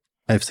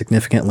 I've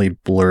significantly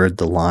blurred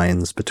the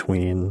lines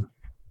between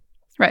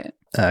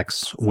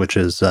X, which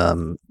is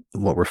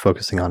what we're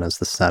focusing on as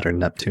the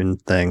Saturn-Neptune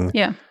thing.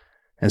 Yeah. And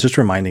it's just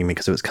reminding me,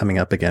 because it was coming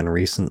up again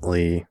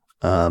recently,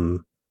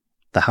 the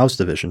house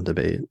division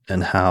debate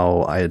and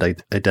how I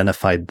had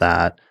identified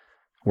that,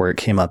 where it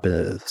came up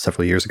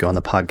several years ago on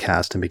the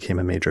podcast and became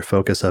a major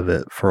focus of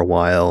it for a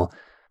while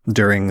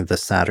during the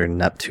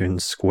Saturn-Neptune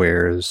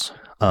squares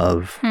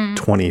of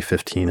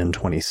 2015 and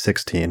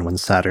 2016, when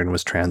Saturn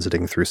was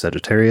transiting through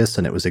Sagittarius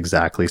and it was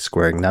exactly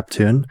squaring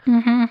Neptune.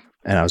 Mm-hmm.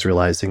 And I was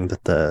realizing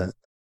that the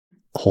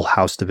whole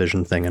house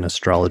division thing in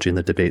astrology and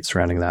the debate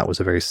surrounding that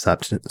was a very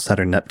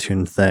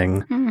Saturn-Neptune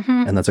thing.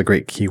 Mm-hmm. And that's a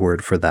great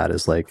keyword for that,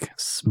 is like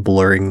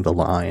blurring the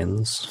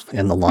lines,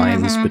 and the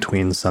lines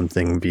between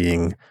something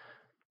being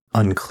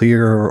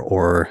unclear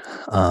or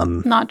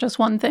not just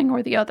one thing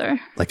or the other,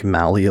 like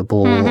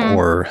malleable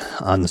or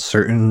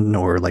uncertain,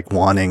 or like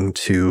wanting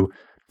to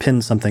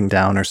pin something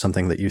down, or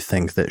something that you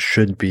think that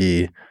should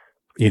be,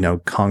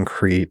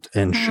 concrete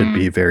and should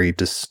be very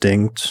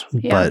distinct,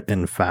 but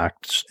in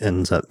fact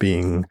ends up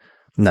being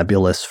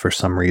nebulous for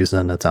some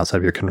reason that's outside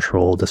of your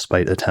control,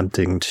 despite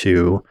attempting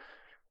to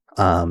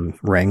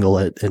wrangle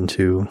it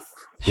into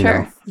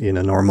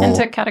normal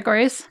into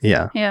categories.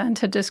 Yeah,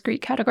 into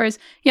discrete categories.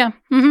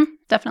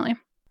 Definitely.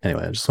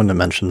 Anyway, I just wanted to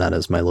mention that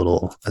as my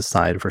little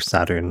aside for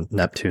Saturn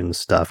Neptune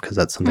stuff, because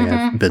that's something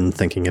I've been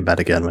thinking about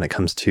again when it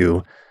comes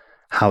to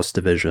house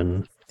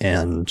division,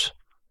 and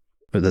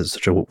there's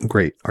such a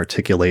great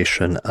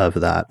articulation of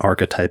that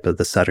archetype, of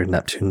the Saturn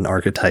Neptune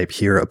archetype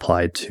here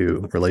applied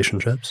to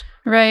relationships.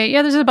 Right.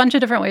 Yeah, there's a bunch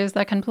of different ways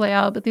that can play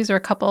out, but these are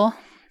a couple.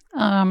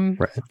 Right.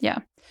 Yeah.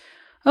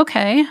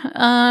 Okay.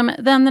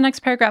 Then the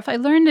next paragraph, I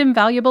learned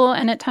invaluable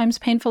and at times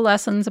painful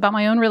lessons about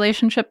my own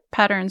relationship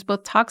patterns,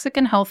 both toxic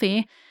and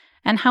healthy,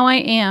 and how I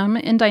am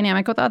in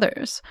dynamic with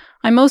others.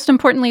 I most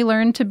importantly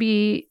learned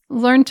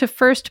to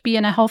first be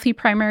in a healthy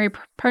primary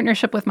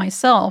partnership with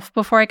myself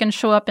before I can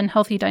show up in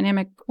healthy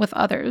dynamic with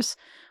others.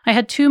 I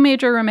had 2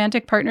 major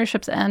romantic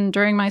partnerships end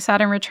during my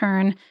Saturn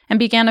return and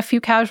began a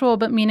few casual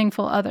but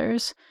meaningful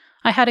others.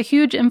 I had a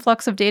huge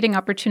influx of dating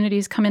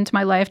opportunities come into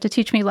my life to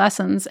teach me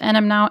lessons, and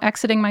am now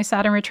exiting my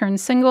Saturn return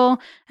single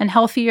and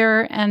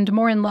healthier and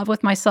more in love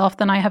with myself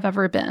than I have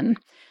ever been.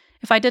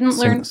 If I didn't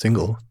learn...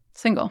 Single?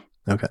 Single.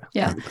 Okay.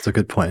 Yeah. That's a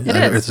good point. It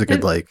is. It's a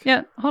good,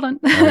 Yeah, hold on.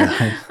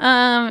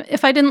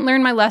 If I didn't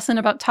learn my lesson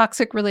about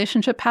toxic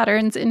relationship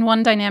patterns in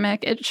one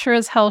dynamic, it sure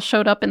as hell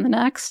showed up in the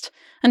next,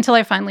 until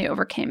I finally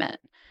overcame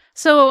it.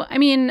 So, I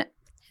mean,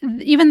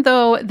 even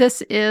though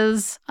this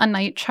is a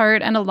night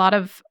chart and a lot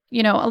of,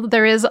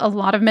 there is a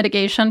lot of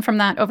mitigation from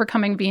that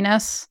overcoming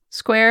Venus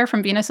square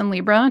from Venus and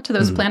Libra to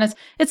those planets,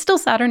 it's still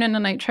Saturn in a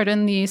night chart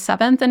in the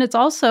 7th, and it's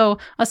also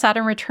a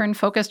Saturn return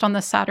focused on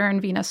the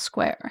Saturn-Venus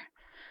square.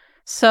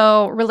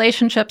 So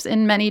relationships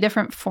in many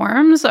different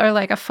forms are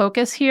like a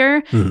focus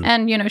here.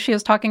 And, she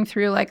was talking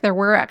through like there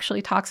were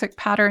actually toxic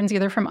patterns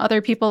either from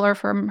other people or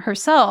from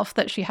herself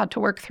that she had to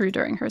work through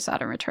during her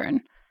Saturn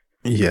return.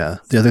 Yeah.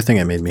 The other thing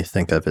it made me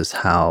think of is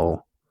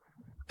how,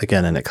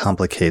 again, and it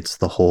complicates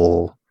the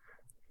whole,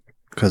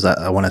 because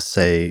I want to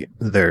say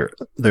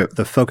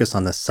the focus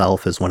on the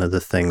self is one of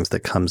the things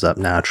that comes up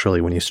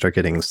naturally when you start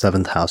getting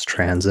 7th house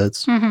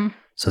transits.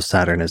 So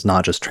Saturn is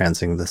not just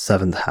transiting the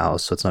 7th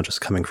house, so it's not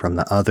just coming from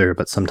the other,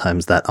 but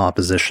sometimes that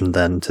opposition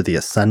then to the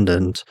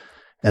ascendant,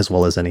 as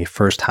well as any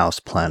first house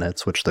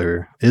planets, which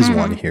there is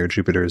one here.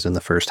 Jupiter is in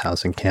the first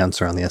house in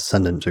Cancer on the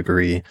ascendant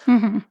degree,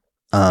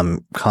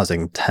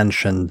 causing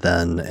tension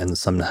then, and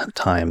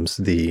sometimes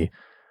the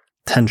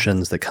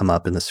tensions that come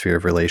up in the sphere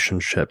of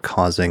relationship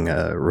causing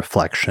a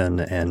reflection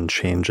and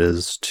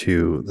changes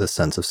to the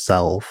sense of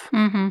self,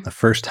 the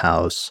first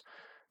house.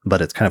 But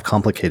it's kind of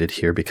complicated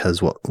here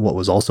because what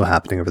was also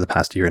happening over the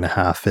past year and a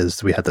half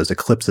is we had those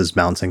eclipses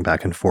bouncing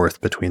back and forth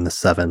between the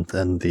 7th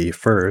and the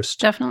 1st.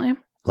 Definitely.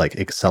 Like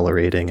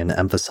accelerating and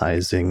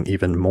emphasizing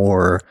even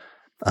more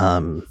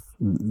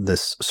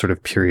this sort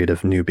of period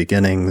of new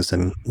beginnings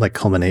and like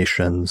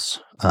culminations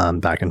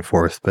back and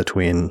forth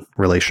between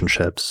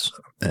relationships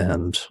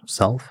and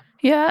self.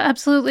 Yeah,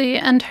 absolutely.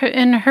 And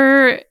in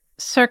her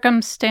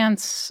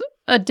circumstance,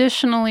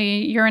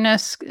 additionally,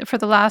 Uranus, for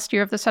the last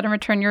year of the Saturn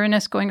return,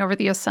 Uranus going over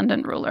the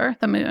ascendant ruler,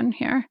 the moon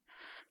here,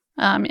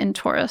 in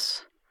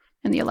Taurus,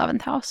 in the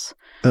 11th house.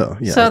 Oh,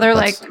 yeah. So they're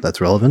that's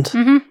relevant.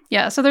 Mm-hmm,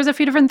 yeah. So there's a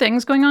few different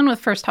things going on with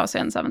first house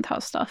and 7th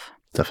house stuff.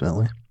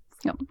 Definitely.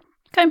 Yep.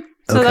 Okay.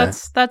 So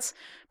that's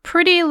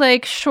pretty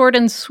like short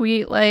and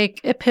sweet,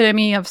 like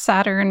epitome of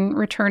Saturn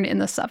return in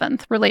the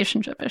 7th,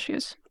 relationship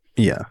issues.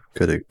 Yeah.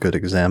 Good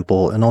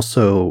example. And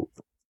also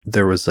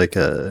there was like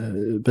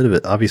a bit of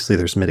it. Obviously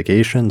there's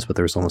mitigations, but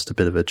there's almost a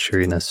bit of a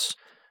cheeriness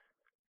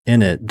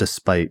in it,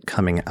 despite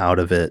coming out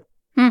of it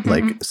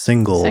like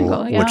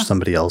single, yeah. which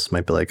somebody else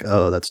might be like,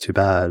 oh, that's too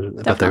bad.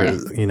 Definitely. But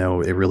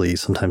there, it really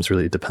sometimes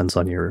really depends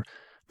on your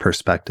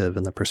perspective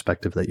and the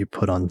perspective that you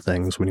put on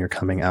things when you're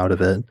coming out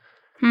of it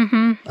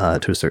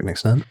to a certain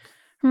extent.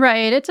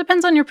 Right. It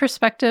depends on your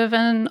perspective.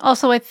 And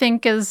also I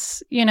think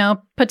is,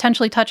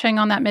 potentially touching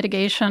on that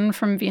mitigation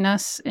from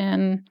Venus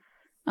in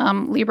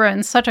Libra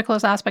in such a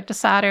close aspect to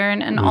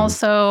Saturn. And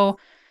also,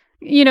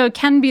 it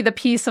can be the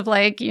piece of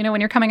like, when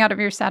you're coming out of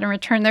your Saturn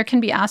return, there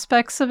can be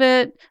aspects of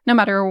it, no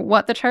matter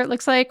what the chart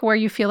looks like, where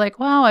you feel like,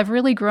 wow, I've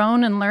really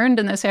grown and learned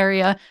in this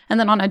area. And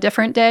then on a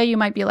different day, you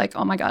might be like,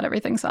 oh my God,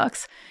 everything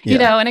sucks,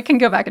 and it can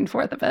go back and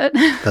forth a bit.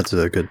 That's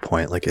a good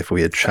point. Like if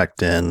we had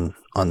checked in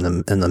in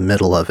the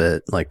middle of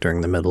it, like during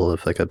the middle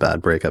of like a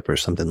bad breakup or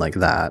something like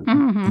that,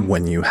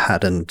 when you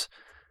hadn't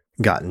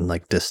gotten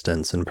like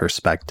distance and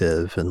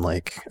perspective and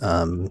like,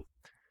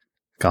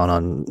 gone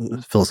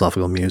on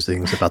philosophical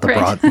musings about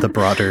the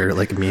broader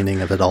like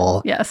meaning of it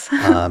all. Yes.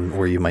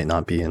 Where you might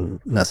not be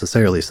in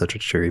necessarily such a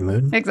cheery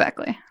mood.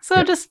 Exactly.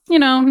 So just,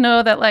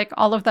 know that like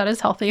all of that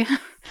is healthy.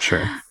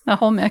 Sure. The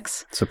whole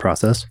mix. It's a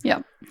process.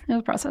 Yep. It's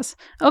a process.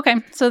 Okay.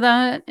 So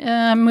that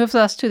moves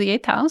us to the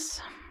 8th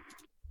house.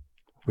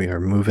 We are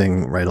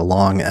moving right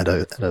along at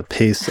a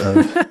pace of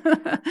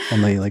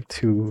only like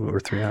 2 or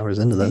 3 hours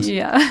into this.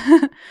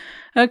 Yeah.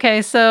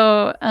 Okay,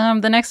 so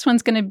the next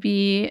one's going to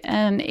be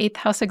an 8th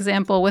house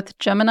example with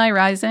Gemini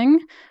rising.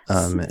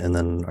 And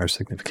then our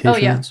significations. Oh,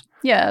 yeah.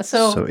 Yeah,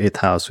 So 8th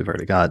house, we've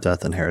already got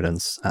death,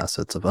 inheritance,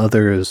 assets of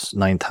others.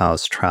 9th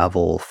house,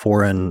 travel,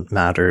 foreign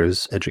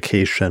matters,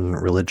 education,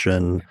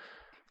 religion,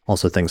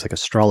 also things like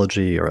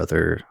astrology or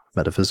other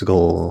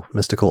metaphysical,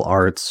 mystical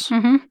arts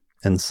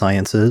and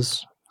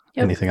sciences.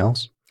 Yep. Anything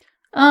else?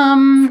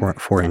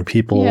 Foreign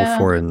people,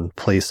 foreign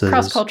places.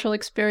 Cross-cultural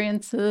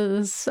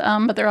experiences,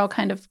 but they're all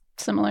kind of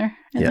similar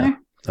in there.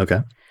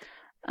 Okay.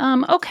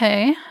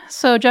 Okay.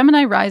 So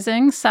Gemini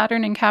rising,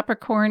 Saturn and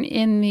Capricorn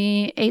in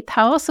the 8th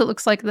house. It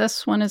looks like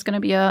this one is going to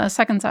be a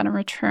second Saturn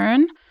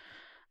return.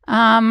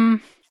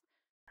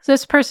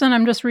 This person,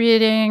 I'm just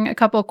reading a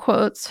couple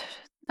quotes.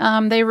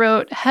 They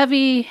wrote,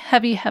 heavy,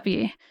 heavy,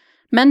 heavy,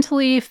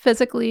 mentally,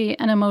 physically,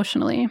 and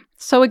emotionally.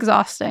 So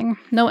exhausting.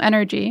 No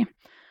energy.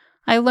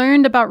 I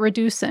learned about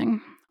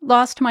reducing.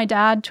 Lost my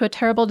dad to a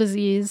terrible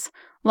disease.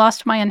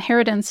 Lost my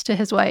inheritance to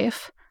his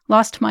wife.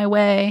 Lost my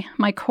way,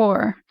 my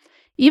core.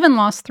 Even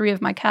lost 3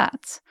 of my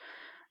cats.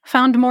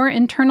 Found more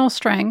internal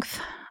strength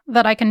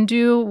that I can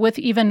do with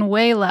even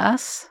way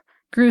less.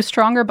 Grew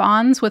stronger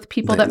bonds with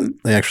people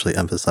They actually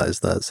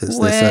emphasized that. So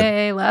way they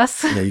said,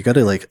 less. Yeah, you got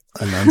to like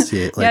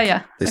enunciate.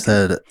 Like, They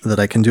said that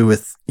I can do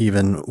with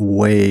even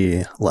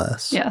way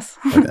less. Yes.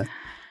 Okay.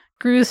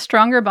 Grew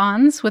stronger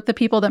bonds with the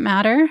people that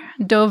matter,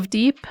 dove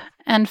deep,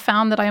 and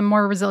found that I am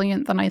more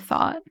resilient than I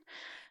thought.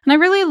 And I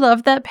really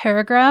loved that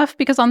paragraph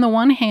because on the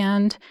one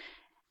hand,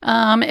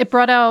 it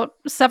brought out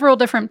several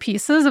different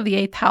pieces of the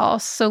 8th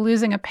house. So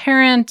losing a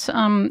parent,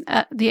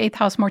 at the 8th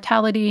house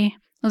mortality,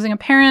 losing a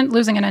parent,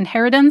 losing an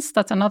inheritance,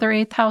 that's another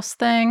 8th house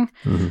thing,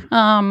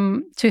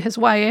 to his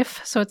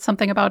wife. So it's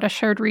something about a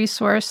shared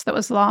resource that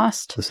was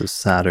lost. This is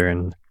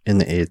Saturn in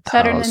the 8th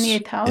Saturn house. in the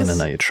 8th house. In a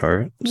night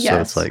chart. Yes.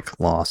 So it's like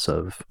loss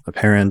of a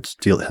parent,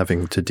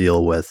 having to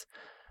deal with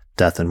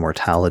death and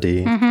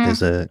mortality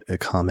is a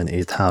common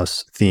 8th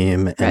house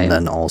theme. Right. And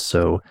then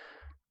also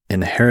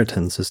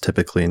inheritance is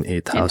typically an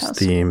 8th house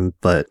theme.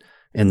 But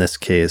in this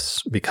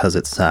case, because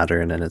it's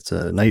Saturn and it's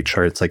a night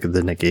chart, it's like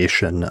the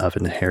negation of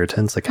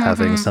inheritance, like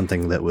having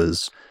something that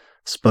was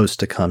supposed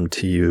to come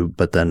to you,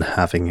 but then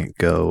having it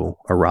go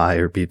awry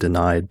or be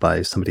denied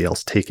by somebody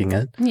else taking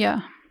it.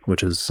 Yeah.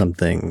 Which is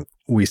something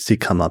we see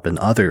come up in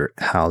other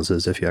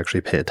houses if you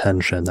actually pay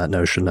attention, that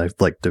notion of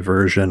like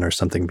diversion or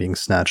something being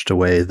snatched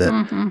away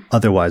that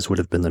otherwise would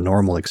have been the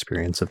normal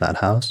experience of that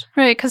house.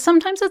 Right, because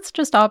sometimes it's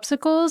just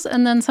obstacles,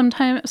 and then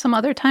some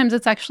other times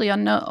it's actually a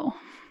no.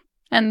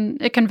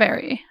 And it can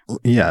vary.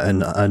 Yeah,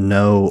 and a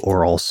no,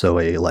 or also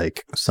a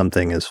like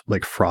something is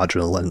like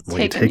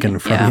fraudulently taken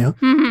from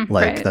you.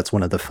 Like that's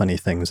one of the funny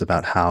things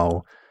about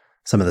how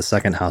some of the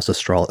second house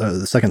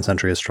the second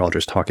century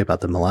astrologers talk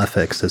about the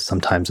malefics is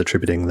sometimes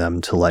attributing them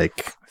to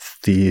like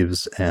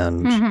thieves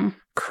and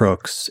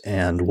crooks,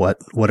 and what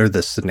are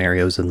the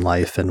scenarios in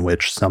life in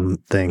which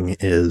something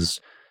is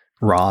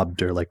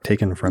robbed or like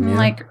taken from you.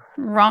 Like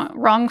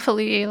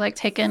wrongfully like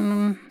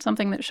taken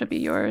something that should be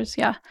yours.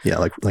 Yeah. Yeah,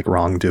 like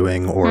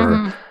wrongdoing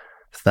or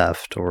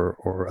theft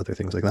or other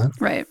things like that.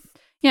 Right.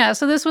 Yeah,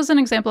 so this was an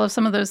example of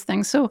some of those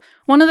things. So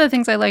one of the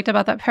things I liked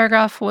about that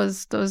paragraph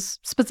was those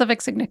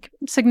specific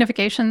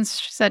significations.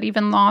 She said,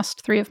 even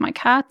lost 3 of my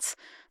cats.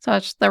 So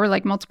there were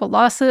like multiple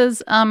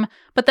losses.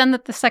 But then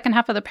the second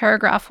half of the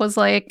paragraph was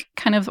like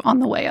kind of on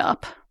the way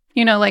up,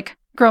 like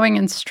growing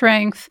in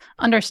strength,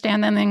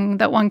 understanding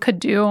that one could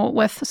do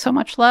with so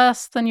much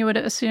less than you would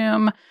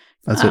assume.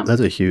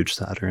 That's a huge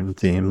Saturn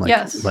theme. Like,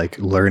 yes. Like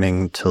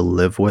learning to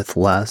live with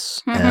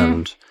less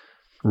and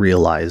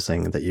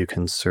realizing that you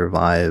can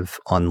survive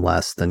on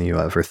less than you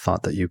ever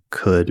thought that you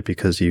could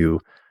because you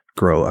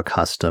grow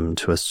accustomed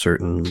to a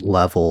certain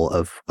level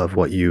of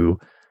what you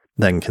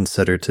then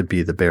consider to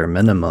be the bare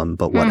minimum.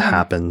 But what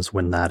happens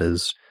when that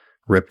is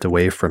ripped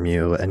away from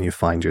you and you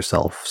find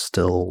yourself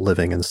still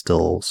living and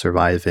still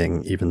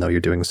surviving, even though you're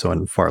doing so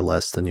on far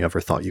less than you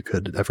ever thought you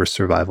could ever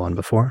survive on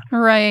before?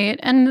 Right.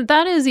 And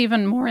that is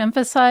even more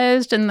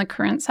emphasized in the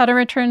current Saturn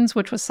returns,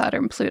 which was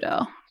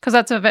Saturn-Pluto. Because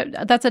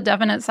that's a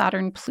definite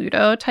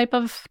Saturn-Pluto type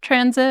of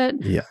transit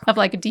of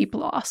like a deep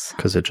loss.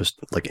 Because it just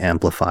like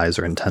amplifies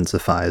or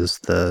intensifies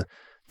the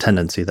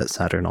tendency that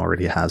Saturn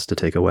already has to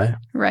take away.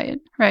 Right.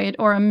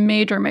 Or a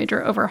major,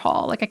 major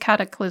overhaul, like a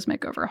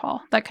cataclysmic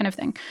overhaul, that kind of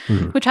thing,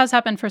 which has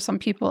happened for some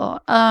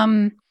people.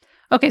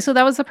 Okay, so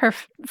that was the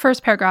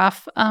first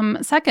paragraph.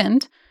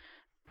 Second,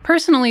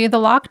 personally, the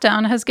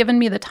lockdown has given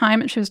me the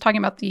time. She was talking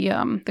about the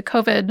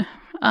COVID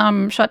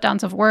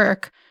shutdowns of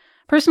work.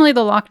 Personally,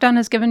 the lockdown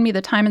has given me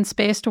the time and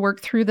space to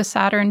work through the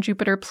Saturn,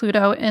 Jupiter,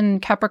 Pluto in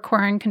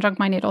Capricorn conjunct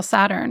my natal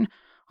Saturn.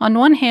 On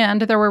one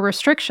hand, there were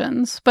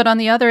restrictions, but on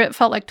the other, it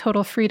felt like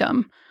total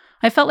freedom.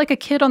 I felt like a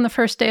kid on the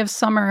first day of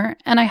summer,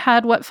 and I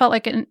had what felt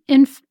like an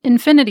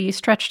infinity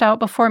stretched out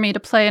before me to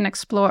play and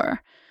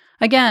explore.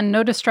 Again,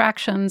 no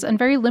distractions and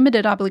very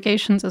limited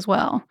obligations as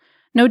well.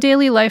 No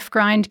daily life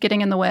grind getting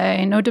in the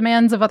way, no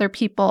demands of other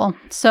people.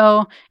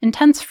 So,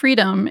 intense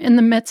freedom in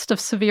the midst of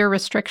severe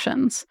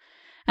restrictions.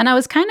 And I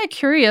was kind of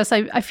curious.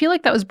 I feel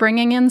like that was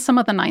bringing in some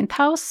of the 9th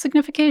house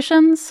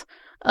significations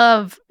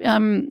of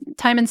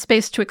time and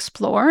space to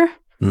explore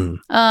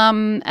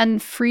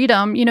and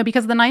freedom,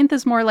 because the 9th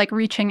is more like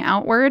reaching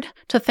outward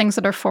to things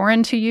that are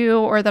foreign to you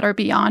or that are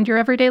beyond your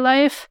everyday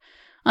life,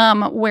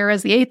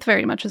 whereas the 8th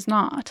very much is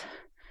not.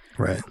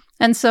 Right.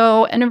 And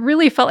it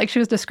really felt like she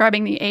was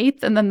describing the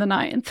 8th and then the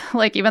 9th,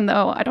 like even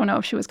though I don't know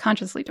if she was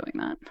consciously doing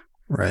that.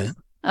 Right.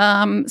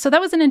 So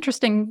that was an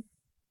interesting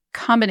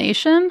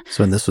combination.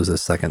 So this was a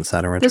second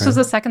Saturn return? This was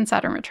a second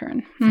Saturn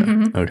return.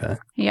 Okay.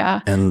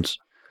 Yeah. And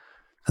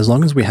as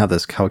long as we have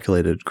this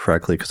calculated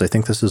correctly, because I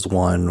think this is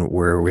one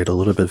where we had a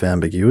little bit of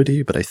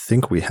ambiguity, but I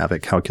think we have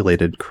it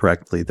calculated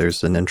correctly.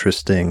 There's an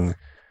interesting,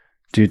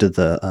 due to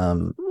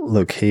the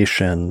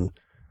location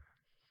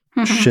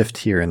shift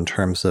here in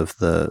terms of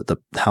the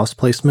house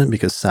placement,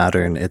 because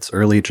Saturn, it's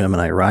early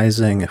Gemini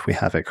rising, if we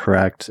have it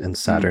correct, and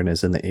Saturn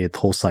is in the 8th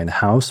whole sign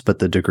house, but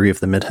the degree of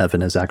the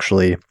midheaven is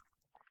actually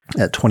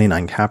at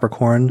 29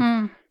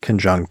 Capricorn,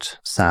 conjunct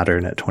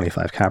Saturn at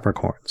 25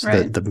 Capricorn.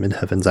 So the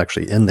midheaven's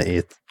actually in the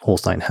 8th whole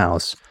sign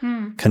house,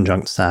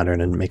 conjunct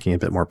Saturn, and making it a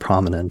bit more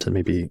prominent and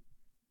maybe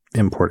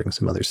importing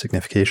some other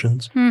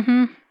significations.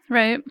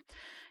 Right.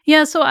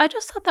 Yeah, so I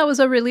just thought that was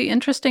a really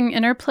interesting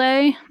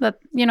interplay that,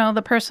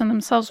 the person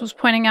themselves was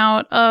pointing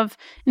out of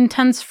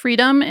intense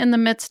freedom in the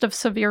midst of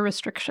severe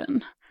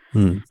restriction.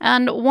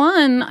 And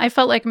one, I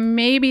felt like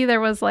maybe there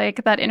was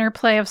like that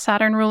interplay of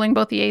Saturn ruling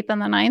both the 8th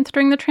and the 9th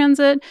during the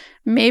transit.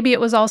 Maybe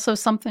it was also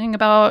something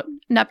about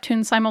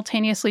Neptune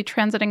simultaneously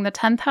transiting the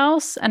 10th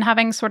house and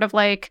having sort of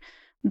like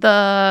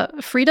the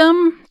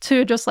freedom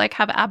to just like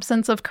have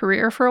absence of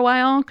career for a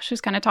while.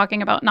 She's kind of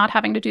talking about not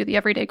having to do the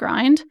everyday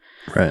grind.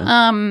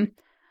 Right.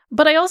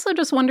 But I also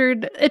just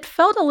wondered, it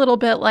felt a little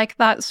bit like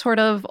that sort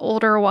of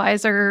older,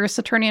 wiser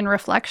Saturnian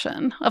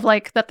reflection of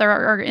like that there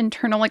are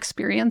internal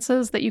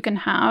experiences that you can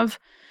have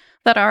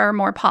that are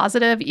more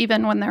positive,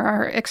 even when there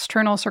are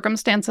external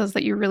circumstances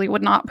that you really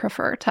would not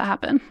prefer to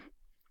happen.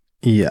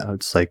 Yeah,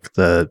 it's like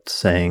the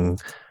saying,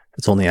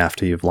 it's only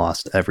after you've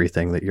lost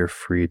everything that you're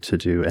free to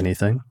do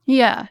anything.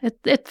 Yeah,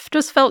 it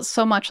just felt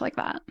so much like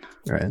that.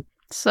 Right.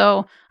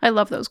 So I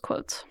love those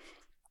quotes.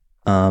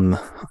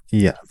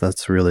 Yeah,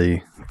 that's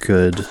really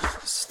good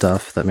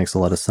stuff. That makes a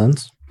lot of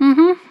sense.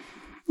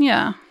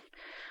 Yeah.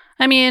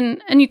 I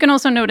mean, and you can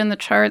also note in the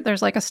chart,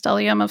 there's like a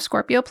stellium of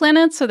Scorpio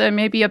planets. So there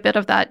may be a bit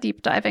of that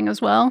deep diving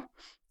as well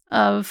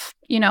of,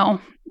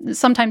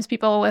 sometimes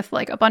people with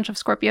like a bunch of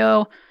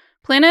Scorpio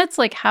planets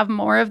like have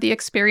more of the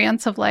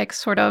experience of like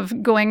sort of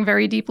going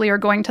very deeply or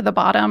going to the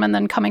bottom and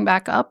then coming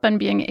back up and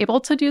being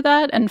able to do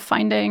that and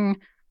finding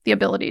the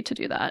ability to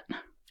do that.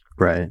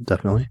 Right,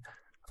 definitely.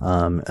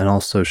 And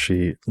also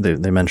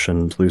they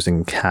mentioned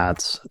losing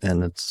cats,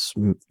 and it's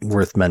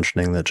worth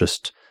mentioning that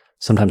just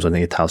sometimes when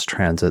 8th house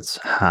transits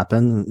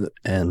happen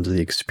and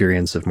the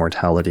experience of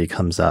mortality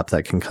comes up,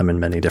 that can come in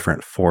many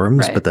different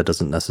forms, but that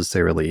doesn't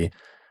necessarily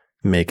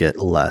make it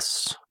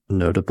less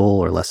notable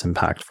or less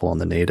impactful on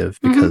the native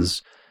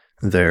because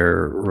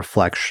their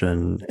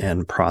reflection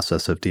and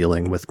process of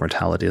dealing with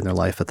mortality in their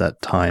life at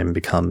that time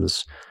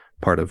becomes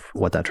part of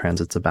what that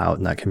transit's about,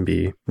 and that can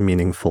be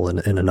meaningful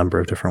in a number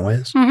of different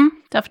ways.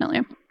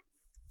 Definitely.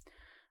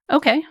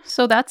 Okay,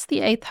 so that's the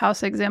 8th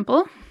house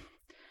example.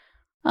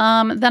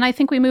 Then I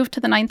think we move to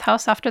the 9th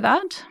house after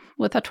that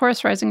with a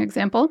Taurus rising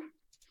example.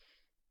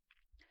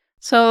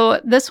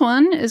 So this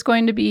one is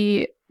going to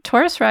be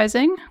Taurus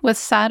rising with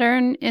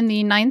Saturn in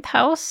the 9th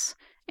house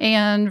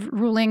and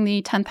ruling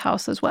the 10th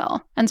house as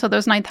well. And so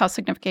those 9th house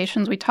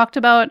significations we talked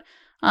about,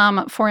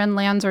 foreign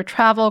lands or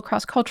travel,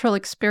 cross-cultural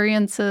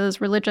experiences,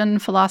 religion,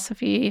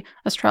 philosophy,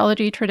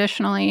 astrology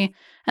traditionally,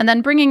 and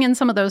then bringing in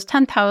some of those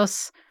 10th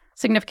house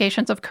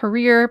significations of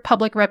career,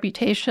 public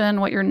reputation,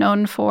 what you're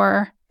known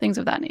for, things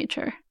of that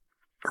nature.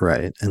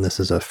 Right. And this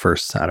is a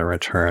first Saturn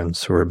return.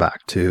 So we're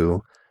back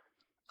to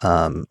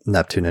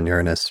Neptune and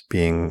Uranus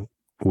being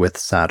with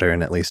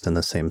Saturn, at least in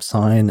the same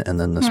sign. And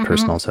then this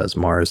person also has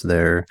Mars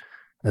there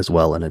as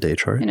well in a day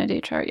chart. In a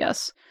day chart,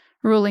 yes.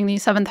 Ruling the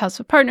 7th house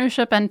of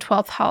partnership and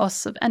 12th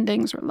house of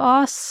endings or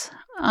loss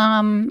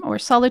or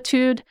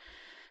solitude.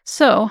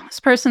 So this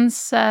person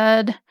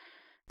said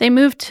they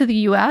moved to the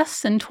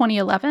US in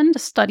 2011 to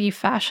study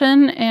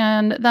fashion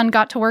and then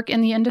got to work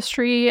in the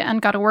industry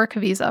and got a work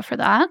visa for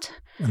that.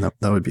 And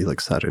that would be like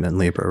Saturn in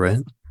Libra, right?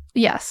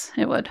 Yes,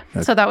 it would.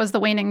 So that was the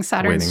waning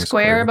Saturn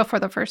square before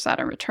the first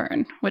Saturn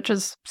return, which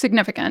is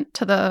significant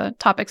to the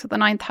topics of the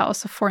 9th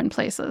house of foreign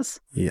places.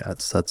 Yeah,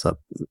 it sets up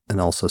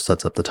and also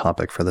sets up the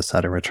topic for the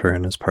Saturn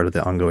return as part of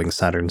the ongoing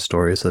Saturn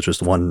story. So that's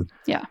just one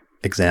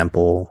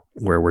example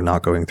where we're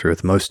not going through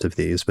with most of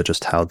these, but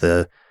just how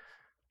the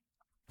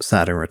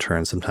Saturn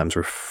return sometimes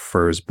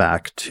refers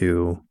back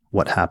to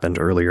what happened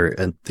earlier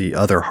and the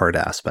other hard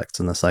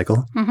aspects in the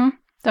cycle.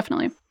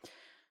 Definitely.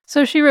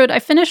 So she wrote, I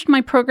finished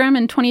my program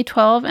in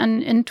 2012,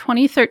 and in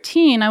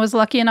 2013, I was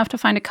lucky enough to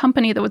find a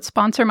company that would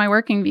sponsor my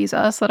working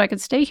visa so that I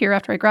could stay here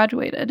after I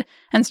graduated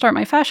and start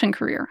my fashion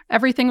career.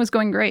 Everything was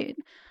going great.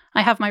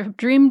 I have my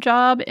dream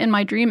job in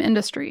my dream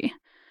industry.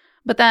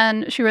 But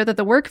then she wrote that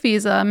the work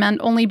visa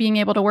meant only being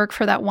able to work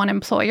for that one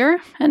employer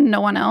and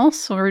no one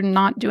else, or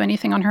not do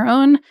anything on her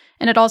own.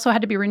 And it also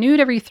had to be renewed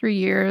every 3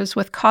 years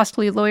with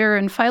costly lawyer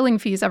and filing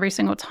fees every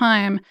single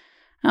time.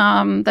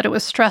 That it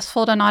was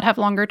stressful to not have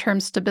longer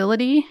term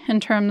stability in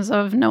terms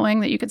of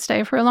knowing that you could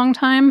stay for a long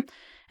time,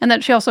 and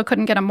that she also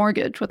couldn't get a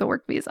mortgage with a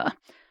work visa.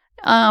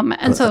 So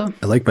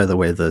I like, by the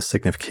way, the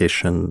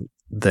signification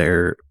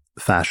their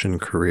fashion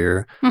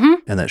career,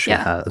 and that she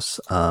has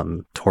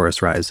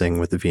Taurus rising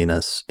with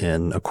Venus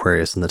in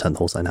Aquarius in the 10th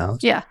whole sign house.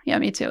 Yeah,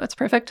 me too. It's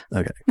perfect.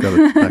 Okay,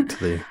 go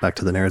back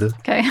to the narrative.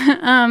 Okay.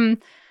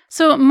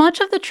 So much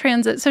of the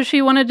transit, so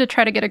she wanted to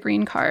try to get a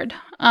green card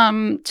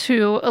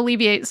to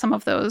alleviate some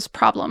of those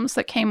problems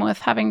that came with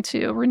having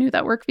to renew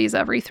that work visa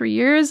every 3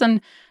 years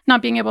and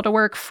not being able to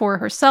work for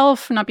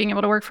herself, not being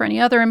able to work for any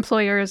other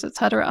employers,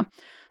 etc.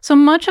 So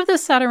much of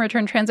this Saturn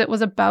return transit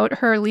was about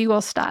her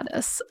legal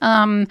status,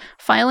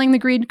 filing the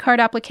green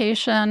card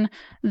application,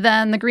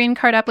 then the green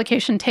card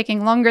application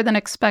taking longer than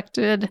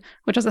expected,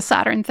 which is a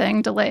Saturn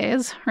thing,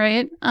 delays,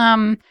 right?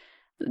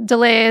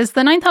 Delays.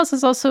 The 9th house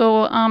is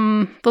also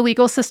the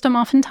legal system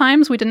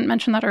oftentimes. We didn't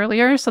mention that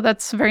earlier, so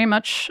that's very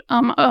much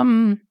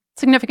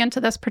significant to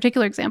this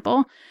particular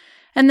example.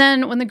 And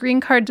then when the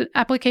green card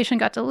application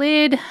got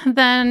delayed,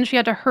 then she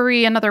had to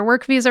hurry another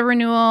work visa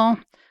renewal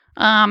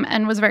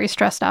and was very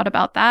stressed out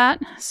about that.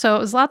 So it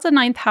was lots of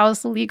 9th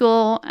house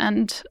legal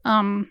and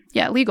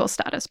legal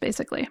status,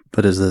 basically.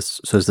 But is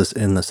this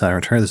in the Saturn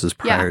return? This is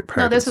prior?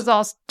 No, this is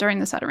all during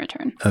the Saturn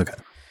return. Okay.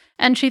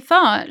 And she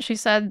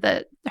said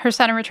that her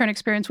Saturn return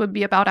experience would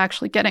be about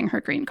actually getting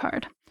her green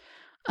card.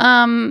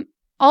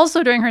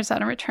 Also during her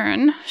Saturn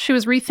return, she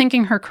was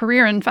rethinking her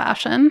career in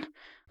fashion,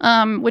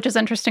 which is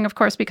interesting, of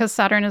course, because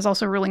Saturn is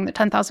also ruling the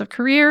 10th house of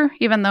career,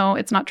 even though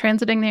it's not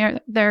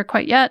transiting there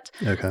quite yet,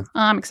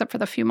 except for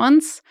the few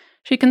months.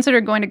 She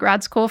considered going to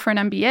grad school for an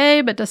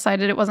MBA, but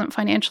decided it wasn't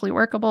financially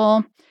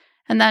workable.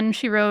 And then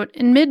she wrote,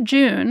 in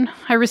mid-June,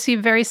 I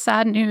received very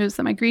sad news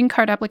that my green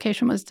card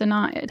application was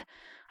denied.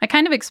 I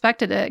kind of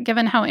expected it,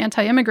 given how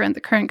anti-immigrant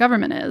the current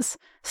government is.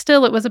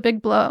 Still, it was a big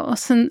blow.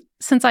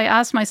 Since I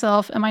asked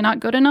myself, am I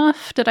not good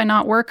enough? Did I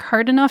not work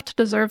hard enough to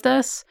deserve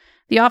this?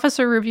 The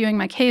officer reviewing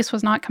my case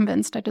was not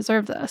convinced I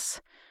deserved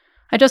this.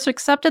 I just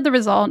accepted the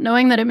result,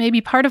 knowing that it may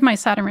be part of my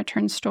Saturn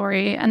return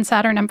story and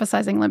Saturn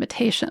emphasizing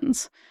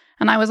limitations.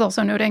 And I was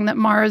also noting that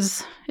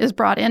Mars is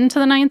brought into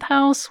the 9th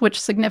house,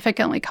 which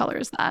significantly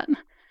colors that.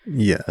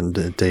 Yeah, and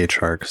the day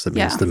chart, because it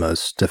means the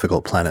most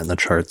difficult planet in the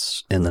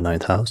charts in the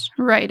 9th house.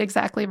 Right,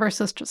 exactly,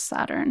 versus just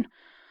Saturn.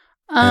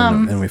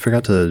 And we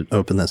forgot to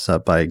open this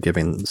up by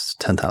giving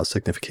 10th house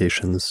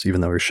significations, even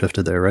though we're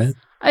shifted there, right?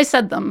 I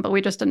said them, but we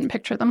just didn't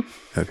picture them.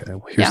 Okay,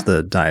 well, here's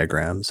the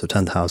diagram. So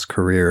 10th house,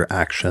 career,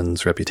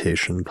 actions,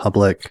 reputation,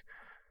 public,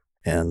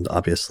 and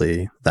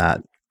obviously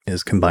that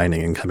is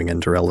combining and coming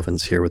into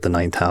relevance here with the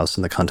 9th house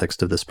in the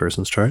context of this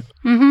person's chart.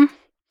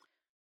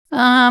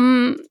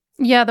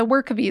 Yeah, the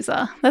work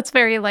visa. That's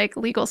very like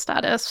legal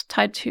status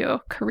tied to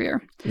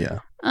career. Yeah.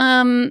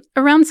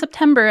 Around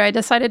September, I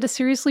decided to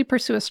seriously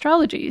pursue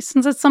astrology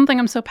since it's something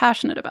I'm so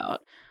passionate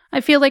about. I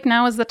feel like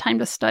now is the time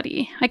to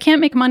study. I can't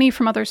make money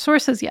from other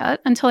sources yet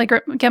until I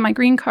get my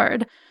green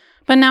card,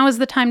 but now is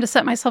the time to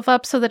set myself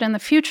up so that in the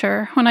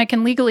future, when I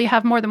can legally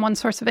have more than one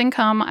source of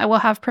income, I will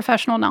have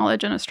professional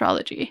knowledge in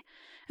astrology.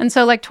 And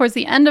so like towards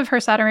the end of her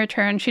Saturn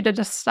return, she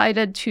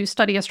decided to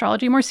study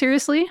astrology more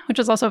seriously, which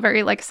is also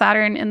very like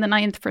Saturn in the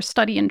 9th for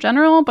study in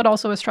general, but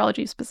also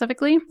astrology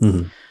specifically.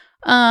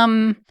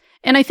 Mm-hmm.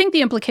 And I think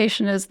the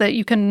implication is that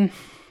you can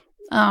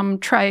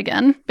try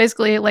again,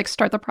 basically like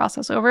start the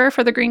process over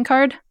for the green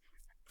card.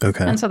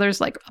 Okay. And so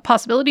there's like a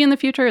possibility in the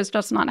future. It's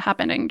just not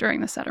happening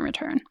during the Saturn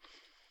return.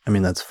 I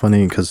mean, that's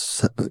funny because,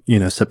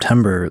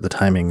 September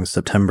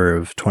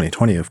of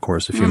 2020, of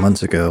course, a few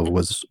months ago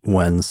was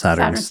when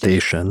Saturn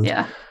stationed.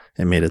 Yeah.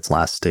 It made its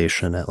last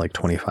station at like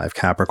 25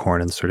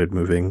 Capricorn and started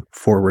moving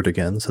forward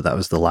again. So that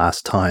was the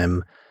last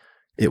time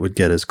it would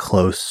get as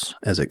close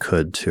as it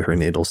could to her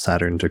natal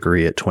Saturn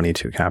degree at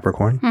 22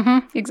 Capricorn.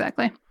 Mm-hmm.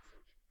 Exactly.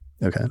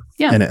 Okay.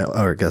 Yeah. And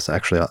I guess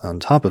actually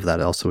on top of that,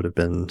 it also would have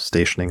been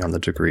stationing on the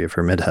degree of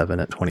her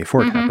midheaven at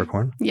 24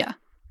 Capricorn. Yeah.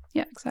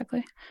 Yeah,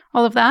 exactly.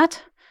 All of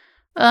that.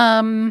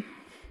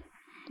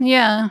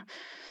 Yeah.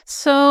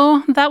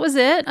 So that was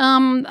it.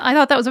 I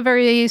thought that was a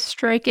very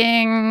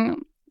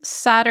striking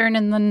Saturn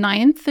in the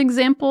 9th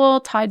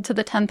example tied to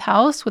the 10th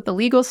house with the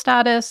legal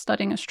status,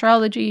 studying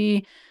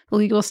astrology, the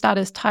legal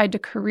status tied to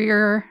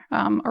career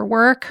or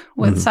work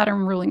with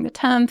Saturn ruling the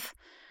 10th,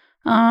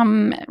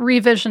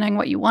 revisioning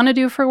what you want to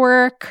do for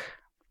work,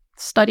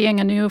 studying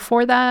anew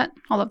for that,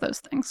 all of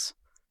those things.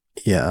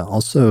 Yeah.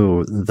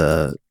 Also,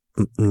 the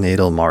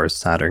natal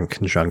Mars-Saturn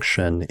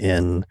conjunction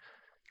in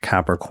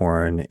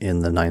Capricorn in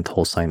the 9th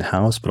whole sign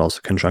house, but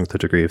also conjunct the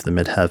degree of the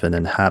midheaven,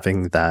 and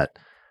having that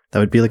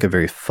would be like a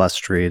very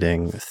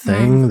frustrating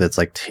thing that's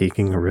like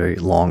taking a very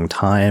long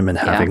time and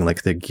having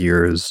like the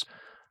gears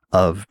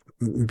of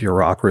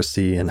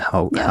bureaucracy and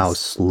how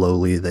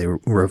slowly they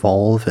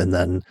revolve, and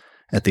then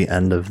at the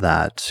end of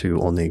that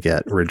to only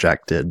get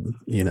rejected,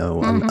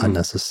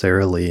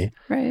 unnecessarily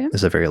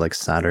is a very like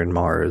Saturn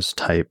Mars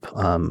type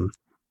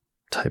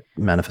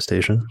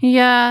manifestation.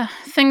 Yeah,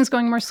 things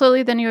going more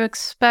slowly than you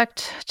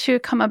expect to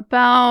come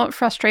about,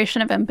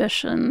 frustration of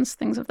ambitions,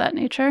 things of that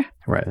nature.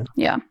 Right.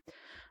 Yeah.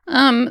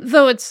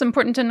 Though it's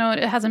important to note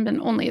it hasn't been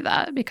only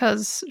that,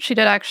 because she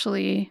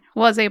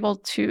was able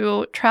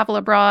to travel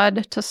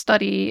abroad to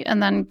study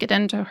and then get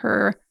into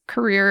her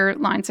career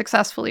line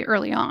successfully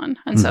early on.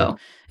 And so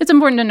it's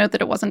important to note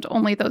that it wasn't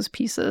only those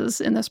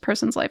pieces in this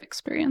person's life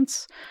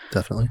experience.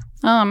 Definitely.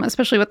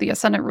 Especially with the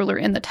ascendant ruler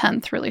in the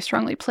 10th really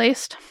strongly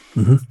placed.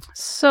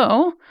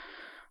 So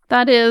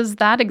that is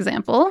that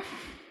example.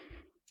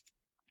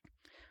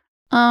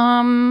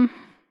 And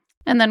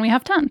then we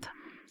have 10th.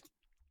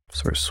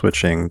 So we're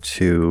switching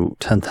to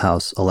 10th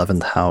house,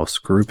 11th house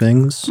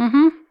groupings.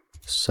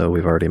 So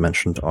we've already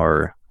mentioned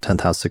our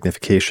 10th house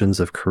significations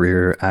of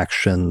career,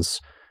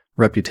 actions,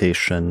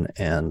 reputation,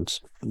 and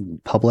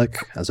public,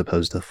 as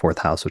opposed to the 4th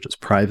house, which is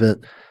private.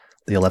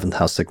 The 11th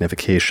house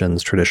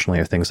significations traditionally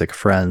are things like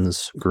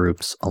friends,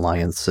 groups,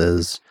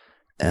 alliances,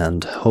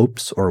 and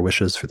hopes or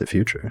wishes for the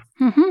future.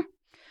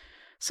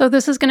 So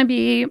this is going to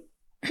be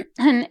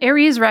an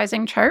Aries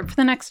rising chart for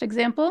the next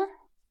example.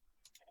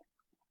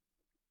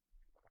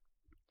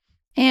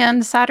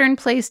 And Saturn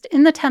placed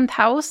in the 10th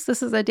house.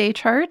 This is a day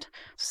chart.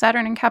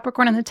 Saturn in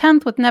Capricorn in the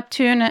 10th with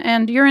Neptune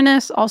and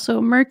Uranus, also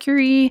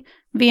Mercury,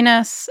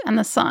 Venus, and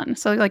the Sun.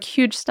 So like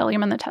huge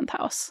stellium in the 10th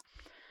house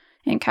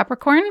in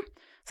Capricorn.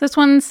 So this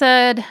one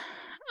said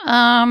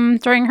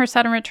during her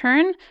Saturn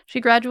return, she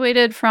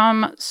graduated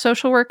from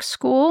social work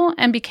school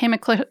and became a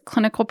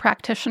clinical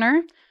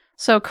practitioner.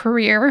 So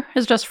career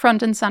is just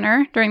front and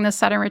center during this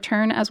Saturn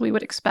return, as we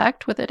would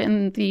expect, with it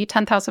in the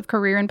 10th house of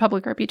career and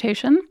public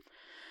reputation.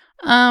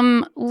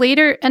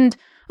 Later, and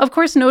of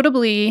course,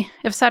 notably,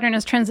 if Saturn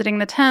is transiting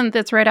the 10th,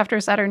 it's right after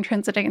Saturn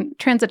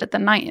transited the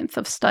 9th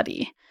of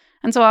study.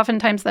 And so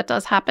oftentimes that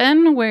does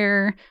happen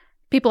where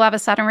people have a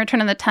Saturn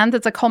return in the 10th.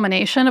 It's a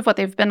culmination of what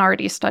they've been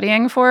already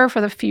studying for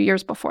the few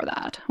years before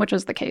that, which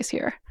is the case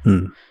here.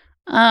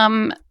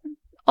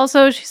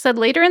 Also, she said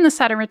later in the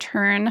Saturn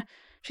return,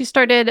 she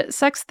started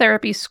sex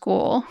therapy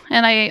school.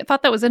 And I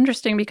thought that was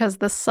interesting because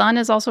the Sun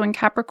is also in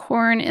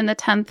Capricorn in the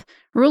 10th,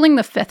 ruling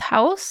the 5th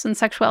house. And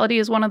sexuality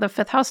is one of the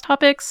 5th house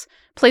topics,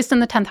 placed in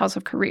the 10th house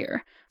of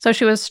career. So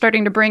she was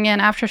starting to bring in,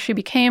 after she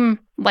became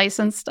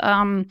licensed,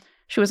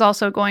 she was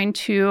also going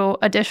to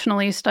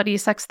additionally study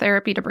sex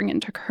therapy to bring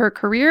into her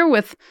career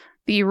with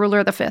the ruler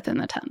of the 5th in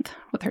the 10th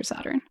with her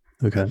Saturn.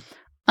 Okay.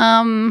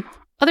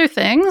 Other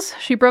things,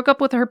 she broke up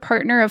with her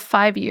partner of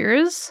 5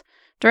 years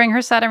during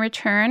her Saturn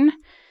return.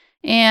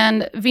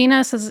 And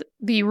Venus is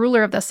the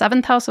ruler of the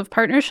 7th house of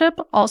partnership,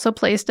 also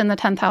placed in the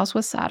 10th house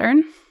with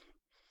Saturn.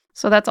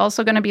 So that's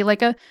also going to be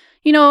like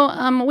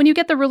when you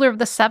get the ruler of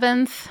the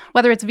 7th,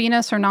 whether it's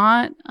Venus or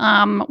not,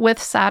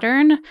 with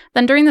Saturn,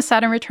 then during the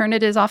Saturn return,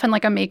 it is often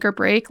like a make or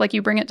break. Like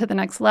you bring it to the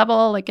next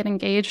level, like get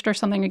engaged or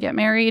something, or get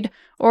married,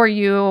 or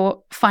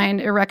you find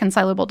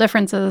irreconcilable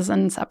differences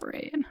and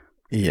separate.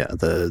 Yeah,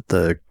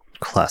 the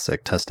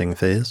classic testing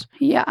phase.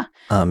 Yeah.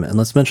 And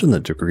let's mention the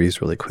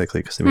degrees really quickly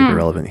because they may be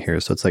relevant here.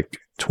 So it's like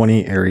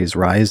 20 Aries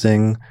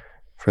rising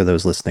for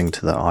those listening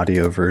to the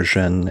audio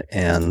version,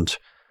 and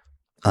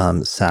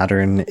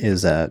Saturn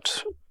is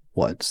at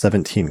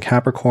 17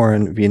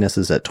 Capricorn, Venus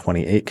is at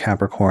 28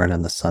 Capricorn,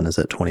 and the sun is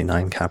at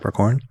 29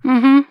 Capricorn.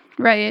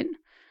 Right.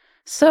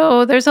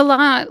 So there's a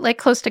lot like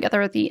close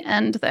together at the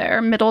end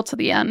there, middle to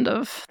the end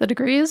of the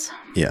degrees.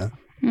 Yeah.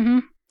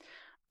 And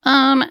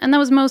that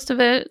was most of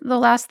it. The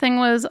last thing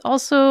was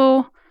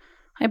also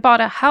I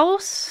bought a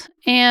house,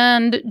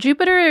 and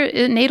Jupiter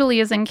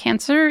natally is in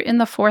Cancer in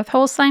the 4th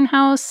whole sign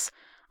house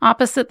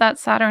opposite that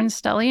Saturn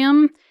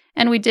stellium.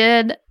 And we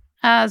did,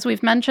 as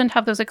we've mentioned,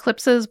 have those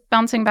eclipses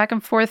bouncing back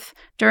and forth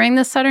during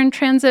the Saturn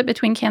transit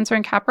between Cancer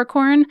and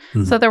Capricorn.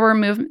 So there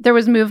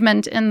was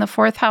movement in the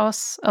 4th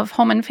house of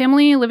home and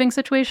family living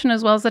situation,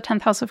 as well as the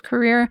 10th house of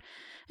career.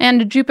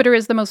 And Jupiter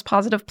is the most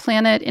positive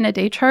planet in a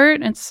day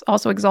chart. It's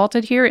also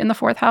exalted here in the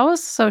 4th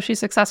house. So she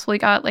successfully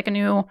got like a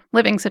new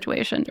living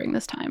situation during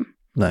this time.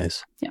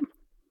 Nice. Yeah.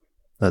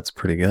 That's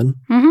pretty good.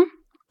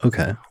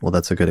 Okay. Well,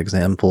 that's a good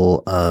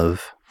example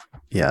of,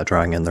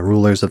 drawing in the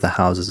rulers of the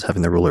houses,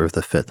 having the ruler of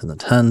the 5th and the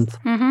 10th.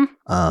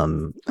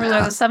 Ruler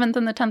of the 7th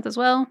and the 10th as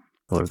well.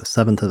 Ruler of the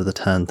 7th of the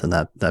 10th, and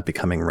that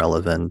becoming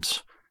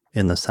relevant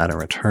in the Saturn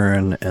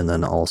return. And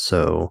then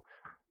also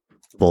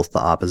both the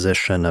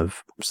opposition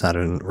of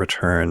Saturn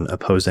return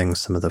opposing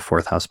some of the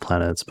 4th house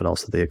planets, but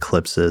also the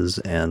eclipses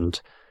and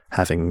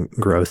having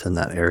growth in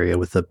that area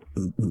with the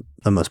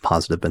most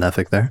positive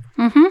benefic there.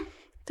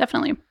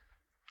 Definitely.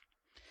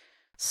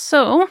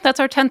 So that's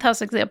our 10th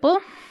house example.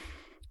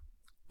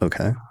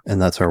 Okay.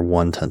 And that's our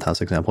 10th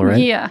house example, right?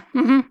 Yeah.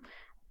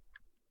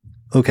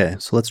 Okay.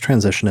 So let's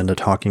transition into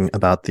talking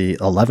about the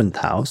 11th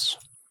house.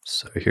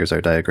 So here's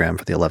our diagram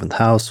for the 11th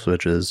house,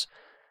 which is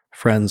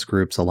friends,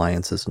 groups,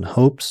 alliances, and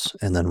hopes.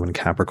 And then when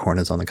Capricorn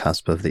is on the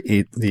cusp of the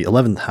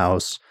 11th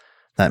house,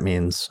 that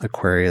means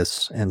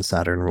Aquarius and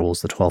Saturn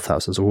rules the 12th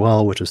house as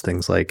well, which is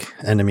things like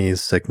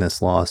enemies,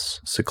 sickness,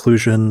 loss,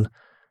 seclusion,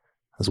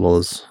 as well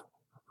as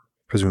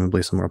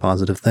presumably some more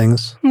positive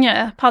things.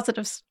 Yeah,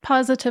 positive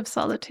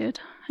solitude.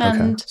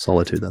 And okay,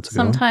 solitude, that's a good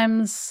one.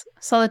 Sometimes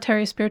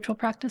solitary spiritual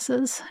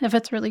practices, if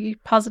it's really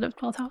positive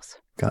 12th house.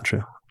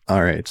 Gotcha.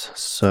 All right,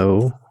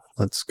 so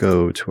let's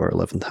go to our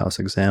 11th house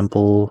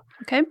example.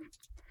 Okay.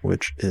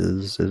 Which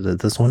is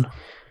it this one?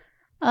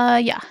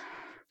 Yeah.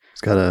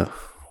 It's got a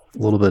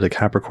little bit of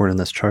Capricorn in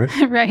this chart.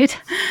 Right.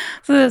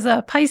 So there's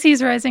a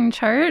Pisces rising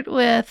chart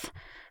with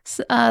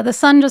the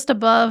sun just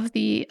above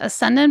the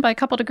ascendant by a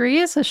couple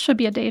degrees. This should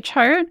be a day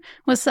chart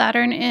with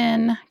Saturn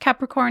in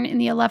Capricorn in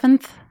the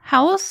 11th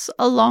house,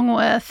 along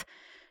with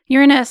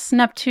Uranus,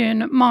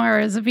 Neptune,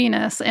 Mars,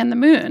 Venus, and the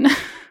moon.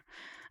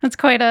 That's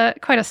quite a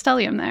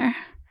stellium there.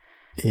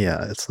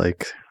 Yeah, it's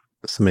like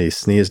somebody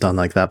sneezed on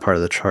like that part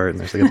of the chart, and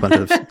there's like a bunch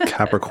of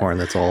Capricorn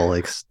that's all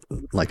like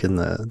in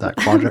that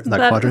quadrant.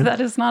 That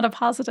is not a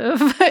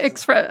positive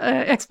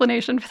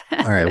explanation for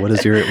that. All right, what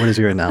is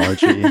your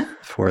analogy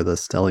for the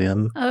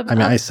stellium?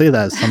 I say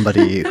that as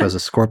somebody who has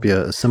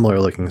a similar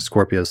looking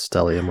Scorpio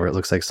stellium, where it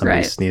looks like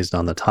somebody sneezed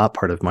on the top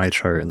part of my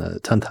chart in the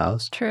 10th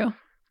house. True.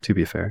 To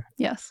be fair.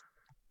 Yes.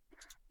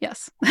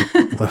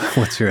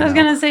 What's your I was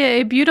going to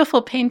say a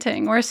beautiful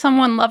painting where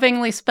someone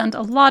lovingly spent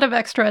a lot of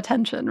extra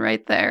attention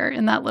right there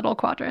in that little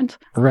quadrant.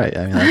 Right.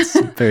 I mean, that's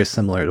very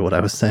similar to what I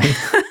was saying.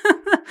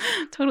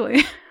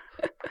 Totally.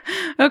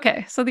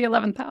 Okay. So the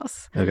 11th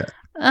house. Okay.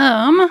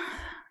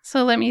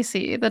 So let me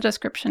see the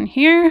description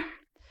here.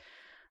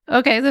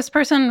 Okay. This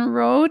person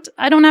wrote,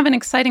 I don't have an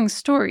exciting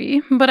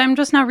story, but I'm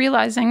just now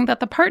realizing that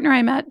the partner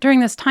I met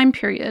during this time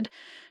period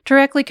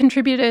directly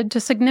contributed to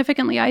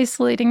significantly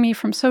isolating me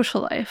from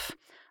social life.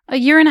 A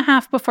year and a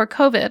half before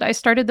COVID, I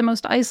started the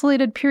most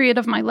isolated period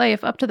of my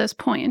life up to this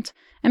point,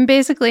 and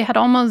basically had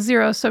almost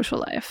zero social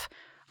life.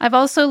 I've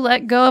also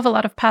let go of a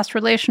lot of past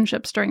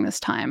relationships during this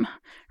time.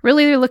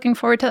 Really looking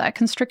forward to that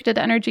constricted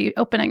energy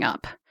opening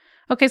up.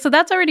 Okay, so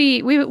that's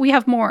already, we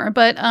have more,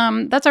 but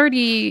that's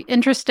already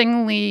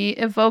interestingly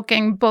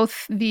evoking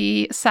both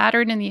the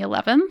Saturn in the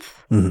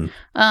 11th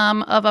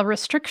of a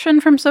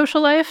restriction from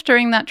social life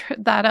during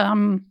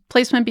that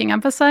placement being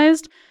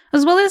emphasized,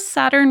 as well as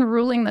Saturn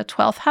ruling the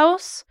 12th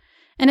house,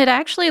 and it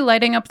actually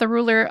lighting up the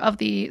ruler of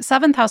the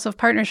 7th house of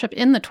partnership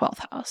in the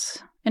 12th house,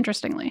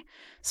 interestingly.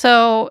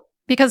 So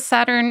because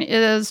Saturn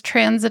is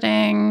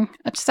ruling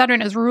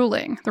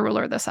the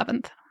ruler of the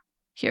 7th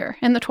here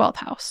in the 12th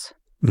house.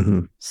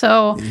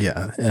 So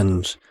yeah,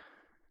 and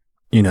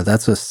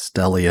that's a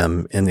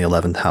stellium in the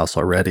 11th house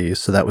already.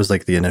 So that was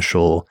like the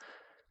initial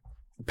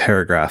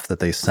paragraph that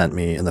they sent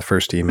me in the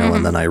first email,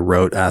 and then I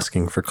wrote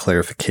asking for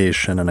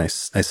clarification, and I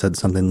said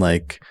something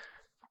like,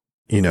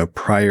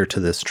 prior to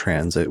this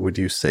transit, would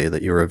you say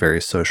that you were a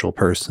very social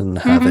person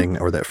having,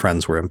 or that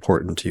friends were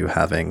important to you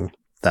having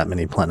that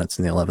many planets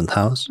in the 11th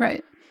house?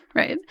 Right.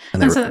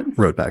 And they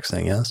wrote back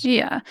saying yes?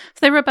 Yeah. So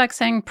they wrote back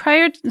saying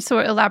so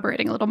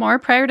elaborating a little more,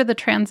 prior to the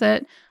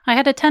transit, I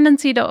had a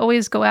tendency to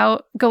always go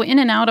in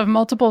and out of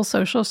multiple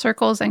social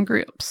circles and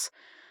groups,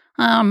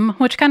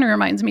 which kind of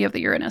reminds me of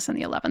the Uranus in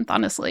the 11th,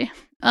 honestly.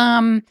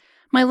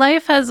 My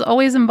life has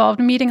always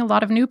involved meeting a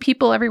lot of new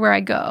people everywhere I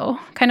go,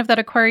 kind of that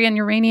Aquarian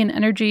Uranian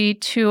energy,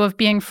 too, of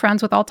being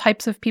friends with all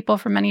types of people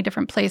from many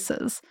different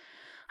places.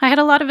 I had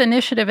a lot of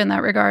initiative in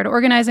that regard,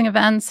 organizing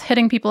events,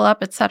 hitting people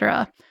up,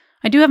 etc.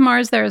 I do have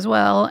Mars there as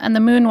well, and the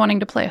moon wanting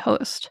to play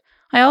host.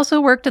 I also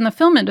worked in the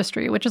film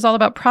industry, which is all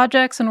about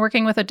projects and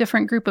working with a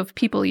different group of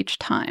people each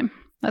time.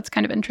 That's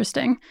kind of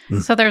interesting.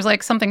 So there's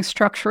like something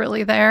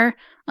structurally there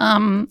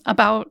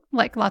about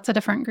like lots of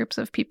different groups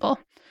of people.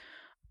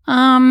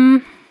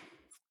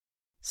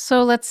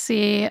 So let's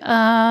see.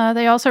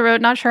 They also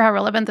wrote, not sure how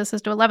relevant this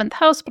is to 11th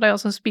house, but I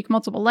also speak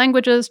multiple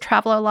languages,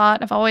 travel a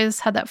lot. I've always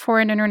had that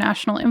foreign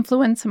international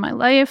influence in my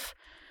life.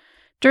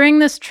 During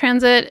this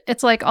transit,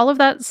 it's like all of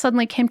that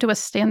suddenly came to a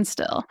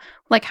standstill,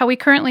 like how we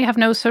currently have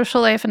no social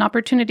life and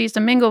opportunities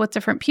to mingle with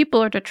different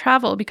people or to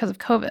travel because of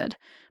COVID.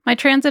 My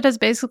transit has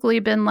basically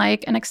been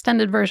like an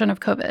extended version of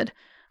COVID.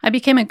 I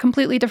became a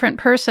completely different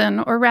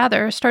person, or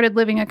rather, started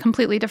living a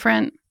completely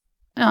different,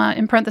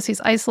 in parentheses,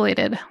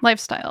 isolated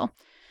lifestyle.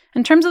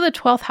 In terms of the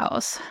 12th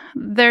house,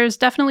 there's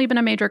definitely been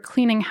a major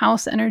cleaning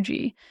house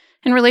energy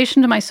in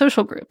relation to my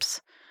social groups.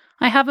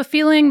 I have a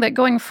feeling that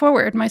going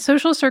forward, my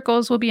social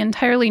circles will be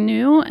entirely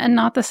new and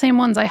not the same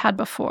ones I had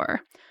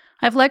before.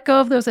 I've let go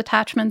of those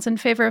attachments in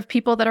favor of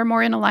people that are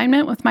more in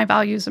alignment with my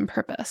values and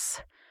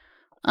purpose.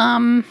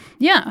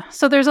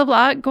 So there's a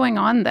lot going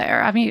on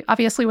there. I mean,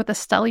 obviously with the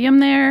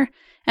stellium there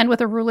and with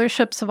the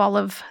rulerships of all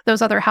of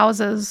those other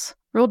houses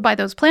ruled by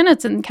those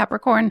planets in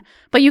Capricorn,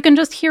 but you can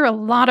just hear a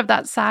lot of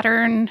that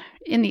Saturn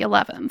in the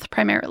 11th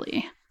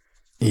primarily.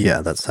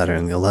 Yeah, that's Saturn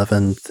in the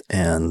 11th,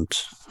 and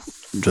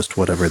just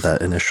whatever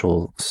that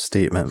initial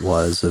statement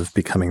was of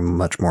becoming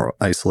much more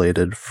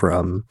isolated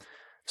from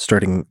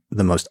starting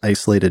the most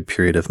isolated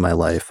period of my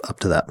life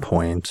up to that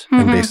point,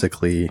 and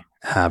basically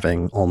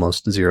having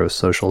almost zero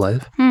social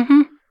life.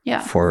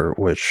 Yeah. For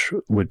which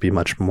would be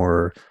much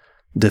more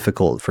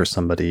difficult for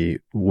somebody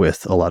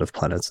with a lot of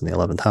planets in the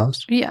 11th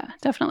house. Yeah,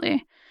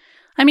 definitely.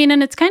 I mean,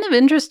 and it's kind of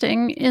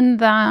interesting in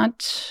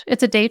that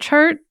it's a day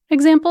chart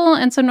example.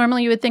 And so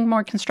normally you would think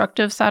more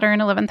constructive Saturn,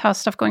 11th house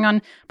stuff going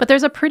on. But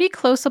there's a pretty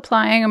close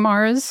applying a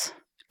Mars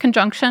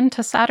conjunction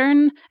to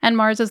Saturn. And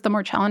Mars is the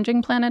more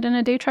challenging planet in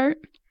a day chart.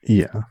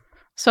 Yeah.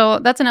 So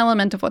that's an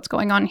element of what's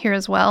going on here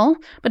as well.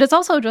 But it's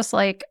also just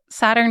like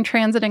Saturn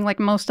transiting like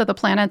most of the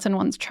planets in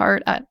one's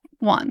chart at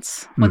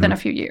once within a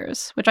few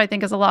years, which I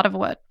think is a lot of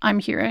what I'm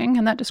hearing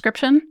in that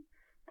description.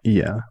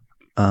 Yeah.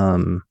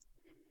 And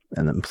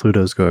then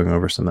Pluto's going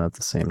over some at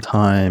the same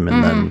time.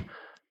 And then,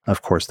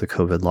 of course, the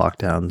COVID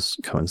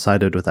lockdowns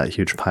coincided with that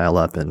huge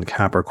pileup in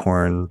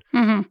Capricorn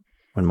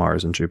when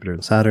Mars and Jupiter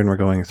and Saturn were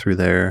going through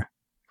there.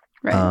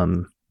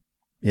 Right.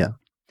 Yeah.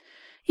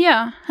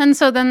 Yeah. And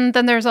so then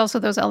there's also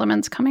those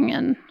elements coming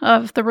in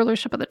of the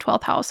rulership of the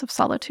 12th house of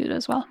solitude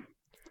as well.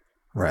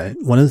 Right.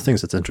 One of the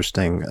things that's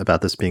interesting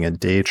about this being a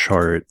day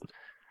chart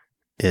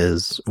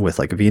is with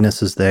like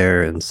Venus is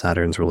there and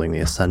Saturn's ruling the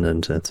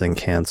ascendant and it's in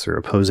Cancer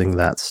opposing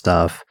that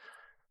stuff.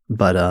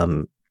 But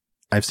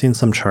I've seen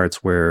some charts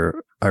where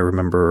I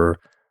remember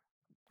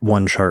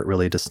one chart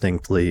really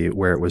distinctly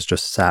where it was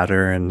just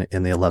Saturn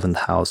in the 11th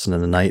house and in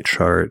the night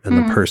chart, and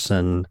the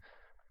person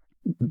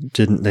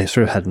they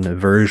sort of had an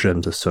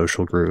aversion to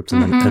social groups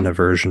and an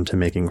aversion to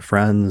making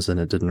friends, and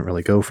it didn't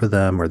really go for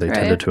them, or they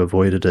tended to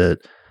avoid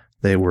it.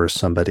 They were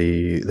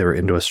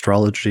into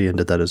astrology and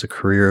did that as a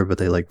career, but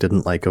they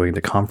didn't like going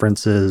to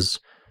conferences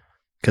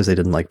because they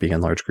didn't like being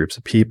in large groups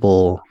of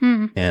people,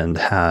 and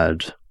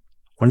had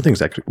one of the things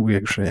that we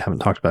actually haven't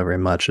talked about very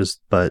much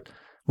but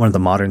one of the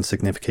modern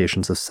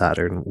significations of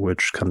Saturn,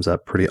 which comes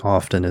up pretty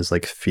often, is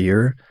like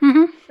fear.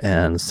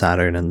 And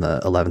Saturn in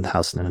the 11th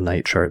house in a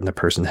night chart, and the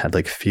person had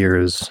like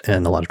fears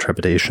and a lot of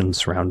trepidation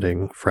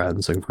surrounding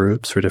friends and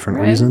groups for different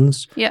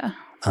reasons. Yeah.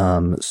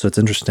 So it's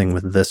interesting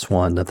with this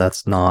one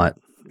that's not,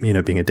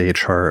 being a day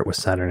chart with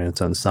Saturn in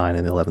its own sign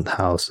in the 11th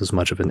house is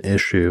much of an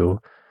issue.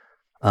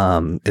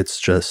 It's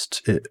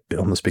just, it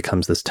almost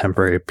becomes this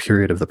temporary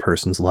period of the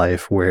person's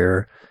life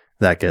where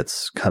that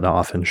gets cut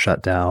off and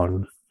shut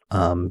down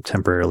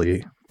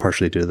temporarily,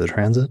 partially due to the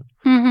transit.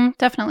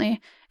 Definitely.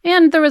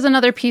 And there was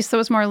another piece that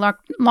was more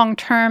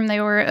long-term.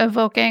 They were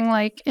evoking,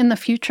 like, in the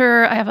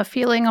future, I have a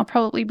feeling I'll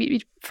probably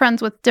be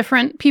friends with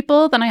different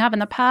people than I have in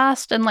the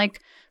past, and,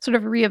 like, sort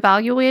of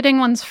reevaluating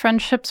one's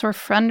friendships or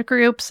friend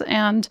groups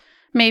and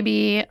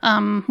maybe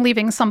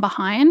leaving some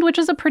behind, which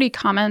is a pretty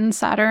common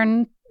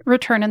Saturn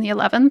return in the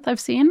 11th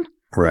I've seen.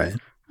 Right.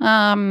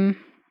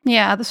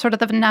 Yeah, the sort of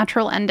the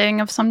natural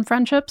ending of some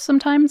friendships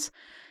sometimes.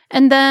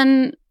 And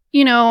then,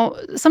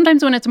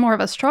 sometimes when it's more of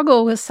a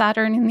struggle with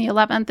Saturn in the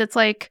 11th, it's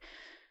like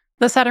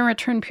the Saturn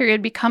return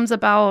period becomes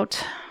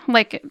about,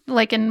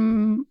 like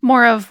in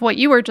more of what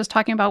you were just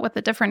talking about with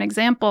the different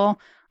example,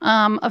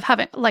 of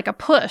having like a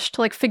push to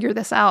like figure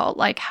this out.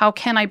 Like, how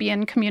can I be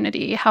in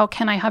community? How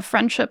can I have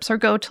friendships or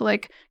go to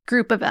like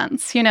group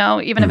events,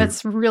 even if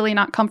it's really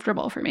not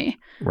comfortable for me.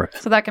 Right.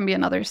 So that can be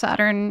another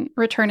Saturn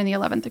return in the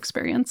 11th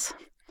experience.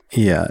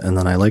 Yeah. And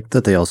then I like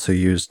that they also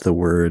used the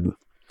word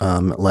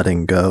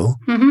letting go,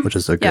 which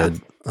is a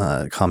good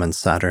common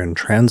Saturn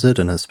transit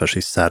and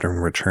especially Saturn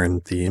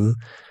return theme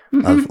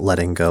of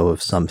letting go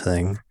of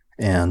something.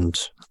 And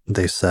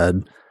they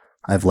said,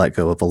 I've let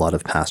go of a lot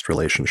of past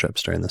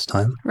relationships during this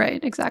time.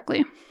 Right,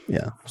 exactly.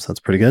 Yeah, so that's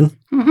pretty good.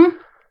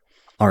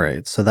 All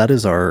right, so that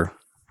is our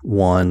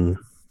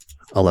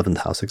 11th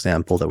house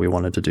example that we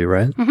wanted to do,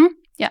 right?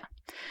 Yeah.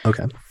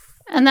 Okay.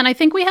 And then I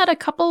think we had a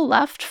couple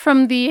left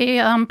from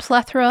the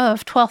plethora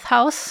of 12th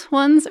house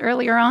ones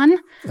earlier on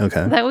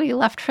that we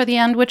left for the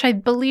end, which I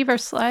believe are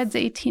slides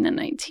 18 and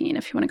 19,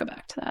 if you want to go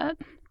back to that.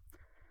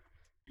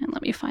 And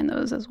let me find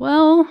those as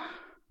well.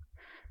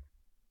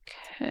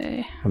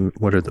 Okay.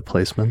 What are the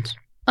placements?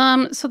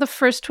 So the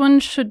first one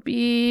should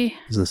be...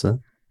 Is this it?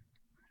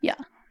 Yeah,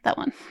 that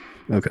one.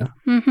 Okay.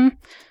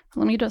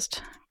 Let me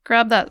just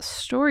grab that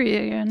story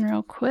again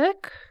real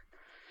quick.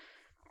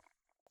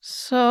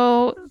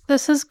 So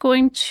this is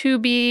going to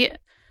be...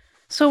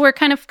 So we're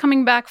kind of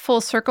coming back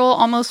full circle,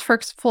 almost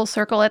full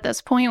circle at this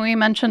point. We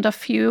mentioned a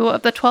few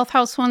of the 12th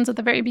house ones at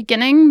the very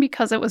beginning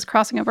because it was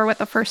crossing over with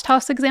the first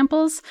house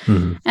examples.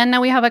 And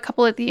now we have a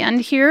couple at the end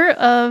here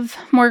of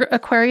more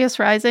Aquarius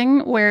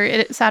rising,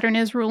 where Saturn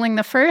is ruling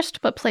the first,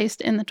 but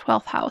placed in the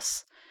 12th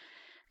house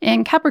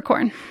in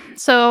Capricorn.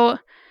 So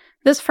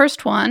this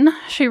first one,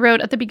 she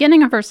wrote at the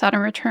beginning of her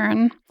Saturn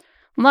return,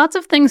 lots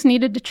of things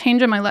needed to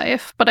change in my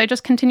life, but I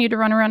just continued to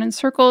run around in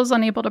circles,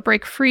 unable to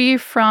break free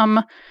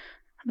from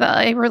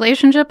the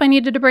relationship I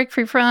needed to break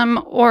free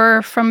from,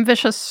 or from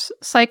vicious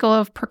cycle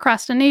of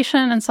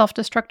procrastination and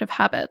self-destructive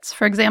habits.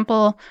 For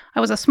example, I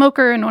was a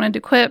smoker and wanted to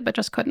quit, but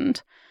just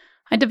couldn't.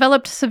 I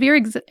developed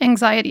severe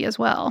anxiety as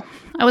well.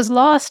 I was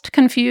lost,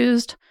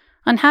 confused,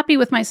 unhappy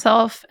with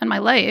myself and my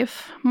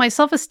life. My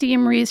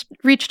self-esteem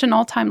reached an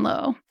all-time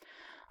low.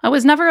 I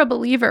was never a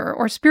believer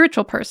or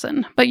spiritual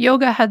person, but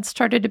yoga had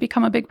started to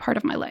become a big part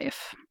of my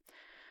life.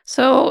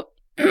 So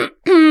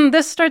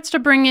this starts to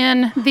bring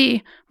in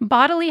the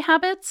bodily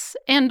habits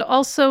and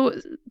also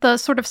the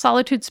sort of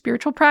solitude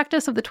spiritual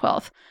practice of the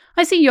 12th.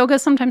 I see yoga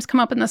sometimes come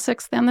up in the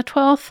 6th and the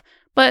 12th,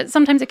 but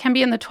sometimes it can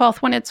be in the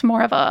 12th when it's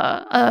more of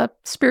a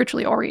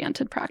spiritually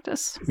oriented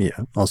practice. Yeah.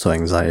 Also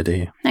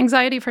anxiety.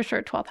 Anxiety for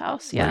sure, 12th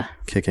house. Yeah. Like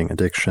kicking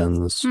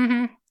addictions.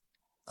 She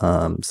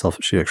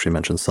actually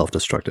mentioned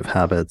self-destructive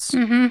habits,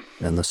 and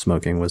the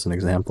smoking was an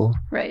example.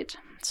 Right.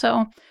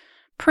 So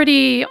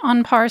pretty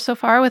on par so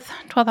far with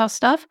 12th house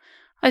stuff.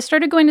 I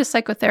started going to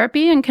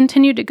psychotherapy and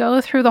continued to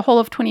go through the whole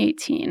of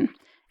 2018.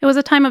 It was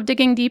a time of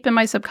digging deep in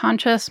my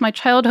subconscious, my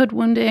childhood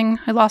wounding,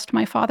 I lost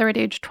my father at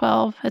age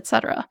 12,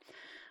 etc.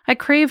 I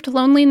craved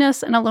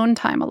loneliness and alone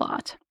time a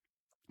lot,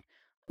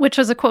 which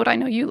is a quote I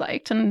know you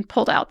liked and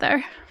pulled out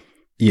there.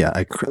 Yeah,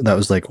 that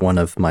was like one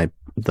of my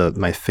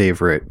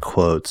favorite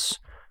quotes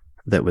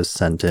that was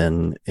sent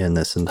in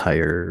this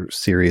entire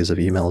series of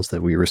emails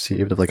that we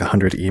received, of like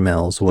 100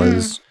 emails,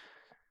 was...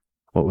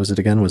 What was it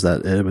again? Was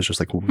that it? It was just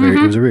like it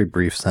was a very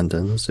brief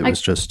sentence. It was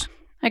just...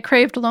 I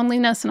craved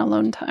loneliness and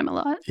alone time a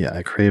lot. Yeah,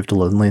 I craved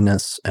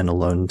loneliness and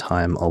alone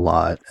time a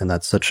lot. And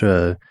that's such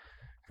a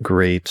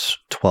great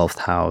 12th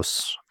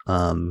house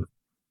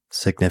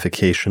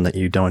signification that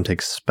you don't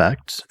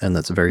expect. And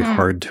that's very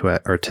hard to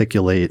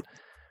articulate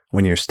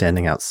when you're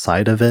standing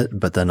outside of it.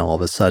 But then all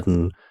of a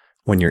sudden,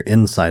 when you're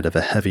inside of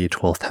a heavy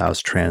 12th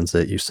house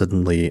transit, you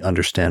suddenly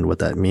understand what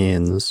that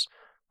means.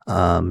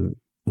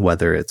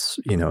 Whether it's,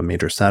 a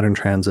major Saturn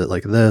transit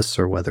like this,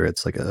 or whether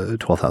it's like a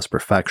 12th house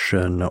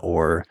perfection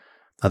or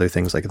other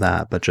things like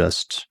that. But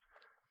just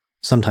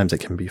sometimes it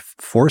can be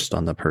forced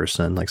on the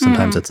person. Like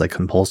sometimes it's like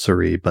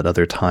compulsory, but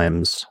other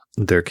times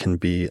there can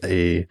be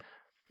a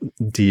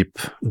deep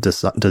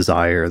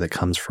desire that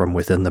comes from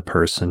within the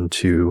person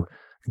to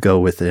go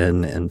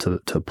within and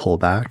to pull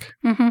back.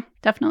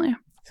 Definitely.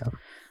 Yeah.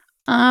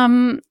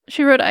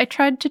 She wrote, I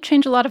tried to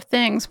change a lot of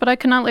things, but I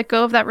could not let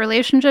go of that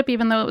relationship,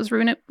 even though it was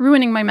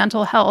ruining my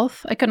mental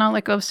health. I could not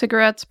let go of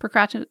cigarettes,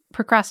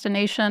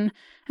 procrastination,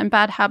 and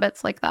bad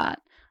habits like that.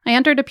 I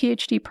entered a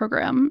PhD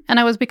program, and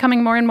I was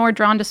becoming more and more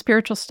drawn to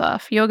spiritual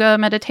stuff, yoga,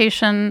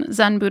 meditation,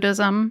 Zen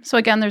Buddhism. So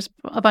again, there's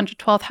a bunch of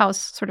 12th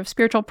house sort of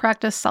spiritual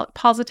practice,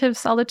 positive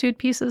solitude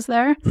pieces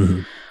there.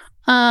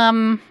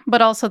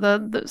 But also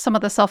some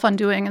of the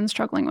self-undoing and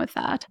struggling with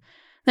that.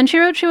 Then she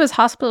wrote she was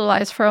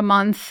hospitalized for a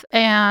month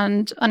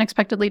and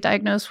unexpectedly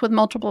diagnosed with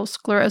multiple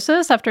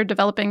sclerosis after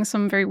developing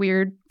some very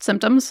weird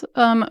symptoms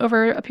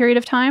over a period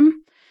of time.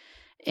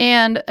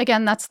 And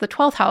again, that's the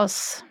 12th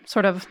house,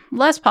 sort of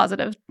less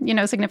positive,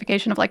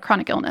 signification of like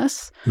chronic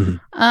illness.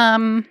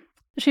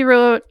 She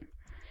wrote,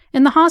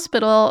 in the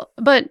hospital,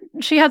 but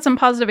she had some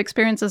positive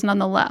experiences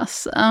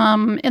nonetheless.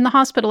 In the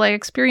hospital, I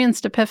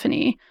experienced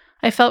epiphany.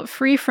 I felt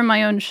free from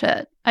my own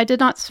shit. I did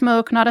not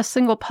smoke not a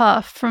single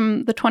puff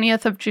from the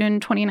 20th of June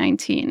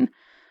 2019.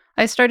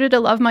 I started to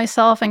love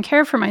myself and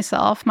care for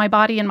myself, my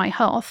body, and my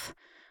health.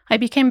 I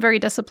became very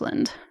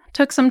disciplined.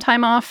 Took some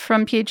time off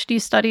from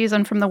PhD studies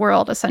and from the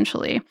world,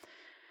 essentially.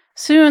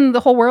 Soon, the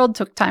whole world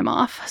took time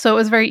off, so it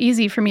was very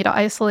easy for me to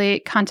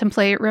isolate,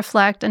 contemplate,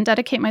 reflect, and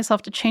dedicate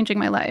myself to changing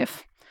my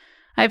life.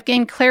 I've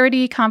gained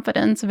clarity,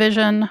 confidence,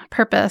 vision,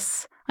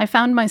 purpose. I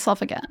found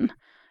myself again.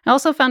 I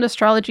also found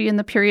astrology in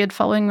the period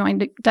following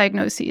my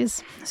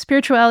diagnoses.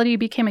 Spirituality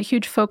became a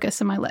huge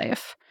focus in my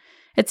life.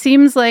 It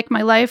seems like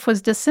my life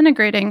was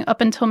disintegrating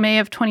up until May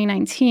of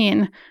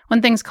 2019,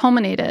 when things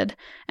culminated,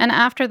 and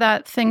after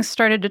that, things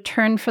started to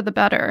turn for the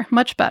better,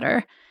 much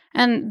better.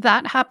 And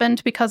that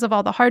happened because of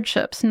all the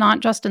hardships,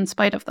 not just in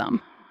spite of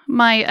them.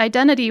 My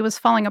identity was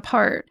falling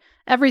apart.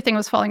 Everything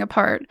was falling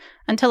apart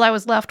until I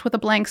was left with a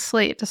blank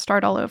slate to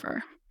start all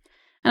over.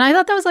 And I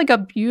thought that was like a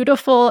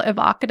beautiful,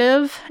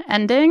 evocative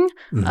ending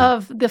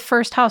of the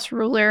first house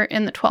ruler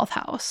in the 12th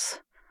house.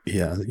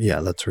 Yeah,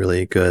 that's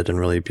really good and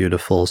really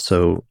beautiful.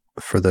 So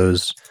for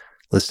those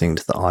listening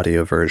to the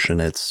audio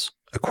version, it's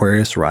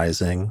Aquarius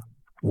rising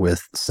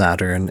with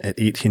Saturn at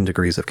 18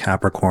 degrees of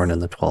Capricorn in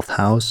the 12th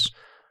house,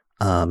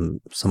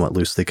 somewhat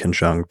loosely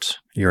conjunct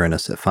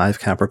Uranus at 5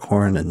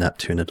 Capricorn and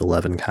Neptune at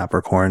 11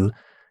 Capricorn.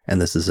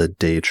 And this is a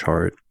day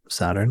chart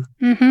Saturn.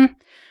 Mm-hmm.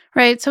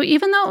 Right. So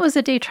even though it was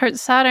a day chart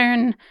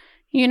Saturn,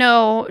 she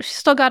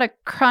still got a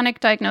chronic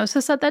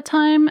diagnosis at that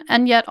time,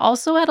 and yet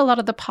also had a lot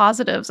of the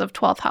positives of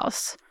 12th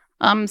house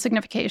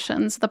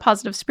significations, the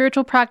positive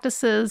spiritual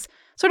practices,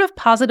 sort of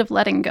positive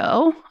letting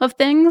go of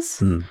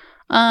things.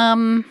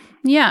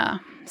 Yeah.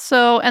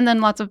 So, and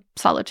then lots of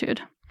solitude.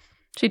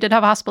 She did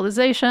have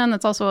hospitalization.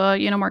 That's also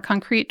a, more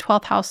concrete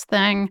 12th house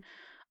thing.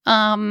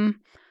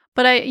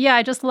 But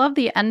I just love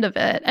the end of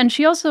it. And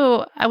she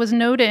also, I was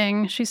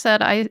noting, she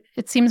said,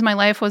 it seems my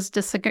life was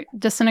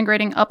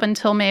disintegrating up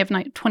until May of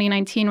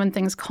 2019 when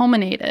things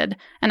culminated.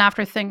 And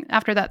after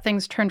that,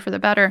 things turned for the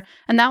better.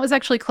 And that was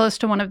actually close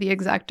to one of the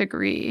exact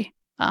degree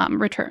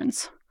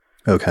returns.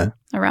 Okay.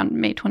 Around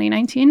May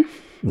 2019.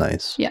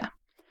 Nice. Yeah.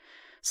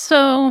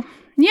 So,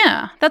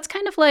 yeah, that's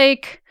kind of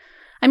like,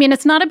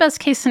 it's not a best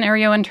case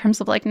scenario in terms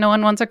of like no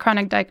one wants a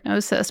chronic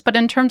diagnosis, but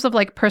in terms of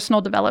like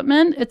personal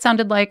development, it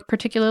sounded like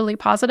particularly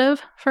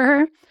positive for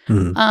her.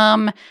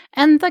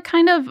 And the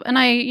kind of, and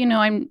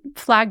I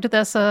flagged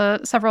this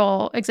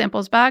several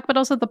examples back, but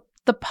also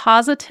the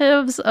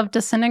positives of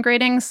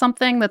disintegrating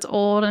something that's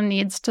old and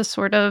needs to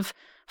sort of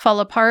fall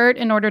apart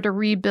in order to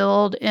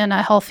rebuild in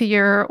a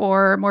healthier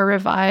or more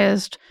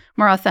revised,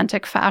 more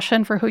authentic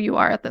fashion for who you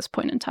are at this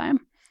point in time.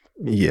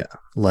 Yeah,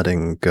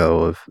 letting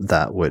go of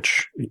that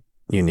which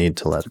you need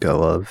to let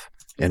go of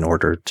in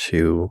order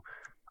to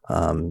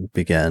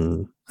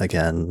begin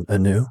again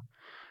anew.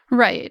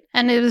 Right.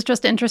 And it was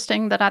just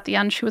interesting that at the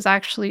end, she was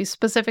actually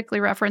specifically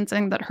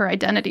referencing that her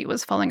identity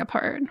was falling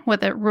apart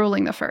with it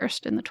ruling the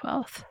first in the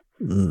 12th.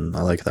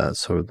 I like that.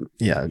 So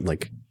yeah,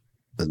 like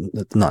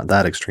not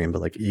that extreme,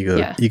 but like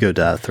ego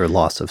death or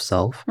loss of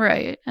self.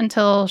 Right.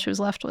 Until she was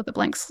left with a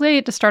blank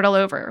slate to start all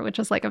over, which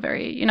is like a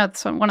very,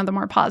 it's one of the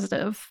more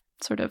positive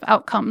sort of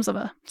outcomes of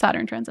a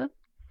Saturn transit.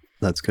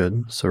 That's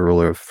good. So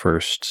ruler of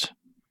first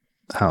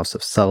house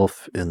of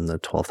self in the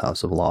 12th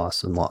house of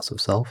loss and loss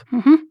of self.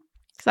 Mm-hmm.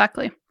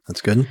 Exactly.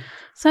 That's good.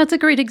 So that's a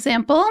great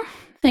example.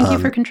 Thank you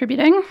for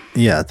contributing.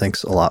 Yeah,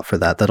 thanks a lot for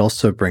that. That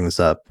also brings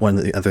up one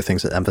of the other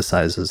things it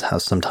emphasizes how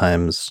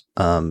sometimes,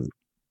 that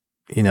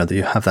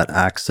you have that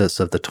axis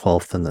of the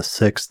 12th and the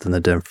 6th and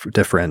the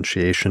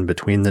differentiation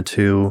between the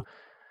two,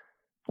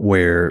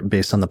 where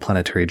based on the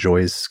planetary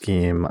joys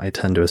scheme, I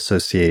tend to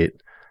associate,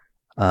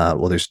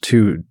 there's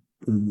two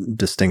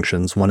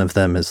distinctions. One of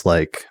them is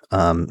like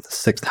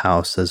 6th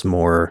house as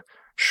more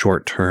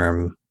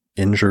short-term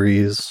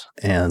injuries,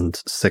 and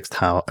 6th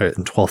house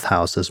and 12th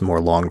house is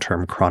more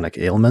long-term chronic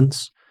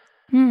ailments.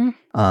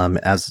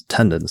 As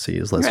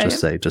tendencies, let's just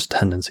say, just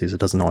tendencies. It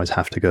doesn't always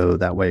have to go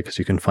that way because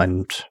you can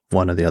find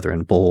one or the other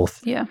in both.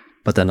 Yeah.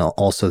 But then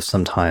also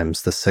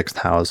sometimes the 6th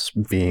house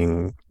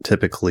being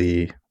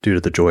typically, due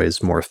to the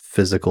joys, more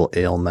physical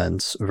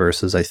ailments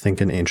versus, I think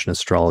in ancient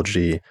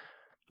astrology,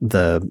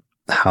 the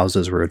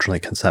houses were originally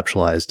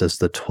conceptualized as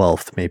the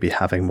 12th maybe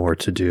having more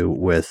to do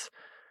with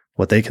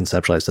what they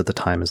conceptualized at the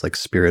time as like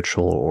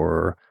spiritual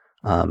or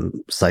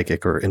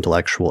psychic or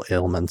intellectual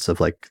ailments of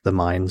like the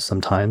mind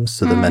sometimes.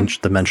 So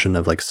the mention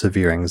of like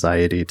severe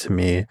anxiety to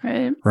me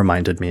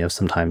reminded me of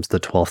sometimes the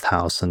 12th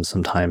house and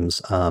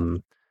sometimes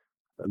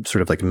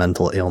sort of like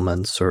mental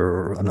ailments,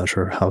 or I'm not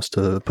sure how else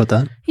to put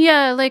that.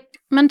 Yeah, like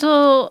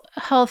mental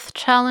health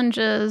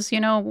challenges,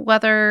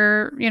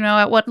 whether,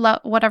 at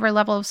whatever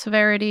level of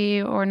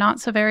severity or not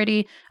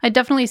severity. I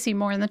definitely see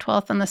more in the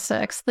 12th and the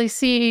 6th. They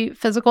see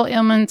physical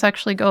ailments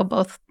actually go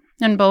both.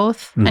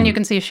 And you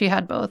can see she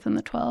had both in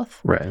the 12th.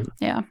 Right.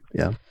 Yeah.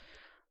 Yeah.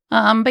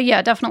 But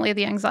yeah, definitely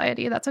the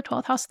anxiety. That's a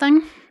 12th house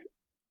thing.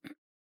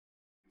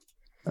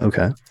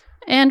 Okay.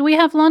 And we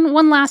have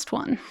one last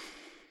one.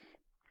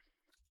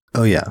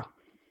 Oh, yeah.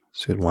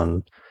 So we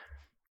had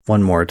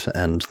one more to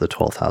end the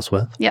 12th house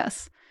with.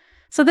 Yes.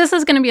 So this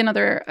is going to be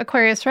another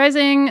Aquarius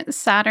rising,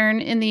 Saturn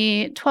in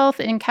the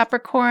 12th in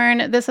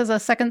Capricorn. This is a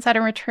second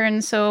Saturn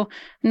return, so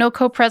no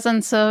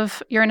co-presence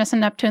of Uranus and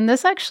Neptune.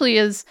 This actually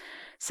is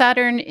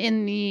Saturn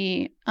in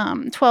the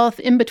 12th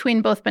in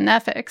between both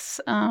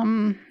benefics.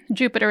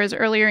 Jupiter is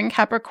earlier in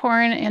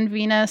Capricorn and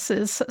Venus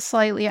is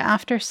slightly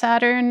after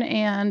Saturn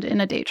and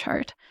in a day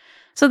chart.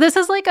 So this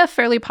is like a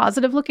fairly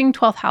positive looking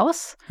 12th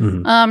house,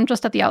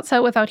 just at the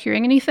outset without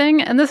hearing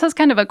anything. And this is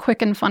kind of a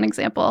quick and fun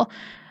example.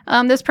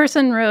 This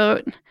person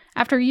wrote,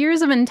 after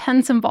years of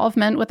intense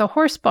involvement with a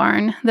horse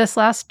barn, this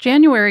last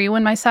January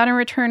when my Saturn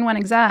return went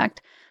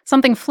exact,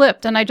 something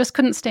flipped and I just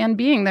couldn't stand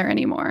being there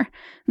anymore.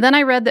 Then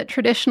I read that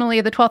traditionally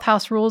the 12th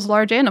house rules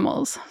large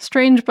animals.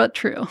 Strange but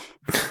true.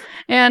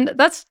 And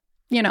that's,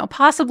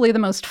 possibly the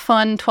most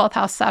fun 12th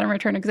house Saturn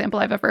return example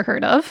I've ever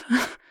heard of.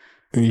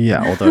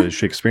 Yeah, although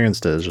she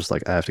experienced it as just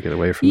like, I have to get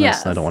away from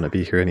this. I don't want to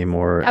be here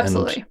anymore.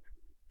 Absolutely. And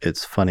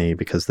it's funny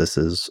because this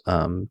is,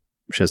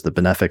 she has the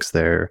benefics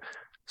there.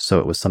 So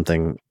it was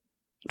something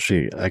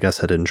she, I guess,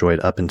 had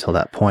enjoyed up until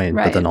that point.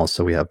 Right. But then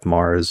also we have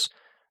Mars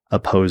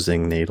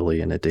opposing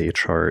natally in a day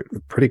chart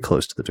pretty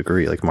close to the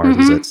degree. Like Mars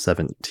is at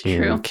 17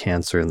 True.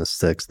 Cancer in the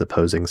 6th,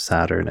 opposing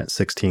Saturn at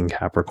 16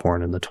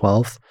 Capricorn in the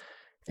 12th.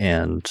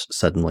 And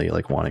suddenly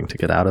like wanting to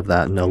get out of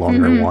that, no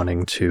longer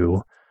wanting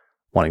to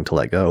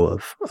let go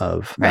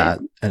of that.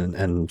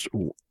 And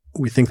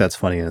we think that's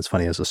funny. And it's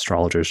funny as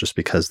astrologers just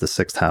because the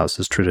 6th house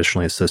is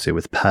traditionally associated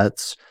with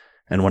pets.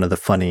 And one of the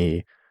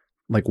funny,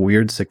 like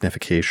weird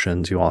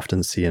significations you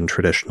often see in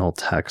traditional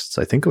texts,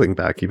 I think going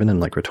back even in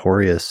like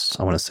Rhetorius,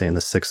 I want to say in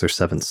the 6th or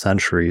 7th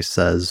century,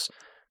 says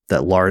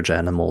that large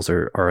animals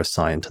are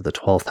assigned to the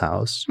 12th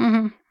house,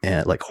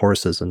 and like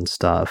horses and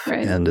stuff.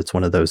 Right. And it's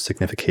one of those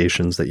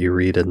significations that you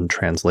read in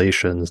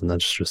translations, and that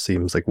just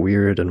seems like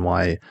weird. And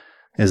why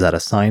is that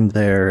assigned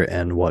there?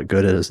 And what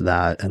good is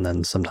that? And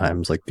then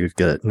sometimes like you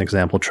get an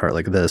example chart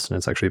like this, and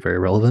it's actually very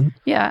relevant.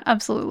 Yeah,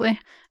 absolutely.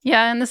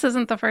 Yeah, and this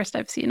isn't the first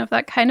I've seen of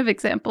that kind of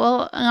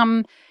example.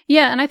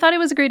 Yeah, and I thought it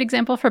was a great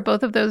example for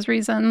both of those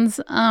reasons,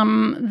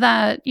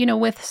 that,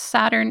 with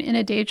Saturn in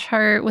a day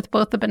chart with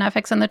both the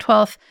benefics and the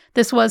 12th,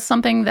 this was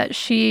something that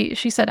she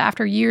said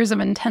after years of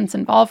intense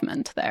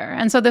involvement there.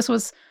 And so this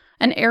was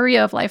an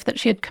area of life that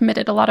she had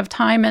committed a lot of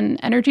time and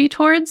energy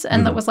towards,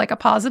 and that was like a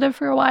positive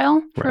for a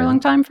while, for a long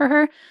time for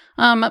her.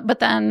 But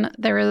then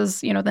there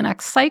is, the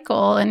next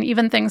cycle, and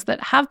even things that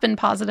have been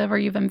positive or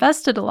you've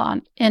invested a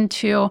lot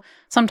into,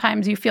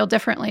 sometimes you feel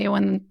differently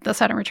when the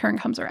Saturn return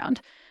comes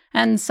around.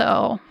 And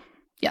so,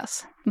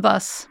 yes,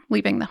 thus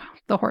leaving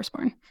the horse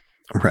barn.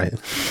 Right.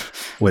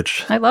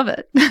 Which I love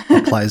it.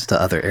 applies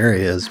to other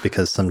areas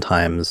because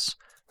sometimes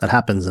that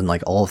happens in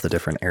like all of the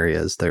different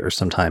areas. There are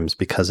sometimes,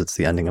 because it's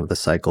the ending of the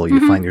cycle,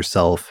 you find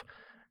yourself,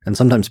 and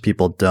sometimes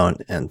people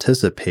don't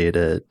anticipate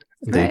it.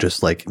 They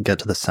just like get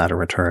to the Saturn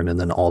return, and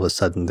then all of a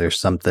sudden there's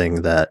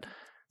something that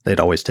they'd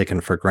always taken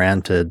for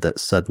granted that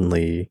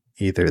suddenly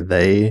either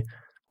they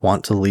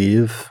want to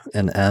leave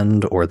and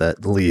end, or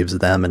that leaves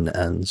them and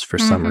ends for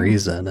some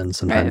reason. And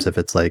sometimes if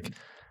it's like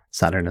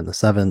Saturn in the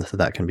 7th,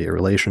 that can be a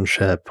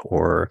relationship,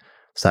 or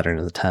Saturn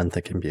in the 10th,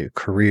 it can be a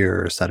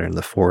career, or Saturn in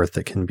the 4th,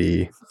 it can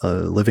be a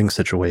living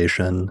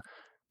situation.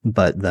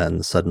 But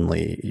then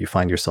suddenly you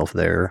find yourself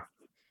there,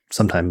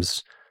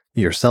 sometimes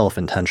yourself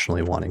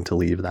intentionally wanting to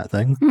leave that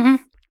thing.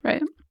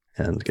 Right.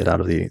 And get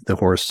out of the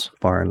horse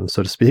barn,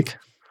 so to speak.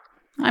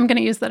 I'm going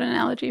to use that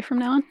analogy from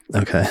now on.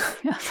 Okay.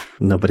 Yeah.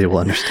 Nobody will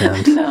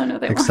understand. No,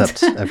 they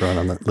except won't.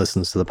 everyone that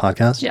listens to the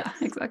podcast. Yeah,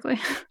 exactly.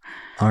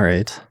 All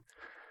right.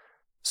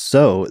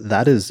 So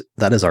that is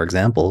our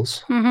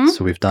examples.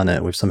 So we've done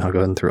it. We've somehow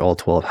gone through all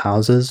 12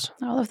 houses.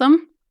 All of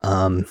them.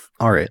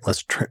 All right.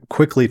 Let's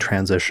quickly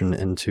transition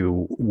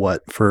into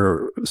what,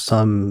 for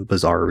some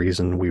bizarre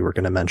reason, we were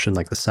going to mention,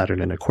 like the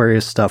Saturn and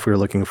Aquarius stuff we were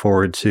looking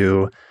forward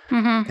to.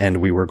 And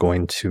we were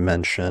going to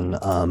mention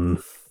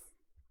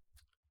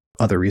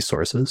other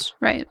resources.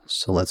 Right.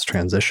 So let's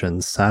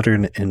transition.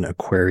 Saturn in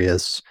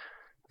Aquarius.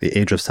 The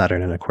age of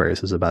Saturn in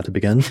Aquarius is about to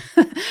begin.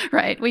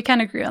 Right. We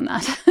can agree on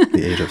that.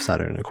 The age of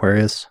Saturn in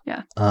Aquarius.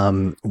 Yeah.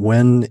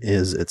 When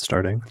is it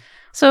starting?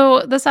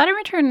 So the Saturn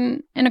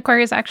return in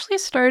Aquarius actually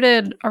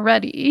started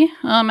already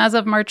as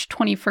of March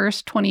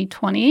 21st,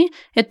 2020.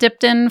 It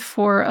dipped in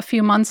for a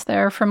few months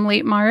there from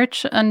late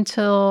March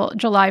until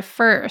July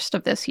 1st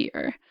of this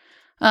year.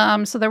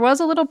 So there was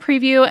a little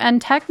preview, and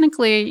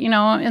technically,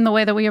 in the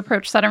way that we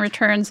approach Saturn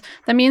returns,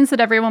 that means that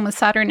everyone with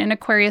Saturn in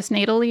Aquarius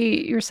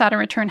natally, your Saturn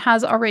return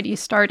has already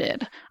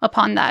started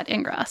upon that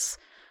ingress.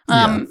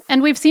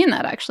 And we've seen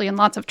that actually in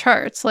lots of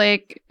charts,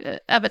 like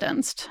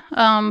evidenced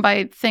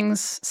by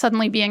things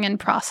suddenly being in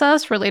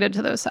process related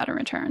to those Saturn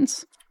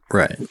returns.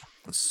 Right.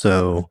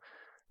 So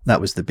that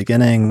was the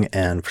beginning.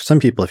 And for some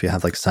people, if you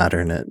have like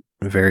Saturn at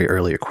very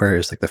early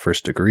Aquarius, like the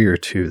first degree or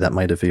two, that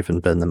might have even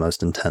been the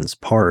most intense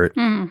part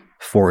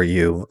for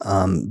you.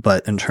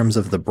 But in terms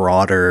of the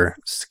broader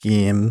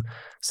scheme,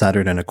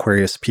 Saturn and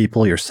Aquarius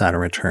people, your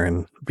Saturn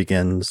return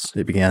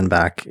began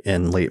back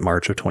in late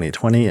March of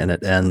 2020, and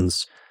it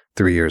ends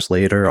 3 years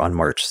later on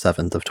March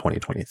 7th of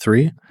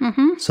 2023.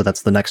 So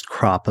that's the next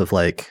crop of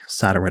like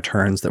Saturn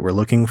returns that we're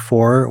looking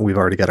for. We've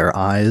already got our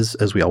eyes,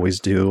 as we always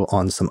do,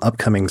 on some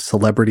upcoming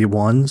celebrity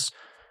ones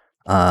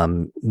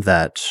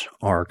that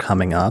are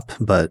coming up.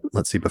 But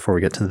let's see, before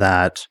we get to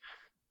that,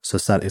 so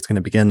it's going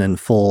to begin in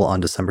full on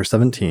December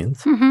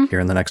 17th, here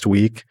in the next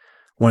week.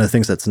 One of the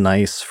things that's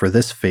nice for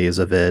this phase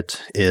of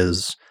it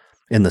is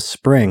in the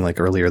spring, like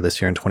earlier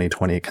this year in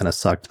 2020, it kind of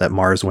sucked that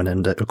Mars went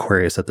into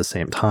Aquarius at the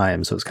same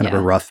time. So it's kind of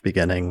a rough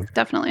beginning.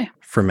 Definitely.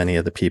 For many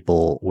of the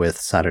people with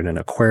Saturn in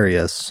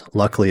Aquarius.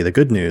 Luckily, the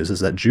good news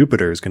is that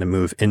Jupiter is going to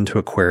move into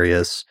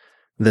Aquarius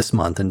this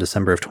month in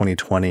December of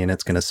 2020, and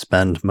it's going to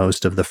spend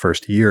most of the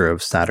first year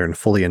of Saturn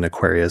fully in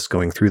Aquarius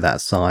going through that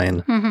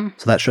sign.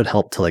 So that should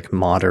help to like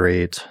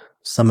moderate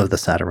some of the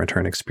Saturn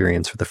return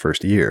experience for the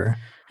first year.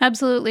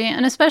 Absolutely.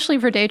 And especially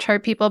for day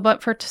chart people,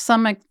 but to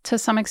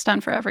some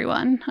extent for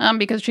everyone,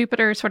 because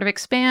Jupiter sort of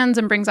expands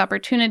and brings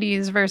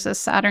opportunities versus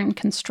Saturn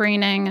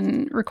constraining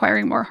and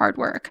requiring more hard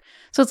work.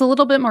 So it's a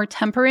little bit more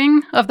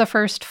tempering of the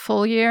first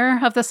full year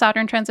of the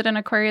Saturn transit in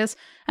Aquarius,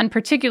 and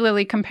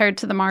particularly compared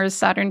to the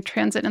Mars-Saturn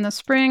transit in the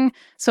spring.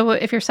 So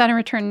if your Saturn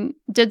return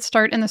did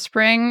start in the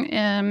spring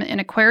in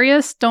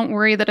Aquarius, don't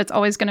worry that it's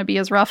always going to be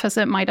as rough as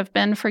it might have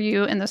been for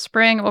you in the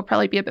spring. It will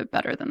probably be a bit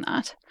better than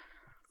that.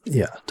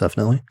 Yeah,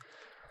 definitely.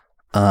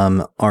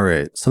 All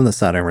right, some of the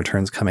Saturn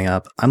returns coming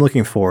up. I'm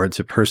looking forward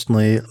to,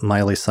 personally,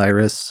 Miley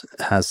Cyrus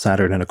has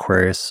Saturn in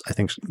Aquarius.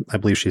 I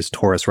believe she's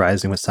Taurus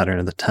rising with Saturn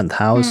in the 10th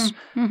house.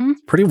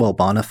 Pretty well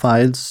bona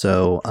fide,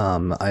 so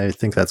I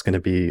think that's going to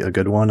be a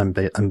good one.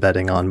 I'm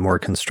betting on more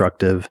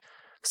constructive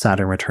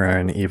Saturn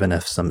return, even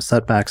if some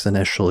setbacks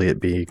initially, it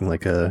being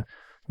like a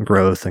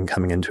growth and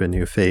coming into a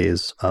new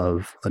phase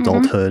of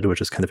adulthood,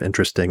 which is kind of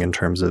interesting in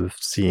terms of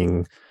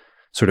seeing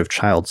sort of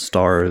child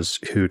stars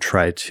who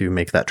try to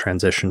make that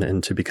transition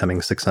into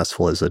becoming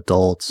successful as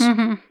adults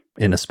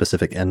in a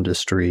specific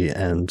industry.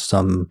 And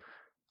some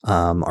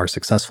are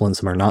successful and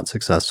some are not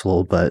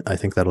successful, but I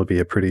think that'll be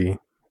a pretty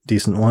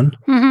decent one.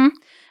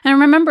 And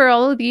remember,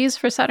 all of these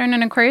for Saturn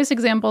and Aquarius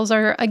examples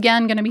are,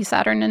 again, going to be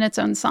Saturn in its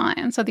own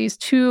sign. So these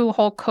two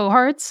whole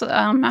cohorts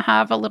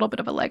have a little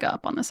bit of a leg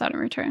up on the Saturn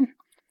return.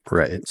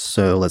 Right.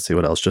 So let's see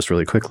what else. Just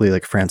really quickly,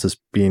 like Francis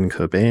Bean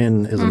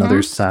Cobain is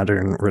another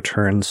Saturn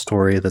return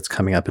story that's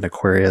coming up in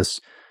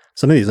Aquarius.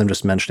 Some of these I'm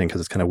just mentioning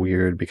because it's kind of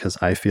weird because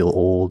I feel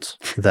old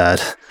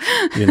that,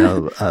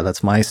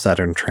 that's my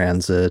Saturn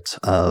transit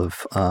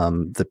of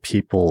the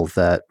people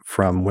that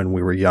from when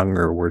we were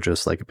younger were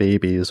just like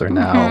babies are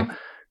now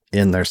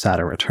in their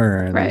Saturn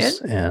returns.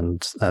 Right.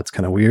 And that's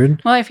kind of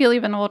weird. Well, I feel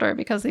even older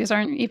because these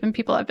aren't even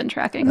people I've been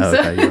tracking. Oh,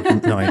 okay, you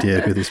have no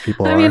idea who these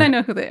people are. I mean, I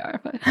know who they are,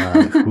 but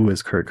who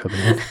is Kurt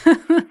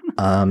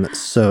Cobain?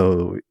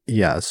 So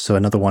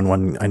another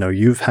one I know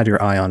you've had your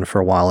eye on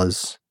for a while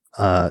is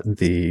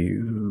the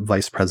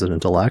vice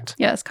president-elect.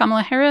 Yes,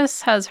 Kamala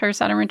Harris has her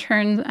Saturn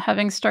return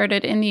having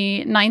started in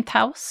the 9th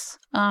house,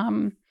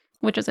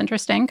 which is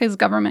interesting because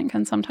government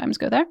can sometimes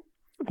go there.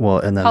 Well,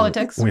 and then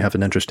politics. We have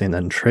an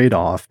interesting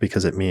trade-off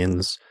because it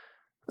means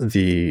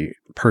the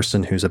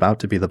person who's about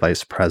to be the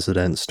vice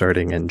president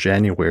starting in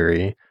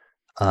January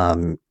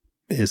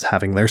is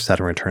having their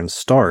Saturn return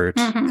start.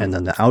 And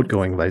then the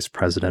outgoing vice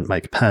president,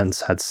 Mike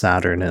Pence, had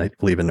Saturn, and I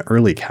believe in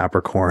early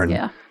Capricorn.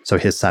 Yeah. So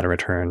his Saturn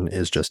return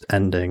is just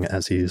ending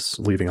as he's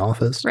leaving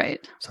office. Right.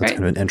 So that's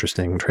kind of an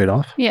interesting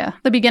trade-off. Yeah.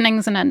 The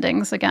beginnings and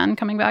endings, again,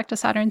 coming back to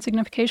Saturn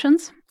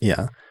significations.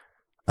 Yeah.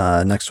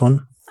 Next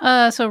one.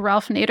 So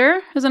Ralph Nader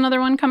is another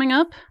one coming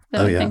up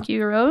that I think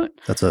you wrote.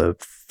 That's a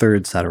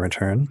third Saturn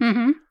return.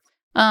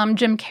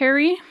 Jim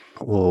Carrey.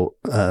 Well,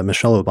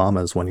 Michelle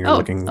Obama is one you're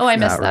looking at, I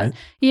missed that. Right?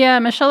 Yeah,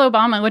 Michelle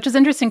Obama, which is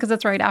interesting because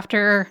it's right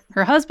after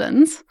her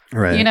husband's.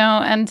 Right.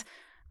 And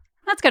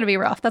that's got to be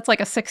rough. That's like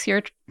a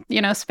 6-year,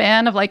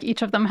 span of like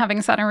each of them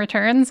having Saturn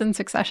returns in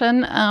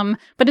succession.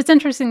 But it's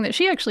interesting that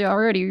she actually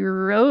already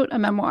wrote a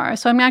memoir.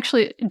 So I'm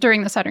actually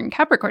during the Saturn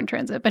Capricorn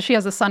transit, but she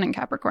has a sun in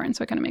Capricorn,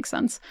 so it kind of makes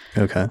sense.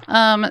 Okay.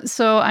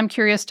 So I'm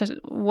curious to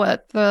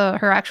what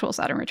her actual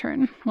Saturn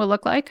return will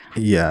look like.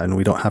 Yeah, and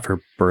we don't have her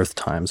birth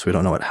time, so we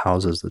don't know what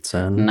houses it's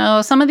in.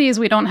 No, some of these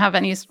we don't have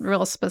any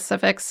real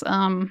specifics.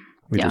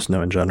 We just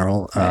know in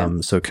general.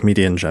 Right. So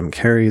comedian Jim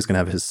Carrey is going to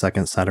have his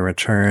second Saturn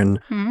return.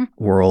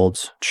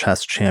 World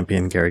chess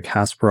champion Garry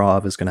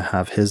Kasparov is going to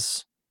have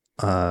his,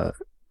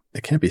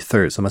 it can't be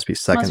third, so it must be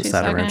second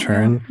Saturn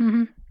return.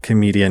 Yeah.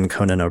 Comedian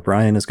Conan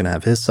O'Brien is going to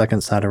have his second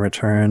Saturn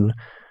return.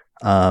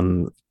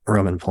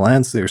 Roman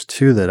Polanski, there's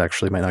two that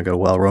actually might not go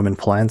well. Roman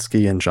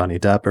Polanski and Johnny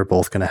Depp are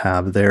both going to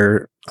have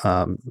their,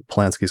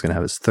 Polanski's going to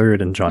have his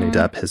third and Johnny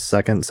Depp his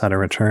second Saturn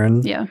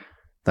return. Yeah.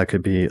 That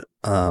could be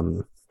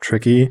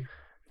tricky.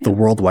 The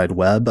World Wide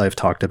Web, I've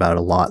talked about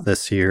a lot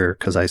this year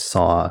because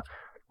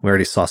we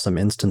already saw some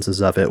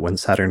instances of it when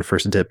Saturn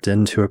first dipped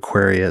into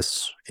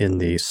Aquarius in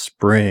the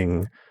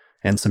spring,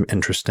 and some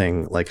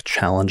interesting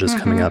challenges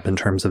coming up in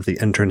terms of the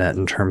internet,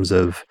 in terms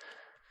of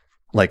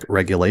like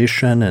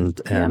regulation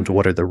and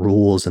what are the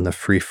rules and the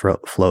free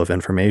flow of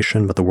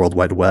information. But the World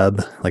Wide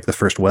Web, like the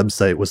first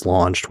website was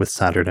launched with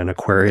Saturn and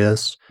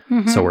Aquarius.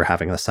 So we're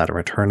having the Saturn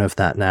return of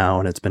that now,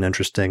 and it's been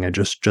interesting. I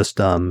just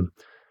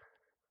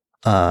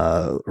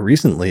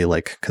recently,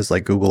 like, because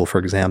like Google, for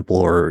example,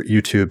 or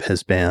YouTube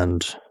has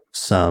banned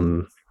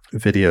some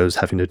videos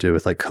having to do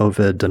with like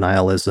COVID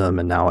denialism,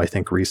 and now I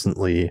think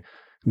recently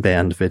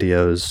banned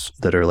videos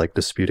that are like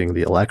disputing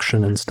the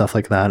election and stuff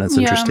like that. And it's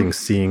interesting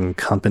seeing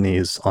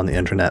companies on the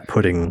internet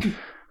putting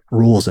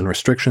rules and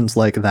restrictions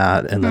like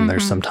that, and then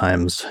there's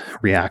sometimes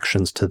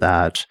reactions to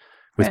that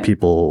with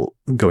people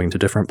going to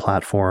different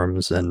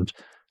platforms, and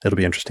it'll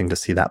be interesting to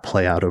see that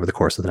play out over the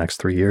course of the next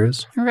 3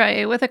 years.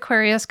 Right. With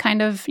Aquarius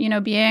kind of,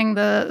 being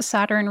the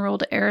Saturn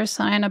ruled air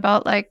sign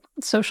about like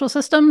social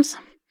systems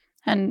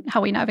and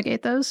how we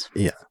navigate those.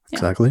 Yeah,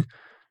 exactly.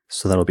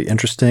 So that'll be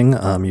interesting.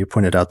 You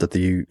pointed out that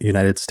the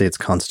United States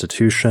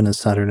Constitution is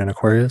Saturn and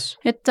Aquarius.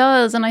 It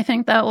does. And I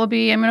think that will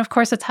be, of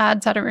course, it's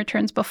had Saturn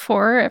returns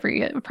before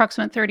every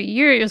approximate 30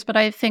 years, but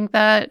I think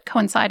that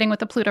coinciding with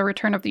the Pluto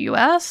return of the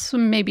US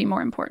may be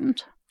more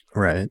important.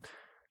 Right.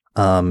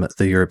 The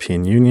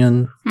European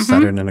Union,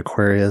 Saturn and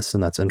Aquarius,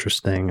 and that's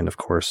interesting. And of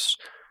course,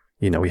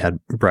 we had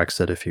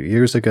Brexit a few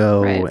years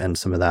ago, and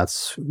some of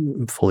that's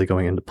fully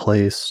going into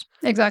place.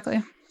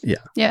 Exactly.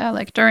 Yeah. Yeah,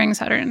 like during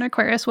Saturn and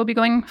Aquarius will be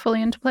going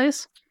fully into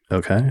place.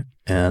 Okay.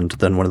 And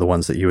then one of the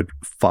ones that you had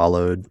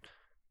followed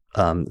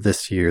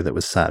this year that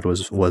was sad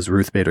was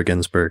Ruth Bader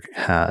Ginsburg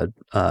had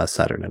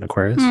Saturn and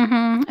Aquarius.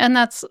 And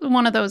that's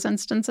one of those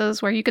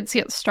instances where you could see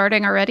it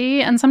starting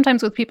already. And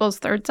sometimes with people's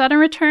third Saturn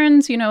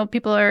returns,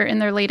 people are in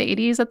their late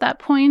 80s at that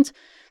point.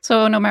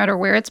 So no matter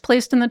where it's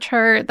placed in the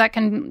chart, that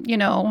can,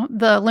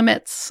 the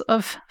limits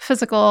of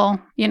physical,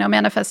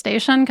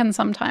 manifestation can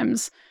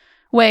sometimes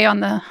weigh on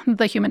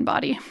the human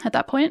body at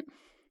that point.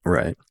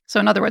 Right. So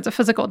in other words, a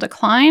physical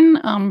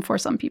decline for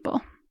some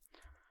people.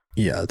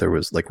 Yeah, there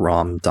was like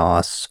Ram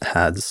Dass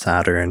had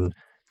Saturn,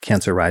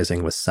 Cancer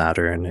rising with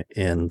Saturn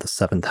in the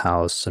 7th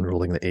house and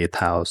ruling the 8th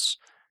house.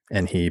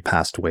 And he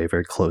passed away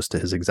very close to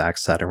his exact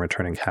Saturn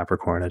return in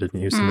Capricorn. I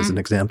didn't use him as an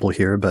example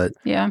here, but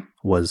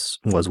was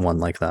one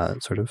like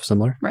that, sort of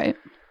similar. Right.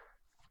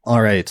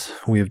 All right,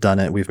 we've done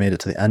it. We've made it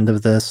to the end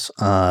of this.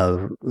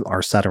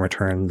 Our Saturn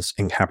returns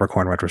in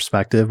Capricorn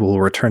retrospective. We'll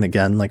return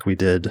again like we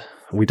did.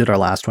 We did our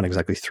last one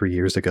exactly 3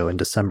 years ago in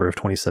December of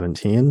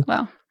 2017.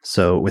 Wow.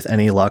 So with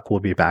any luck, we'll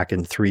be back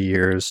in 3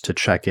 years to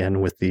check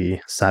in with the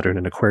Saturn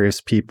and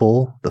Aquarius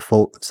people,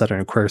 the Saturn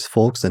and Aquarius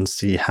folks, and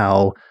see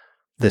how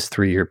this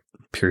 3-year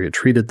period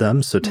treated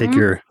them. So take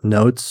your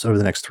notes over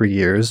the next 3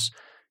 years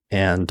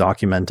and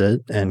document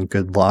it, and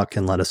good luck,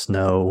 and let us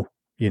know,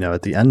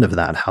 at the end of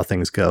that, how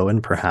things go,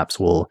 and perhaps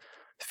we'll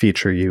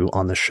feature you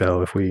on the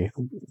show if we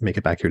make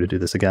it back here to do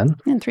this again.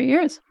 In 3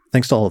 years.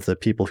 Thanks to all of the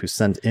people who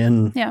sent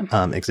in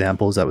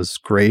examples. That was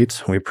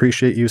great. We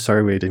appreciate you.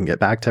 Sorry we didn't get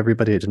back to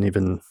everybody. I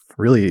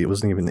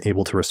wasn't even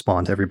able to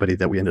respond to everybody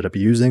that we ended up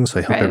using. So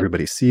I hope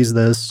everybody sees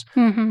this.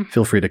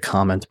 Feel free to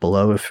comment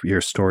below if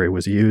your story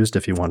was used,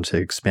 if you want to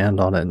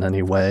expand on it in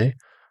any way.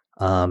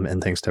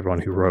 And thanks to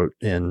everyone who wrote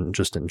in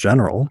just in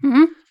general.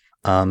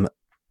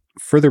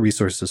 Further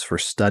resources for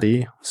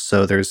study.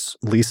 So there's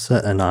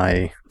Leisa and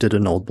I did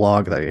an old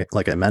blog that,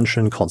 like I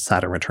mentioned, called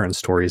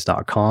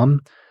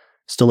SaturnReturnStories.com.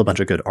 Still a bunch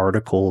of good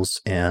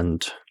articles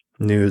and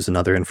news and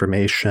other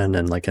information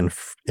and like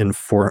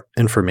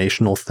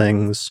informational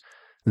things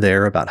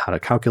there about how to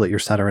calculate your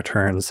Saturn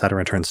return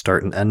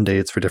start and end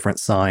dates for different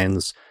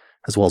signs,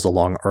 as well as a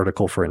long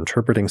article for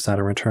interpreting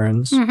Saturn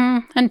returns.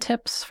 And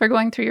tips for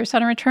going through your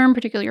Saturn return,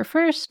 particularly your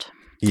first.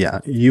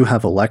 Yeah, you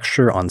have a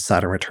lecture on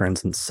Saturn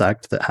returns and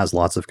sect that has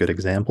lots of good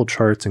example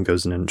charts and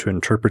goes into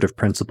interpretive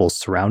principles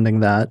surrounding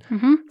that.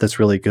 That's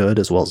really good,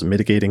 as well as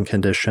mitigating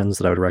conditions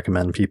that I would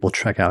recommend people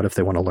check out if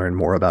they want to learn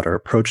more about our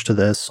approach to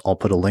this. I'll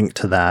put a link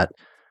to that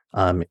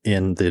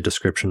in the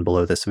description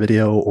below this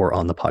video or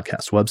on the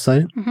podcast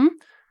website.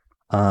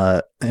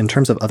 In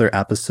terms of other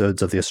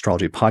episodes of the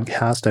Astrology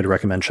Podcast, I'd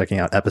recommend checking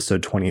out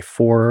episode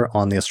 24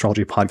 on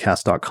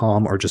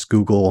theastrologypodcast.com, or just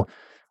Google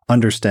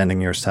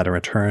Understanding Your Saturn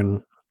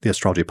Return, the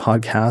Astrology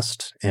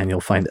Podcast, and you'll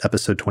find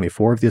episode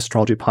 24 of the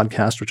Astrology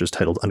Podcast, which is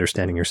titled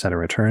Understanding Your Saturn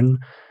Return.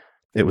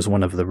 It was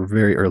one of the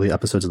very early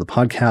episodes of the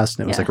podcast,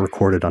 and it was like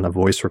recorded on a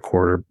voice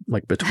recorder,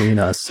 like between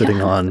us,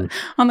 sitting on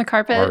the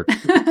carpet,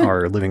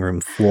 our living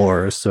room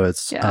floor. So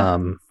it's it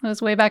was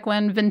way back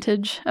when,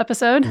 vintage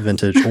episode,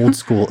 vintage old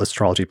school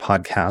astrology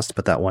podcast.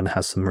 But that one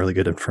has some really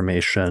good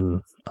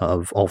information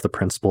of all of the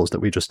principles that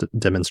we just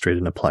demonstrated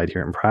and applied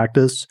here in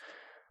practice.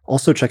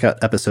 Also, check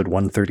out episode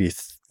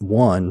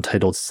 131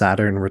 titled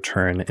Saturn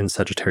Return in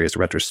Sagittarius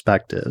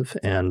Retrospective.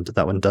 And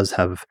that one does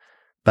have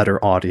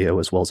better audio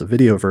as well as a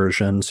video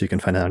version. So you can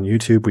find it on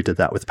YouTube. We did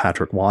that with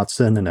Patrick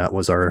Watson, and that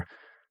was our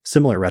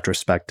similar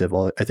retrospective.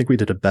 Well, I think we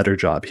did a better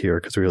job here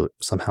because we were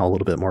somehow a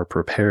little bit more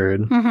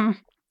prepared.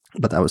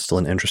 But that was still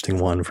an interesting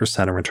one for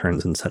Saturn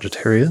returns in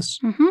Sagittarius.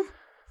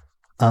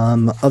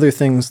 Other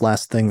things,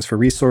 last things for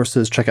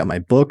resources, check out my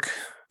book,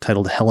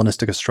 titled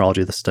Hellenistic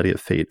Astrology, the Study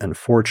of Fate and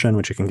Fortune,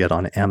 which you can get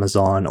on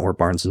Amazon or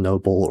Barnes &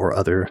 Noble or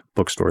other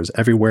bookstores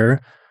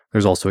everywhere.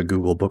 There's also a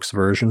Google Books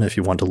version if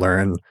you want to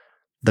learn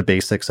the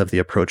basics of the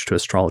approach to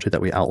astrology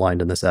that we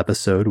outlined in this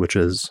episode, which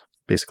is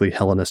basically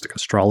Hellenistic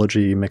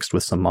astrology mixed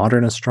with some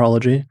modern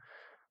astrology.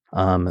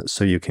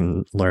 So you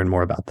can learn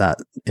more about that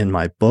in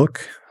my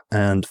book.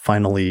 And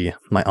finally,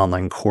 my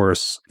online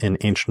course in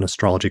ancient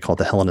astrology called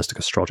the Hellenistic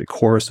Astrology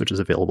Course, which is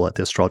available at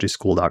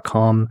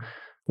theastrologyschool.com,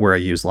 where I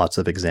use lots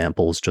of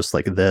examples just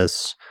like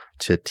this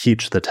to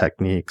teach the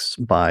techniques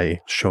by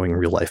showing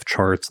real-life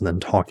charts and then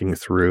talking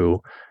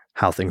through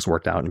how things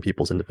worked out in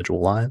people's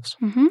individual lives.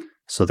 Mm-hmm.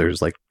 So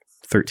there's like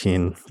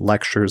 13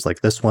 lectures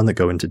like this one that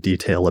go into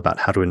detail about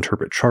how to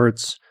interpret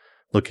charts,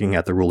 looking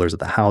at the rulers of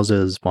the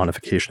houses,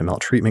 bonification and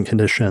maltreatment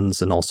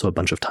conditions, and also a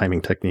bunch of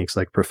timing techniques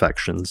like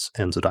perfections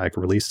and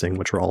zodiacal releasing,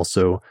 which are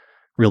also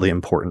really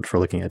important for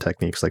looking at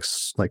techniques like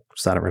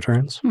Saturn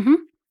returns. Mm-hmm.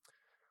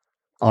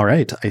 All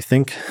right. I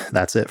think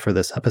that's it for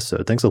this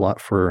episode. Thanks a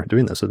lot for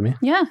doing this with me.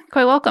 Yeah,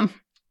 quite welcome.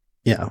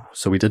 Yeah.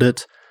 So we did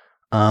it.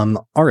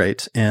 All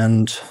right.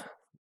 And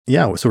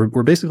yeah, so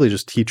we're basically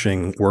just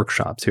teaching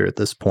workshops here at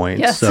this point.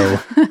 Yes. So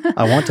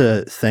I want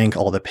to thank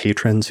all the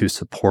patrons who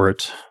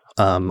support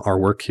our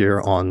work here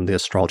on the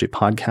Astrology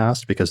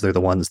Podcast, because they're the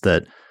ones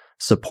that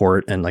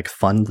support and like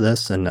fund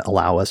this and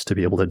allow us to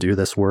be able to do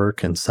this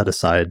work and set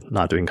aside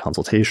not doing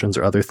consultations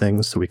or other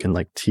things so we can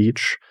like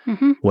teach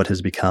what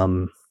has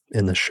become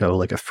in the show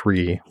like a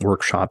free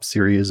workshop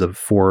series of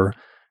 4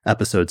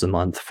 episodes a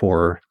month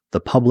for the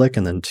public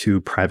and then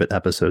 2 private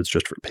episodes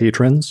just for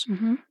patrons.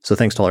 So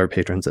thanks to all our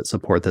patrons that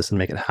support this and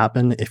make it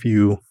happen. If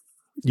you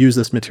use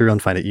this material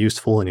and find it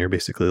useful and you're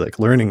basically like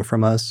learning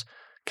from us,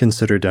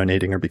 consider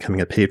donating or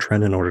becoming a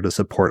patron in order to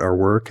support our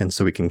work and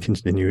so we can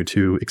continue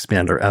to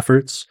expand our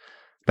efforts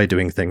by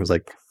doing things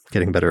like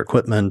getting better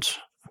equipment,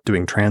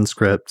 doing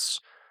transcripts.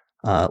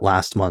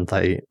 Last month,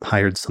 I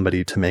hired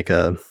somebody to make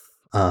a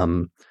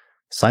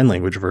sign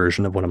language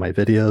version of one of my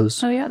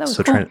videos. Oh yeah, that was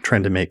so cool.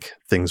 trying to make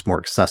things more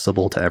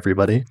accessible to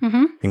everybody,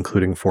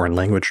 including foreign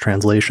language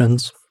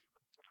translations.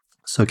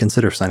 So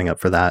consider signing up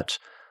for that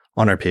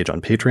on our page on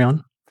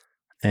Patreon.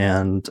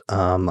 And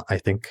I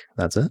think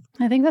that's it.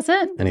 I think that's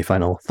it. Any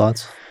final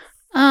thoughts?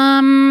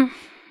 No.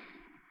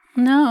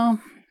 No.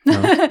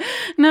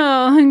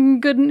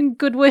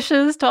 Good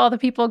wishes to all the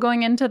people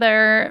going into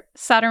their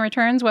Saturn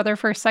returns, whether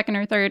first, second,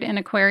 or third in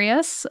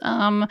Aquarius.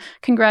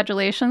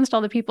 Congratulations to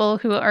all the people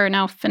who are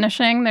now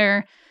finishing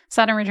their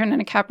Saturn return in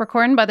a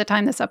Capricorn by the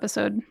time this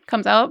episode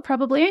comes out,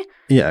 probably.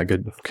 Yeah,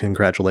 good.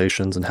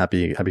 Congratulations and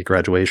happy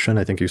graduation.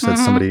 I think you said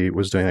somebody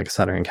was doing like a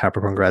Saturn and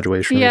Capricorn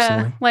graduation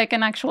recently. Yeah, like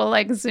an actual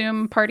like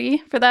Zoom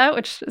party for that,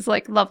 which is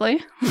like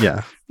lovely.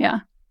 Yeah. Yeah.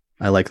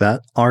 I like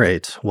that. All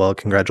right. Well,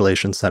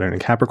 congratulations, Saturn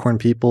and Capricorn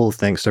people.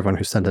 Thanks to everyone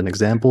who sent in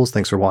examples.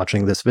 Thanks for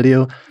watching this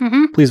video.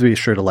 Please be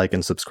sure to like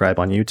and subscribe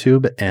on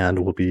YouTube, and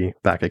we'll be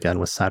back again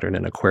with Saturn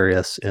and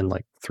Aquarius in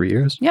like 3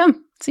 years. Yeah.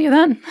 See you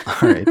then.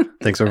 All right.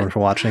 Thanks everyone for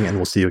watching, and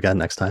we'll see you again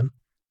next time.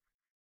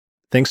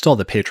 Thanks to all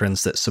the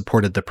patrons that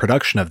supported the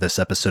production of this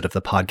episode of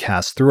the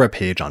podcast through our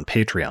page on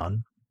Patreon.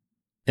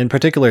 In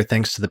particular,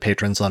 thanks to the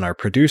patrons on our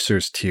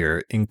producers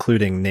tier,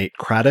 including Nate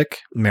Craddock,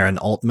 Marin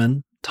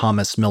Altman,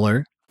 Thomas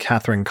Miller,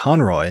 Catherine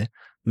Conroy,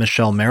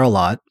 Michelle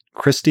Marilot,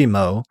 Christy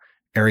Moe,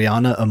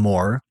 Ariana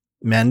Amor,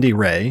 Mandy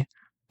Ray,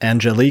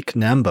 Angelique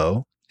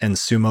Nambo, and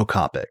Sumo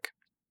Kopic.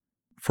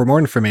 For more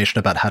information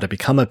about how to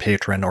become a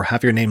patron or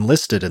have your name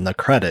listed in the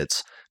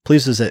credits,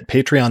 please visit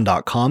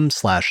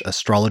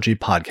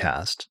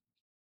patreon.com/astrologypodcast.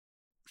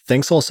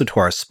 Thanks also to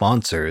our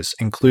sponsors,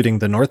 including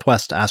the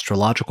Northwest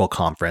Astrological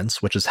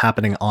Conference, which is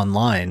happening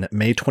online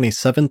May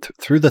 27th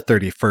through the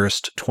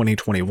 31st,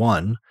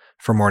 2021.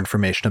 For more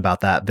information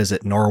about that,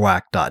 visit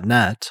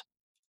norwac.net,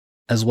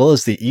 as well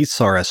as the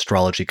Isar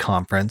Astrology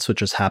Conference,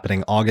 which is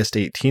happening August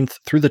 18th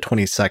through the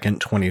 22nd,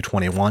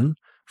 2021.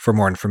 For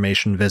more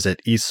information,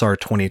 visit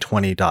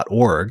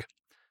isar2020.org.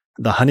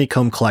 The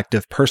Honeycomb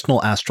Collective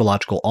Personal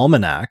Astrological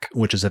Almanac,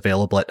 which is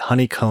available at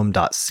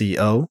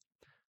honeycomb.co.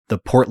 The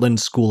Portland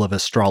School of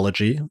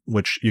Astrology,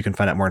 which you can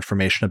find out more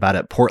information about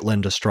at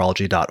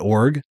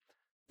portlandastrology.org.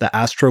 The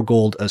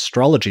AstroGold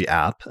Astrology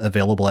app,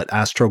 available at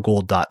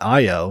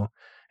astrogold.io.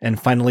 And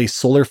finally,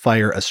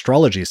 SolarFire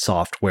Astrology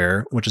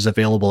software, which is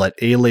available at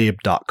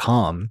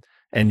alabe.com,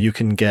 and you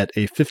can get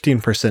a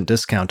 15%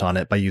 discount on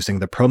it by using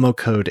the promo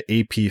code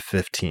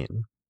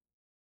AP15.